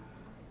hear him.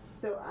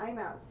 So I'm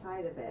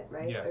outside of it,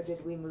 right? Yes. Or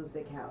did we move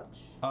the couch?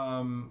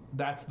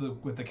 That's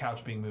with the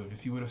couch being moved.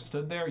 If you would have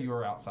stood there, you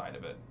were outside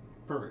of it.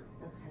 Perfect.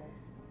 Okay.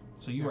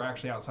 So you were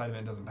actually outside of it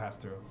and doesn't pass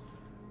through.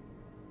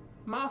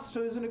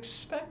 Master isn't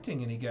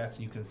expecting any guests.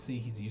 You can see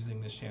he's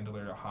using this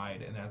chandelier to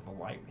hide, and as the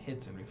light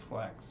hits and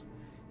reflects,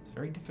 it's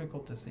very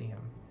difficult to see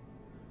him.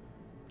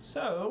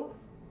 So,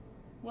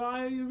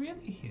 why are you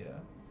really here?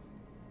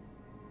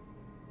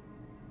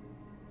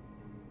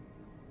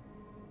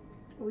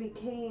 We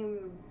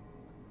came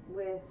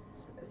with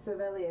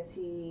Sevelius.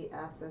 He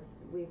asked us,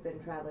 we've been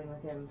traveling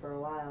with him for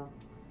a while.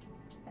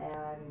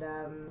 And,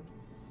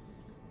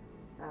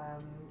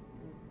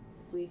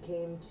 we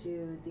came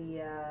to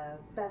the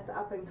best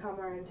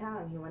up-and-comer in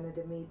town. He wanted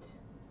to meet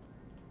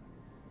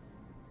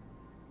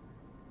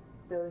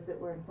those that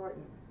were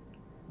important.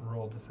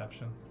 Roll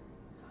deception.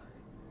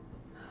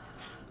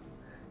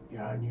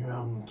 You're on your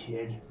own,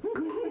 kid.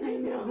 I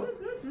know.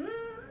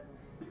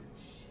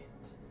 Shit.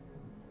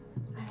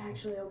 I'm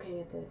actually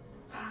okay at this.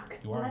 Fuck.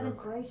 You You are. have You're,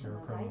 inspiration, you're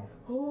a though, criminal.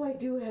 Oh, I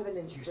do have an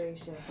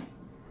inspiration.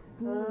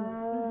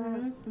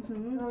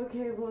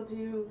 Okay, we'll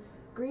do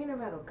green or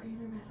metal. Green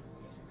or metal.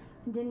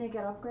 Didn't it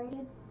get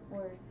upgraded?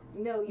 Or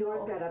No,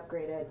 yours No. got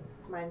upgraded.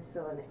 Mine's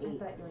still an I 8.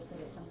 thought yours did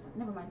at some point.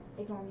 Never mind.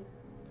 Ignore me.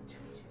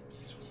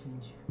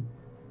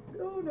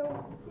 Oh no,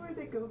 where'd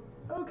they go?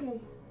 Okay.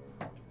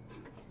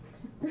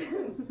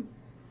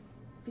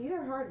 Feet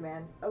are hard,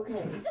 man.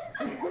 Okay.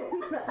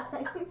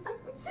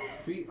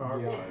 Feet are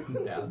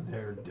hard. Yeah,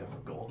 they're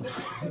difficult.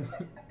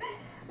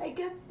 I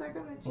guess they're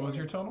gonna change. What was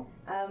your total?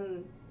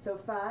 So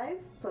 5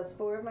 plus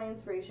 4 of my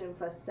inspiration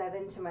plus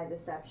 7 to my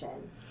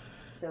deception.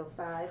 So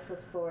 5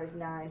 plus 4 is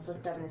 9 plus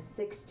 7 is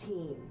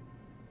 16.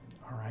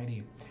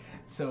 Alrighty.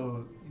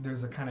 So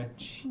there's a kind of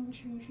ching,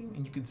 ching, ching,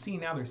 and you can see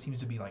now there seems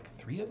to be like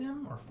 3 of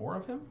him or 4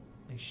 of him.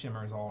 They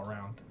shimmers all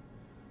around.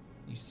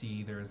 You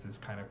see there's this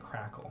kind of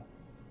crackle.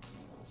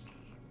 Is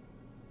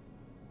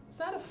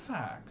that a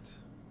fact?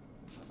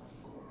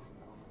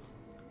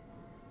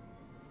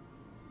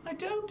 I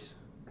don't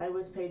I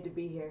was paid to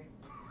be here.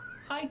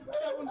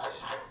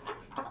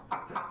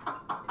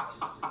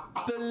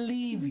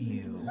 believe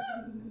you.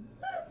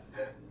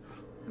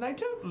 And I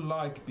don't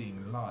like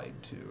being lied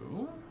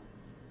to.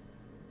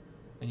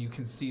 And you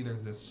can see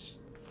there's this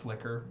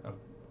flicker of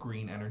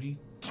green energy.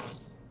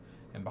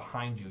 And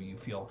behind you, you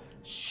feel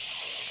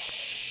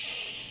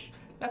shh.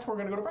 That's where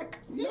we're gonna go to break.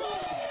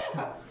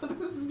 Yeah!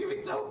 This is gonna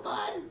be so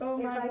fun!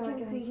 If I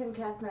can see him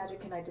cast magic,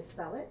 can I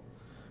dispel it?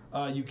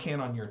 You can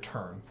on your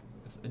turn.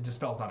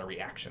 Dispel's not a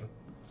reaction.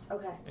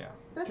 Okay. Yeah.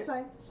 That's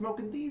fine.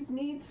 Smoking these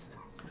neats.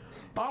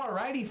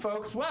 Alrighty,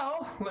 folks.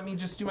 Well, let me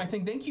just do my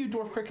thing. Thank you,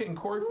 Dwarf Cricket and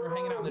Corey, for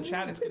hanging out in the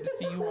chat. It's good to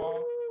see you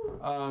all.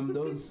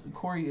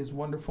 Corey is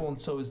wonderful, and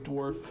so is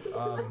Dwarf.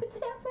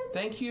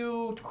 Thank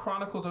you to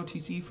Chronicles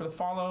OTC for the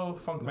follow.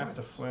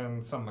 Funkmaster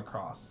Flynn, Sun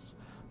Lacrosse,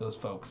 those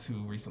folks who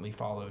recently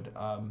followed.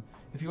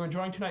 If you're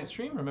enjoying tonight's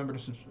stream, remember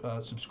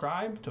to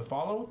subscribe, to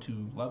follow,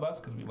 to love us,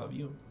 because we love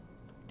you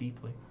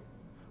deeply.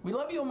 We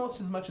love you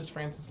almost as much as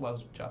Francis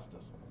loves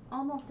Justice.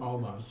 Almost.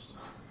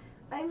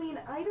 I mean,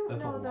 I don't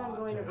That's know a that I'm lot,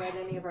 going to Tara. read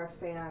any of our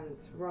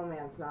fans'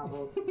 romance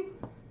novels.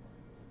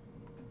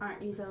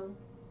 Aren't you though?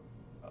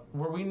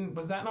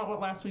 Was that not what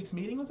last week's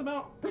meeting was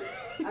about?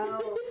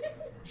 Oh,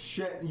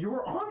 Shit, you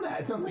were on that.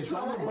 It's on the It's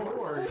on the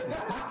board.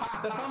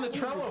 That's on the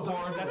Trello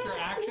board. That's your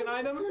action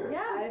item.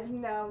 Yeah. I've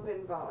now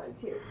been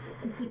volunteered.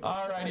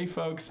 Alrighty,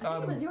 folks.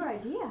 It was your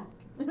idea.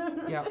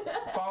 Yeah.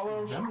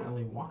 Follow.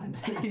 Definitely one.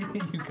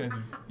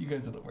 you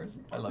guys are the worst.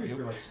 I love For you.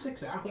 like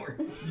 6 hours.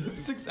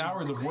 6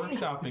 hours of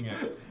workshopping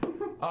it.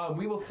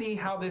 We will see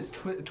how this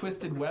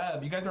twisted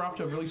web. You guys are off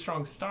to a really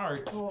strong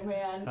start. Oh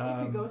man,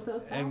 it could go so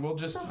south. And we'll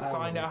just So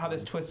find out how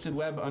this twisted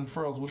web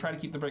unfurls. We'll try to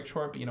keep the break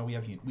short, but we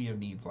have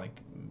needs like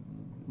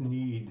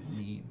Needs.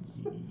 Dessert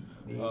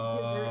needs.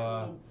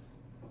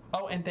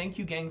 Oh, and thank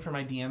you, gang, for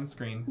my DM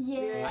screen.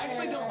 Yeah. I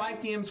actually don't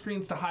like DM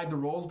screens to hide the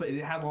roles, but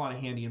it has a lot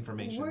of handy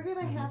information. We're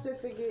gonna have to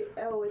figure.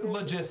 Oh, it is-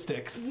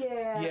 Logistics.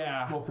 Yeah.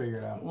 Yeah. We'll figure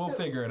it out. We'll So-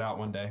 figure it out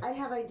one day. I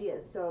have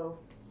ideas, so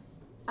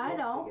I we'll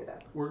know. figure it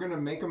out. We're gonna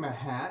make him a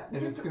hat, and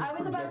it's Just, gonna I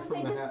was about project to from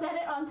say, the just hat.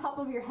 set it on top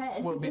of your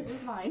head. This is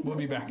fine. We'll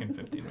be back in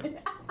 15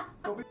 minutes.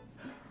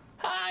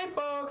 Hi,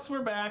 folks.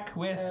 We're back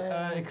with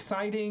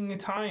exciting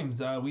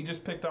times. We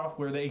just picked off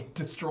where they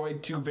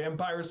destroyed 2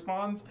 vampire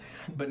spawns,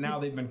 but now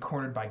they've been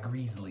cornered by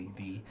Greasley,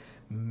 the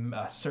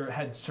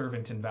head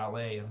servant and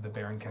valet of the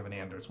Baron Kevin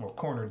Anders. Well,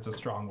 cornered's a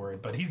strong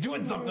word, but he's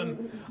doing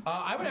something.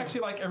 I would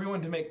actually like everyone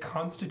to make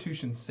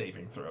Constitution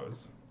saving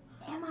throws.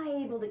 Am I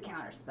able to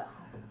counterspell?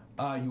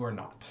 You are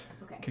not,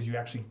 Okay. because you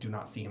actually do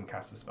not see him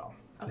cast a spell,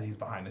 because he's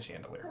behind the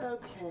chandelier.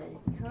 Okay.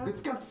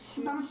 It's got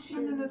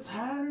something in its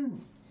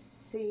hands.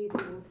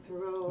 Saving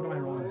throw. What am I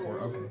rolling for?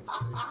 Okay.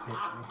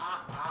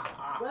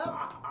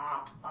 Well,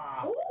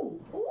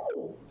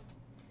 Ooh.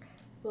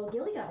 Well,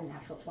 Gilly got a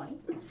natural 20.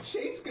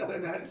 Chase got a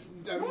natural.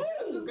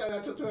 Justice got a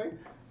natural 20.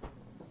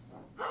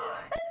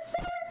 It's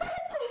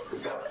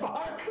Francis!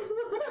 Fuck!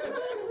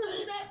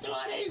 3 nat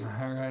 20s!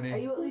 Alrighty. are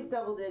you at least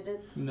double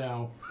digits?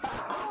 No.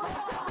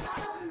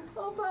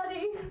 Oh,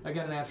 buddy. I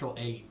got a natural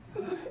 8.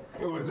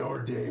 It was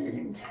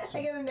ordained.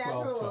 I get a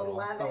natural 12 total.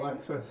 11.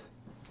 Alexis.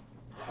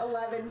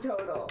 11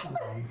 total.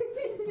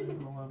 11,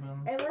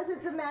 Unless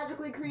it's a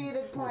magically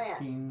created plant.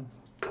 14,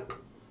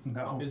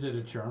 No. Is it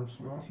a charm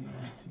spell? 18.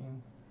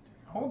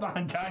 Hold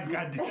on, guys.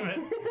 God damn it.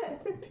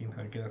 18.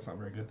 Okay, that's not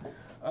very good.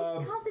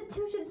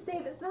 Constitution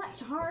save, it's not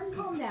charm.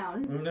 Calm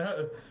down.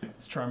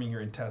 It's charming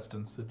your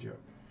intestines. It's a joke.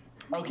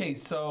 Okay,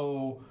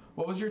 so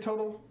what was your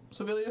total,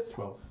 Sevilius?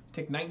 12.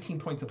 Take 19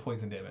 points of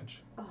poison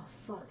damage. Oh,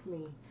 fuck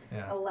me.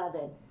 Yeah.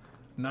 11.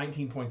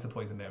 19 points of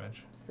poison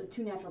damage. So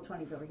 2 natural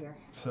 20s over here.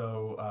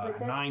 So But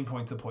that's- 9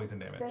 points of poison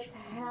damage. That's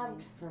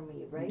halved for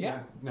me, right? Yeah.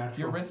 Natural.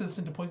 You're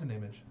resistant to poison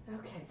damage.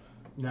 Okay.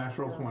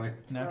 Natural 20.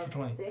 Natural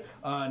 20.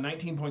 6.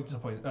 19 points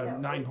of poison. Yeah.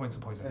 9 points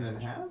of poison And then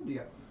damage. halved?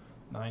 Yeah.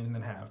 9 and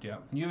then halved. Yeah.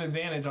 You have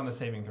advantage on the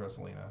saving throw,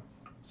 Selena.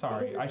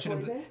 Sorry, Because I it's should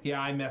have. poison? Yeah,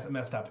 I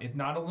messed up. It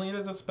not only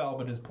is a spell,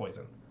 but is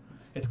poison.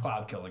 It's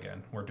Cloud Kill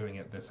again. We're doing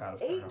it this out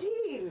of.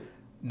 18.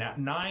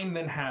 9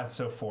 then has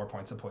 4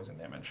 points of poison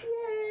damage.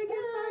 Yay, get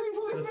 5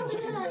 This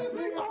is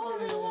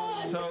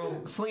points.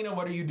 So, Selena,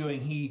 what are you doing?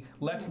 He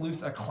lets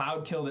loose a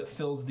cloud kill that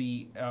fills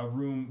the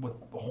room with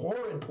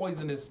horrid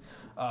poisonous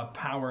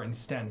power and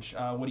stench.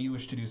 What do you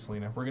wish to do,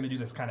 Selena? We're going to do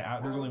this kind of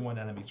out. There's only one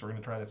enemy, so we're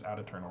going to try this out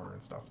of turn order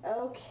and stuff.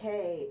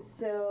 Okay,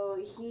 so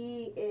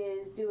he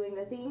is doing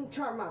the theme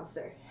Charm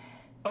Monster.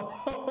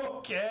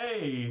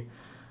 Okay.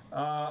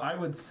 I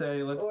would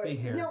say, let's see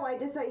here. No, I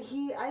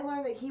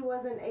learned that he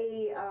wasn't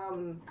a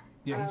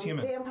Yeah, he's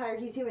human. vampire.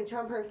 He's human.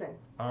 Charm person.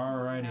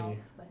 Alrighty. No,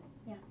 but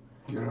yeah.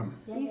 Get him.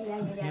 Yeah. He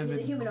has He's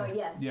a a- humanoid,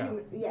 yes. Yeah.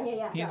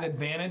 Yeah. He has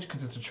advantage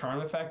because it's a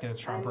charm effect and it's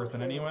charm I'm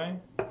person okay with anyway.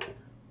 this.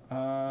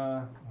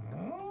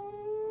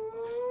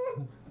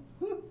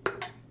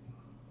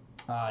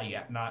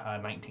 Yeah, not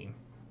 19.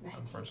 19.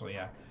 Unfortunately,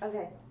 yeah.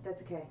 Okay,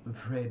 that's okay. I'm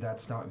afraid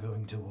that's not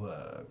going to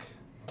work.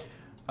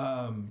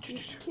 You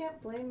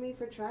can't blame me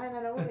for trying.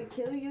 I don't want to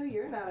kill you.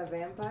 You're not a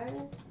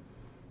vampire.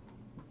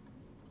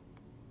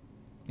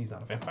 He's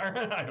not a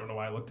vampire. I don't know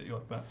why I looked at you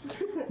like that.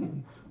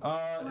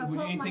 Well, Would you do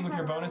poke anything my with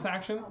your head bonus around.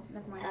 action? Oh,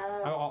 never mind.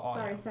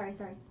 Yeah.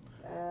 Sorry.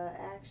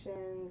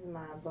 Actions,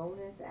 my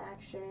bonus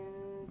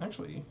actions.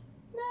 Actually,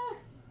 Nah,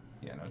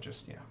 yeah, no,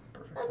 just, yeah,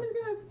 perfect. I'm just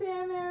gonna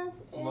stand there.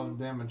 It's a lot of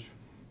damage.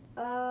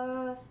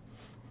 I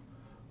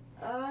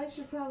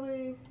should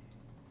probably.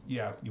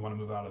 Yeah, you want to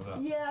move out of the...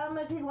 Yeah, I'm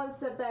gonna take one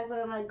step back, but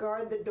I'm gonna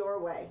guard the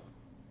doorway.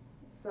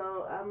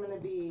 So I'm gonna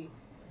be.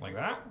 Like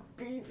that?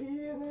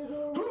 beefy and they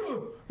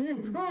go.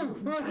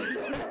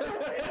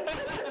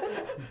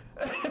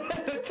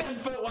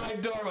 10-foot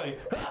wide doorway.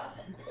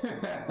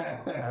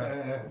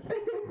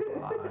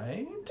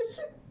 Right.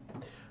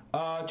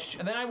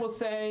 And then I will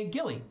say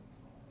Gilly.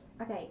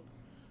 Okay.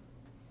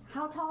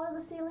 How tall are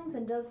the ceilings,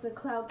 and does the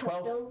cloud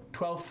fill?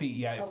 12 feet,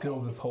 yeah, it Okay,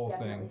 fills this whole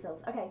definitely thing.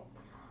 Fills. Okay.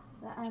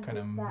 That answers Kind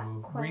of that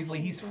move. question. Breezely,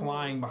 he's for me.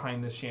 flying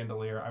behind this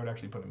chandelier. I would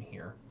actually put him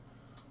here.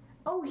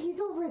 Oh,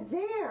 he's over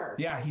there.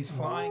 Yeah, he's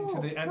flying to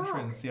Oh, the fuck.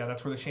 entrance. Yeah,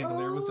 that's where the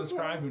chandelier was Okay.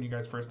 described when you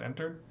guys first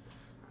entered.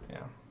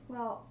 Yeah.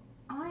 Well,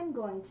 I'm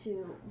going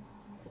to.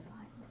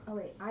 Oh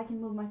wait, I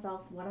can move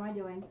myself. What am I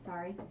doing?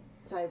 Sorry.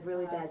 So I have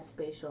really bad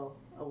spatial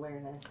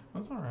awareness.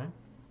 That's all right.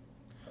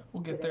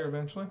 We'll get there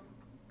eventually.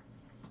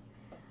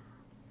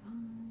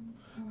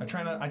 I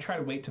try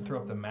to wait to throw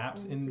up the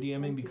maps in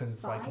DMing because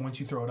it's like once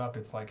you throw it up,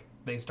 it's like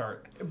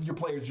your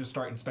players just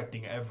start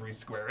inspecting every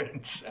square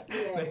inch.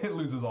 Yeah. It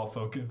loses all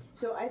focus.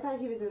 So I thought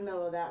he was in the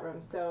middle of that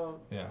room. So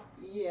Yeah.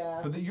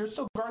 yeah. But you're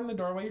still guarding the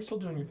doorway. You're still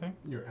doing your thing.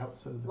 You're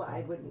outside of the Well, I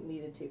crowd. wouldn't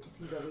need it to because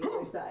he's on the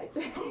other side.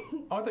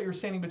 Oh, I thought you were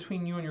standing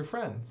between you and your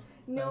friends.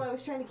 No, I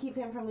was trying to keep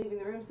him from leaving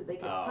the room so they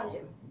could punch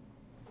him.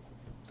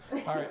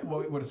 All right. So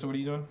what are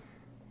you doing?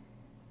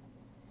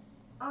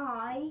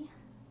 I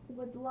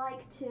would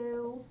like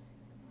to.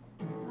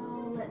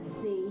 Oh, let's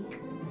see.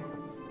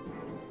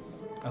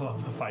 I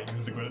love the fight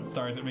music when it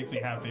starts. It makes me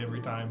happy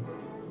every time.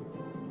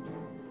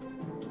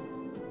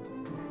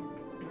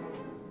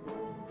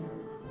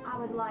 I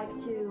would like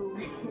to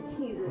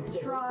He's a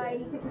try.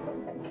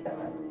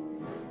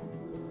 citizen.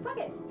 Fuck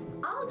it.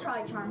 I'll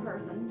try charm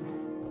person.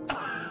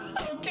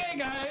 Okay,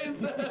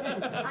 guys.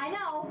 I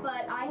know,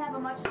 but I have a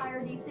much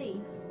higher DC.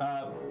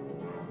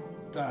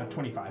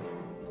 25.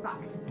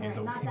 Fuck. He's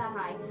Alright, not he's- that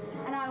high.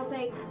 And I will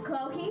say,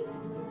 Clokey,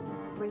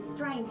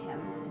 restrain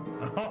him.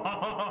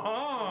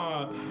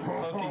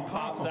 Clokey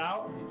pops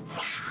out.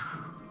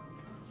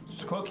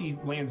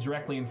 Clokey lands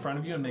directly in front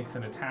of you and makes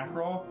an attack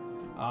roll.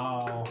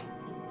 Oh.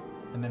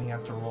 And then he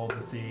has to roll to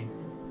see.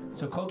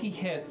 So Clokey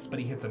hits, but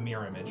he hits a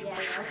mirror image. Yeah,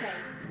 okay.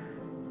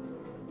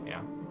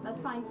 Yeah.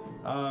 That's fine.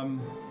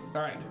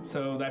 Alright,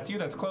 so that's you,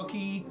 that's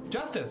Clokey.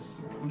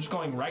 Justice! I'm just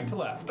going right to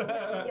left.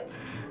 Yep.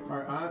 All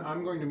right,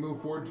 I'm going to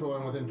move forward till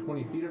I'm within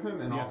 20 feet of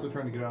him, and Yeah. also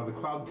trying to get out of the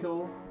cloud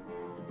kill.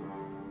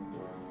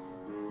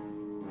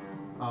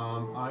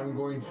 I'm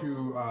going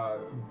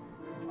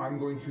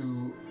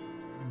to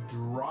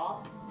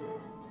drop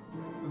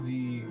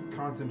the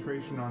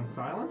concentration on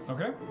silence.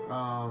 Okay.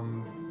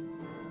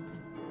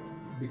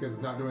 Because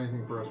it's not doing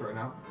anything for us right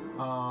now.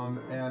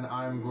 And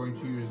I'm going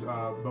to use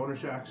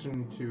bonus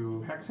action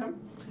to hex him.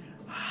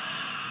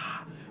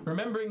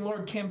 Remembering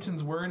Lord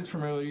Campton's words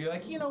from earlier, you're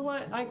like, you know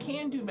what? I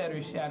can do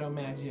better shadow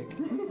magic.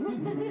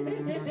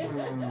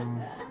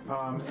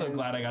 I'm so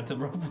glad I got to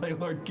roleplay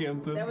Lord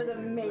Campton. That was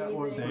amazing. That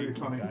was pretty Thank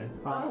you, funny.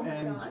 guys. Oh my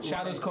and God.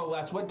 Shadows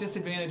Coalesce, what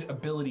disadvantage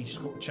ability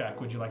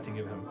check would you like to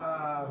give him?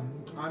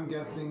 I'm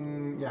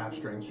guessing,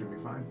 strength should be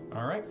fine.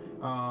 All right.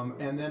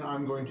 And then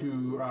I'm going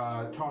to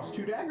toss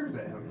 2 daggers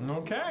at him.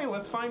 Okay,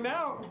 let's find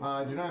out.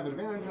 I do not have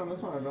advantage on this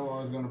one. I know I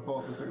was going to pull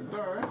up the second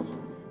dice.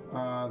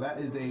 That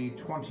is a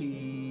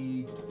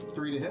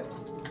 23 to hit.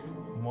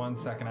 1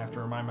 second, I have to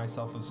remind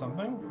myself of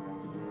something.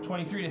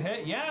 23 to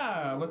hit?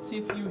 Yeah, let's see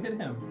if you hit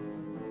him.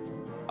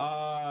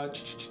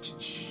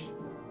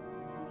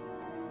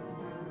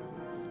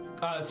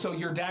 So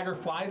your dagger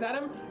flies at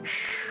him,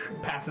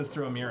 passes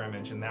through a mirror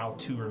image, and now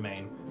 2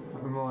 remain.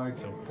 I'm like,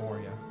 So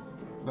 4, yeah.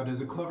 that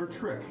is a clever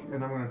trick,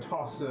 and I'm going to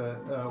toss it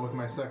with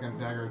my second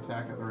dagger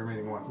attack at the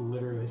remaining one.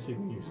 Literally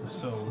seeing useless.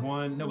 So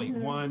 1, no wait,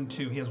 1,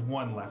 2, he has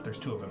 1 left. There's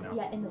 2 of them now.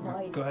 Yeah, in the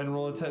void. Go ahead and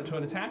roll it to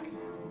an attack.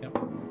 Yep.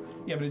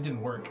 Yeah, but it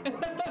didn't work.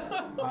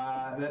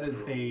 That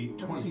is a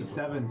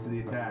 27 to the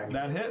attack.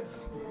 That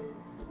hits.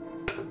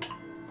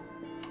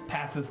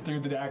 Passes through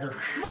the dagger.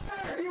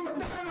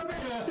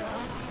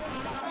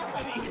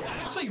 It's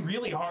actually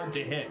really hard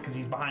to hit because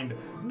he's behind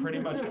pretty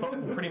much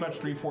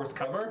 3/4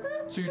 cover.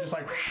 So you're just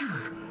like,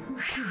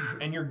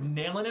 and you're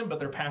nailing him, but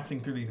they're passing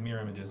through these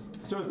mirror images.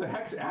 So is the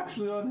hex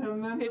actually on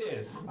him then? It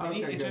is. And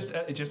Okay, good.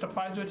 it just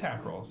applies to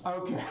attack rolls.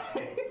 Okay.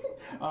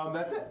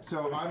 That's it.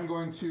 So I'm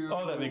going to.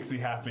 Oh, that makes me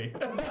happy.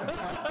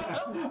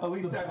 At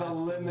least I've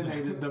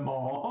eliminated them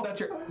all. So that's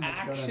your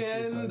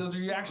action. Those are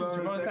your actions.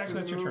 Your bonus action.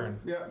 That's your turn.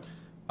 Yep.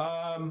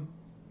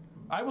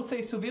 I will say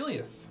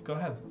Suvelius. Go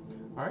ahead.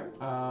 All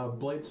right,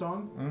 Blade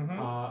Song. Mhm.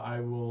 I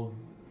will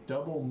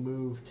double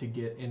move to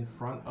get in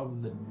front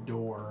of the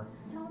door.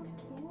 Don't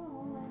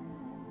kill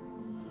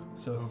him.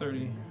 So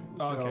 30.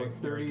 So Okay,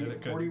 30,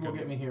 good, 40 will good.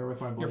 get me here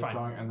with my You're Blade fine.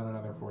 Song, and then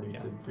another 40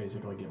 Yeah. to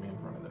basically get me in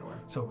front of the door.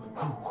 So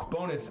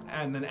bonus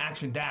and then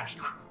action dash.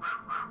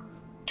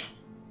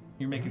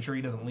 You're making sure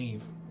he doesn't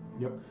leave.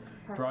 Yep.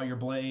 Draw your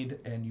blade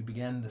and you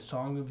begin the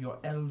song of your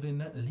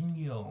elven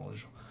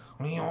lineage.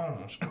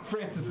 Lineage.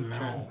 Francis's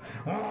turn.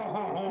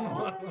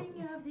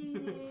 Morning of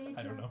the age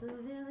I don't know. of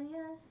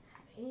Civilius,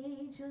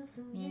 age of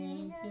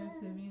Civilius.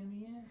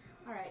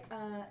 Alright,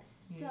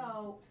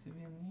 so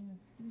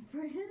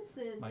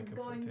Francis Micah is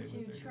going Forte was to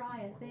there try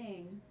this a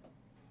thing.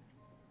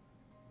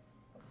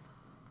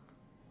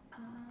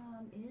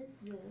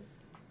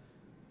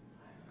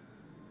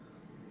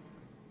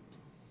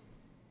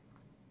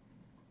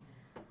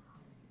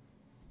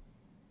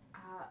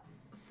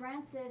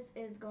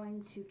 is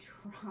going to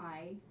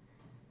try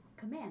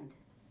command.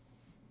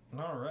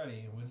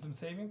 Alrighty, wisdom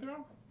saving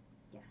throw?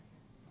 Yes.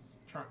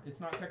 It's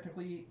not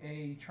technically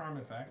a charm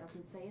effect.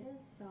 Doesn't say it is,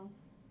 so.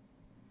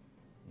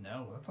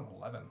 No, that's an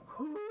 11.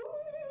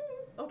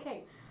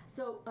 Okay,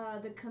 so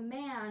the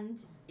command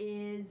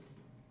is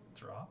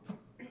Drop?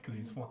 Because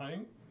he's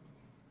flying?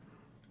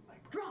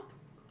 drop.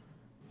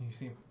 You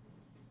see,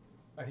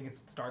 I think it's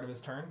the start of his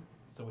turn,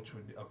 so which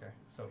would be, okay,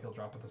 so he'll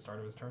drop at the start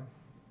of his turn?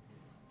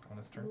 On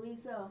his I turn? believe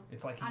so.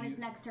 It's like On his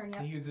next turn,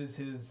 yep. he uses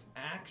his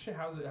action,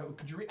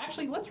 could you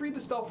actually, let's read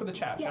the spell for the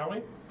chat, shall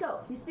we?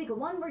 So, you speak a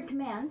one-word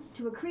command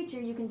to a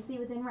creature you can see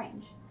within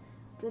range.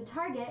 The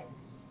target,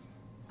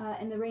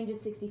 and the range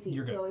is 60 feet.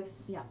 You're good.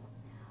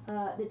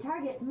 So the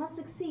target must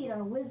succeed on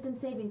a wisdom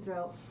saving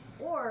throw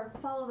or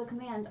follow the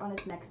command on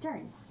its next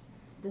turn.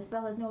 The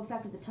spell has no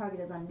effect if the target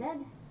is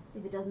undead,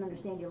 if it doesn't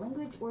understand your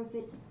language, or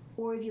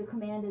if your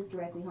command is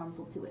directly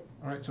harmful to it.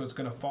 Alright, so it's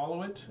going to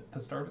follow it at the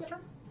start of its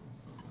turn?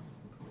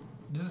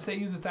 Does it say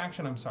use its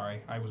action? I'm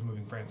sorry, I was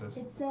moving Francis.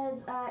 It says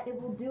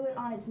it will do it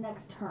on its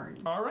next turn.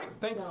 Alright,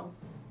 thanks. So,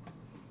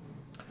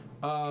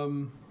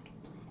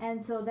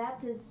 and so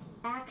that's his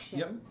action.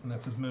 Yep, and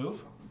that's his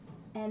move.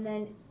 And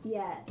then,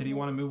 yeah. Did he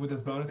want to move with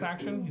his bonus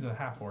action? He's a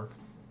half-orc.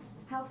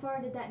 How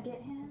far did that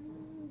get him?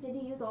 Did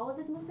he use all of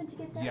his movement to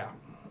get there? Yeah,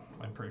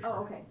 I'm pretty sure.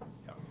 Oh, okay.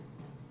 Yep.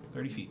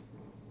 30 feet.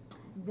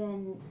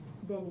 Then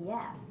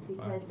yeah,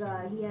 because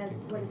he has,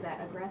 what is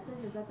that, aggressive?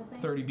 Is that the thing?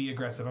 30 be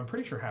aggressive. I'm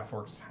pretty sure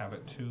half-orcs have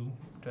it too.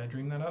 Did I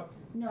dream that up?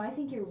 No, I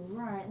think you're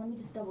right. Let me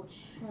just double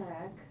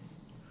check.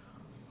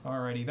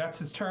 Alrighty, that's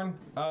his turn.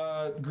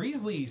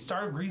 Greasley,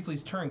 start of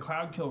Greasley's turn.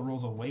 Cloudkill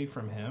rolls away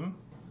from him.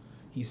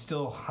 He's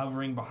still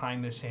hovering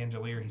behind the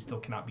chandelier. He still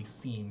cannot be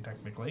seen,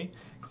 technically,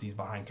 because he's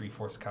behind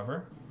 3/4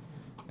 cover.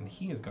 And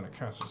he is going to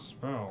cast a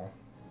spell.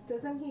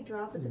 Doesn't he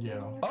drop at the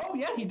beginning? Oh,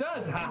 yeah, he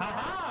does. Ha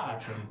ha ha!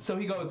 So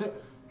he goes, and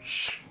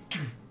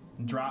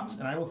drops,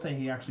 and I will say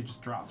he actually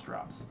just drops.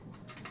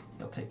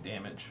 He'll take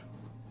damage.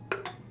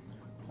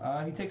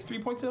 He takes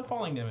 3 points of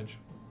falling damage.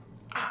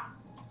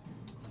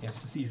 He has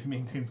to see if he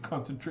maintains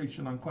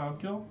concentration on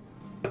Cloudkill.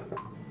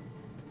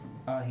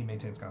 He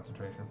maintains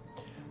concentration.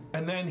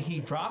 And then he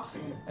drops,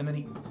 and then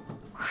he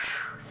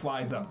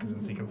flies up, because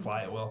since he can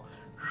fly at will,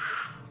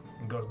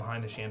 and goes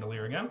behind the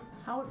chandelier again.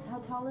 How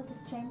tall is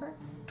this chamber?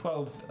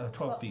 12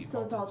 feet.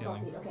 So it's all vaulted 12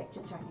 ceilings. feet. Okay,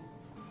 just checking.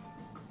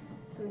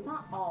 So he's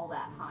not all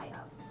that high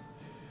up.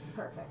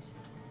 Perfect.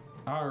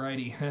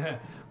 Alrighty.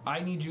 I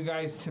need you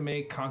guys to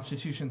make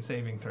Constitution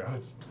saving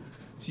throws.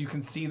 So you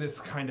can see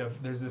this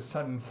there's this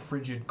sudden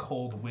frigid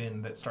cold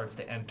wind that starts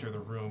to enter the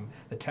room.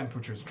 The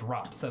temperatures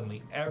drop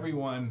suddenly.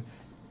 Everyone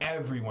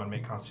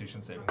make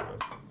Constitution saving throws.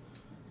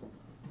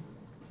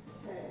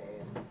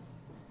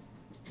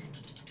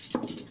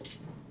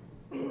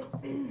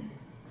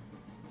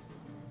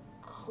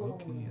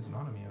 Cloaky is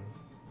not immune.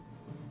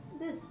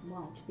 This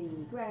won't be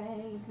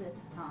great this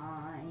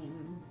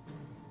time.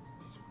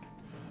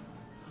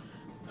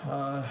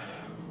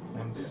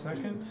 1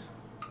 second.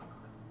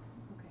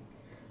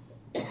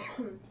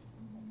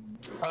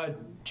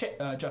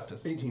 Okay.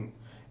 Justice. 18.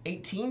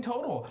 18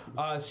 total.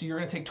 So you're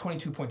going to take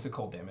 22 points of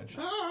cold damage.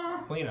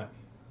 Selena.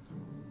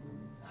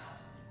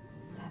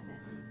 7.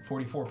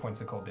 44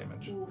 points of cold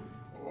damage. Oof.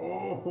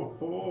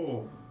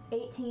 Oh.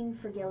 18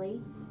 for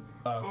Gilly.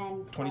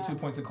 And 22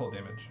 points of cold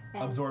damage.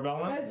 and- Absorb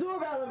element?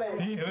 Absorb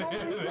element. Holy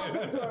fuck,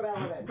 absorb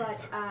element.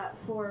 But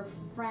for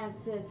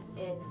Francis,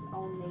 it's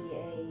only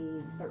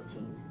a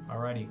 13.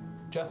 Alrighty.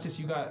 Justice,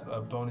 you got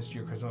a bonus to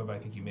your charisma, but I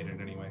think you made it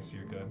anyway, so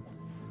you're good.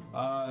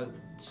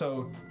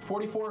 So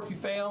 44 if you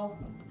fail,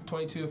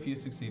 22 if you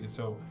succeeded.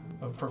 So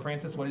for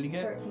Francis, what did he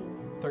get? 13.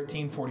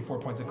 13, 44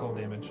 points of cold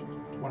damage.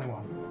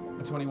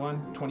 21.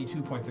 21,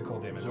 22 points of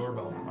cold damage. Absorb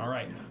element. All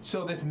right.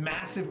 So this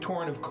massive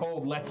torrent of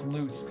cold lets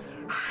loose.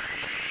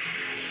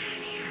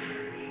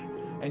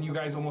 And you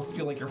guys almost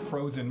feel like you're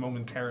frozen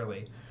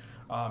momentarily.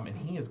 And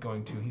he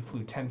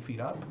flew 10 feet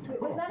up.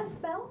 Wait, was that a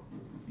spell?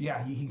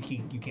 Yeah, you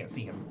can't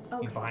see him. He's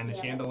Okay, behind the damn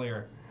it.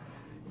 chandelier.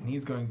 And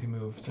he's going to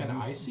move. Can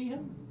I see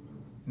him?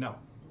 No.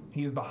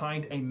 He is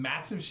behind a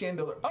massive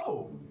chandelier.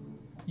 Oh!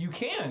 You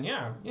can,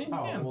 yeah. Yeah, you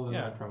can. Well then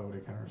yeah. that probably would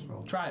have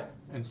counterspelled. Try it.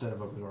 Instead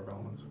of absorb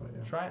elements, but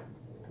yeah. Try it.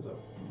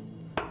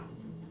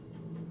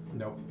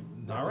 Nope.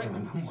 All right.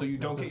 So you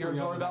don't That's a get your 3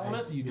 on absorb the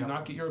element. dice. You do Yep.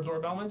 not get your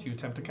absorb element. You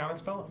attempt to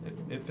counterspell it.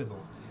 It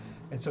fizzles.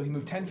 And so he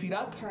moved 10 feet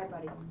up. Let's try,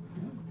 buddy.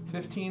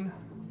 15,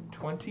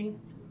 20,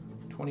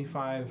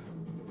 25,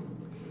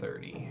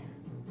 30.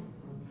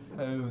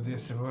 Oh,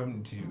 this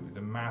won't do.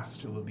 The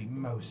master will be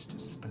most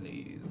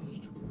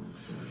displeased.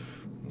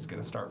 He's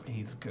gonna start.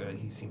 He's good.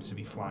 He seems to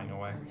be flying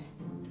away.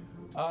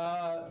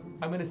 I'm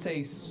gonna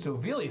say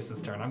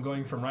Sovelius' turn. I'm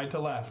going from right to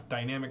left.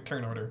 Dynamic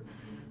turn order.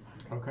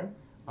 Okay.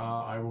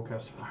 I will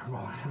cast a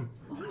fireball at him.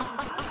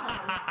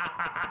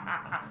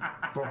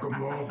 Fuck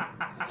 'em all.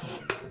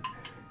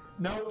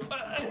 Nope.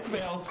 It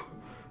fails.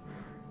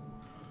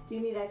 Do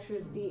you need extra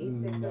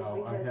D6s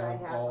No, I because I have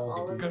have all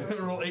all the of Go ahead them?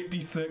 and roll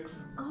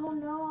 8d6. Oh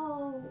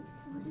no!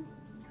 What is...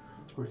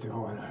 Where's the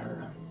one I heard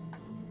him?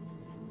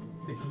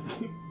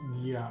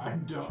 Yeah,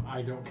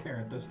 I don't care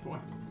at this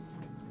point.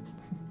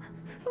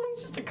 Well,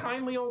 he's just a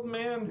kindly old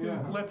man who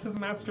Yeah. lets his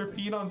master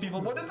feed on people.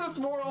 What is this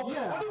moral?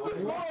 Yeah. What is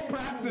this moral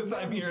praxis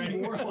I'm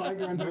hearing?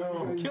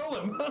 No. Kill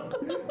him.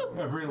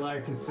 Every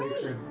life is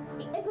sacred.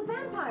 It's a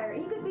vampire.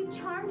 He could be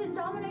charmed and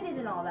dominated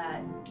and all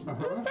that.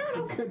 Fair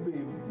enough. It could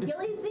be.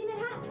 Gilly's seen it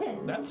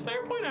happen. That's a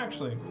fair point,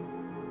 actually.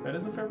 That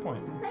is a fair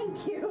point.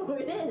 Thank you.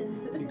 It is.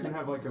 You can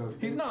have like a.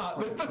 He's not,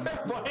 but it's a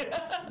fair point.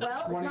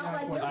 Well, not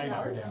like 29 Gilly I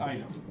know. knows. I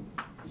know.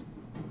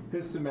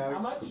 His somatic.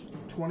 How much?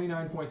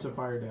 29 points of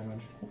fire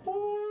damage.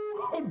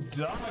 Ooh,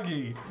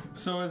 doggy.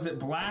 So as it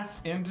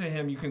blasts into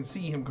him, you can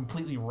see him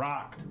completely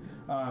rocked.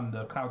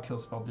 The Cloud Kill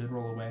spell did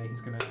roll away.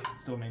 He's going to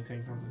still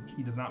maintain concentration.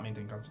 He does not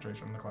maintain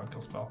concentration on the Cloud Kill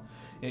spell.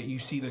 You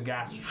see the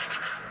gas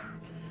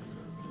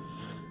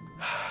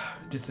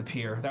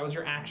disappear. That was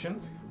your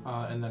action.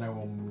 And then I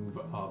will move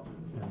up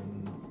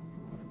and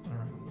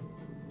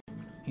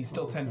He's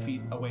still 10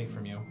 feet away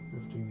from you,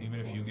 15. even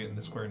if you get in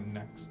the square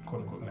next,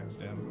 quote unquote, next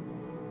to him.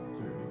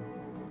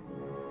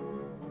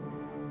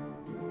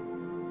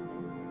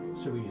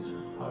 30. So he's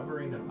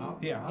hovering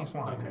up? Yeah, he's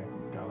flying. Okay,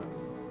 got it.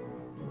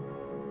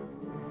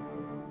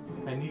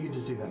 And you could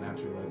just do that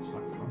naturally. It's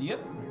not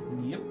Yep.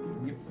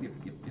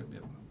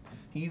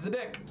 He's a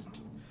dick.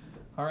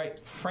 All right,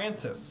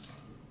 Francis.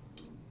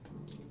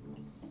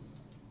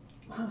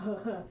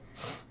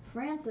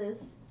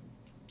 Francis,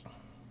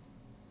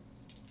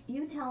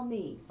 you tell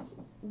me,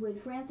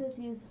 would Francis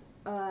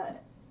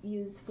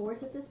use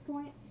force at this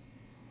point?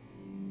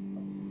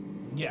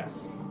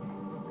 Yes.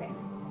 Okay.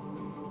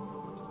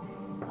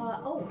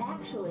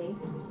 Actually,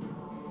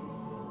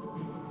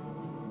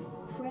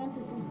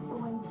 Francis is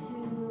going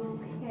to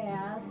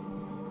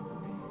cast.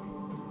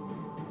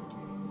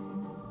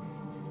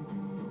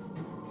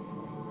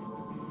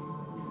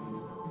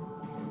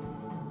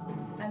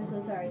 I'm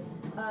so sorry.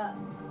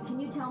 Can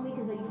you tell me,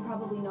 because you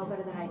probably know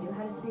better than I do,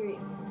 how does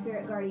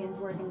Spirit Guardians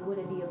work, and would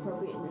it be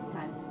appropriate in this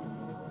time?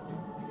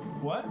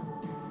 What?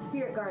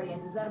 Spirit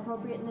Guardians, is that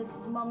appropriate in this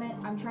moment?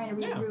 I'm trying to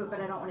read Yeah. through it,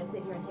 but I don't want to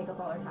sit here and take up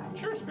all our time.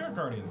 Sure, Spirit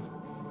Guardians.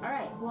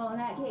 Alright, well, in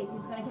that case,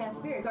 he's going to cast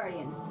Spirit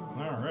Guardians.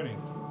 Alrighty.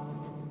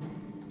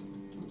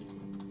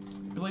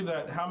 Believe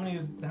that. How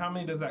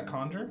many does that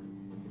conjure?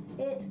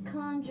 It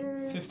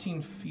conjures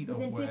 15 feet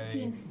within away.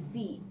 15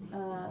 feet.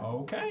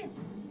 Okay.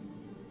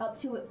 Up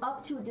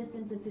to a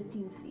distance of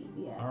 15 feet.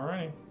 Yeah.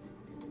 Alrighty.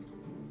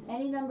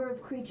 Any number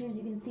of creatures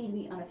you can see to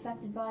be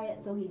unaffected by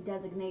it, so he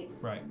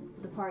designates Right.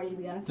 the party to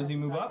be unaffected. Does he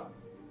move by up?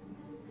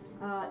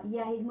 it.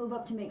 Yeah, he'd move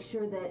up to make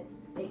sure that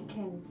it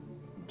can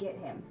get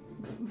him.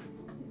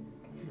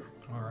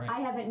 All right. I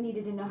haven't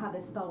needed to know how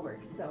this spell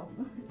works, so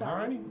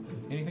sorry.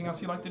 Alrighty. Anything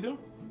else you'd like to do?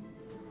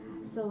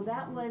 So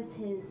that was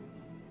his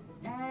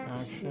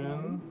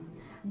action.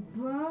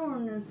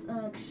 Bonus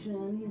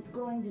action. He's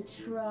going to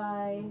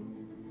try.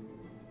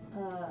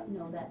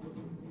 No,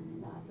 that's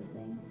not the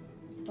thing.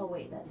 Oh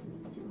wait, that's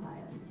too high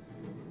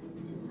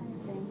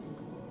a thing.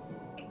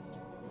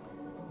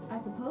 I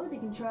suppose he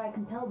can try a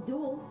compelled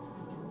duel.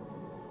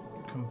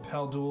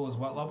 Compel duel is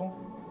what level?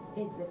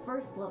 It's the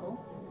first level.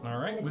 All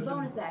right. And it's a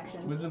bonus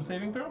action. Wisdom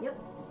saving throw? Yep.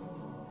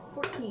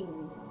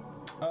 14.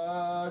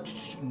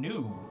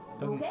 No.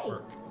 Doesn't Okay.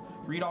 work.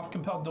 Read off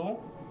compelled duel.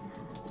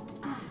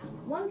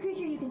 One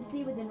creature you can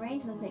see within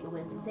range must make a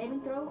wisdom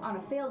saving throw. On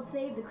a failed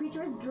save, the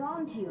creature is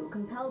drawn to you,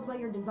 compelled by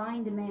your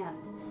divine demand.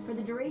 For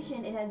the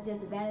duration, it has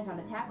disadvantage on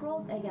attack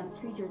rolls against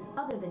creatures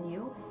other than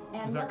you.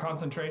 And Is that must-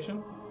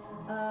 concentration?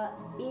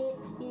 It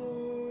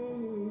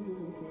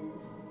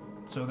is.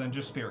 So then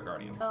just Spirit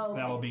Guardians. Oh,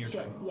 That'll okay, be your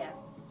shit, turn. Yes.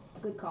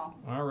 Good call.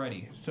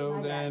 Alrighty. So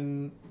My bad.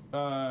 then,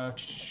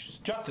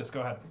 Justice,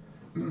 go ahead.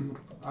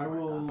 I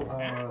will.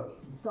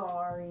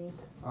 Sorry.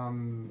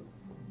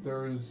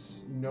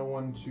 There's no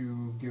one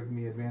to give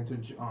me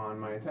advantage on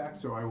my attacks,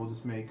 so I will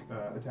just make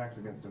attacks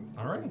against him.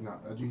 All right. He's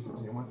not adjacent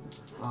to anyone.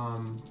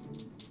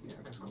 Yeah,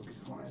 because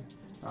Koki's fine.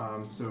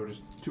 So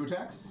just 2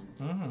 attacks.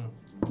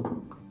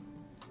 Mm-hmm.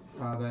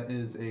 That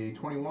is a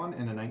 21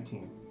 and a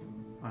 19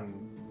 on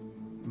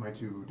my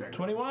 2 daggers.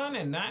 21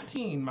 and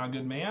 19, my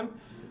good man.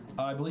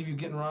 I believe you've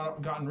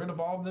gotten rid of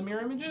all of the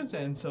mirror images,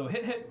 and so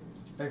hit.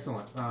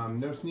 Excellent.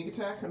 No sneak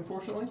attack,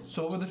 unfortunately.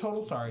 So what were the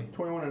total? Sorry.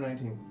 21 and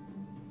 19.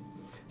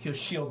 He'll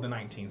shield the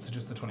 19, so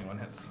just the 21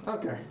 hits.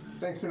 Okay.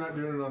 Thanks for not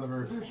doing it on the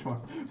very first one.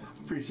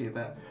 Appreciate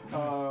that.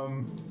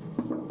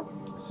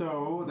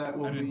 So that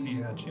will I didn't be see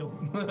you had shield.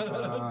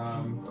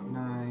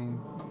 9,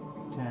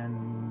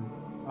 10,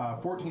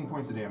 14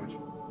 points of damage.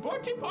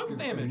 14 points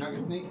You're damage. not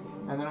gonna sneak,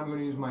 and then I'm going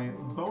to use my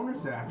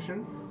bonus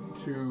action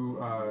to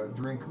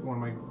drink one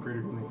of my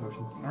greater healing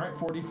potions. All right,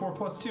 44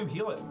 plus 2,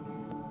 heal it.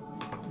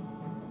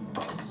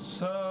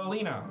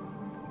 Selena.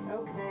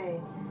 Okay.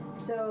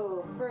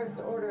 So, first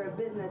order of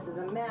business is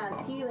a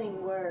mass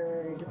healing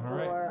word All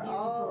right. for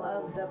all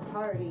of the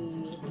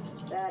party.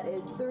 That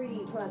is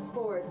 3 plus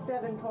 4,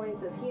 7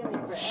 points of healing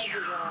for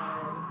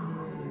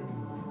everyone.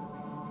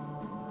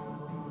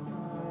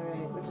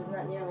 Alright, which is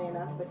not nearly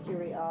enough, but here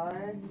we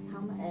are. How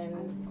much?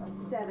 And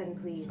 7,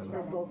 please,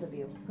 for both of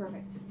you.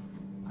 Perfect.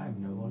 I'm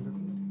no longer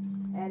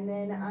bleeding. And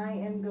then I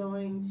am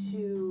going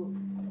to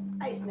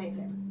ice knife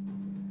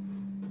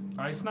him.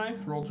 Ice knife,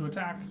 roll to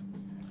attack.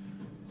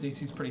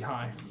 Zacy's pretty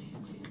high.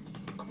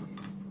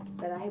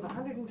 But I have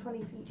 120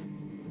 feet.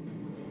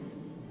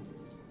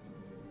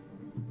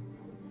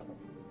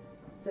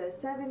 It's a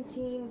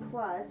 17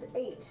 plus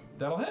 8.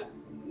 That'll hit.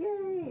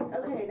 Yay!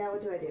 Okay, now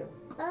what do I do?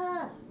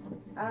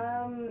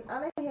 On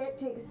a hit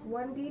takes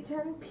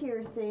 1d10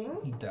 piercing,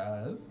 He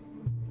does.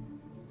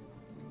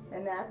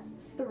 and that's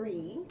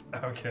 3.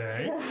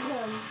 Okay.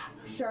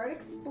 Shard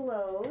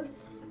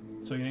explodes.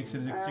 So he makes a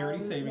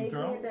dexterity saving make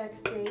throw. me a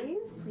dex save,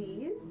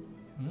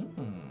 please.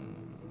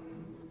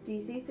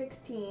 DC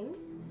 16.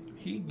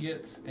 He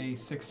gets a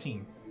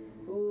 16.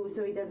 Ooh,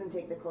 so he doesn't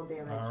take the cold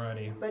damage.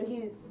 Alrighty. But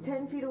he's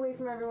 10 feet away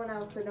from everyone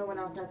else, so no one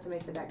else has to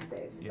make the dex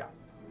save. Yeah.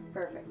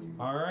 Perfect.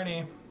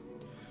 Alrighty.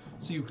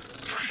 So you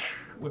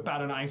whip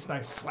out an ice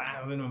knife,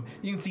 slamming him.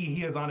 You can see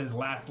he is on his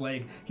last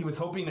leg. He was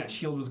hoping that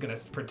shield was going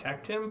to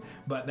protect him,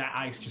 but that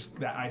ice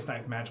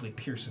knife magically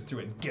pierces through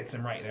it and gets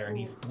him right there, and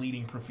he's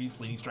bleeding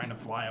profusely. He's trying to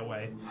fly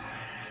away.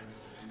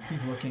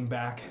 He's looking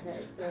back.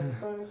 Okay, so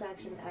bonus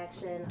action.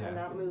 Yeah. I'm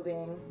not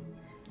moving.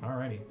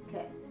 Alrighty.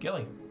 Okay.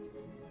 Gilly.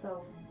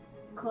 So,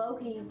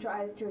 Clokey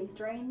tries to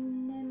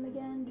restrain him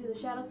again, do the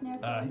shadow snare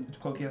thing.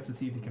 Clokey has to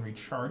see if he can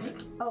recharge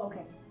it. Oh,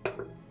 okay.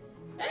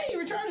 Hey, he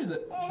recharges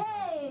it.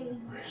 Hey!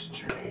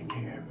 Restrain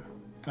him.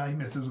 He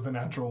misses with a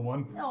natural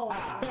 1. Oh.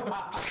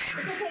 It's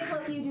okay,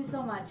 Clokey, you do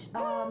so much.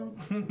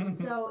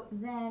 So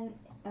then,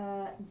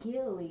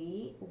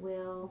 Gilly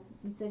will...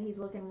 You said he's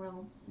looking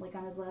real, like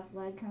on his last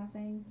leg kind of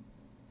thing?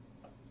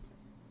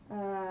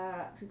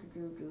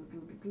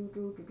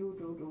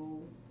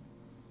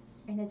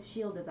 And his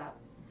shield is up.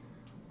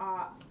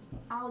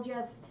 I'll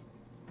just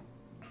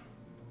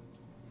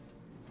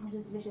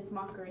vicious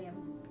mockery him.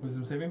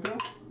 Wisdom saving throw?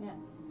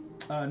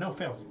 Yeah. No,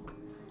 fails.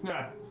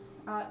 Yeah.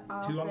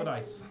 2 on the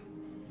dice.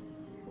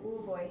 Oh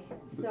boy.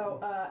 So,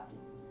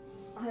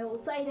 I will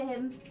say to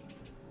him,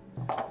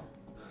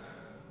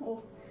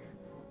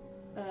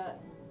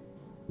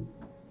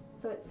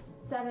 so it's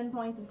 7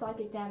 points of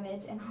psychic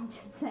damage, and I'll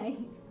just say,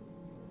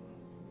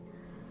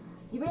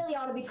 you really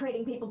ought to be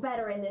treating people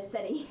better in this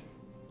city.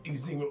 You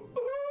see him go,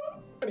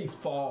 and he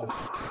falls.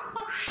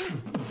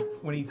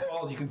 When he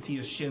falls, you can see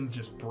his shins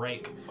just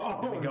break.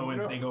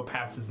 And they go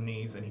past his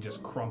knees, and he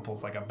just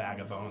crumples like a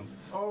bag of bones.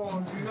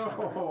 Oh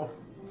no!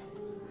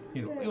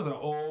 He was an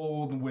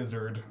old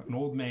wizard, an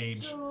old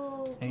mage,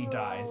 and he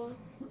dies.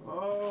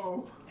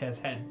 Oh. His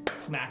head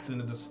smacks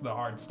into the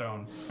hard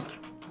stone.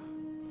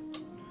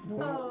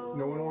 No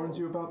one warns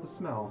you about the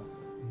smell.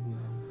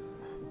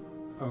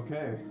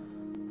 Okay.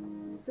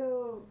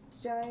 So,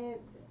 giant...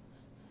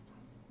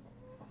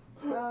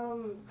 is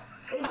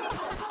it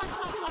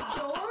the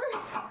door?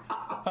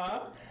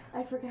 Huh?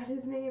 I forgot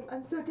his name.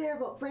 I'm so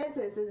terrible.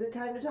 Francis, is it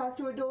time to talk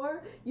to a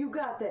door? You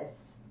got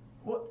this.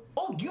 What?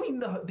 Oh, you mean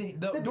the door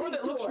big that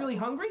looks door. really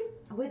hungry?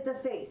 With the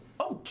face.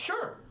 Oh,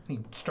 sure. He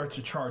starts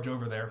to charge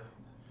over there.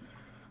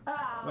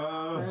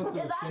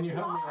 Francis, can you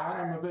help me out?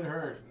 I'm a bit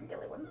hurt.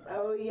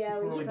 Oh, yeah,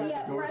 we should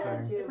Yeah, have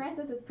Francis,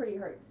 Francis is pretty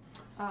hurt.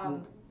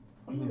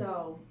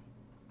 So,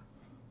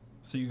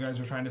 So you guys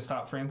are trying to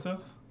stop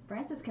Francis?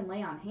 Francis can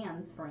lay on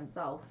hands for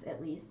himself,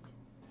 at least.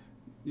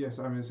 Yes,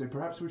 I'm going to say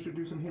perhaps we should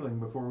do some healing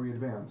before we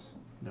advance.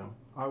 No.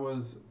 I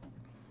was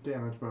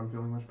damaged, but I'm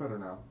feeling much better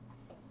now.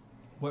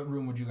 What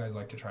room would you guys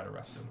like to try to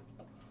rest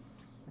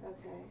in?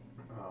 Okay.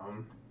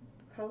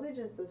 Probably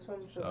just this one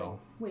for So,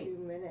 like 2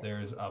 minutes.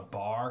 There's a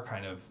bar,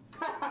 kind of,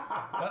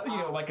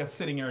 like a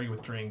sitting area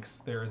with drinks.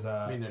 There's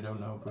I a mean, I don't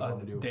know if we a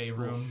want to do day a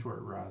full room. short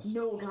rest.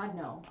 No, God,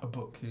 no.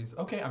 bookcase.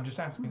 Okay, I'm just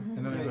asking.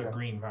 And then there's Yeah. a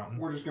green fountain.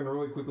 We're just going to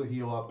really quickly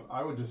heal up.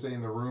 I would just say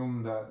in the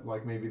room that,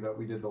 like, maybe that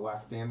we did the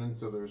last stand in,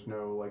 so there's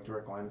no, like,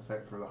 direct line of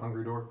sight for the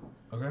hungry door.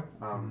 Okay.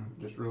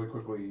 Just really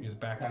quickly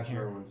Just back in patch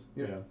here. everyone's.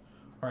 Yeah. Yeah.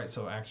 All right.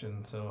 So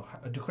action. So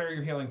declare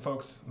your healing,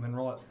 folks, and then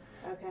roll it.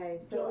 Okay,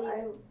 so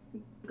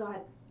Go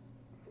ahead.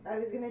 I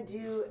was gonna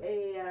do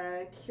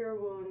a cure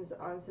wounds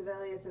on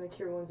Sibelius and a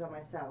cure wounds on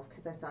myself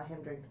because I saw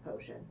him drink the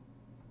potion.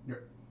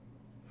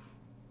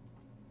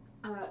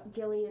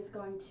 Gilly is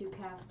going to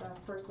cast a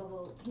first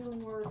level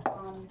healing word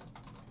on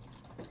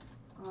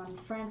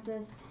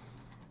Francis.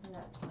 And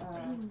that's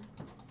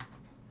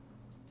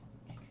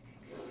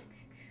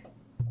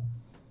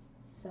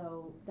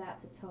so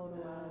that's a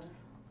total of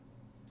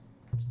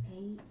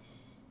 8.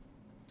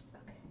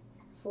 Okay.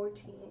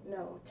 14,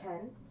 no,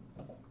 10.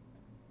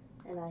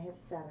 And I have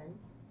 7.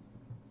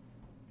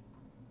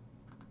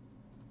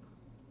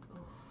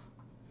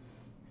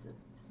 This is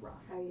rough.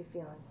 How are you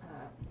feeling?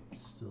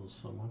 Still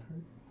somewhat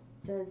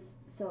hurt?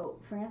 So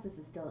Francis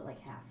is still at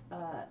like half.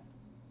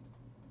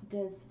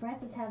 Does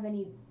Francis have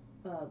any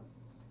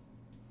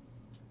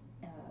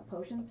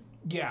potions?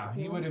 Yeah,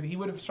 he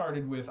would have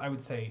started with, I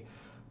would say,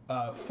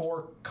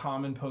 4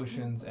 common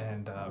potions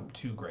and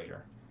 2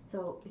 greater.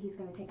 So he's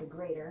going to take a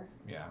greater.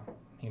 Yeah,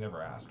 he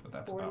never asked, but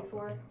that's about.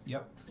 44?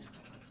 Yep.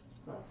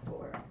 Plus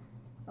 4.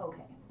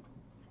 Okay.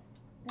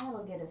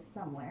 That'll get us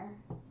somewhere.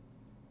 4,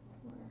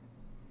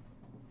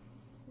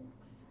 6,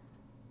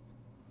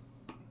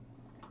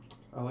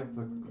 I like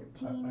the. I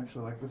 13.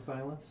 actually like the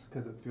silence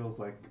because it feels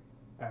like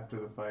after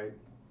the fight.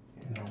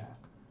 Yeah.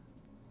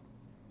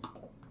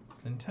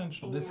 It's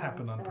intentional. This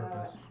happened on And,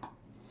 purpose.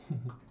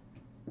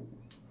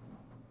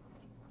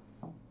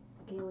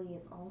 Gilly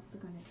is also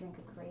going to drink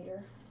a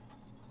greater.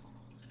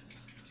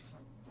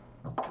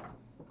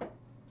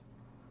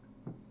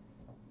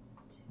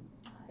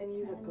 And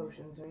you have 10.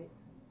 potions, right?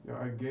 Yeah,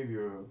 I gave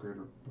you a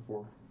greater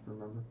before.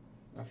 Remember?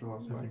 After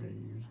last I fight. think I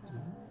used it.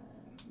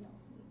 No,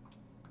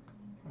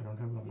 I don't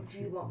have it on my Do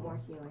sheet. you want more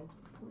healing?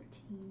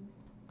 14.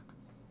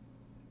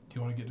 Do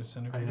you want to get I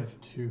disintegrated?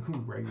 have 2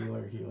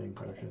 regular healing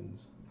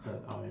potions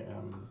that I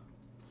am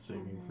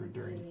saving for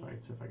during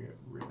fights if I get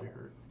really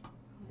hurt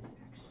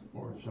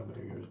or if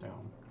somebody goes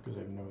down because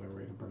I have no other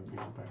way to bring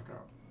people back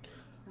up.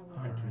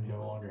 I do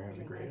no longer have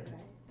a greater.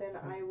 Then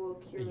I will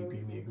cure. And you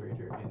gave me a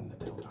greater in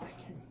the Telltale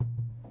King.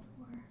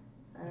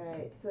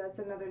 Alright, so that's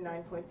another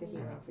 9 points of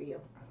healing for you.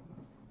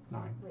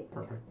 9. Wait,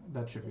 Perfect.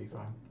 That should be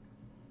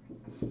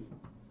fine.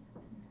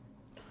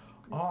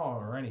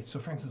 Alrighty. So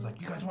Francis is like,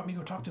 you guys want me to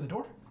go talk to the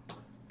door?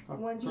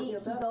 Once you He's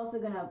healed up, also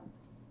gonna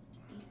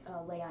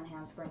lay on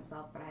hands for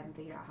himself, but I haven't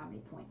figured out how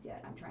many points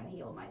yet. I'm trying to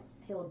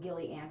heal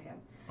Gilly and him.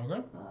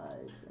 Okay.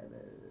 7.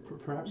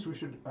 Perhaps we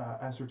should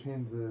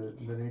ascertain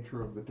the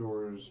nature of the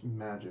door's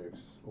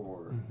magics,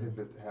 or if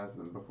it has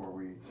them, before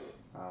we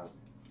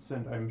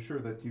send. I'm sure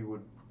that you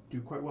would do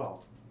quite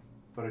well,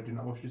 but I do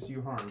not wish to see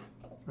you harmed.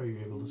 Are you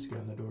able to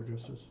scan the door,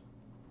 Justice?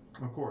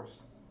 Of course.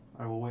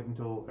 I will wait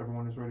until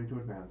everyone is ready to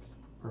advance.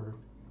 Perfect.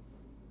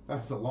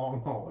 That's a long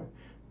hallway.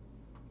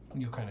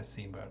 You'll kind of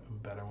see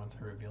better once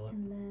I reveal it.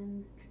 And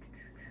then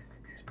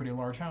It's a pretty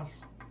large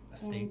house.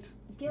 Estate.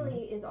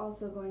 Gilly is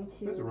also going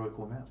to. That's a really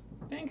cool map.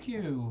 Thank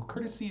you.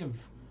 Courtesy of,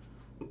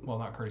 well,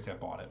 not courtesy, I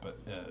bought it, but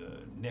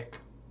Nick.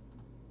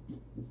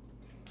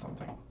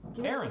 Something.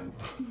 Gilly- Aaron.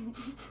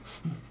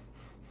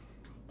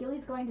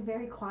 Gilly's going to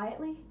very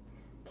quietly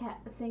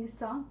sing a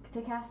song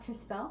to cast her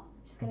spell.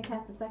 She's going to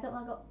cast a second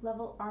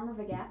level Armor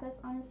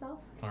Vagathis on herself,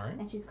 Alright.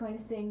 and she's going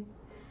to sing,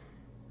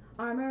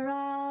 armor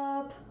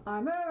up,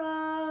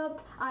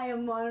 I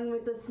am one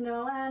with the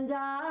snow and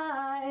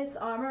ice.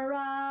 Armor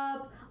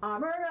up,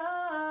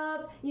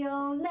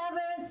 you'll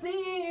never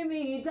see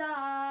me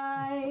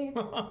die.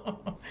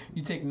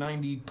 You take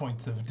 90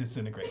 points of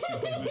disintegration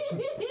damage.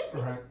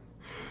 Right.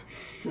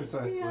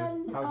 Precisely.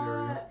 And, How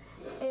dare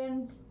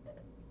you?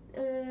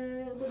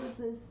 What is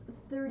this?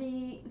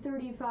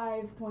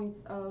 35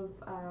 points of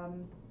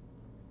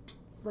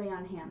lay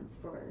on hands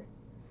for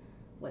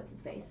what's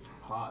his face.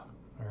 Hot.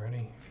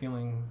 Alrighty.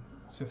 Feeling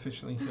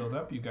sufficiently healed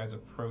up, you guys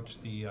approach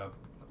the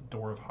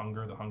door of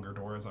hunger, the hunger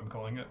door as I'm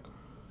calling it.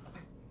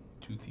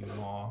 Toothy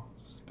Maw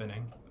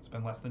spinning. It's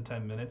been less than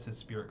 10 minutes. His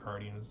spirit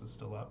guardian is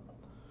still up.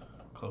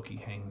 Cloaky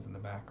hangs in the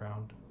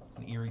background.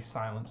 An eerie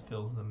silence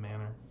fills the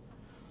manor.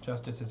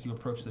 Justice, as you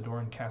approach the door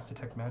and cast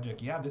detect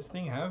magic. Yeah, this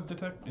thing has this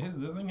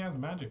thing has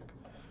magic.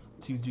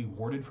 It seems to be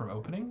warded from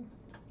opening.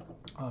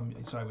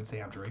 So I would say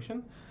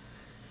abjuration.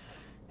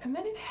 And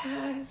then it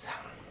has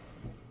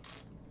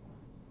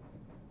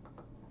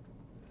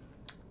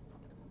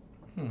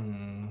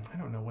I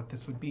don't know what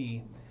this would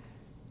be.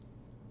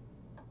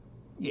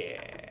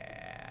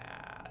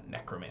 Yeah,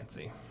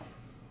 necromancy.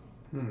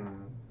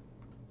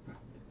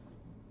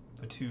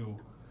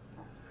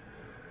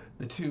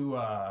 The two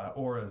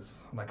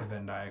auras, like a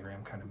Venn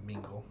diagram, kind of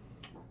mingle.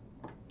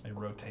 They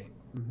rotate.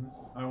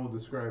 I will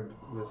describe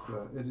this.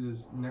 It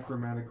is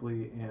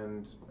necromantically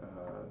and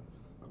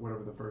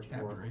whatever the first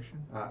word.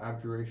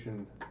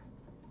 Abjuration.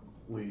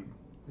 Abjurationly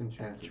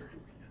enchanted.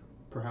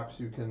 Perhaps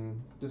you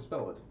can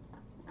dispel it.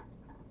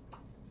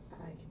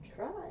 I can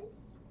try.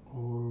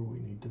 Or we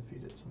need to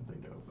feed it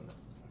something to open it.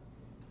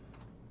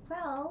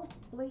 Well,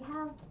 we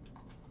have.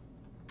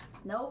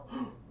 Nope.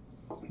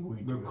 We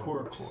The do have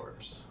corpse.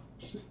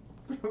 Just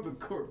throw the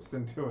corpse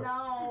into it.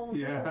 No.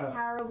 This Yeah. is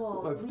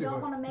terrible. Let's we do don't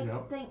it. want to make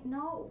Yep. the thing.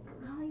 No,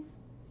 guys.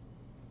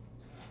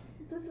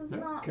 This is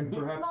not. Can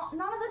perhaps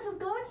None of this is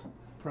good.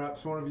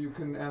 perhaps one of you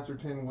can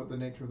ascertain what the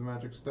nature of the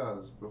magic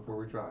does before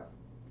we try.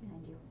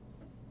 Behind you.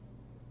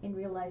 In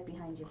real life,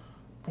 behind you.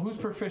 Who's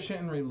proficient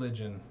in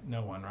religion?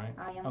 No one, right?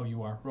 I am. Oh,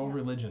 you are. Roll Yeah.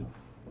 religion.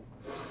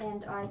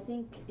 And I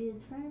think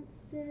is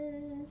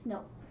Francis.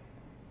 No.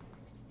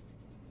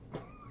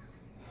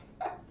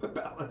 The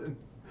paladin.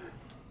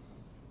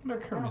 They're I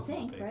don't charisma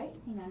think, based. right?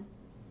 Hang on.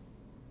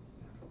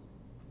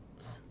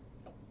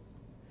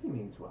 He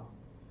means well.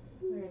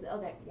 Where is it? Oh,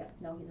 there. Yep.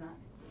 No, he's not.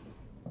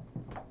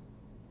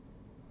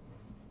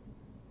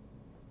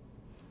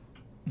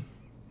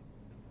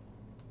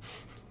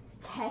 It's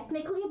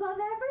technically above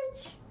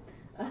average.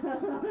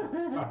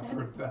 I've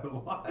heard that a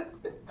lot.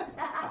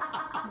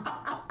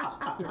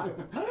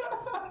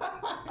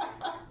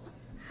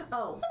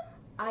 Oh,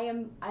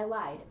 I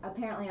lied.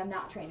 Apparently, I'm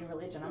not trained in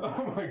religion. I'm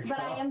Oh sorry. my But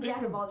I am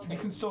jack of all You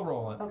trades. can still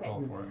roll it. Okay.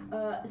 Roll for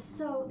it.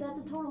 So that's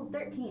a total of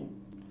 13.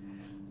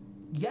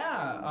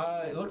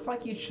 Yeah, it looks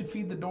like you should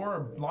feed the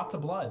door lots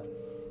of blood.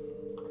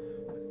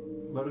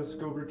 Let us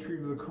go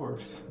retrieve the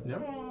corpse.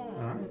 Yep.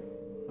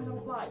 I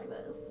don't like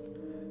this.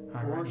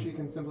 Or she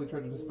can simply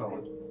try to dispel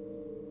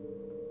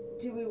it.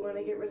 Do we want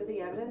to get rid of the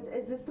evidence?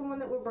 Is this the one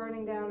that we're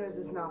burning down, or is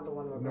this not the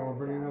one we're burning No, we're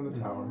burning down the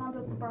I tower. want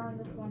us to burn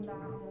this one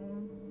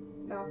down.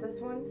 Not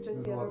this one?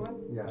 Just There's the a other lot of-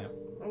 one? Yes.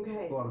 Yep.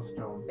 Okay. A lot of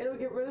stone. It'll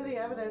get rid of the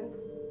evidence.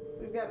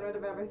 We've gotten rid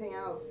of everything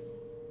else.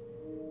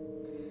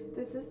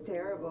 This is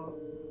terrible.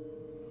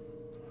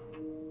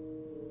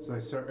 So I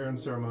start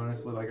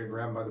unceremoniously, like I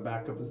grab him by the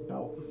back of his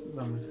belt.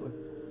 And I'm just like,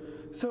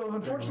 So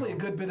unfortunately, a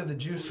good bit of the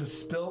juice was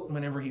spilt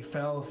whenever he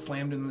fell,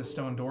 slammed into the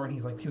stone door, and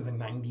he was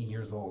 90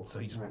 years old. So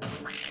he's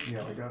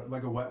yeah,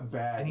 like a wet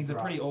bag. and he's a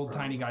pretty dropped old,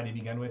 from- tiny guy to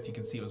begin with. You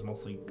can see it was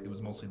mostly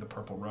the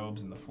purple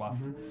robes and the fluff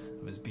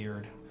of his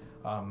beard.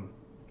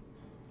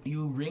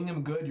 You wring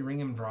him good, you wring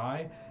him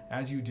dry.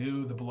 As you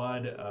do, the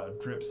blood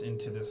drips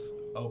into this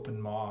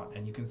open maw,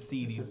 and you can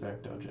see Sit these.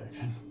 back dodge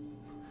action.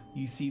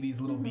 You see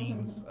these little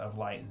beams of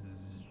light,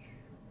 zzz,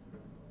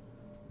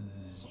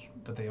 zzz,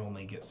 but they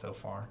only get so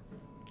far.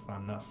 It's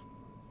not enough.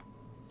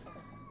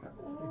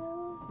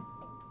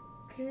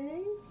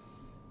 Okay.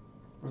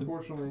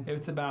 Unfortunately,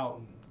 It's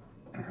about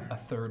a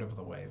third of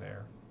the way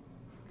there.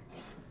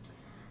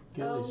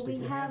 Gilly, So stick we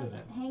your have, hand in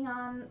it. hang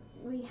on,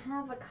 we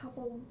have a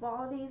couple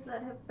bodies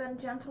that have been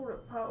gentle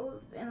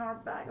reposed in our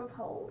bag of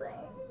holding.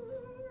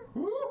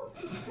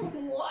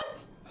 what?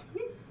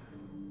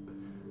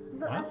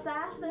 The What?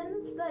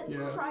 assassins that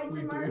Yeah, tried to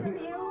we murder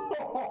did. you. We're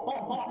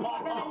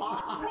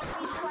gonna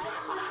make me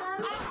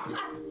question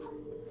them.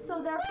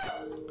 So they're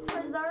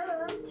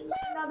preserved for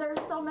another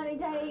so many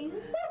days.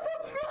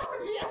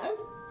 Yes.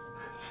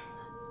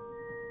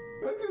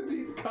 That's a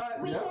deep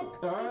cut. We Yep.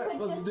 could, All right, we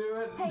could let's just, do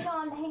it. hang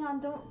on,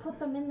 don't put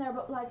them in there,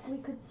 but like we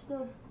could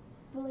still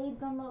bleed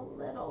them a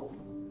little.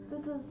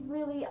 This is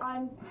really,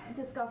 I'm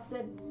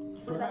disgusted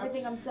with Perhaps-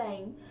 everything I'm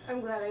saying. I'm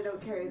glad I don't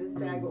carry this I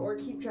bag mean- or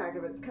keep track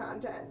of its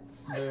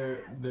contents.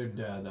 They're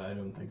dead. I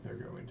don't think they're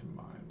going to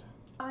mind.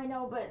 I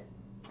know, but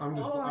I'm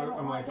just, Oh, I don't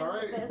I'm like, like all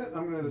any right, of this.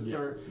 I'm gonna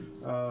start,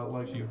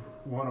 like,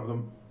 one of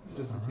them,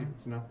 just to see if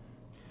it's enough.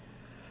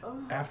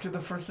 After the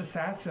first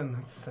assassin,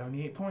 that's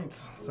 78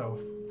 points. So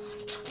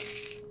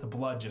the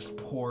blood just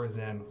pours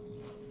in.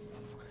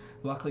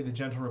 Luckily, the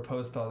gentle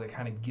repose spell that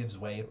kind of gives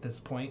way at this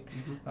point.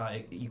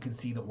 You can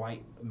see the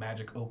white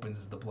magic opens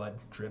as the blood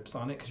drips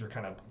on it because you're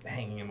kind of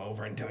hanging him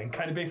over and doing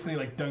kind of basically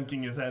like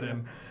dunking his head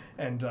in.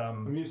 And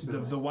used to the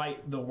this.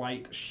 the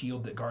white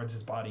shield that guards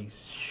his body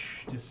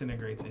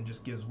disintegrates and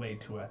just gives way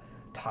to a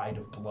tide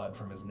of blood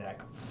from his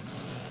neck.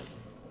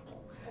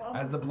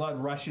 As the blood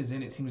rushes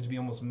in, it seems to be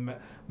almost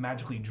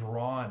magically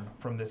drawn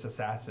from this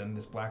assassin,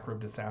 this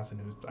black-robed assassin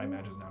who I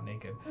imagine is now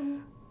naked.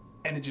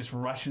 And it just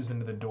rushes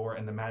into the door,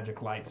 and the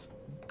magic lights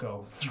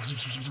go.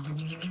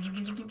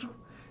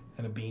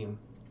 And a beam.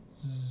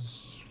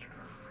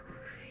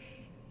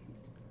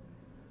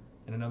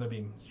 And another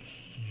beam.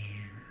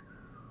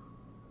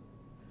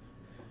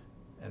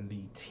 And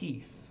the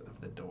teeth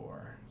of the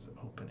door is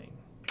opening.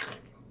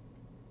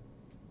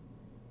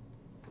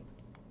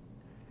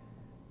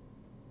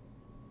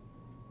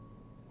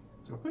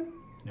 It's open?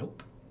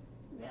 Nope.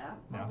 yeah.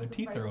 Now I the was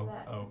teeth afraid are of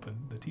that. open.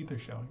 The teeth are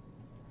showing.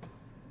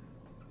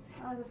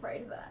 I was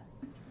afraid of that.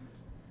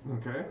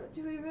 Okay.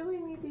 Do we really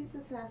need these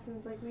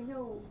assassins? Like, we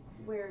know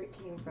where it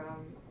came from,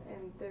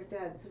 and they're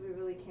dead, so we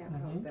really can't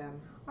help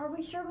them. Are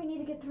we sure we need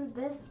to get through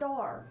this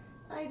door?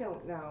 I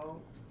don't know.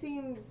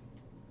 Seems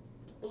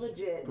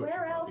legit. Push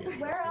Where it else? on the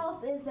Where injustice.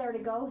 else is there to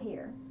go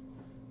here?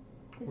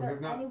 Is We there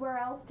have not- anywhere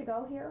else to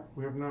go here?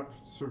 We have not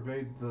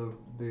surveyed the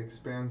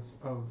expanse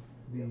of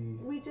the...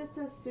 We just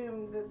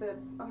assumed that the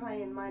high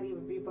and mighty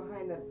would be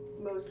behind the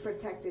most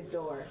protected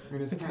door. I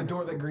mean, It's the kind of-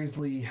 door that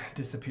Grizzly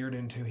disappeared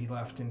into, he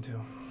left into.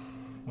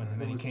 When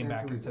then he came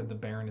back and said the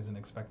Baron isn't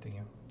expecting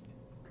you.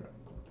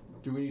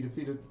 Do we need to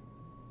feed it?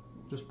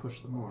 Just push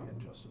them on the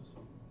injustice.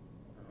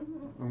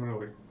 I'm gonna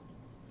like...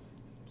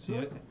 See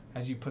it?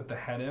 As you put the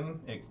head in,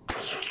 it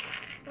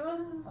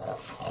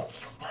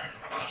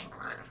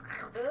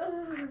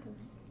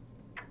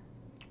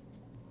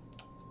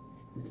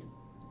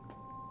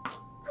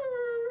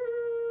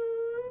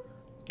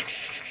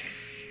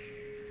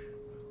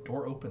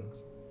door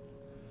opens.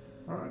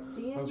 Alright,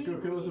 D&D, let's go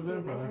kill us a you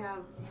can vampire.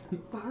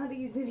 have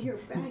bodies in your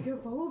bag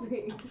of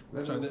holding.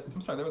 That Sorry, is-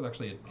 I'm sorry. There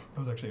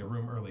was actually a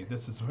room early.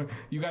 This is where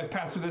you guys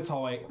passed through this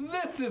hallway.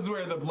 This is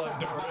where the blood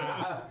door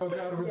is. Oh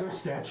god, were there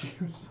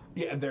statues?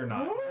 Yeah, they're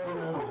not.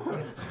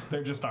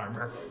 They're just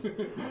armor.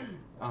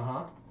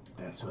 Uh-huh.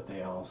 That's what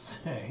they all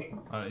say.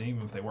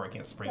 Even if they were, I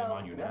can't spray them So,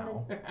 on you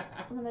now.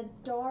 When the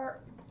door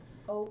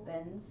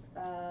opens,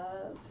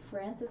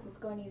 Francis is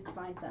going to use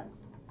Divine Sense.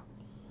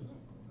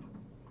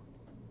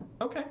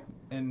 Okay.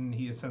 And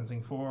he is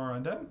sensing for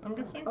undead, I'm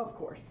guessing? Of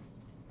course.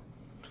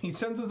 He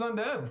senses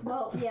undead.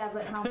 Well, yeah,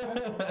 but how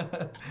many?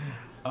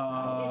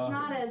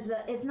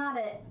 It's not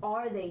a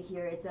are they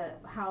here? It's a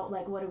how,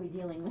 like, what are we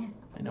dealing with?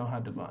 I know how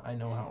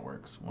it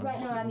works. One, Right,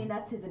 no, two, I mean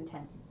that's his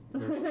intent.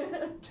 There's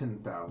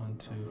 10,000. 1,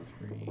 2,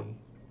 3,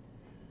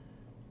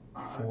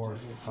 4,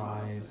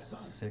 5,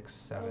 6,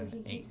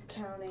 7, he keeps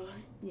 8, counting.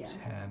 Yeah.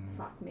 10.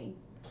 Fuck me.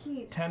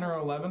 Keep 10 or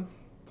 11?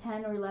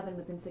 10 or 11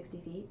 within 60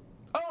 feet.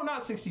 Oh,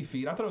 not 60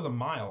 feet. I thought it was a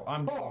mile.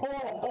 I'm.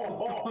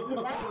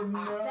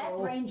 That's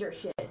ranger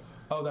shit.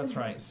 Oh, that's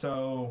right.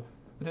 So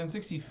within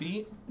 60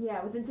 feet.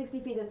 Yeah, within 60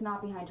 feet is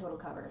not behind total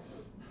cover.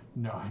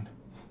 9.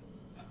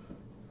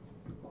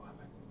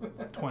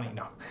 20.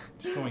 No,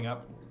 just going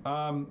up.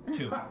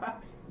 2.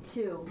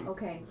 2.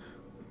 Okay.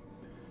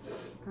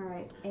 All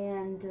right.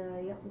 And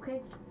yep.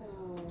 Okay.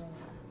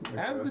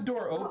 As the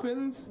door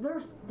opens,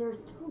 There's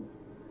 2.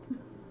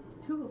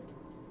 2.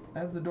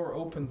 as the door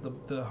opens,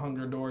 the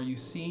hunger door, you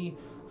see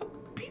a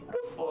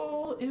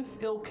beautiful, if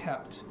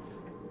ill-kept,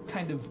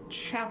 kind of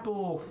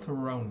chapel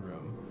throne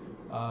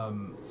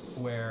room,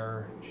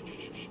 where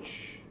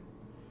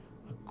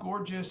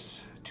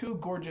two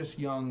gorgeous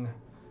young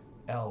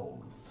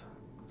elves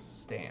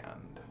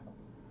stand.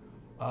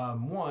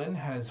 One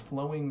has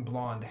flowing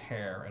blonde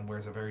hair and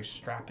wears a very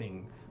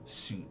strapping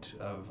suit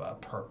of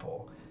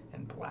purple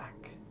and black.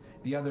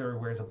 The other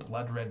wears a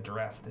blood-red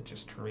dress that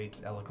just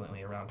drapes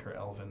elegantly around her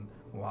elven,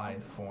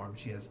 lithe form.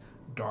 She has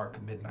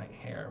dark midnight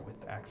hair with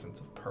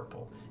accents of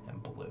purple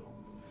and blue.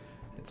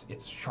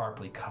 It's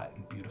sharply cut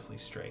and beautifully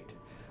straight.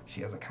 She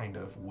has a kind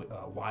of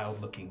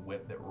wild-looking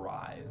whip that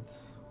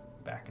writhes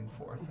back and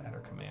forth at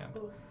her command.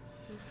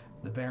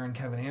 The Baron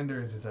Kevin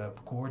Anders is a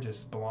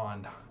gorgeous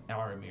blonde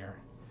Aramir,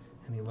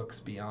 and he looks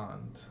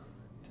beyond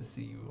to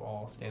see you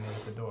all standing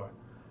at the door.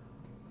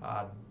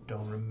 I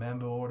don't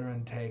remember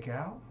ordering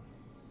takeout.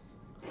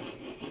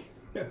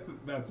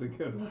 That's a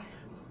good one.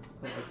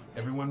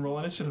 Everyone roll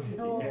initiative.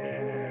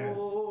 Yes.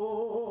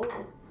 Oh,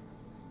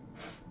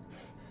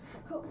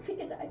 pick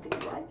a die.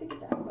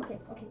 Okay.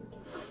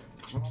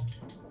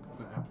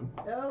 That happened.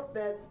 Oh,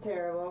 that's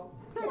terrible.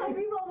 No, I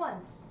reroll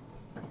once.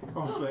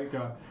 Oh, thank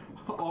God.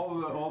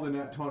 All the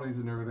nat 20s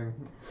and everything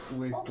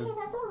wasted. Okay,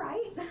 that's all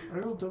right. I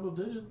rolled double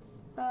digits.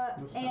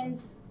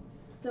 And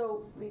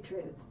so, We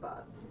traded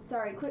spots.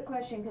 sorry, quick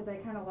question because I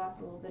kind of lost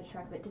a little bit of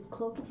track of it. Did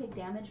Cloaky take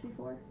damage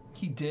before?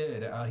 He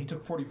did. He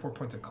took 44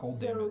 points of cold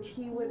So damage.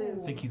 he would I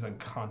have. think he's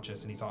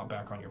unconscious and he's on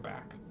back on your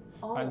back.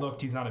 Oh. I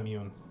looked. He's not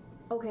immune.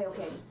 Okay.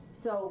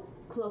 So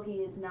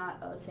Cloaky is not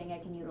a thing I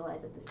can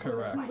utilize at this point.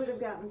 Correct. He would have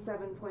gotten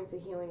 7 points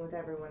of healing with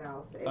everyone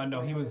else. if No,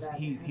 he whatever was. that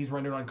He's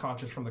rendered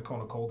unconscious from the cone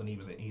of cold, and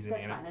he's in.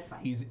 That's fine.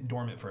 He's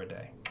dormant for a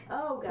day.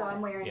 Oh, So God.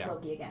 I'm wearing Yeah.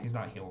 Cloaky again. He's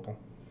not healable.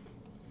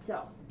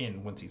 So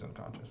Once he's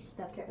unconscious.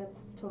 that's Okay.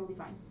 that's totally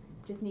fine.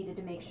 Just needed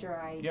to make sure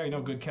I. Yeah,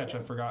 good catch. I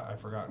forgot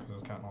because I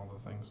was counting all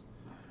the things.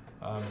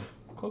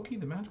 Cloaky,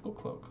 the magical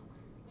cloak.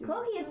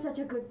 Cloaky is such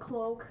a good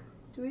cloak.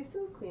 Do we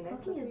still clean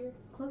it?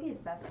 Cloaky is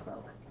best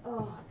cloak.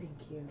 Oh,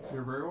 thank you.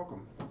 You're very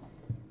welcome.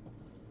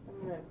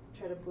 I'm gonna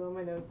try to blow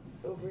my nose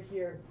over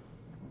here.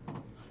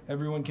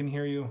 Everyone can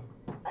hear you.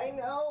 I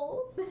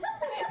know.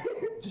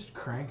 Just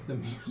crank the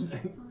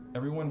music.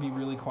 Everyone, be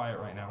really quiet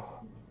right now.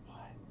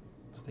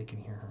 So they can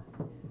hear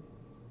her.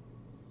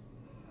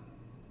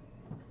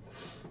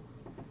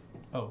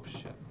 Oh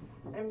shit.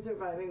 I'm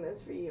surviving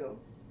this for you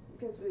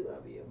because we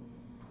love you.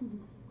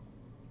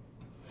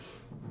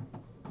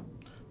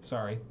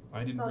 Sorry,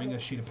 I didn't bring Okay. a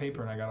sheet of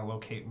paper and I gotta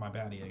locate my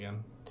baddie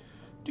again.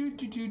 Do.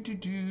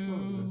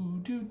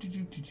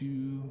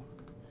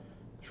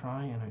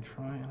 Try and I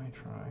try.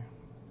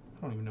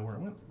 I don't even know where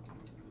it went.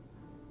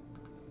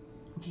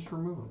 Just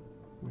remove him.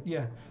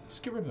 Yeah,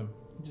 just get rid of him.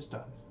 He just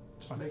dies.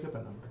 It's fine. Make up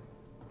a number.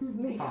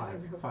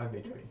 5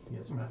 HP.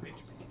 Yes, 5 HP.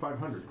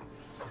 500.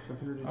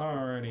 500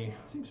 Alrighty,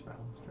 Seems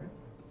balanced, right?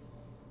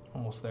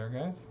 almost there,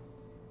 guys.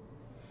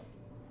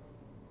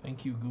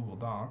 Thank you, Google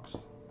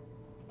Docs.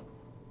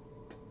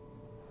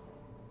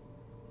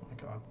 Oh my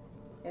god.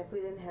 If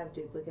we didn't have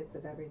duplicates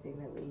of everything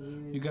that we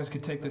use. You guys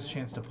could take this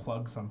chance to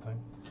plug something.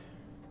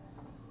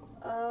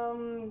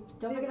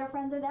 Don't forget our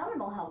friends at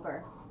Animal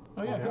Helper.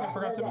 Oh yeah, I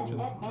forgot to mention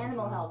that. At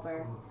Animal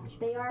Helper.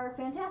 They are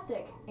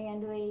fantastic,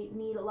 and they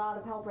need a lot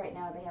of help right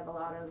now. They have a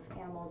lot of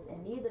animals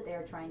in need that they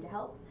are trying to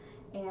help,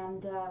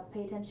 and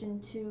pay attention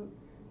to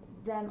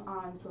them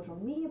on social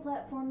media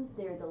platforms.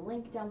 There's a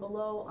link down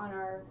below on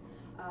our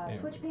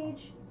Twitch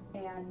page,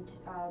 and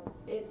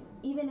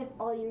even if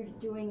all you're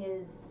doing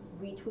is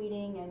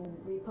retweeting and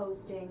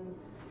reposting,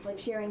 like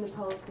sharing the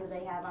posts that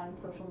they have on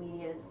social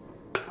medias,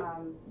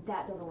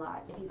 that does a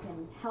lot. If you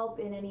can help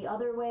in any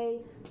other way,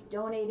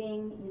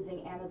 donating,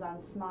 using Amazon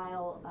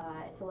Smile,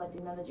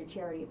 selecting them as your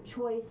charity of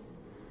choice,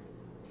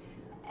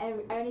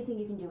 anything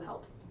you can do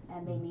helps,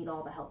 and they need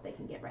all the help they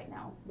can get right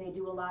now. They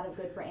do a lot of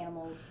good for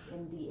animals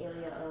in the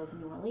area of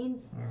New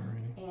Orleans,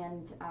 Alrighty.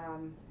 and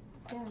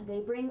they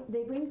bring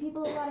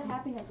people a lot of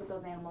happiness with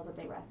those animals that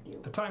they rescue.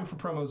 The time for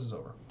promos is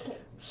over. Okay.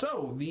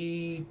 So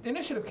the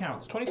initiative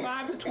counts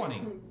 25 to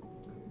 20.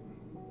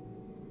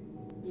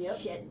 Yep.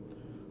 Shit.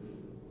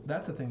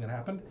 That's a thing that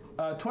happened.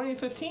 20 to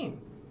 15.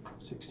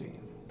 16.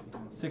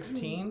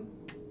 16.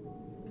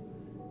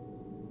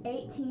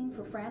 18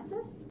 for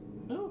Francis,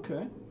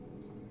 Okay.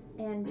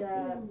 and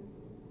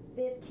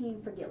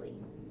 15 for Gilly.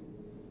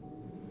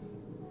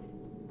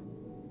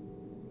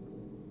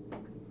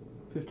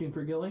 15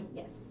 for Gilly.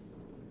 Yes.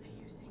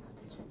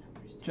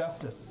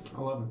 Justice.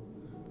 11.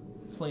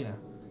 Selena.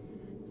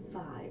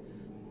 5.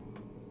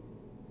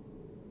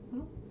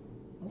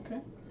 Okay.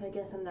 So I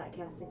guess I'm not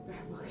casting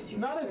fireball. 'cause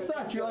you're Not as sure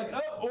such. You're like,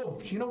 oh,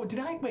 you know what? Did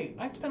I wait?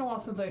 It's been a while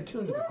since I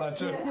attuned to the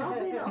clutch. I've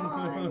been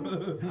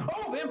on.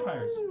 Oh,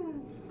 vampires.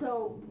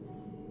 So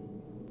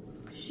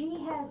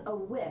she has a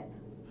whip,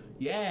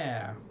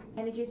 Yeah.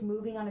 and it's just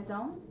moving on its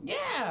own.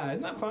 Yeah,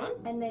 isn't that fun?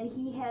 And then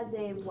he has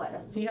a what?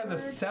 A sword? He has a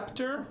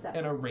scepter, A scepter.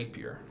 and a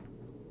rapier.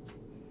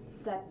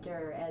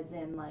 Scepter, as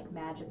in like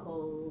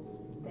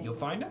magical thing. You'll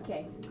find it.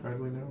 Okay.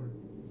 Hardly know her.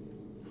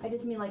 I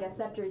just mean like a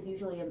scepter is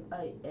usually a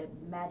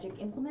magic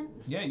implement.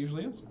 Yeah, it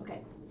usually is.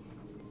 Okay.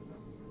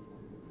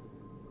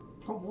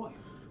 Oh boy.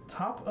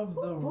 Top of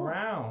the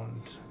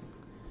round.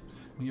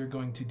 We are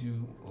going to do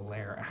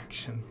lair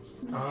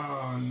actions.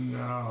 Oh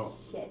no.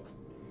 Shit.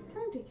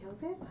 Time to kill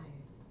vampires.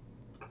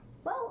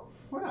 Well,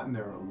 We're not in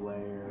their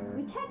lair.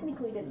 we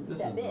technically didn't This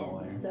step isn't a in,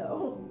 lair.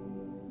 so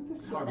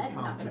This is Yeah, hardly that's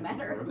not gonna constitutes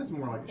matter. lair. This is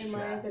more like a Am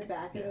I at the shack.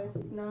 back of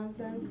this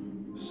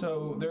nonsense?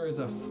 So there is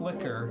a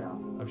flicker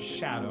of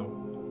shadow.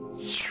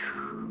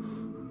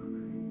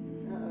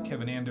 Uh-oh.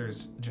 Kevin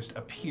Anders just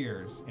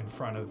appears in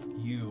front of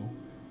you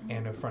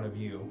and in front of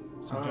you.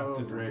 So Oh,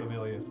 Justice great. and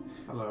Sevilius.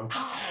 Hello.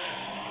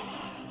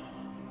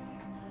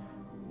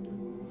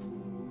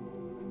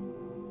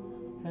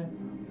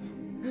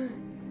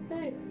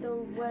 Hey.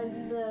 so was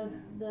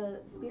the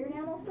spirit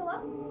animal still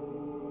up?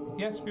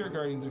 Yeah, Spirit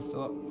Guardians are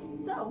still up.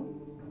 So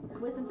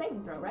wisdom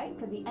saving throw, right?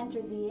 Because he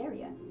entered the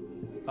area.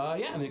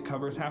 Yeah, and it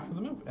covers half of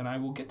the move. And I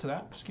will get to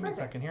that. Just give me a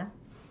Perfect. second here.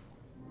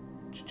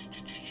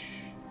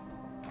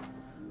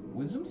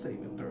 Wisdom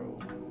saving throw.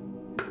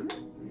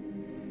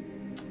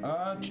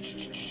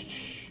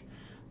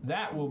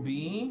 That will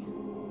be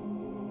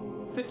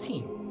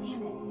 15.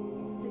 Damn it,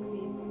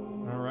 succeeds.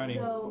 Alrighty.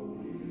 So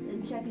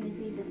I'm checking to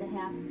see if it's a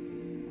half.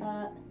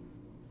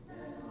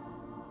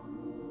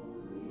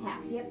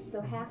 Half. Yep.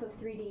 So half of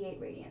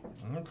 3d8 radiant.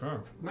 Okay.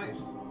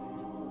 Nice.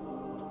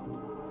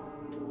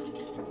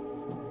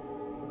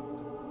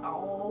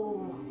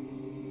 Oh.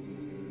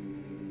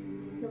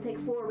 He'll take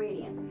 4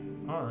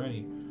 radiant.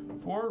 Alrighty.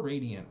 4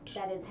 radiant.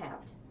 That is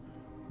halved.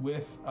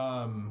 With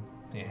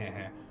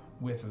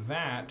with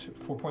that,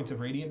 4 points of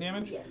radiant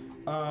damage. Yes.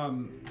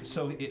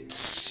 So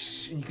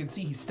it, and you can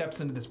see he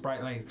steps into this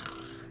bright light,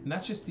 and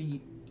that's just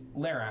the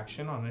lair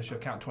action on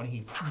initiative count 20.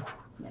 He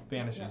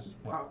vanishes.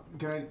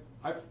 Can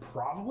I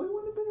probably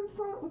would have been in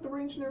front with the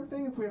range and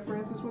everything if we have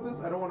Francis with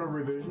us. I don't want to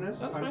revisionist.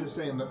 That's I'm fine. just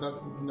saying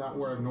that's not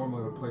where I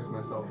normally would place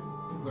myself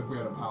if we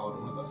had a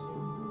paladin with us.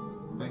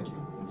 Thank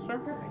you. That's fair.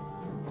 Perfect.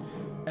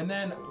 And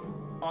then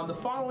on the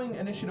following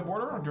initiative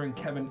order, during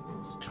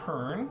Kevin's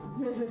turn,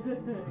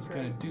 he's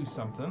going to do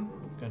something.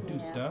 He's going to do Yeah.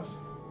 stuff.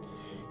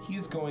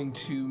 He's going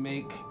to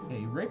make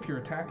a rapier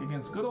attack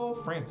against good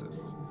old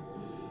Francis.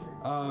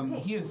 Okay.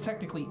 He is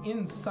technically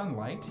in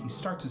sunlight. He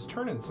starts his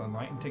turn in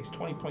sunlight and takes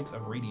 20 points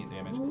of radiant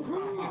damage.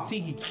 You can see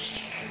he...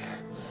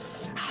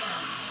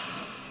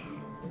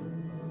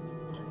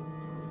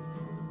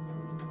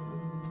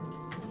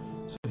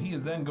 So he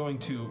is then going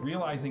to,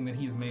 realizing that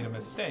he has made a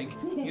mistake,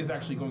 he is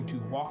actually going to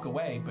walk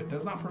away, but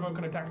does not provoke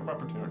an attack of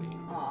opportunity.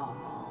 Aww.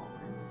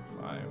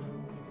 5,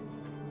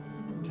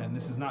 10.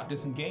 This is not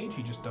disengage.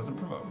 He just doesn't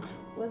provoke.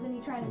 Wasn't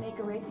he trying to make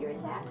a rapier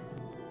attack?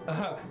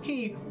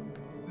 He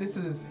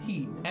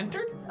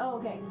entered, Oh,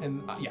 okay.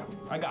 and yeah,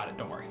 I got it.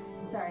 Don't worry.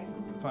 Sorry.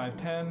 5,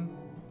 10.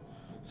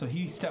 So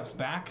he steps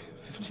back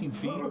 15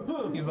 feet.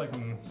 He's like, I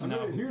made a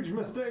no. huge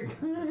mistake.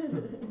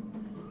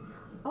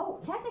 Oh,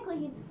 technically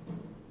He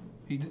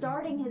he's d-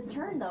 starting his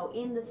turn though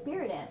in the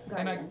spirit and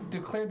I guardians.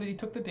 declared that he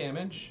took the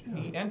damage.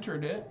 He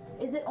entered it.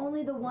 Is it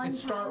only the one? It's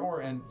start time?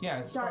 or end. Yeah,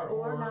 it's Start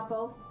or, not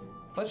both.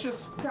 Let's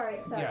just. Sorry.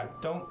 Yeah,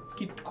 don't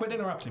quit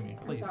interrupting me,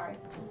 I'm please. sorry.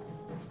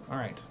 All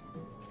right.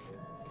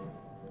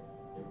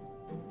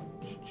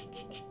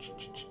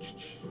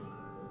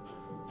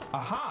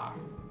 Aha!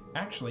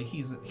 Actually,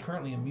 he's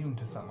currently immune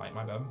to sunlight,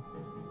 my bad.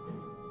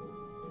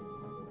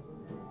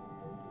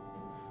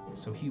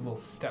 So he will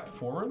step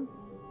forward.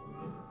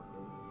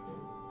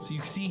 So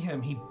you see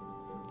him, he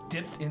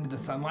dips into the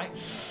sunlight.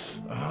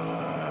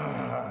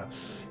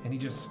 And he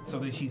just, so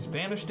that he's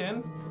vanished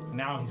in,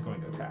 now he's going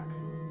to attack.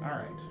 All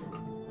right.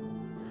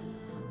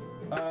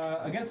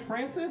 Against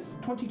Francis,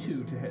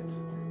 22 to hit.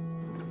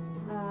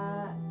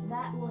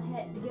 That will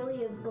hit. Gilly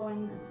is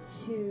going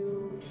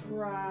to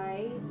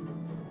try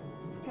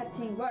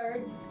cutting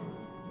words.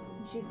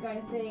 She's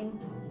going to sing.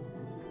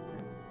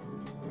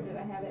 Where did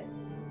I have it?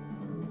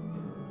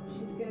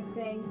 She's going to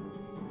sing.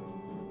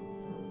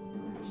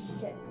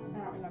 Shit, I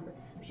don't remember.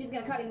 She's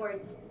going to cutting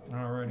words.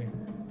 Alrighty.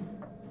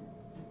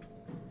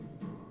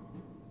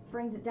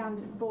 Brings it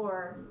down to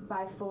 4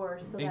 by 4.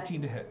 So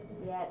 18 to that's, hit.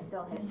 yeah, it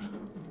still hits.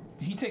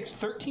 He takes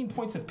 13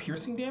 points of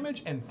piercing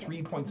damage and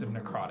 3 points of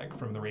necrotic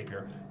from the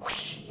rapier.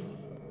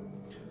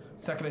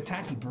 Second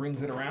attack, he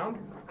brings it around.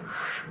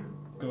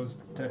 Goes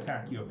to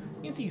attack you.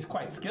 You see he's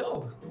quite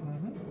skilled.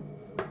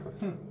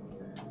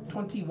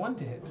 21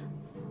 to hit.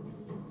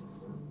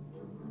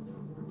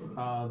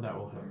 That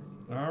will hit.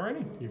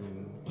 Alrighty.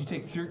 Even You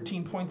take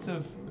 13 points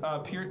of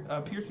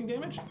piercing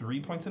damage, 3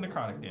 points of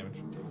necrotic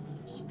damage.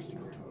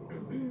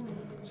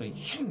 So he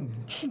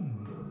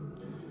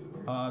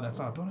That's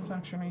not a bonus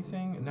action or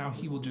anything. Now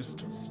he will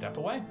just step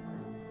away.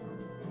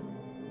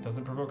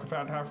 Doesn't provoke a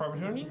attack of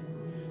opportunity.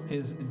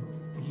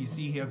 You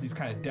see he has these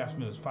kind of deft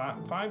moves.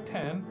 5,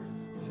 10,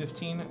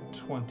 15,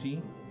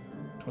 20,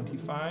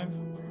 25,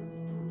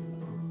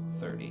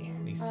 30.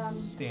 He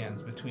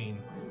stands between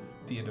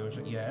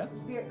Theodosia.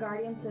 Yes? Spirit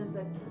Guardian says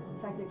the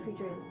affected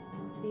creature's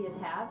speed is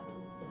halved.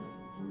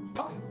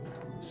 Okay.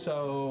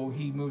 So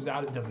he moves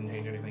out. It doesn't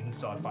change anything. He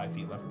still had 5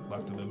 feet left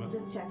of movement.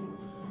 Just checking.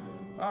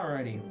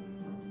 Alrighty.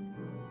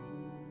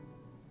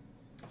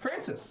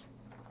 Francis.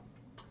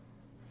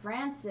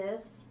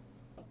 Francis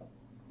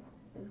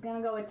is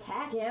gonna go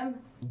attack him.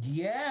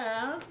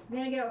 Yeah. He's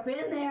gonna get up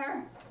in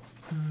there.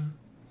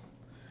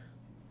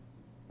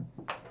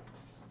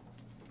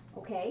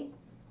 Okay.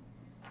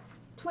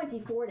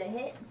 24 to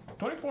hit.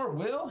 24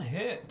 will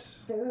hit.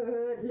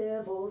 3rd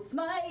level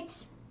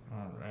smite.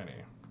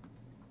 Alrighty.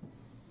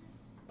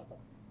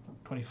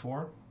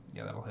 24?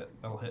 Yeah, that'll hit.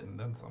 That'll hit and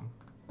then some.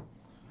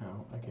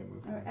 Oh, I can't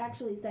move. Or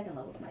actually, 2nd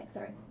level smite.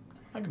 Sorry.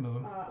 I can move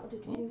him. Not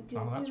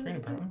on that screen,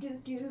 apparently.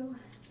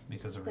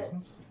 Because of That's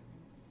reasons.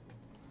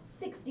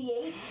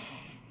 68.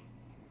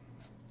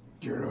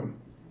 Get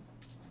him.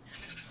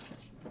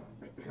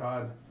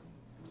 God.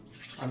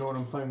 I know what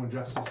I'm playing when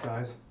Justice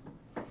dies.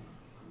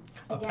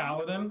 A Again?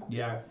 paladin?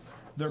 Yeah.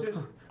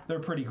 They're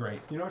pretty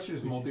great. You know, she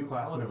just We should do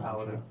multi-class in a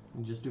paladin. Launcher.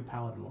 And just do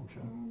paladin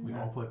launcher. We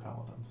all play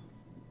paladins.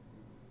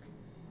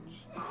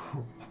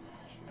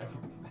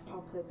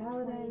 I'll play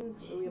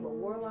paladins. We have a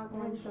warlock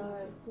one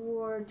shot.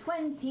 For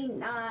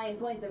 29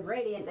 points of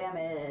radiant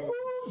damage.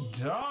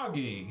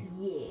 Doggy.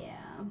 Yeah.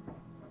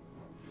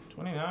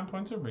 29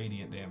 points of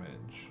radiant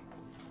damage.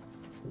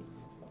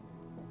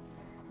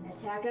 And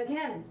attack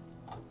again.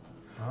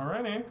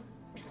 Alrighty.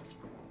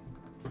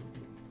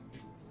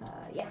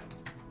 Yeah.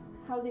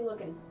 How's he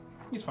looking?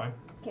 He's fine.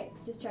 Okay,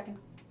 just checking.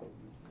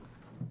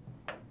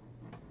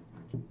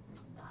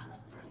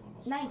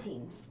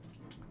 19.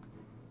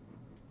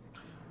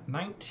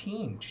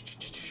 19.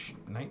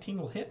 19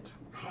 will hit.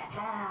 Ha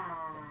ha.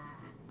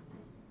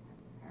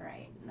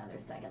 Alright, another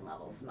 2nd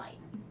level smite.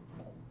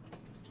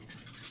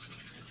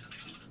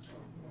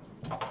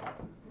 Oh,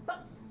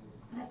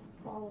 that's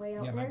all the way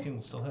out Yeah, there. 19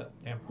 will still hit.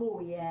 Damn.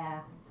 Oh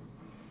yeah.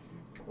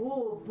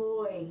 Oh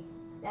boy.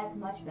 That's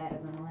much better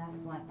than the last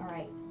one.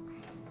 Alright.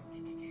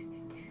 20,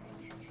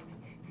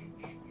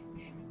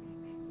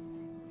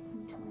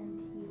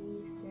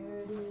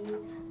 30,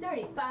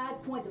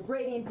 35 points of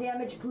radiant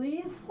damage,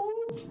 please.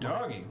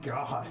 Doggy.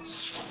 God.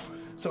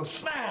 So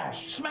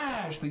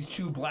smash! These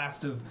 2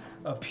 blasts of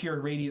pure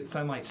radiant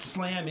sunlight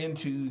slam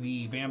into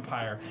the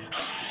vampire.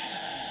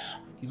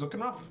 He's looking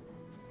rough.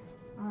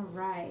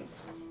 Alright.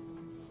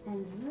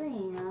 And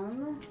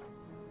then...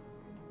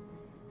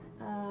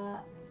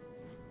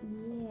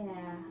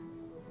 yeah.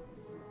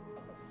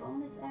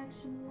 Bonus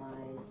action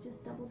wise,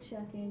 just double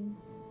checking.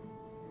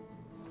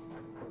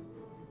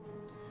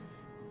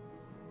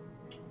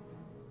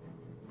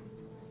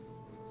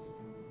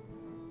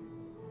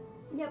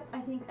 Yep, I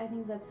think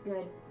that's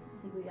good.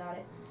 I think we got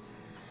it.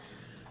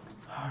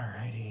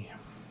 Alrighty.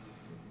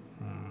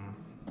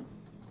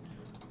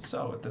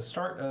 So at the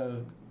start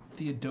of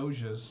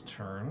Theodosia's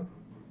turn.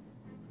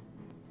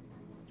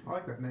 I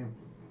like that name.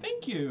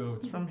 Thank you.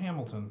 It's from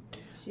Hamilton.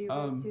 She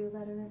writes you a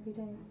letter every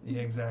day.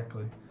 Yeah,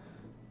 exactly.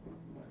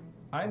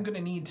 I'm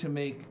gonna need to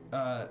make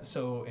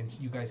and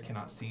you guys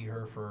cannot see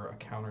her for a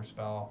counter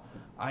spell.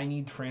 I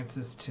need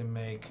Francis to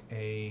make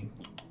a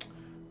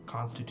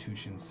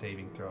Constitution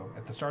saving throw.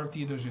 At the start of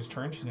Theodosia's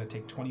turn, she's gonna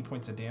take 20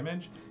 points of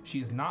damage. She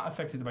is not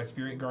affected by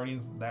Spirit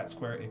Guardians. That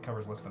square, it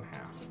covers less than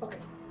half. Okay.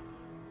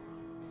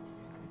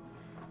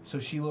 So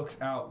she looks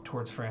out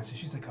towards Francis.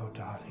 She's like, "Oh,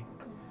 darling,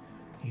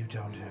 you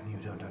don't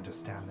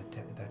understand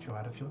that you're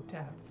out of your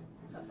depth."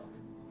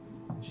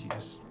 And she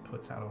just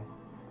puts out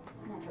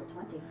a... Natural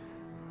 20.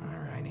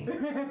 Alrighty.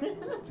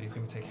 So he's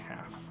gonna take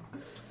half.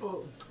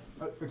 Oh,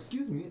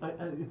 excuse me. I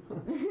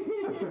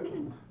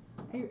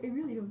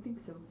really don't think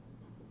so.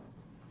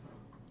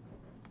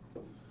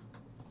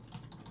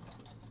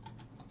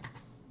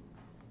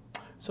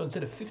 So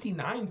instead of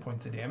 59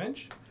 points of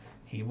damage,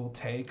 he will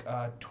take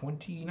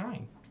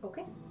 29.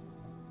 Okay.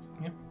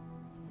 Yep.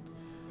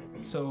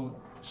 So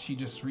she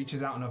just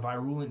reaches out and a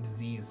virulent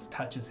disease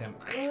touches him.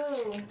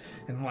 Ew.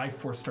 And life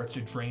force starts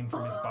to drain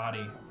from his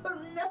body.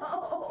 Oh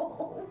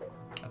no!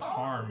 That's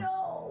harm.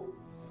 No!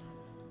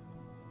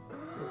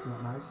 That's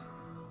not nice.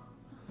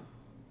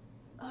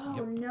 Oh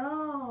Yep.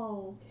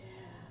 no!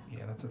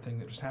 Yeah, that's a thing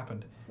that just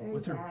happened. Very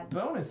With her bad.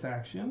 bonus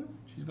action,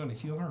 she's going to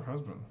heal her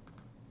husband.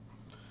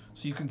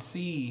 So you can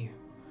see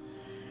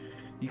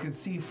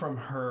from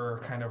her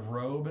kind of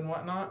robe and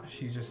whatnot,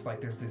 she's just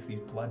like, there's these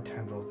blood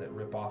tendrils that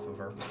rip off of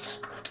her.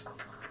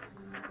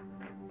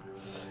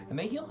 And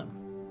they heal him.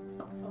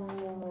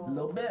 Oh. A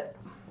little bit.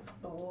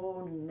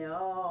 Oh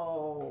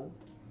no!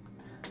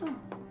 12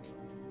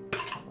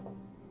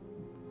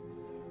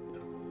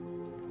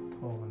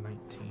 and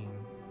 19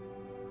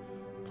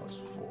 plus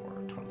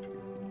 4,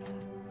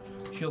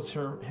 23. Shields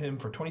him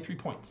for 23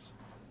 points.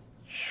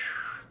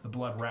 The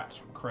blood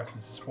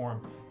caresses his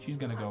form. She's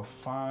going to go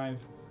 5,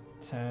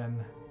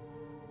 10,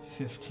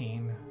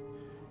 15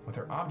 with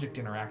her object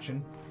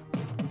interaction.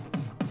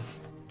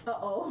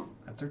 Uh-oh.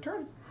 That's her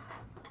turn.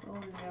 Oh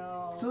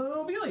no.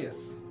 So,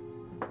 Velius.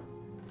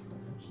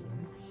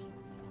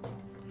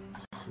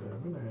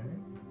 7,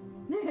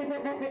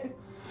 8.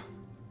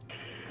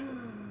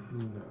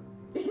 No.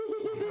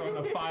 Throwing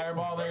a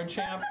fireball there,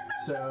 champ.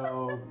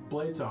 So,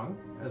 Blade Song,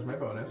 as my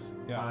bonus,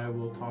 Yeah. I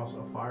will toss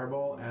a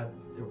fireball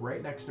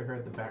right next to her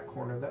at the back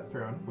corner of that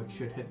throne, which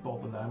should hit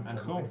both of them and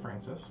Cool. avoid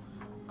Francis.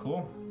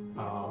 Cool.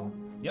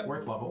 Yep.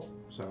 Worth level,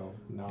 so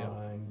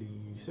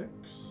 96.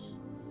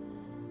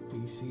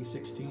 DC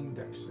 16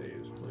 dex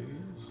saves, please.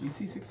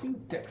 DC 16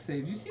 dex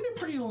saves. You see they're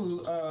pretty,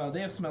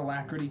 they have some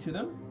alacrity to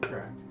them.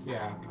 Correct.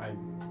 Yeah, I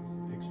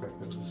expect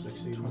them to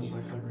succeed. most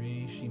likely.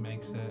 23, she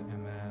makes it,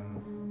 and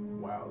then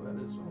Wow, that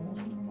is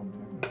almost minimum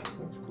damage.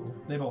 That's cool.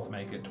 they both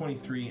make it.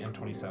 23 and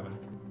 27.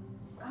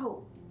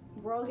 Oh,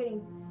 we're all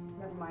getting.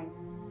 Never mind.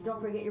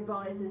 Don't forget your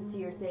bonuses to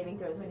your saving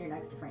throws when you're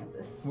next to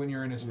Francis. When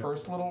you're in his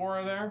first little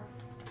aura there,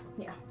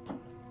 Yeah.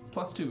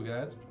 +2,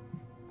 guys.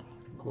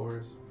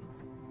 Glorious.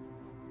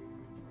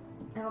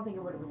 I don't think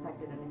it would have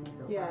affected anything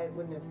so Yeah, far. it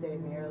wouldn't have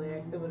saved me earlier.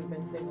 I still would have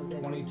been single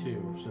digits.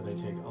 22, so they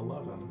take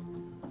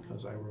 11,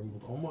 because I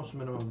removed almost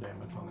minimum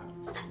damage on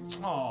that.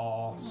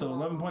 Aw, so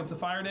 11 points of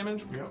fire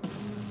damage. Yep.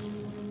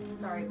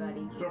 Sorry,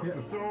 buddy.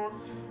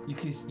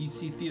 You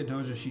see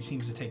Theodosia, she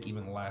seems to take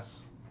even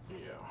less. Yeah.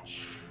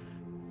 5,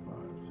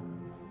 10.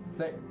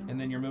 There, and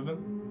then you're moving.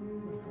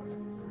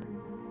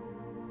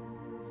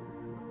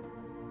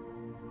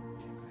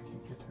 I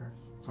can't get there.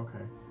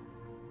 Okay.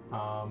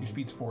 Your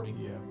speed's 40.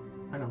 Yeah,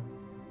 I know.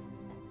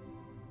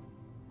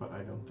 But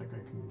I don't think I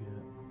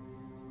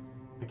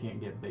can't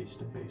get base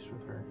to base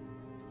with her.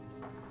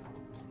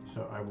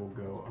 So I will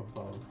go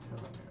above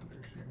Kevin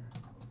Anders here.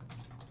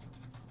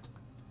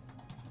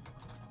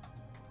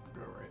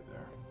 Go right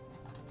there.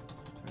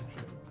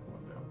 Actually,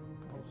 one down.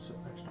 I'll sit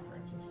next to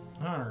Francis.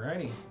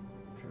 Alrighty.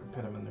 Try to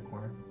pin him in the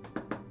corner.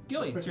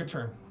 Gilly, it's your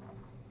turn.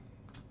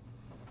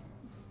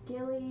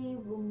 Gilly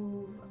will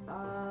move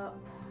up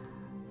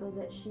so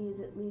that she's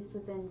at least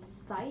within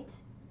sight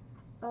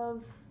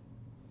of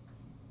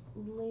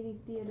Lady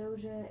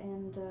Theodosia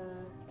and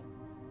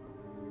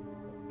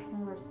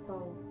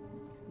Kenrispo.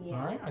 Yeah.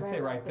 Alright, I'd say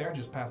right there,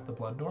 just past the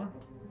blood door.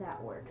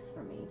 That works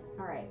for me.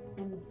 Alright,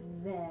 and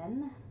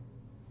then.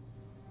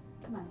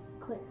 Come on,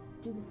 click.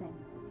 Do the thing.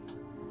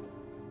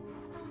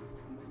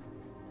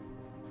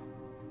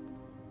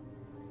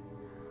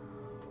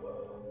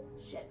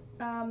 Shit.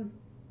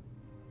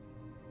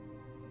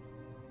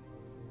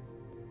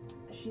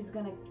 She's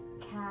gonna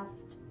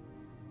cast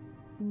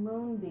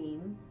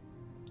Moonbeam.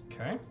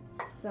 Okay.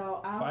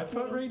 So I'll 5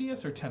 foot say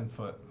radius or 10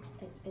 foot?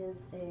 it is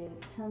a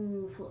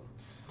 10-footer.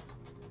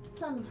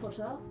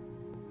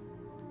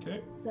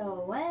 Okay.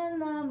 So when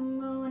the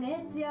moon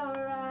hits your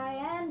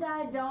eye and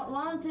I don't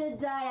want to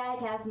die, I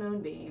cast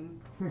Moonbeam.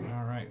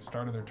 Alright,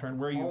 start of their turn.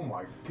 Where are you? Oh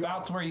my god.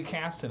 About where you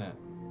casting it?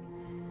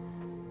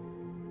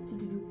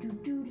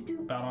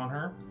 About on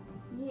her?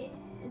 Yeah,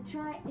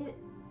 try it.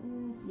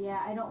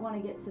 Yeah, I don't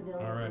want to get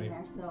civilians Alrighty. in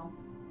there, so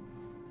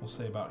We'll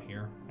say about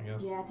here, I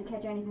guess. yeah, to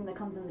catch anything that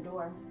comes in the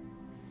door.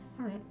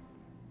 Alright.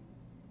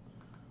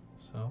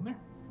 So there.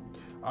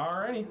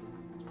 Alrighty.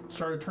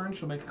 Start of turn,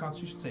 she'll make a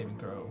constitution saving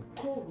throw.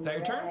 Is that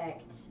your turn?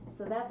 Correct.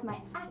 So that's my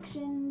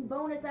action.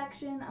 Bonus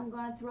action. I'm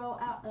gonna throw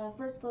out a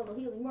first level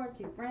healing word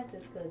to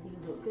Francis because he's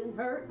looking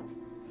hurt.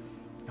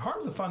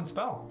 Harm's a fun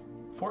spell.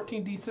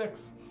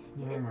 14d6.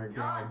 Oh my god.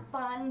 Not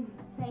fun.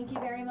 Thank you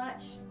very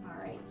much. All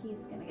right, he's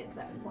gonna get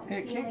 7 points. Hey,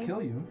 it of can't healing.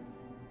 kill you.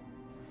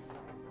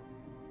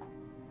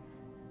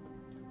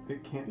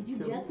 It can't Did you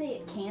kill. just say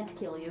it can't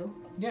kill you?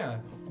 Yeah,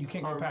 you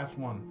can't go past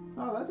 1.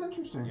 Oh, that's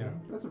interesting. Yeah.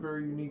 That's a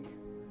very unique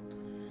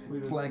way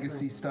It's to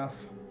legacy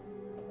stuff.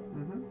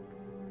 Mm-hmm.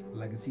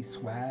 Legacy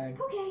swag.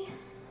 Okay.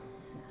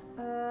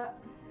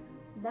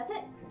 That's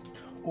it.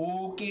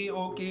 Okay.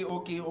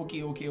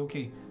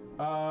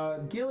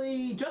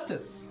 Gilly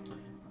Justice.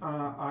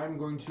 I'm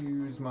going to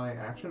use my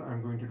action.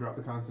 I'm going to drop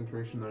the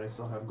concentration that I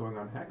still have going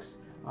on Hex,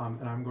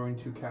 and I'm going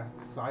to cast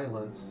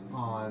Silence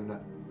on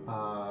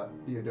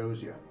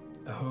Theodosia.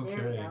 There we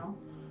Okay. go.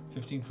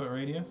 15 foot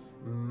radius.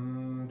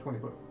 20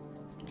 foot.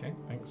 Okay,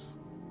 thanks.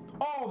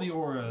 All the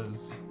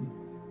auras.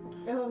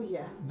 Oh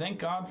yeah. Thank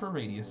God for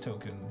radius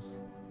tokens.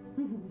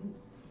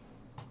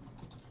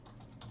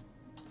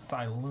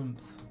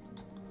 Silence.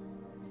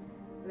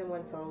 And then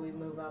once all we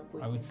move up,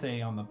 we I would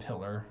say on the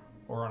pillar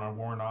or on a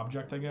worn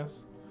object, I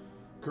guess.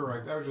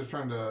 Correct. I was just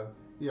trying to,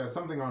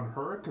 something on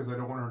her because I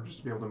don't want her just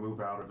to be able to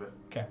move out of it.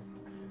 Okay.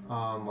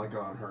 Like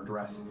on her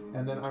dress.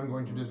 And then I'm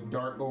going to just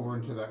dart over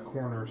into that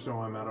corner so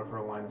I'm out of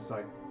her line of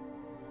sight.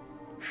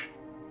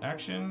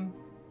 Action.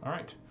 All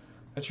right.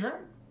 That's your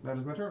turn. That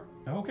is my turn.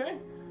 Okay.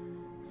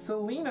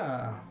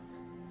 Selena.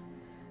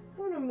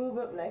 I'm gonna move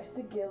up next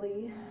to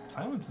Gilly.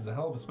 Silence is a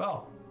hell of a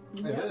spell.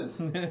 It is.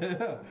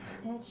 It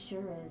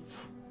sure is.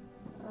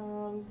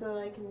 So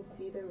that I can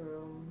see the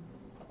room.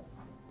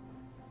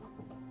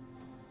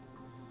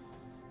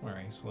 Where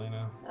are you,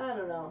 Selena? I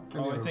don't know.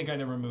 Oh, I think I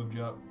never moved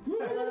you up.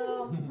 Look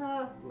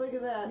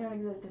at that. You don't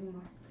exist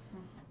anymore.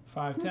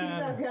 5, Peace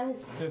out, 10,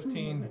 guys.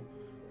 15,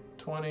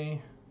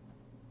 20.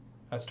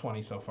 That's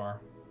 20 so far.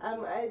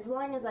 As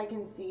long as I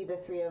can see the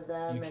three of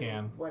them You and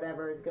can.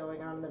 whatever is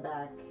going on in the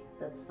back,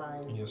 that's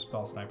fine. And you have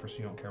spell sniper, so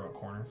you don't care about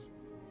corners.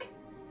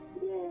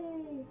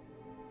 Yay!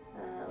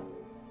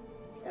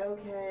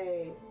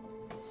 Okay.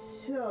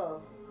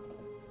 So.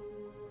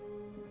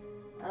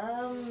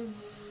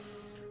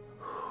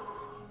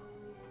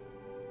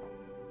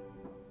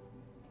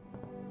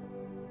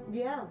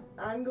 Yeah,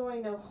 I'm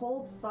going to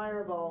hold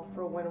Fireball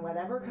for when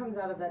whatever comes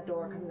out of that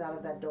door comes out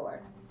of that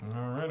door.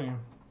 Alrighty.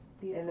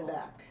 In the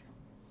back.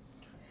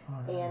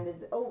 And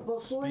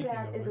before Speaking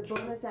that, of as a which.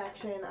 bonus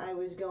action, I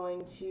was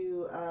going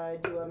to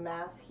do a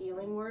mass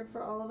healing word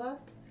for all of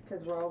us,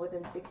 because we're all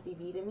within 60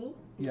 feet of me.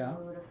 Yeah.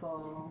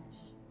 Beautiful.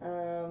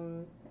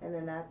 And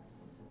then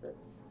that's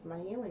my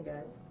healing,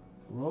 guys.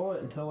 Roll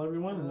it and tell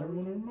everyone, and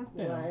everyone will mark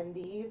down.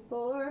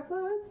 1d4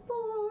 plus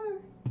 4.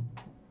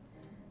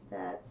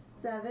 That's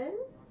 7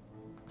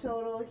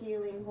 total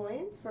healing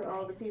points for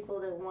all the people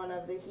that one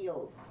of the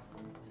heals.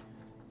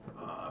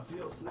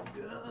 Feels so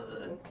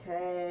good.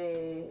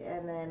 Okay,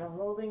 and then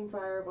holding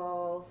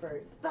Fireball for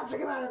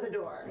stuffing him out of the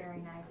door. Very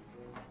nice.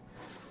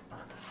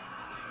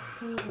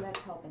 That's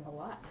helping a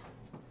lot.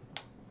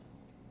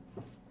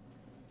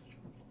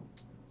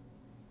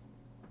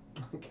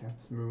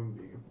 Cap's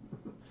Moonbeam.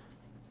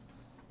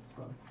 It's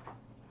fun.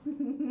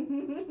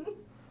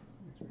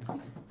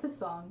 The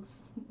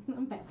songs.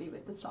 I'm happy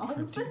with the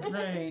songs. Pretty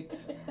great.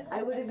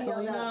 I would have yelled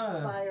Selena.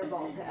 out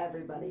Fireball to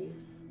everybody.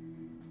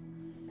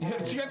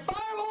 She got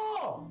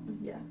fireball!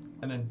 Yeah.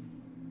 And then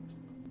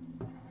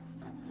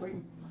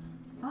Wait.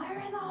 Fire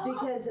in the hole!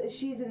 Because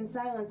she's in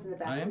silence in the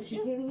back, I am so she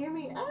too. can't hear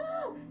me.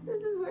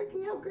 This is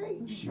working out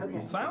great.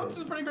 Okay. silence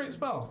is a pretty great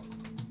spell.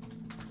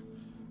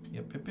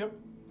 Yep.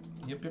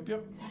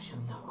 So she'll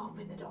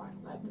open the door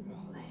and let them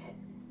roll ahead.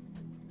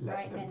 Let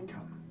Right, them and-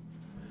 come.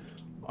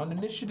 On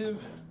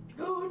initiative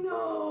Oh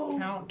no!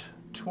 count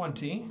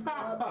 20,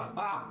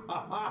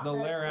 the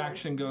lair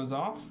action goes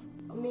off.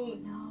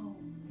 Neat. No.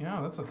 Yeah,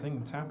 that's a thing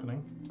that's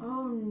happening.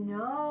 Oh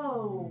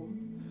no.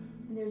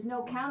 There's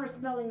no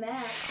counterspelling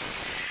that.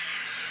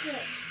 Shit.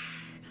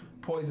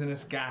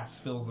 Poisonous gas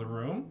fills the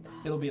room.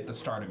 It'll be at the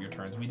start of your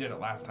turns. We did it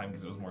last time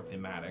because it was more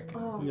thematic.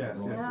 Oh, Yes,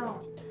 yes,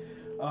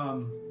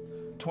 no.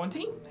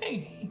 20?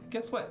 Hey,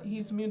 guess what?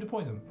 He's immune to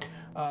poison.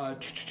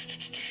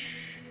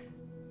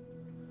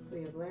 We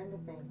have learned a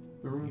thing.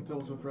 The room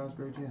fills with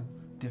raspberry jam.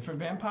 Different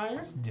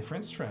vampires,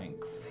 different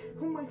strengths.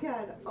 Oh my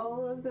god,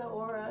 all of the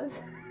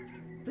auras.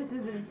 This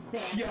is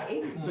insane.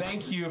 Yeah,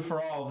 thank you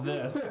for all of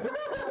this.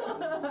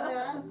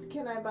 Matt,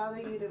 can I bother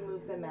you to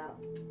move them out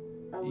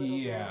a little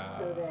Yeah,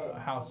 bit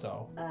how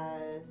so?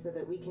 so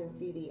that we can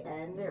see the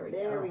end? There we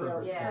There go. we go.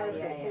 Perfect. Yeah, Perfect.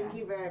 yeah, yeah. Thank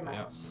you very much.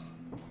 Yep.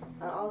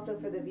 Also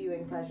for the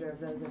viewing pleasure of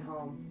those at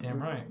home.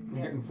 Damn right.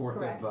 I'm getting fourth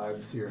ed correct.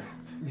 vibes here.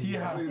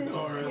 Yeah. These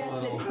aura Yes,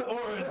 little.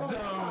 Aura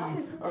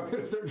zones. I'm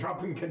gonna start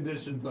dropping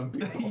conditions on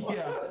people.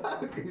 Yeah.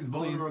 He's Please,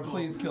 vulnerable.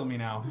 please kill me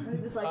now.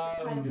 This is like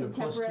some kind of Get a +2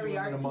 contemporary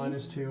and then art a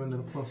piece. -2 and then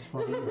a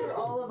 +5. These are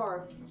all of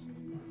our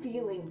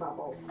feeling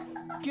bubbles.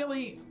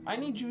 Gilly, I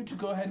need you to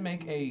go ahead and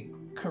make a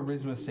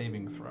charisma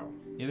saving throw.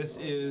 Yeah, this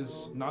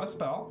is not a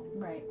spell.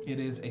 Right. It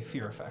is a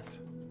fear effect.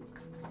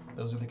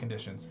 Those are the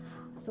conditions.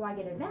 So I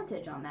get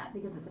advantage on that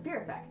because it's a fear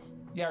effect.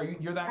 Yeah,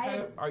 you're that I kind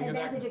have of. Are you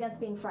advantage that? against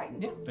being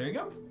frightened. Yeah, there you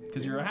go.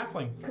 Because you're a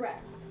halfling.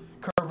 Correct.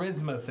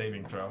 Charisma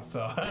saving throw. So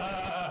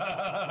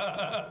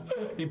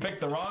you picked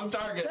the wrong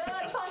target.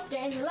 Good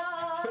fucking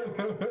luck.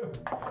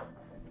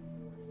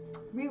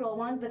 Reroll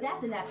ones, but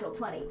that's a natural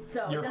 20,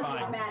 so You're it doesn't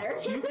fine. matter.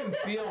 So you can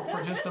feel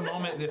for just a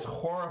moment this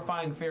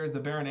horrifying fear as the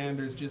Baron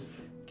Anders just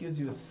gives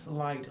you a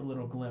slight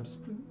little glimpse,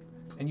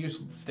 and you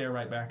just stare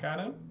right back at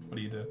him. What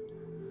do you do?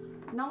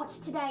 Not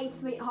today,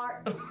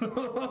 sweetheart.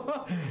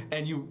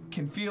 And you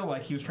can feel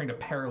like he was trying to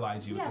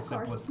paralyze you Yeah, with of the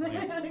course.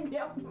 simplest plans.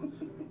 Yep.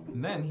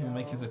 And then he'll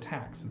make his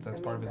attack, since that's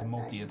I part of make his that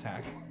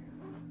multi-attack.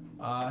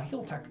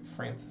 He'll attack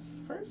Francis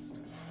first.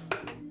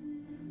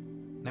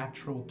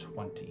 Natural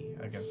 20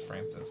 against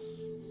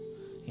Francis.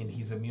 And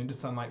he's immune to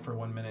sunlight for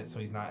 1 minute, so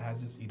he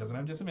doesn't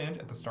have disadvantage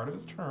at the start of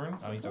his turn.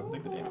 Oh, he doesn't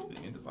take the damage, but he's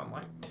immune to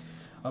sunlight.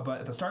 But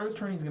at the start of his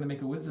turn, he's going to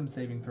make a wisdom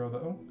saving throw,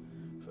 though,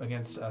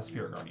 against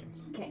Spirit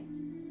Guardians. Okay.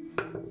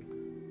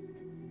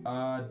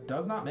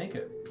 Does not make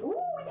it. Ooh,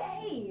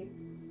 yay!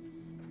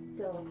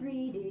 So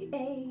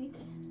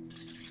 3d8.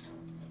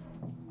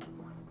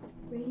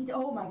 Radiant.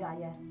 Oh my god,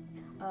 yes.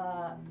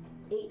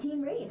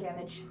 18 radiant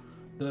damage.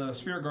 The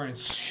Spirit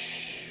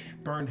Guardians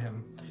burn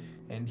him,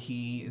 and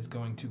he is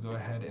going to go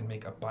ahead and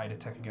make a bite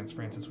attack against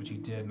Francis, which he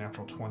did,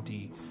 natural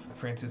 20.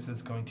 Francis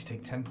is going to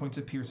take 10 points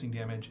of piercing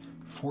damage,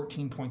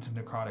 14 points of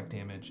necrotic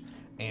damage,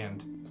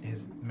 and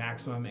his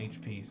maximum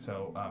HP.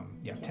 So,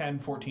 10,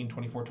 14,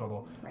 24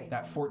 total. Right.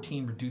 That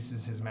 14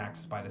 reduces his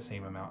max by the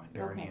same amount.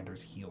 Baron Okay.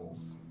 Anders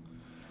heals.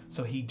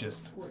 So he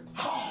just...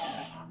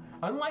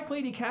 Unlike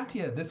Lady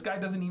Katia, this guy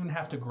doesn't even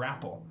have to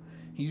grapple.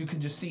 You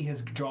can just see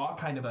his jaw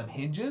kind of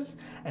unhinges,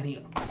 and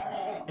he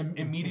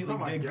immediately Oh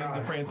my digs God.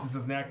 into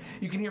Francis's neck.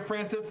 You can hear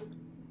Francis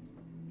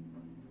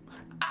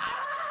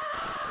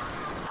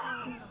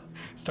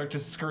start to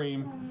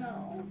scream.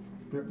 No.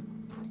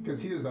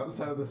 Because he is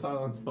outside of the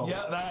silence bubble.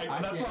 Yeah, that's why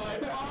I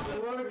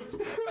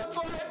paused. That's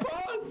why I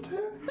paused.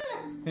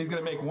 He's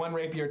gonna make one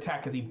rapier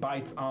attack because he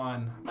bites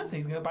on. I'm gonna say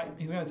he's gonna bite.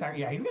 He's gonna attack.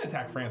 Yeah, he's gonna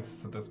attack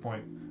Francis at this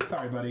point.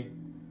 Sorry, buddy.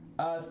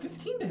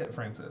 15 to hit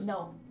Francis.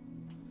 No.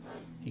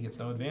 He gets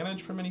no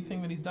advantage from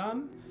anything that he's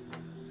done.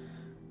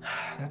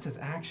 That's his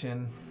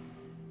action.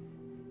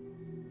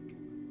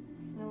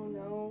 Oh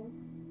no.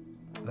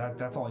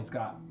 That's all he's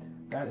got.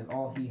 That is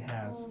all he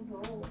has.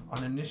 Oh no.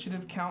 On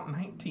initiative count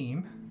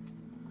 19,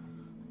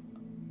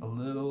 a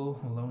little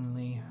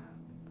lonely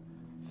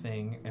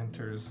thing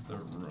enters the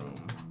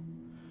room.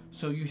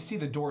 So you see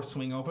the door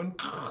swing open,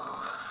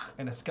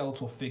 and a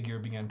skeletal figure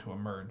begin to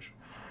emerge.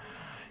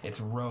 It's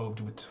robed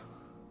with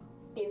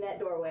In that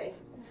doorway.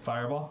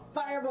 fireball.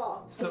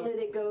 Fireball. So- So that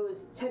it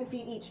goes 10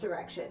 feet each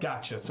direction.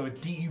 Gotcha. So you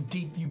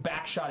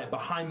backshot it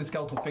behind the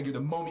skeletal figure. The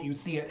moment you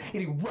see it,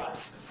 it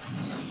erupts.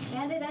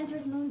 And it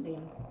enters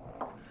Moonbeam.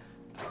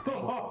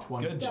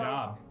 20. Good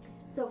job.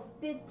 So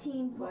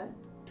 15. What?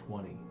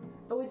 20.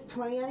 Oh, it's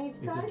 20 on each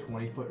It's side? a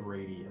 20-foot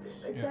radius.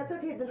 That's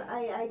okay, then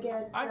I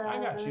get... I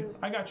got you.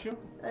 I got you.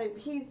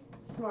 He's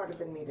smarter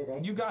than me today.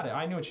 You got it.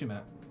 I knew what you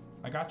meant.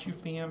 I got you,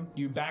 fam.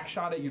 You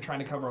backshot it. You're trying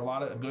to cover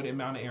a good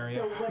amount of area.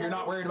 So what You're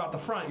not I- worried about the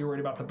front. You're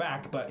worried about the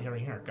back. But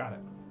here, got it.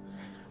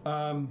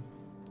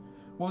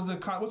 What was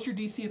what's your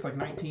DC? It's like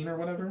 19 or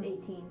whatever.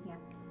 18, yeah.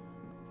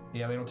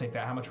 Yeah, they don't take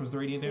that. How much was the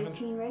radiant damage?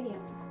 15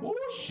 radiant. Oh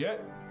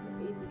shit!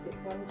 8 to 6.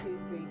 1, 2,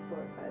 3,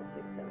 4, 5,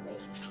 6, 7,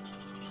 8.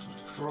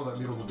 For all that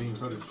beautiful bean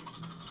footage.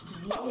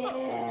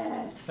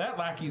 Yeah. That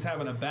lackey's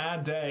having a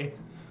bad day.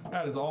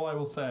 That is all I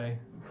will say.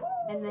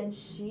 And then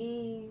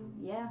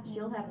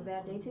she'll have a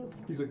bad day too.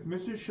 He's like,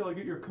 Mrs., shall I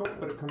get your coat?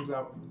 But it comes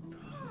out.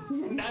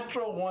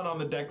 Natural 1 on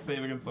the deck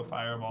save against the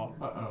fireball.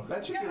 Uh-oh.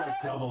 That should be like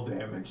double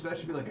damage. That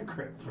should be like a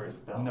crit for a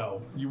spell.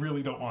 No, you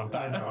really don't want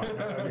that.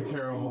 That'd be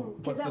terrible.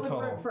 Because What's that the would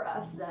total? work for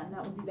us then.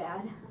 That would be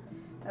bad.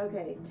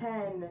 Okay,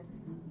 10,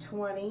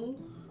 20.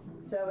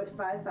 So it's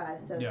 5, 5.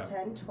 So Yeah.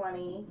 10,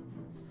 20,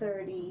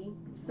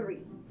 33.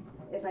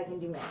 If I can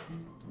do math.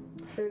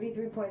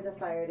 33 points of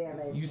fire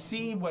damage. You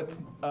see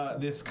what's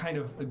this kind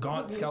of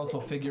gaunt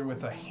skeletal figure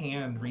with a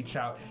hand reach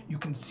out. You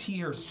can see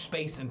her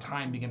space and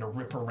time begin to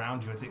rip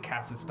around you as it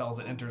casts its spells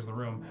and enters the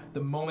room. The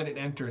moment it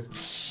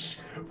enters,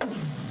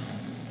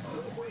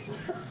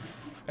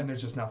 and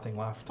there's just nothing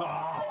left.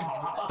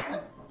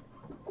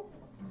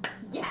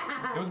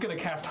 Yeah. It was going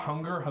to cast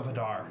Hunger of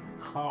Hadar.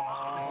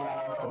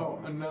 Oh,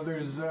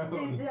 another zone.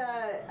 Did,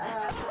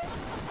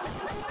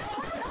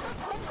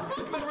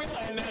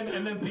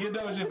 and then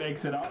Theodosia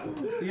makes it up.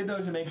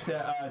 Theodosia makes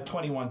it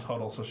 21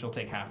 total, so she'll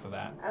take half of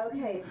that.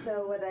 okay,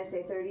 so what did I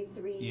say?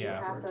 33?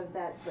 Yeah. Half of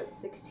that's what,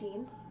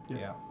 16?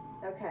 Yeah.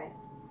 Okay.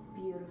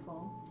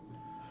 Beautiful.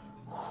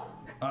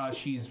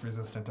 She's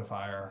resistant to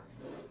fire.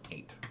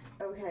 8.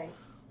 Okay.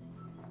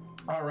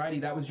 Alrighty,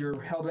 that was your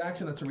held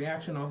action. That's a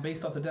reaction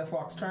based off the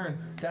Deathlock's turn.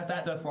 That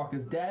Deathlock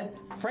is dead.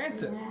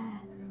 Francis.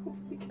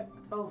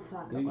 Oh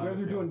fuck. You guys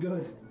are doing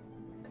good.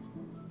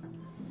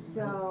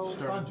 So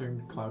Starting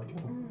to cloud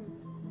kill.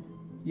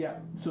 Yeah,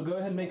 so go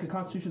ahead and make a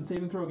Constitution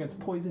saving throw against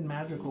poison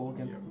magical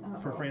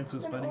for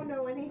Francis, buddy. Oh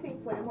no, anything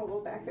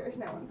flammable back there is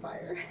now on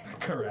fire.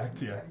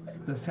 Correct, yeah.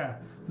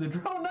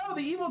 Oh no,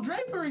 the evil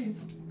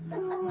draperies!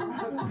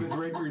 The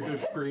draperies are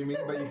screaming,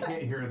 but you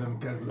can't hear them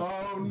because.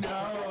 Oh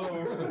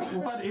no!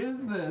 What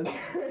is this?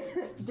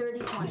 dirty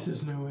 20. This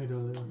is no way to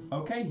live.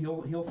 Okay,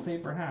 he'll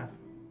save for half.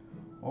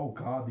 Oh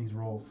god, these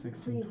rolls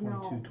 16, Please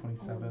 22, no.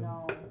 27.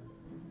 Oh, no.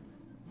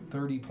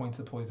 30 points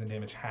of poison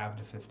damage, halved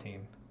to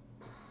 15.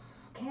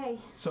 Okay.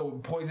 So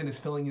poison is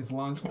filling his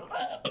lungs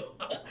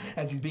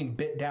as he's being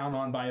bit down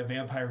on by a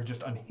vampire who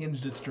just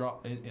unhinged its jaw.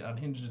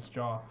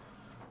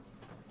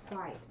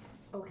 Right.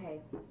 Okay.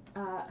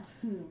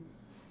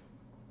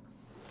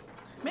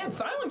 Man,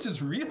 silence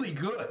is really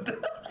good.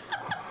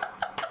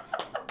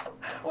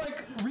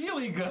 Like,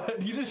 really good.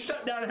 You just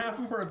shut down half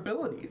of her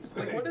abilities.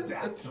 Like, what is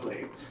that?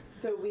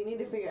 So we need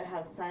to figure out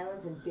how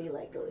silence and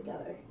daylight go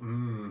together.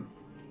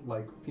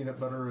 Like peanut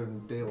butter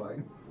and daylight.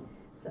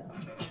 So.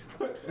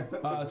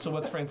 So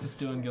what's Francis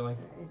doing, Gilly?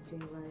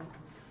 Daylight.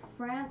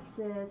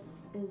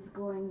 Francis is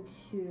going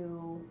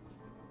to.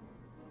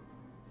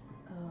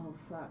 Oh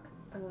fuck.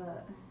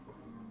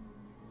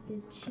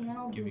 His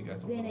channel Give you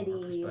guys a little more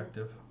divinity.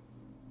 perspective.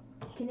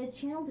 Can his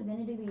channel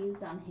divinity be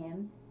used on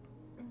him?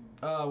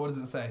 What does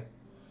it say?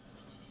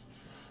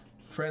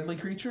 Friendly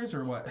creatures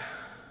or what?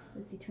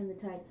 Let's see. Turn the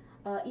tide.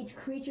 Each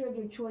creature of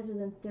your choice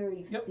within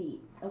 30 Yep.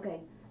 feet.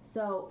 Okay.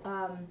 So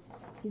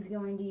he's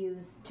going to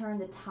use turn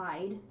the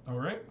tide. All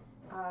right.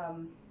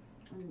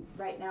 And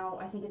right now,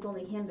 I think it's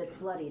only him that's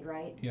bloodied,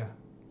 right? Yeah.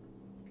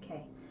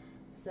 Okay.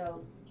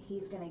 So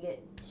he's gonna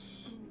get.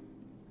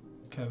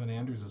 Kevin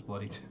Andrews is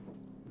bloody too.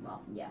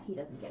 Well, yeah, he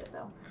doesn't get it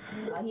though.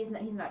 He's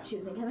not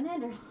choosing Kevin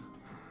Anders.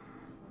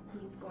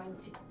 He's going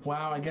to.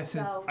 Wow, I guess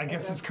his So,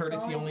 his it's a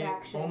courtesy bonus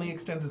action. only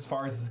extends as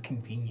far as is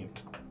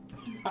convenient.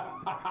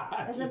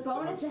 As a Just so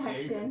bonus much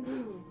shade. action,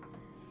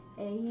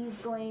 and he's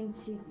going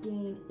to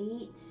gain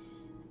 8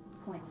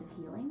 points of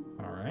healing.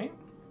 All right.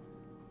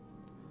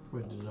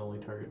 Wait, does it only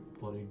target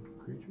bloody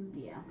creatures?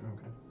 Yeah,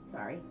 Okay.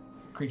 sorry.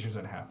 Creatures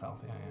at half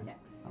health. Yeah. Yeah.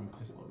 I'm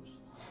close.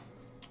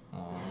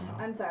 Oh,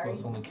 I'm sorry.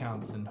 Close only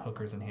counts in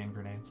hookers and hand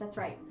grenades. That's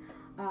right.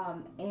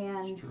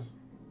 And It's true.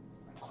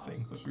 Just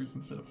saying hookers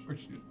instead of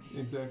horseshoes.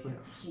 Exactly.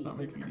 Not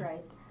making Jesus it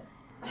Christ.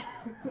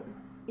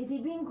 Is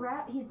he being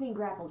He's being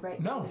grappled, right?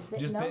 No,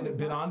 just no, he's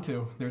bit not.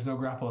 onto. There's no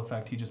grapple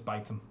effect. He just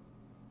bites him.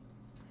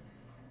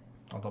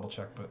 I'll double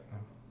check, but.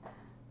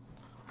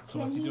 So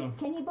what's he doing?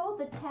 Can he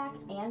both attack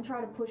and try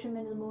to push him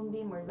into the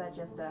moonbeam, or is that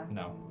just a?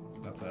 No,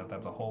 that's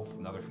a whole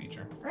another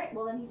feature. Right.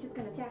 Well, then he's just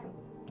gonna attack him.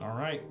 All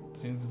right,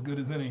 seems as good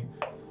as any.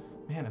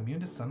 Man, immune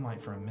to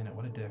sunlight for a minute.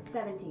 What a dick.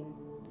 17.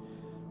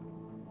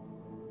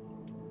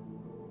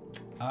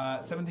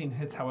 17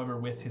 hits, however,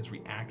 with his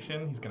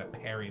reaction. He's gonna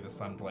parry the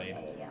sunblade.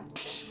 Yeah.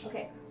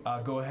 Okay.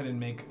 Go ahead and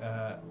make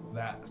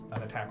that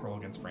an attack roll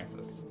against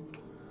Francis.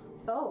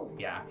 Oh.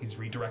 Yeah, he's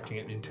redirecting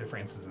it into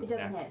Francis's It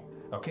doesn't neck. hit.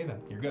 Okay,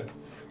 then you're good.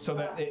 So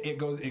that it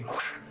goes. You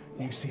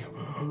see,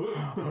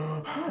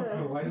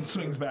 it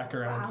swings back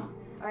around. Wow.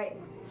 All right.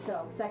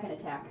 So second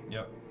attack.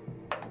 Yep.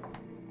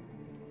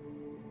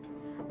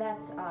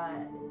 That's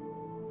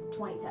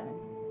 27.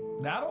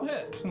 That'll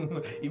hit,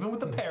 even with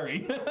the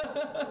parry.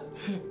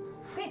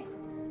 Okay.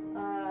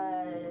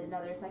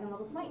 Another second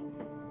level smite.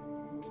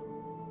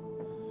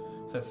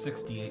 So that's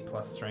 68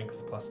 plus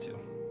strength plus 2.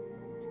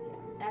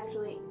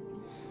 Actually,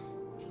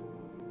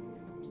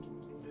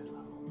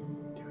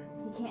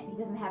 he can't. He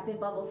doesn't have 5th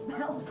level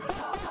spells.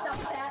 Stop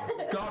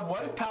that. God,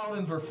 what if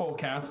paladins were full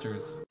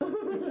casters?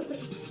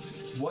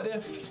 What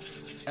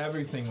if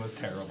everything was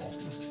terrible?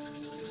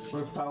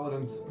 What if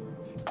paladins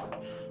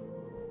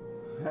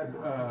had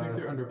I think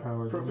they're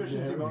underpowered.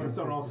 proficiency bonus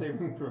on all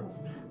saving throws?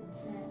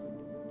 10,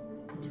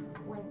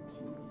 20.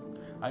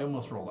 I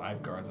almost rolled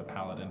Ivegar as a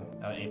paladin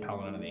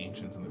of the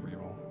ancients in the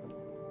reroll.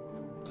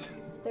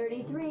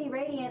 33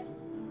 radiant.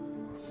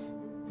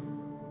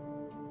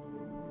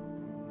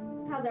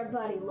 How's our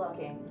buddy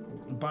looking?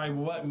 By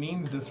what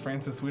means does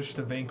Francis wish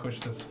to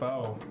vanquish this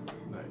foe?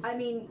 Nice. I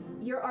mean,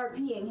 you're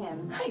RPing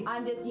him. Hey!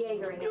 I'm just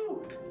Jaegering.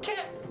 You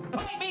can't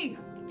bite me,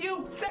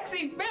 you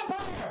sexy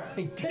vampire!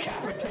 He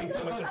decapitates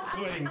him with a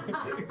swing.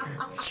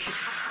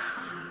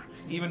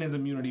 Even his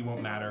immunity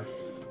won't matter.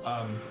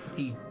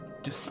 He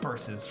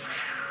disperses.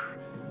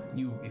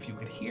 If you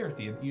could hear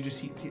you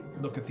just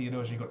look at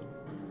Theodosia. You go.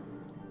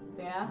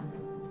 Yeah.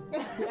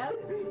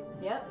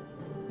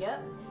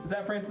 Yep. Is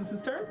that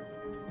Francis's turn?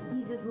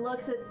 He just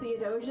looks at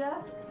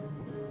Theodosia.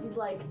 He's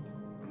like,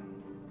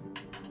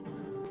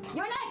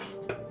 "You're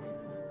next."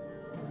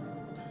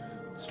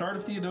 Start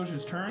of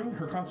Theodosia's turn.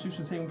 Her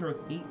Constitution saving throw is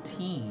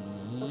 18.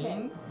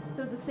 Okay.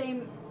 So it's the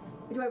same.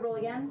 Do I roll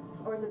again,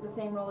 or is it the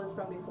same roll as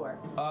from before?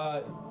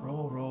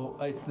 Roll.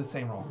 It's the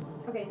same roll.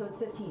 Okay, so it's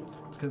 15.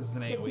 It's because it's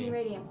an 15 AoE.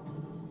 radiant.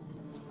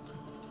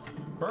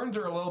 Burns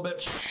her a little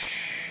bit.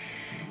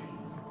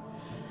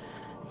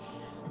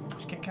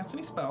 She can't cast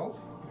any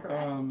spells.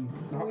 Correct.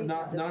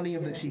 Not any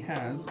of that she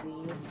has.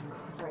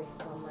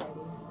 Christ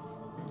almighty.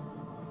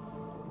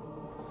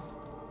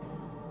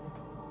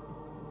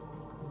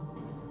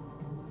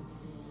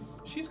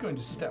 She's going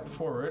to step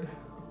forward.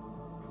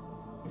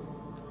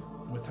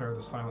 With her,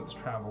 the silence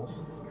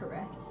travels.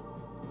 Correct.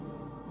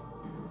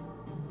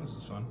 This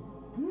is fun.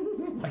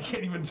 I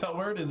can't even tell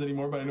where it is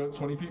anymore, but I know it's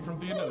 20 feet from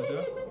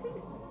Theodosia.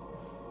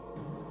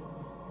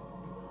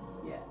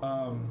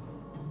 Yeah.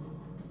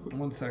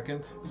 1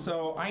 second.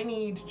 So I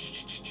need...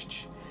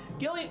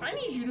 Gilly, I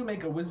need you to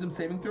make a wisdom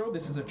saving throw.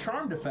 This is a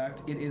charmed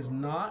effect. It is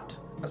not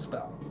a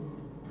spell.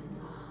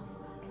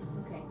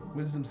 Okay.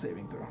 Wisdom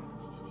saving throw.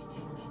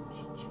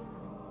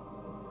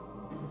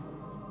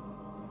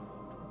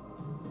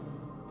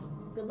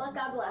 Good luck,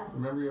 God bless.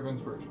 Remember you have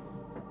inspiration.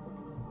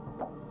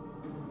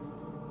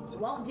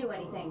 Won't do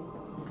anything.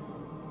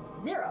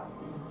 0.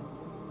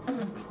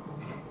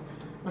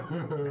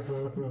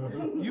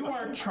 You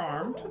are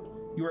charmed.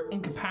 You are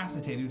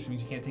incapacitated, which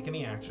means you can't take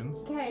any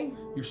actions. Okay.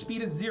 Your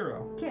speed is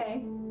 0.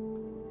 Okay.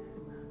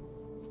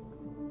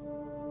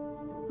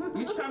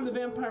 Each time the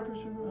vampire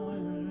person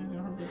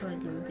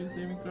can repeat a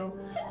saving throw.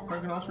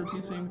 Target can also repeat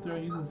a saving throw.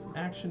 Uses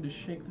action to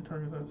shake the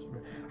target.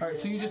 All right,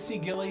 so you just see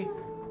Gilly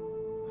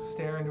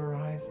stare into her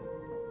eyes.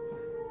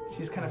 She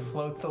just kind of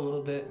floats a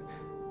little bit,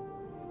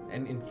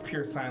 and in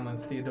pure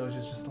silence,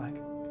 Theodosia's just like,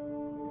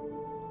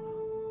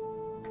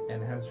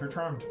 and has her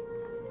charmed.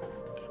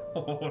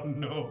 Oh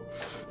no.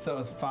 So that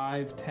was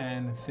 5,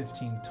 10,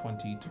 15,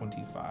 20,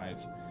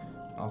 25.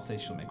 I'll say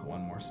she'll make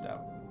one more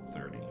step.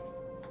 30.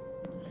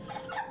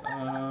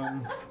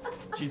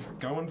 She's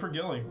going for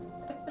Gilly,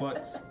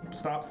 but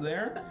stops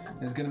there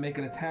and is going to make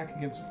an attack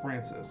against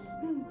Francis.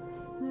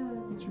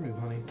 What's your move,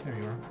 honey? There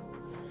you are.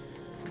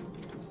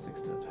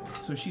 6 to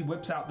attack. So she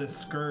whips out this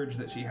scourge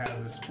that she has,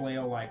 this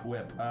flail-like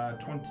whip.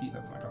 20,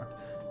 that's not correct.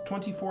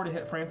 24 to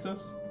hit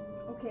Francis.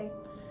 Okay.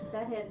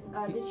 That hits.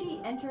 Did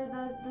she enter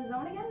the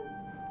zone again?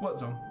 What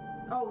zone?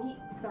 Oh,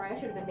 sorry, I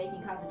should have been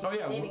making Constitution Oh,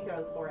 yeah. saving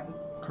throws for him.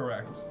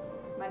 Correct.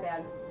 My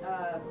bad.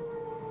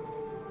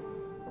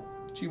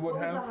 She What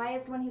would was the have.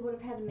 highest one he would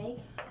have had to make?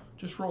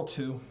 Just roll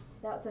 2.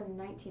 That was a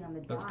 19 on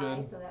the That's die,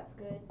 good. so that's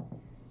good.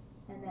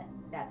 And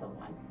that's a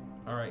 1.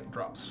 All right,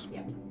 drops.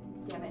 Yep.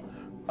 Damn it.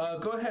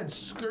 Go ahead,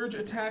 Scourge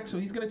attack. So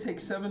he's going to take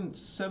 7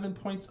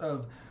 points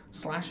of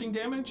slashing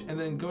damage, and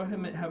then go ahead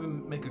and have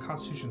him make a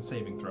Constitution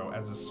saving throw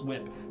as a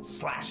whip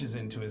slashes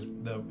into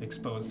the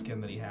exposed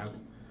skin that he has.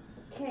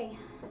 Okay.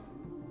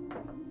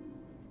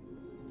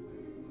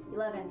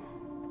 11.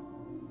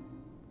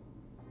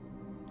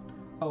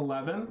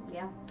 11.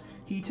 Yeah.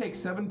 He takes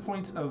 7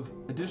 points of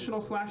additional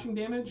slashing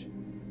damage,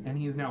 and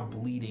he is now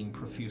bleeding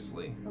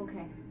profusely.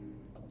 Okay.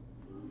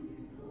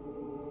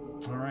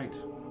 All right.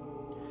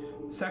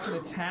 Second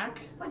attack.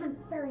 Wasn't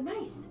very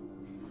nice.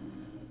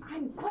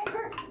 I'm quite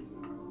hurt.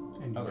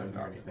 And you Oh, don't that's hear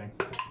fine. anything.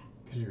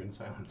 Because you're in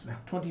silence now.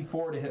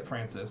 24 to hit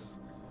Francis.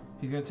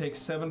 He's going to take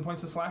 7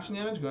 points of slashing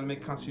damage. Go ahead and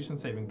make a Constitution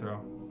saving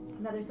throw.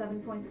 Another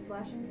 7 points of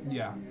slashing, you said?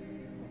 Yeah.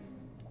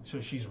 So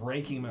she's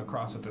raking him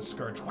across with the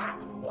scourge. Whack,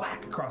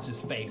 whack across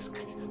his face.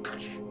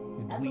 He's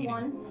That's a bleeding.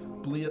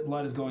 1.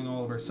 Blood is going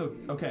all over. So,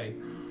 okay.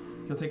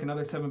 He'll take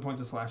another 7 points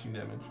of slashing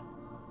damage.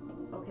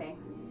 Okay.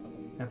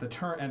 At the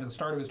start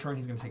of his turn,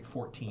 he's going to take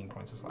 14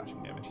 points of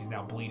slashing damage. He's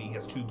now bleeding. He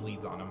has 2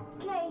 bleeds on him.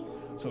 Okay.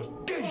 So it's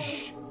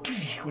dish,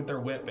 dish with their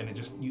whip, and it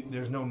just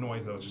there's no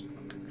noise though. It's just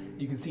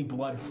you can see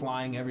blood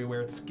flying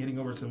everywhere. It's getting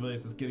over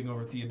Civilius. It's getting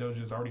over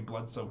Theodosia's already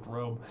blood-soaked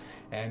robe,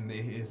 and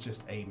it is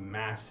just a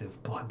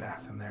massive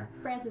bloodbath in there.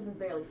 Francis is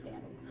barely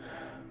standing.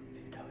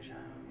 Theodosia.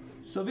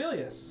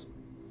 Civilius.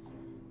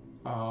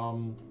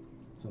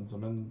 Since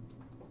I'm in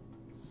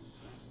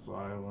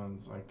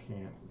silence, I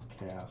can't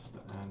cast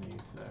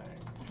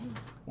anything.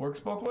 Works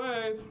both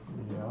ways.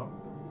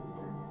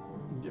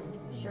 Yep.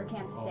 Sure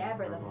can't All stab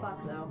her the verbal.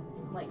 fuck though.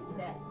 Like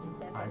stab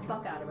I the can.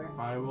 fuck out of her.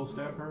 I will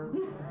stab her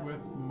with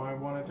my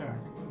 1 attack.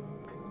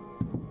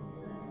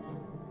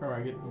 Or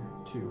I get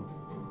 2.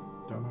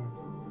 Don't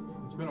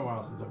I? It's been a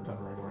while since I've done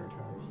regular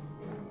attacks.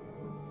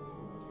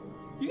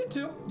 You get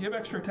 2. You have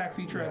extra attack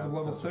feature as of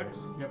level that's right.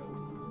 6. Yep.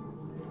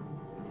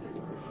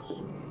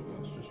 So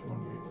that's just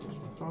 1d8 plus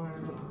my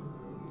fire.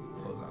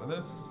 Close out of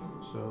this.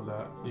 So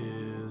that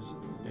is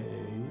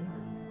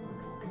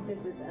a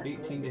This is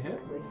 18 to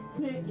hit.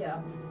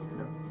 Yeah.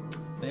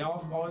 They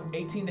all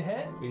 18 to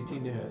hit.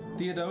 18 to hit.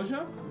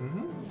 Theodosia.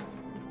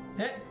 Mm-hmm.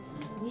 Hit.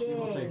 She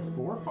will Yay. take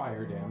 4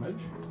 fire damage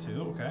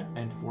 2. Okay.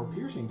 and 4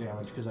 piercing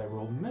damage because I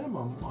rolled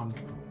minimum on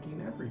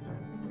fucking everything.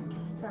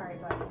 Sorry,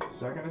 buddy.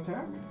 Second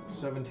attack,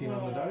 17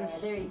 on the Yeah,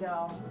 dice. there you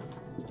go.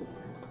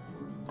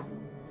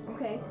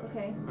 Okay,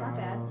 it's not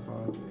bad.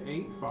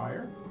 8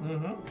 fire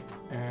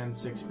Mm-hmm. and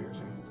 6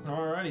 piercing.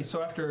 Alrighty,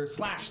 so after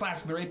slash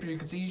with the rapier, you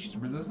can see she's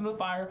resistant to the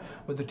fire,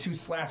 but the 2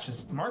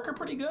 slashes mark her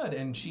pretty good,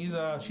 and she's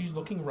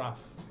looking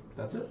rough.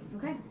 That's it.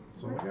 Okay.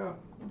 That's all I got.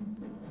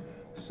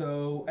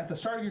 So at the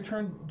start of your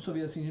turn,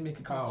 Sylvia, you need to make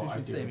a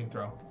Constitution do. saving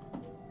throw.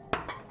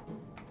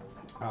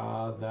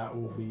 That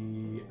will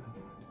be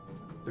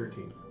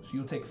 13. So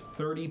you'll take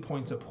 30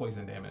 points of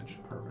poison damage.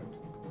 Perfect.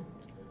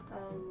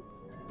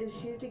 Does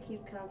she have to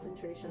keep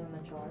concentration on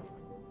the charm?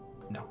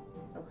 No.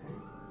 Okay.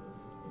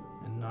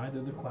 And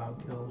neither the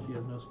Cloud Kill. She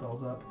has no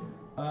spells up.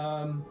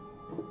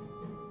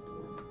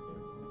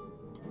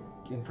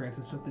 And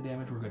Francis took the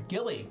damage. We're good.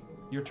 Gilly,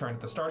 your turn. At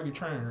the start of your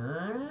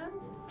turn,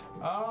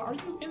 are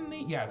you in the?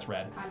 Yeah, it's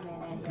red. I'm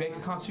in it. Make a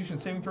Constitution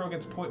saving throw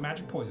against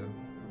magic poison.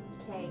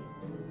 Okay.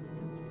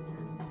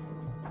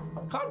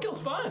 Cloud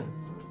Kill's fun.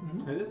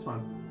 It is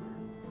fun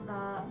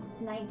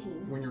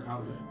 19. when you're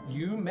out of it.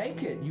 You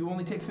make it. You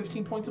only take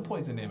 15 points of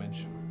poison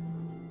damage.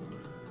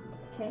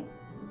 Okay.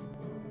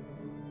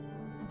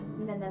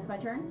 And then that's my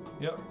turn?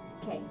 Yep.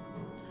 Okay.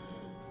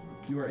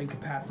 You are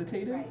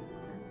incapacitated. Right.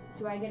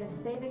 Do I get a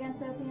save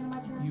against it at the end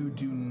of my turn? You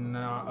do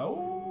not.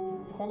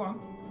 Oh, hold on.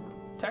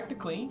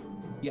 Technically,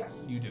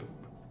 yes, you do.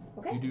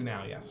 Okay. You do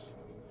now, yes.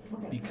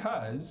 Okay.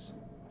 Because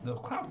the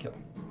Cloud Kill.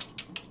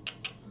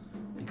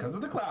 Because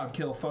of the Cloud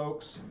Kill,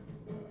 folks.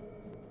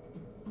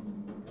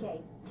 Okay.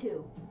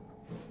 2.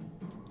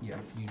 Yeah,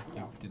 you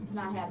didn't. It's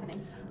not succeed.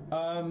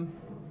 happening.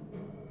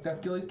 That's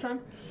Gilly's turn.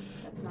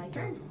 That's my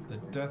turn. The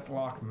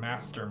Deathlock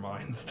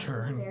Mastermind's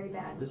turn. Very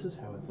bad. This is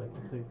how it's like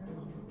to play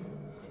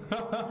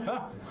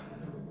Raz.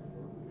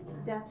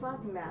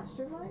 Deathlock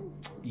Mastermind?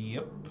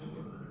 Yep.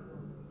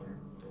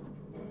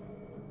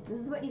 This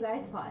is what you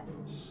guys fought.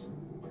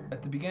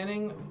 At the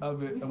beginning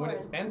of it, when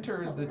it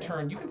enters the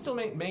turn, you can still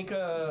make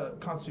a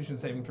Constitution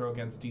saving throw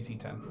against DC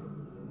 10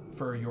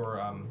 for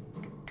your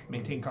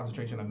maintain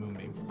concentration on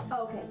Moonbeam.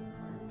 Oh, okay.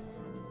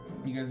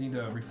 You guys need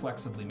to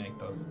reflexively make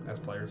those as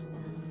players.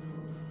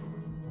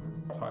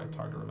 It's hard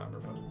to remember,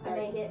 but I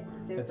make it.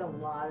 There's It's- a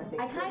lot of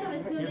things. I kind of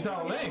assumed You're that you were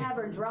telling going to me. have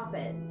her drop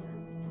it.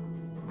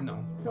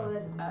 no. So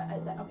that's,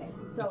 okay.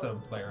 So, It's a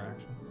layer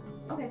action.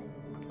 okay.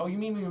 Oh, you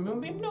mean when you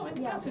Moonbeam? No,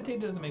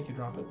 incapacitated doesn't make you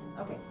drop it.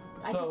 Okay.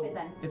 I So keep it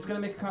then. it's gonna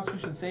make a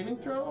Constitution saving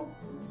throw.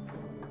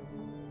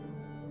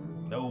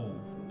 No,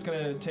 it's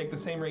gonna take the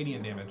same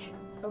radiant damage.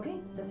 Okay.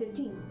 The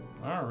 15.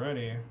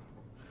 Alrighty.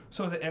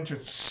 So as it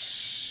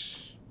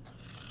enters,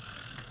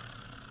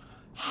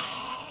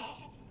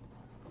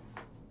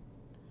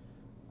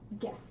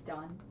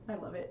 Gaston. I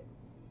love it.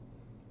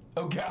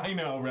 okay, I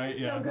know, right?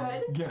 Yeah. So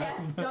good. Yeah.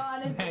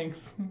 Gaston.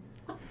 Thanks.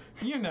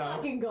 You know.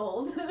 Fucking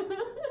gold.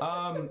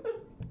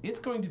 It's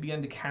going to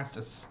begin to cast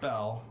a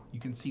spell. You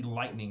can see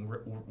lightning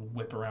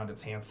whip around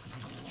its hands.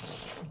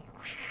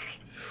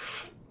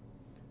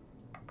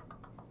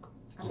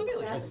 I'm So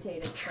really-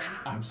 incapacitated, so.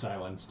 I'm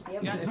silenced.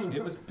 Yep. Yeah,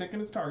 it was picking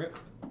its target.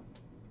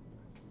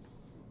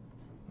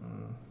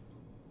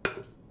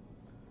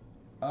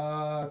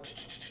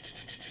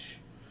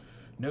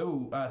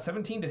 No,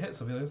 17 to hit,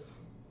 Sylvius.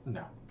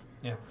 No.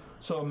 Yeah.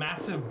 So a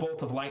massive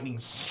bolt of lightning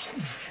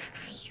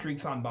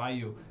streaks on by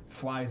you,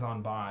 flies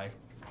on by.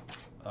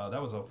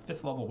 That was a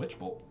 5th level witch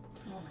bolt.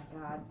 Oh my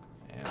god.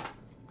 Yeah.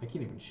 I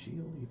can't even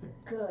shield either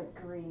Good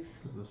grief.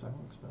 because of the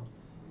silence spell.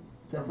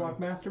 Deathlock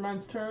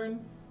Mastermind's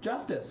turn.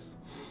 Justice.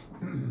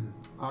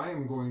 I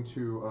am going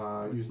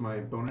to use my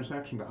bonus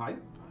action to hide.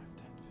 5,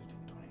 10,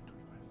 15, 20,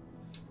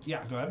 25.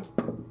 Yeah, go ahead.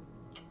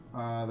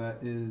 That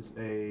is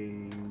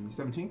a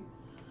 17.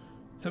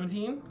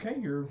 17. Okay,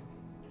 you're.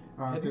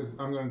 Because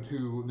I'm going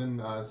to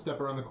then step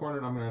around the corner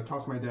and I'm going to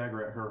toss my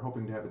dagger at her,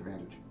 hoping to have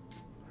advantage.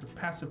 Her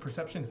passive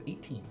perception is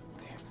 18.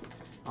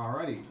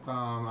 Alrighty.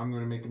 I'm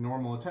going to make a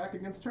normal attack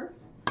against her.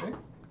 Okay.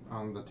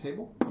 On the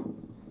table.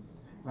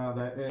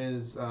 That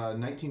is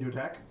 19 to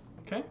attack.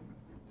 Okay.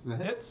 Is that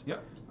hit? Hits.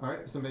 Yep.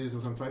 Alright, somebody is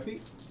within 5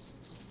 feet.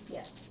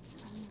 Yeah.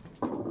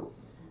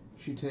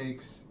 She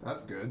takes,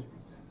 that's good,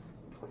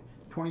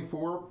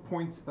 24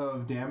 points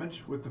of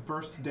damage with the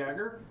first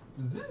dagger.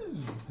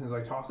 As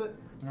I toss it,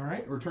 All right.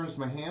 it returns to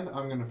my hand.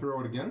 I'm going to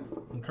throw it again.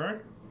 Okay.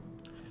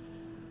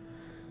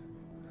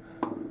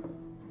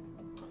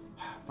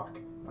 Fuck.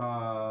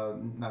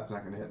 That's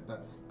not going to hit.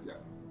 That's, yeah.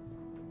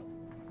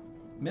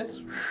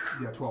 Miss.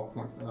 Yeah, 12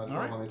 point. 12 All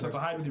on the right. So it's a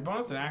attack. hide with your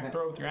bonus, and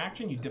throw with your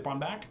action. You dip on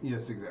back.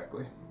 Yes,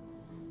 exactly.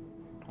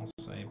 I'll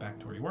say back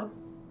to where you were.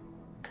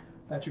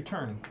 That's your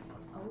turn.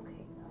 Okay,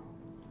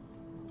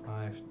 though.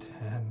 5,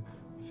 10,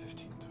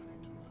 15,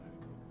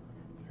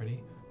 20,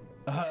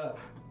 25,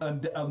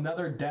 30.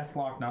 Another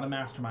Deathlock, not a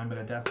Mastermind, but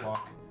a Deathlock.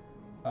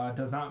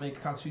 Does not make a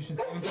Constitution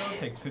saving throw.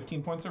 Takes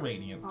 15 points of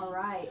radiance.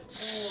 Alright.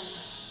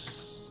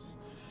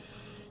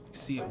 You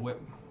see it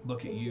whip.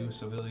 Look at you,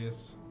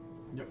 Sylvius.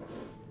 Yep.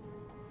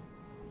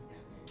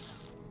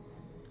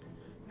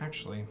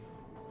 Actually,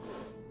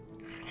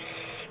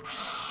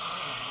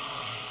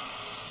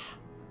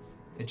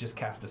 it just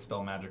cast a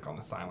spell magic on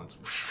the silence.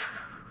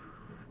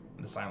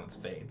 And the silence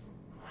fades.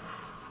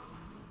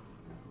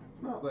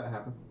 Well, that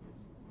happened.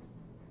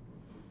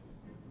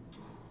 It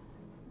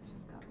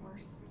just got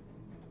worse.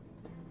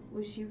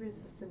 Was she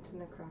resistant to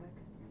necrotic?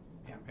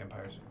 Yeah,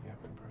 vampires. Yeah,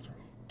 vampires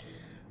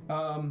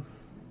are.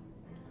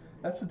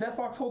 That's the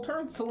Deathlock's whole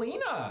turn.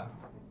 Selena!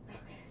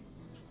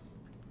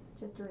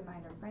 Just a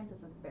reminder,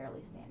 Francis is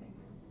barely standing.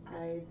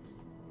 I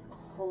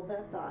hold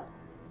that thought.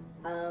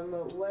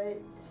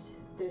 What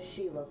does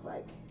she look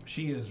like?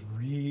 She is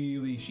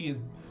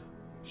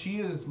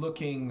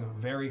looking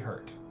very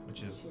hurt,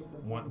 which is She's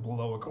looking one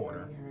below a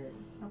quarter. Very hurt.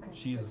 Okay.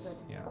 She's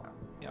good.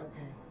 yeah.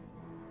 Okay.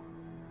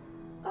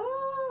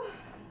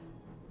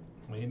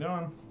 What are you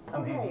doing?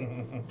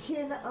 Okay.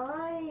 Can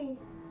I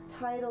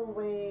tidal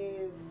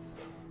wave?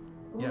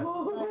 Yes.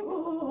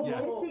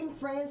 Yes. Missing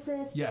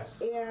Francis.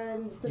 Yes.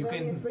 And You can-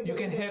 civilians you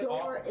can the hit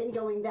door and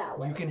going that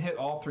way. You can hit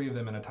all 3 of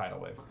them in a tidal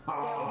wave.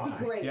 That would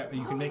be great. Yeah,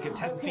 you can make it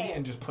 10 Okay. feet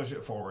and just push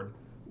it forward.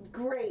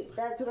 Great.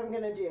 That's what I'm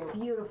gonna do.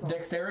 Beautiful.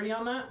 Dexterity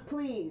on that?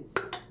 Please.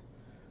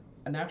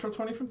 A natural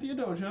 20 from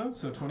Theodosia,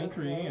 so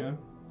 23, Okay. yeah.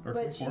 Or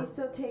But she 24.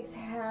 still takes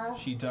half.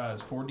 She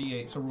does.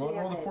 4d8. So roll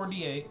the Damage.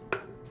 4d8.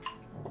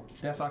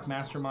 Deathlock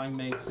Mastermind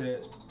makes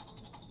it.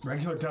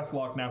 Regular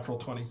Deathlock natural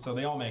 20. So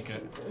they all make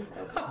it.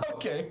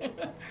 Okay.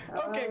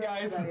 Okay,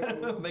 guys.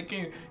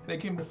 Alrighty. they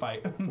came to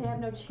fight. They have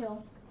no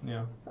chill.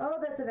 Yeah. Oh,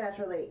 that's a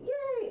natural 8.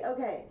 Yay!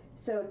 Okay,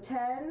 so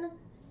 10,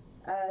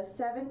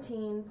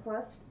 17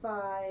 plus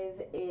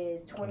 5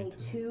 is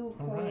 22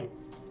 Alright.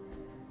 points.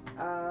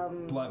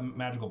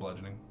 Magical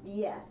bludgeoning.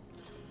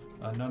 Yes.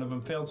 None of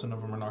them failed, so none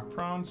of them are knocked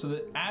prone. So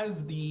that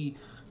as you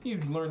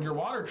learned your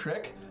water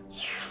trick,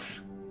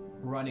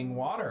 running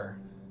water.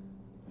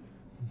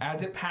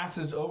 As it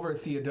passes over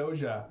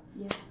Theodosia,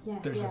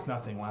 there's just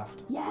nothing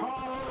left. Yes.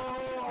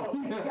 Oh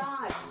my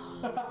god!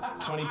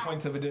 20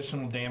 points of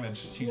additional damage.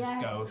 She just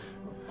Yes. goes.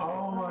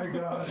 Oh my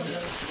god.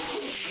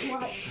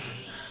 What?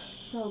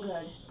 So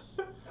good.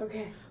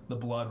 Okay. The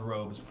blood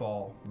robes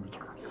fall,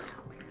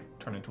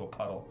 turn into a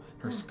puddle.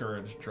 Her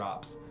scourge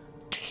drops.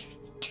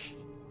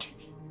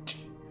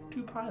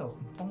 2 piles,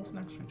 almost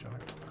next to each other.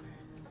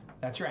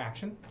 That's your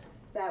action.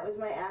 That was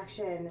my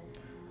action.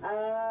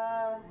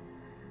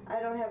 I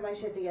don't have my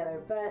shit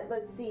together, but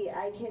let's see.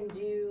 I can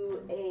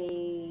do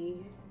a.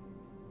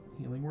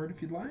 Healing word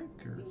if you'd like.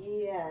 Or...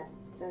 Yes.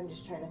 I'm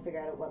just trying to figure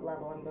out at what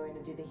level I'm going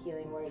to do the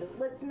healing word.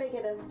 Let's make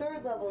it a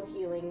 3rd level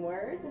healing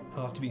word.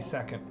 It'll have to be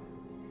second.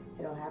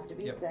 It'll have to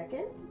be Yep.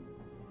 second.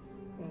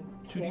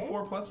 Okay.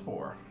 2d4 plus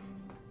 4.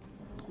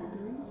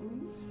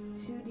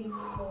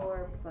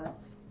 2d4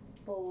 plus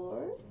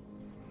 4.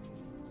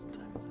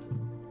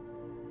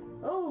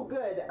 Oh,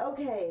 good.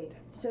 Okay,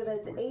 so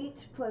that's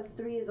 8 plus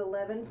 3 is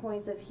 11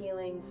 points of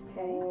healing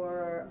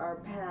for our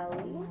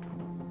pally.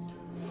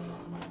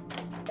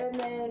 And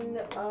then,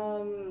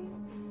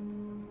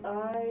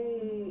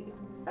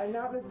 I'm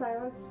not in the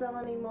silence spell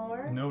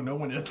anymore. No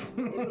one is.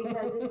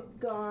 Because it's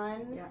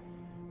gone. Yeah.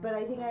 But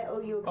I think I owe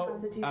you a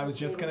constitution. I was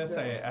just saving going to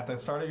say, throw. at the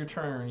start of your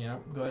turn,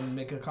 go ahead and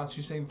make a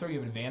constitution saving throw. You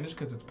have advantage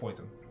because it's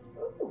poison.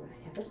 Ooh, I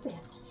have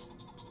advantage.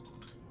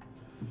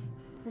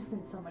 There's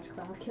been so much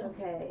cloud kill.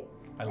 Okay.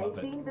 I love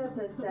it. think that's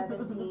a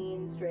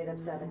 17, straight up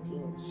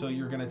 17. So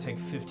you're going to take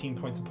 15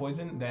 points of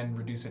poison, then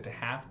reduce it to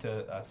half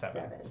to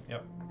 7. 7.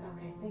 Yep.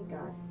 Okay, thank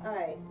God. All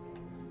right.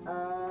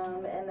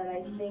 And then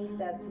I think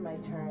that's my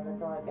turn.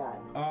 That's all I've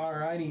got.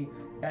 Alrighty.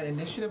 At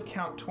initiative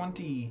count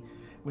 20,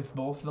 with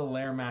both the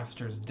Lair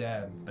Masters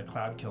dead, the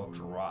cloud kill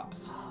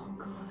drops. Oh,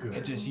 God.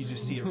 Good. You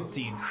just see it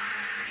recede.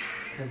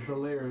 As the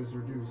layers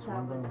reduce That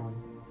one by was, one.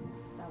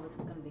 that was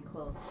going to be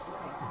close.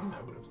 Okay.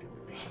 That would have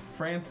killed me.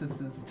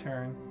 Francis's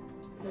turn.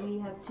 So he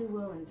has 2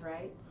 wounds,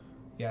 right?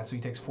 Yeah, so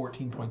he takes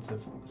 14 points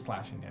of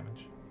slashing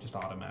damage, just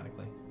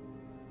automatically.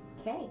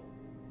 Okay.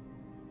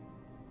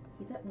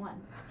 He's at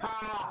 1.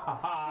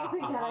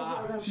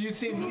 So you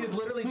see him, he is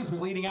literally just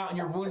bleeding out, and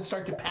your wounds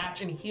start to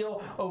patch and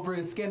heal over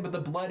his skin, but the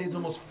blood is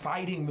almost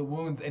fighting the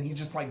wounds, and he's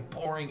just like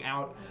pouring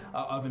out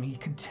of him. He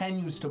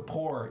continues to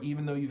pour,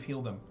 even though you've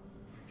healed him.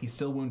 He's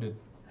still wounded.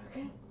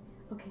 Okay.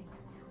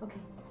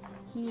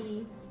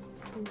 He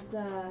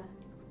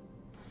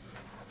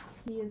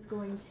is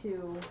going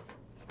to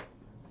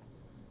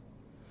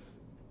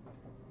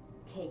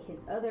take his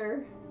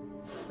other.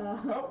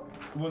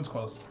 Wound's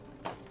closed.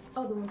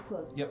 Oh, the wound's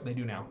closed. Yep, they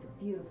do now.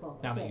 Beautiful.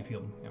 Now that Okay. you've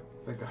healed him. Yep.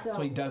 Okay.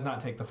 So he does not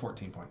take the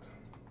 14 points.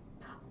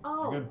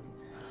 Oh. You're good.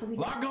 So he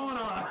Lot going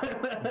on.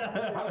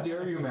 How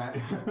dare you, Matt?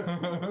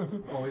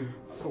 Always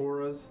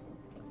auras.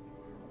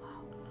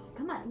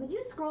 Come on, would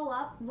you scroll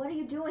up? What are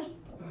you doing?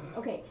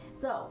 Okay,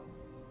 so,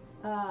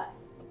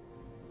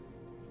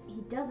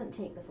 he doesn't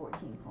take the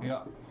 14 points.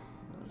 Yeah.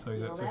 So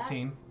he's Feel at that?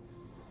 15.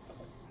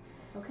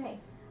 Okay.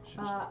 Should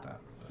just let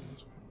that.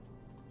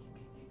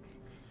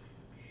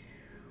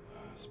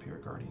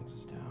 Spirit Guardians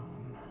is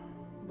down.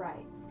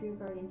 Right, Spirit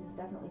Guardians is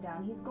definitely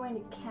down. He's going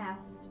to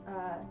cast,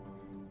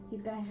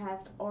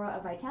 Aura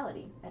of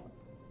Vitality at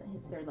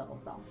his 3rd level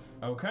spell.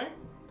 Okay.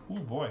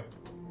 Oh boy.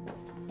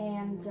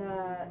 And,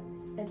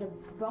 as a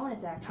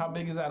bonus action. How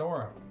big is that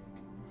aura?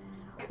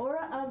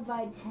 Aura of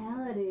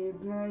Vitality,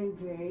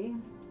 baby,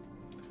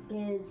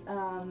 is,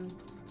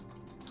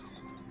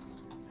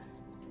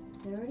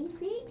 30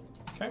 feet?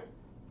 Okay.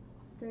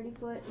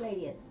 30-foot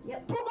radius.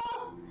 Yep.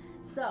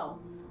 So,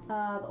 the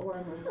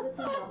aura moves with him,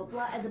 blah, blah,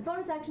 blah. As a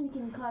bonus action, you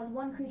can cause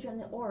one creature in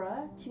the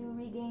aura to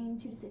regain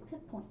 2 to 6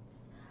 hit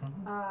points.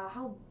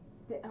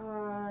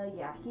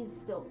 Yeah, he's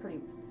still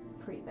pretty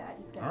bad.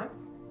 He's gonna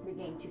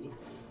regain 2 to 6.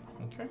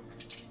 Okay.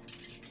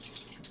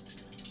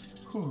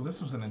 Ooh,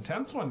 this was an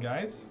intense one,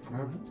 guys. I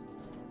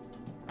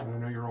don't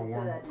know you're all So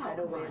warm. that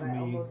tidal wave, I Me.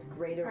 almost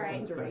greater All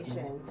right.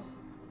 restoration.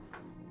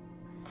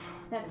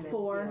 That's And then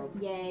 4.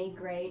 healed. Yay,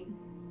 great.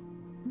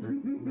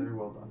 Very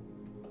well done.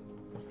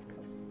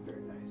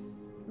 Very nice.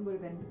 It would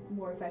have been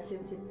more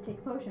effective to take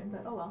a potion,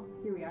 but oh well.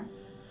 Here we are.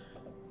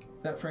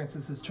 Is that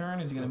Francis's turn?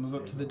 Is he going to move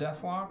up to the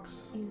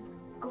Deathlocks? He's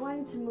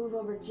going to move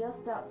over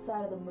just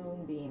outside of the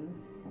moonbeam.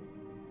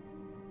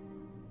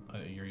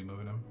 You're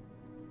moving him?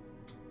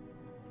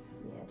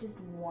 Yeah, just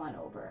 1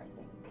 over, I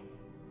think.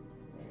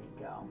 There you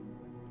go.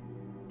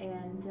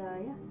 And,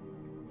 yeah.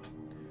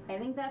 I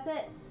think that's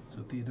it.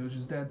 So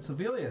Theodosia's dead.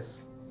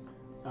 Sevelius.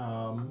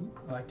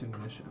 I I like doing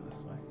initiative this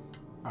way.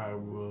 I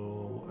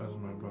will, as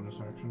my bonus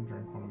action,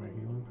 drink one of my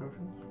healing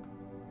potions.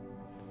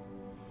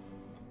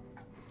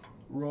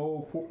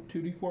 Roll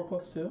 2d4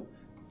 plus 2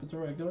 if it's a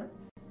regular.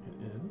 It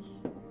is.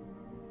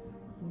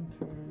 1,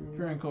 2,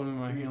 Drink one of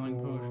my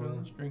healing 4,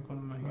 potions. Drink one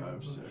of my healing 5,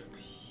 potions. 6.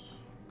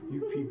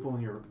 You people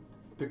and your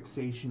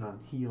fixation on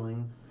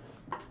healing,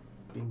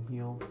 being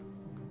healed.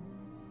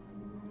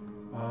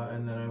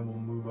 And then I will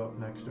move up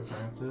next to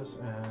Francis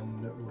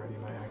and ready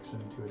my action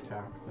to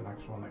attack the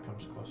next one that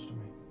comes close to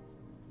me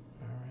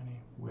Alrighty.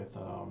 with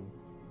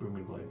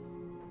Booming Blade.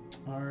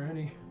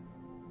 Alrighty.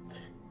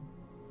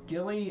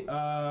 Gilly,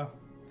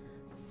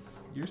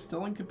 you're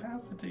still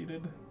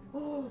incapacitated.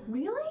 Oh,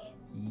 really?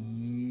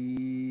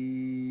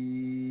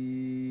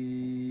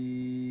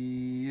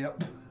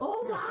 Yep.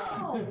 Oh,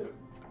 wow!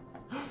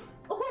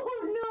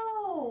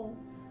 Oh, no!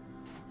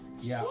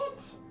 Yeah.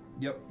 Shit!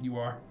 Yep, you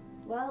are.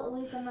 Well, at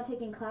least I'm not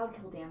taking cloud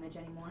kill damage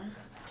anymore.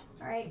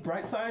 Alright,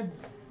 Bright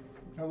sides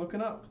are looking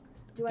up.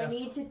 do I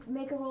need to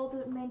make a roll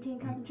to maintain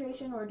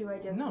concentration, or do I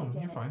just No,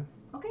 maintain you're it? fine.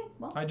 Okay,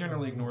 well, I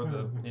generally ignore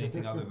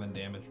anything other than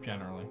damage,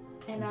 generally.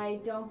 and I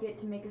don't get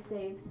to make a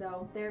save,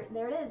 so there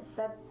it is.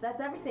 That's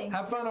everything.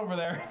 Have fun over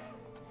there.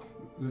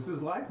 This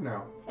is life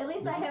now. At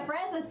least I have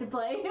Francis to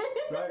play.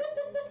 Right.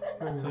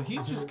 So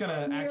he's just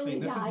gonna actually. Nearly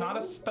This is not a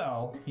died.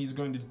 spell. He's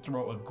going to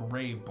throw a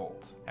grave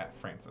bolt at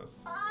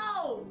Francis.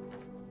 Oh!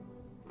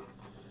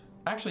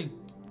 Actually,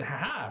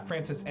 haha,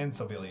 Francis and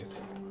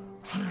Sylvelius.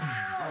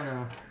 I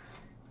know.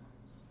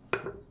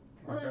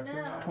 Oh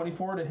no.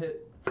 24 to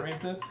hit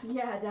Francis.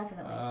 Yeah,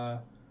 definitely.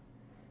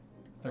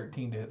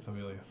 13 to hit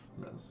Sylvelius.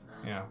 Yes.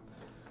 Yeah.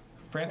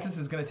 Francis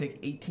is going to take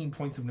 18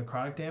 points of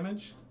necrotic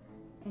damage.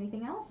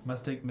 Anything else?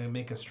 Must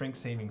make a strength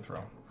saving throw.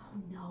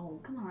 Oh no,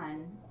 come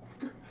on.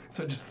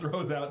 So it just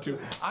throws out two.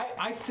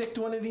 I sicked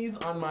one of these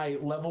on my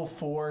level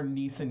 4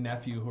 niece and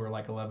nephew who are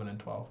like 11 and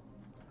 12.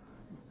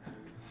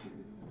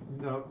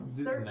 No,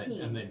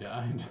 13. And they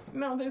died.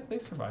 No, they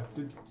survived.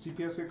 did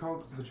CPS get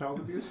called to the child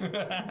abuse?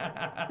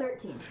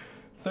 13.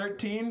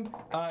 13,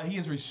 he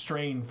is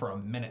restrained for a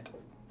minute.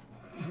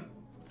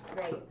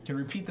 Great. Can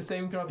repeat the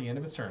saving throw at the end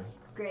of his turn.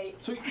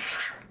 Great. So he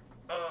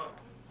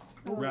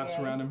wraps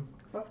Okay. around him.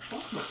 Make a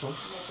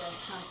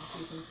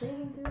constitution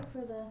saving throw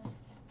for the...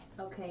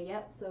 Okay,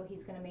 yep, so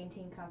he's going to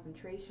maintain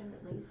concentration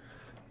at least.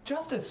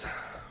 Justice.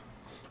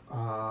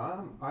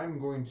 I'm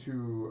going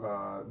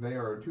to. They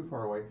are too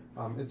far away.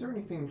 Is there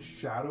anything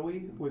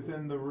shadowy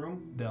within the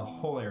room? The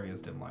whole area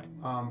is dim light.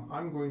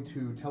 I'm going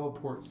to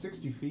teleport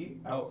 60 feet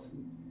out. Oh,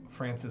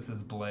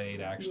 Francis's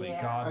blade, actually.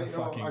 Yeah. God, I, the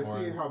fucking I see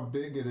words. how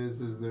big it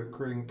is. Is there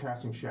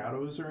casting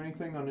shadows or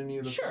anything on any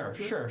of the? Sure,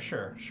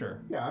 furniture? sure.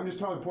 Yeah, I'm just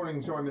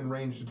teleporting so I'm in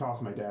range to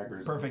toss my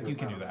daggers. Perfect, into you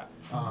can the do that.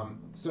 ground.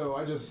 So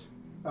I just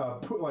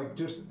put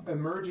just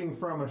emerging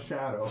from a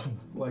shadow,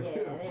 like.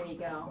 Yeah, there you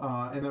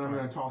go. And then I'm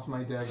going to toss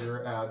my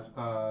dagger at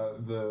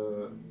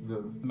the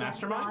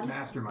Mastermind?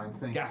 mastermind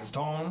thing.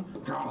 Gaston,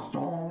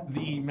 Gaston.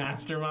 the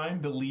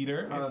mastermind, the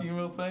leader, if you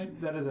will say.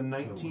 That is a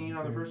 19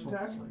 on the first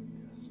attack.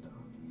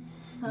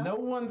 No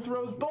one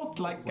throws both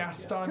like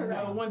Gaston.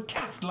 No one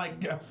casts like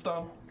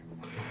Gaston.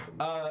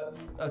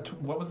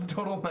 What was the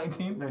total?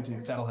 19?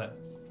 19. That'll hit.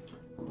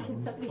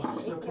 Can somebody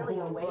shake Gilly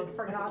awake,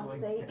 for God's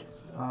sake?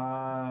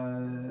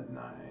 9.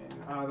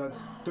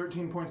 That's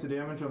 13 points of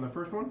damage on the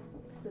first one.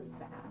 This is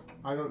bad.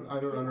 I don't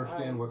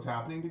understand what's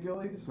happening to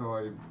Gilly, so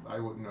I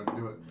wouldn't know to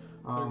do it.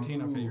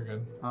 13, okay, you're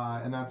good.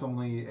 And that's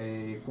only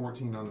a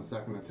 14 on the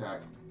second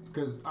attack.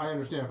 Because I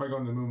understand if I go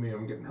into the Moomy,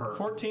 I'm getting hurt.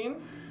 14?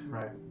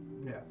 Right.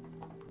 Yeah.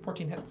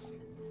 14 hits.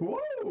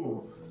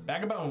 Whoa!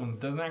 Bag of Bones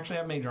doesn't actually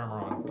have mage armor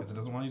on because it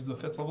doesn't want to use the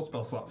 5th level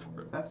spell slot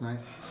for it. That's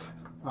nice.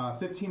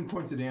 15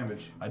 points of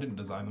damage I didn't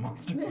design the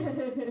monster.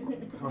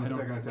 on the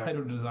second attack. I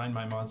don't design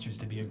my monsters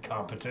to be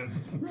incompetent.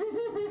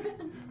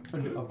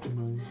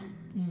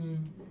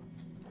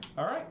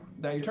 All right,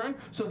 that your turn.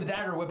 So the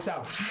dagger whips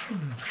out.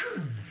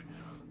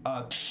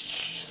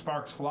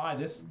 Sparks fly.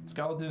 This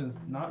skeleton is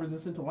not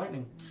resistant to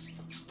lightning.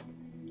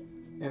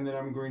 And then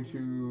I'm going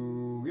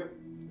to. Yep.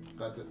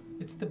 That's it.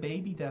 It's the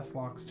baby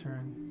Deathlock's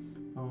turn.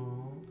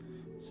 Oh,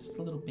 it's just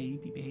a little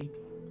baby.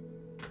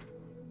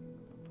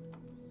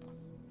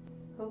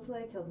 Hopefully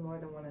I killed more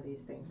than one of these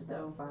things with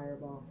So- that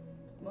fireball.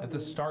 At the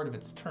start of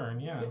its turn,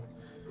 yeah.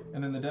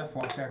 And then the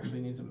Deathlock actually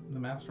needs the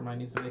mastermind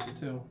needs to make it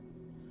too.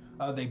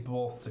 They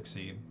both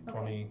succeed. 20,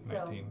 Okay, so-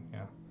 19,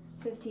 yeah.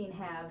 15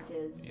 halved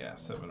is Yeah,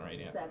 7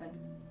 radiant. 7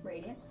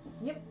 radiant.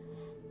 Yep,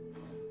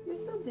 You're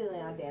still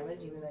dealing out damage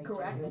even though you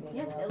correct. can't do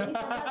Yeah, anything at else. least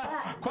I got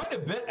that. Quite a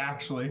bit,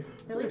 actually.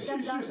 At least I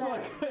She's got just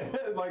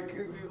that.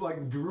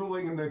 like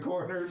drooling in the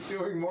corner,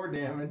 doing more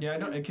damage. Yeah, I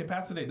don't.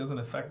 Incapacitate doesn't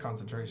affect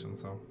concentration,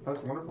 so.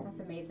 That's wonderful.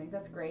 That's amazing.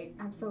 That's great.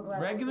 I'm so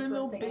glad. Regular that was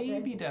little the first thing I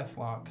did. baby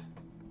Deathlock.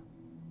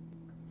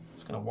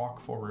 Just gonna walk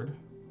forward.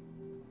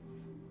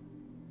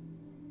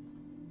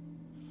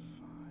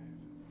 5,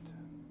 10.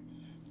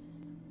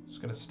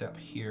 Just gonna step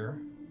here.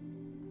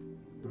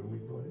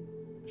 Booming blade.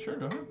 Sure,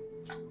 go ahead.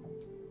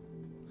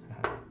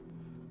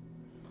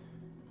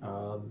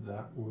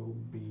 That will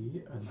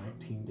be a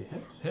 19 to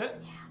hit.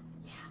 Hit.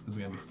 This is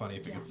gonna be funny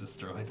if it gets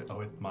destroyed.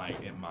 Oh, it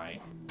might. Yeah,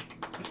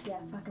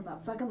 fuck him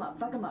up. Fuck him up.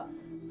 Fuck him up.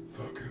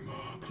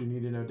 Do you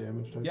need to know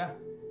damage type? Yeah.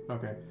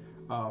 Okay.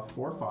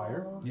 4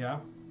 fire. Oh, Yeah.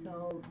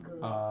 So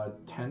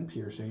good. 10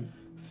 piercing.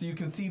 So you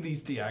can see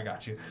these. Yeah, I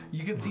got you.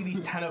 You can see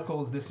these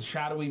tentacles. This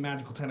shadowy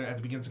magical tentacle, as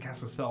it begins to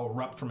cast a spell,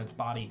 erupt from its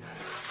body.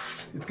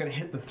 It's gonna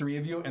hit the 3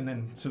 of you, and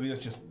then Sylvia's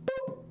just.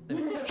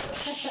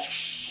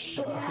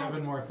 Boop,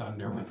 7 more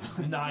thunder with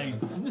nice.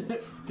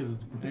 because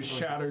It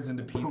shatters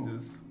into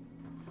pieces.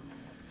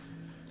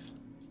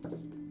 5, 10.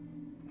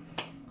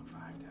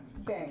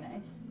 Very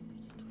nice.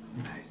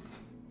 Nice.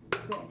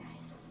 Very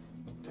nice.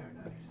 Very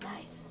nice.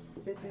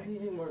 Nice. This is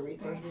using more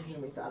resources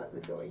than we thought it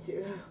was going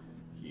to.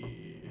 Yeah.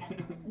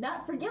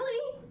 Not for Gilly.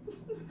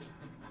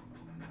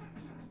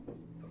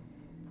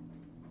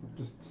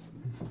 Just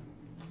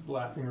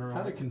slapping around.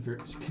 How to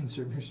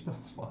conserve your spell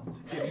slots.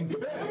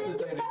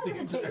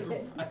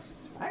 Incapacitated.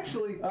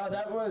 Actually,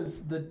 That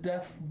was the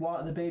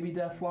the baby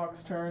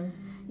Deathlock's turn.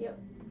 Yep,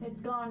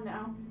 it's gone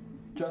now.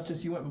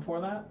 Justice, you went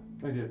before that.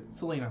 I did.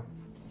 Selena.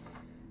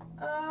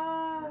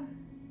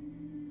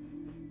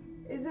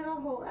 Is it a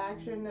whole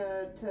action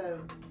to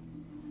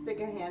stick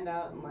a hand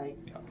out and like?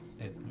 Yeah.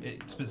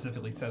 It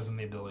specifically says in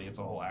the ability it's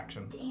a whole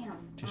action Damn.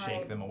 to All shake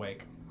right. them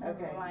awake.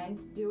 Okay. Never mind.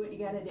 Do what you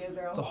gotta do,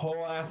 girl. It's a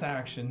whole ass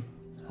action.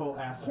 Whole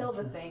ass. Kill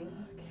the thing.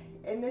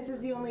 And this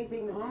is the only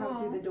thing that's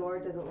come through the door.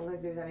 It doesn't look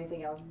like there's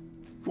anything else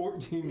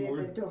 14 in more.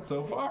 the door.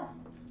 So far.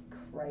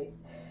 Christ.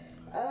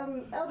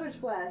 Eldritch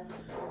Blast.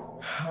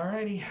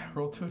 Alrighty,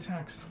 roll 2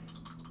 attacks.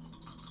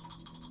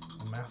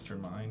 The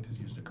Mastermind has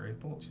used a Great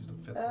Bolt. She's a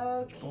 5th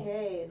level Great Bolt.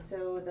 Okay,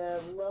 so the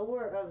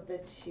lower of the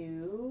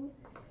two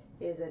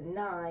is a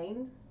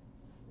 9.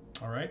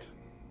 Alright.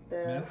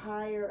 The Miss.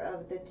 higher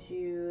of the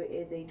two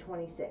is a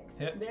 26.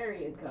 Hit. There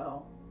you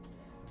go.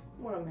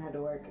 One of them had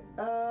to work.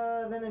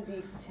 Then a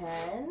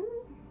d10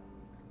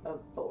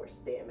 of force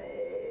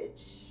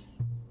damage.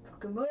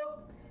 Fuck him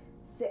up.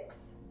 6.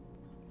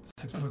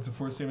 6 points of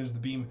force damage. The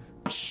beam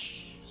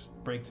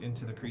breaks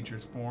into the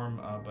creature's form,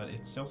 but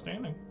it's still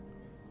standing.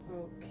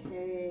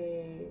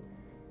 Okay.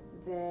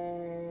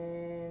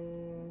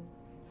 Then.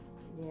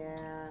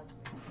 Yeah.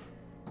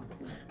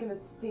 Gonna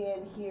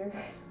stand here.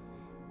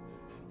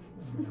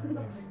 Oh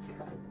my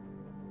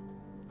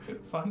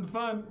god.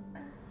 Fun.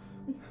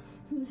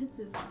 This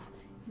is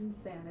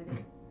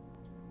insanity.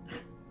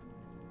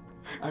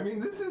 I mean,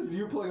 this is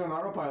you playing on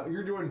autopilot.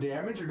 You're doing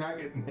damage, you're not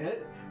getting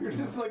hit. You're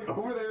just like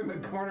over there in the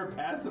corner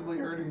passively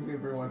hurting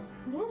everyone.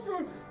 What is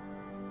this?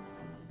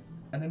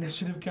 An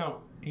initiative count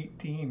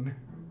 18.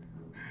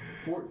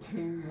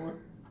 14 more.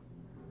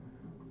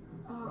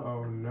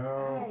 Oh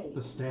no. Hey,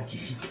 The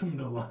statue's coming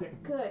to life.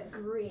 good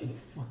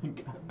grief.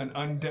 An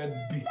undead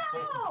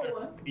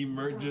beholder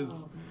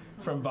emerges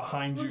from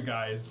behind you We're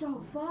guys. so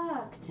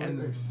fucked.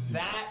 And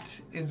that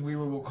is where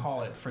we will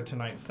call it for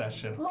tonight's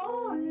session.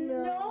 Oh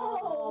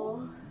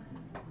no!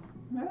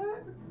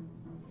 Matt?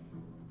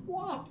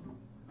 Why?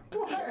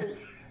 Why?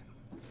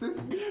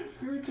 This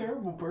You're a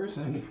terrible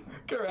person.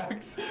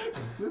 Correct.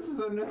 this is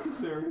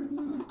unnecessary.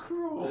 This is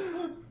cruel.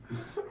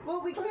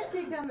 Well, we can't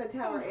take down the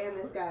tower and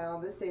this guy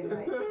on the same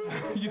night.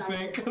 You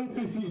think?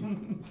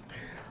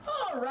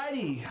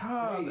 Alrighty.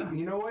 Hey,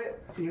 you know what?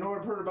 You know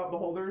what I've heard about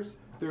beholders?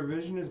 Their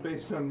vision is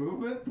based on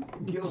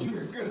movement. Gil,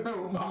 you're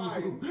gonna be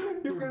fine.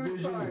 You're Your gonna be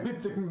vision fine.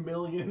 with their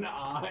million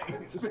eyes.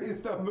 It's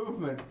based on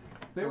movement.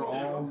 They They're were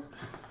all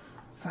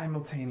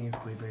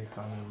simultaneously based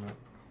on movement.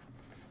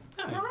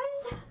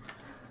 Guys?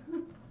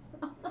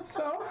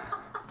 So,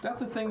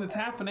 that's a thing that's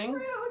happening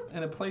Rude.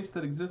 in a place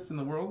that exists in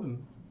the world,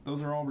 and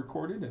those are all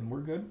recorded, and we're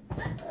good.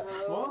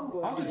 Oh,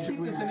 boy. I'll just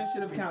keep this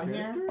initiative count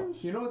here.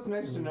 You know what's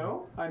nice to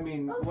know? I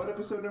mean, what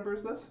episode number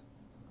is this?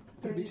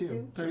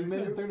 32. 32. We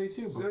made it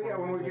 32. So yeah,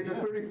 when we get to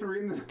 33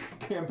 and this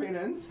campaign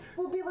ends,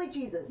 We'll be like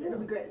Jesus. It'll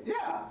be great.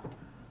 yeah.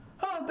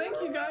 Oh,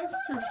 thank you guys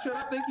for showing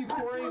up. Thank you,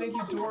 Corey. Thank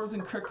you, Dwarves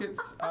and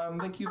Crickets.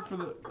 Thank you for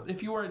the.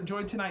 If you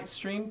enjoyed tonight's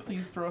stream,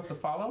 please throw us a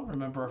follow.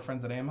 Remember our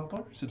friends at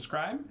Amulet.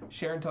 Subscribe,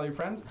 share, and tell your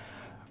friends.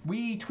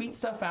 We tweet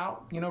stuff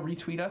out.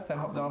 Retweet us.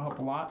 That'll help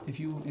a lot. If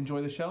you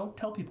enjoy the show,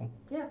 tell people.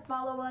 Yeah,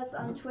 follow us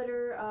on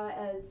Twitter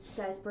as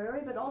Dice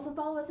Brewery, but also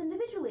follow us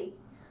individually.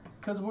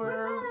 Because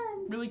we're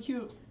really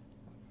cute.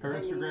 Her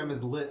Instagram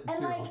is lit And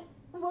too.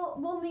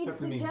 we'll need That's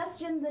the meme.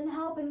 suggestions and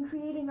help in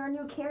creating our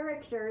new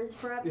characters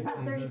for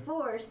episode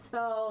 34.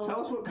 So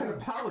Tell us what kind of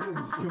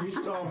paladins you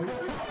saw. All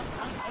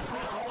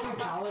the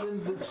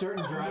paladins that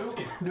certain dress.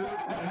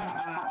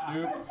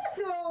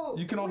 So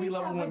You can all be we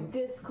level have 1. a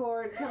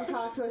Discord. Come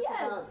talk to us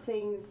Yes. about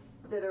things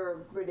that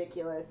are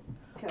ridiculous.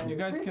 'cause- You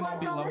guys can all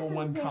be Reflect on level this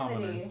 1 insanity.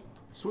 commoners.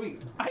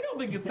 Sweet. I don't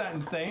think it's that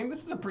insane.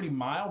 This is a pretty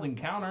mild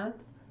encounter.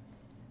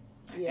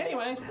 Yeah.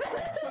 Anyway,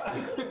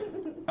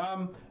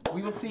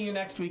 we will see you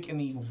next week in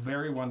the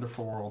very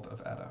wonderful world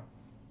of Edda.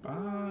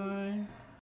 Bye.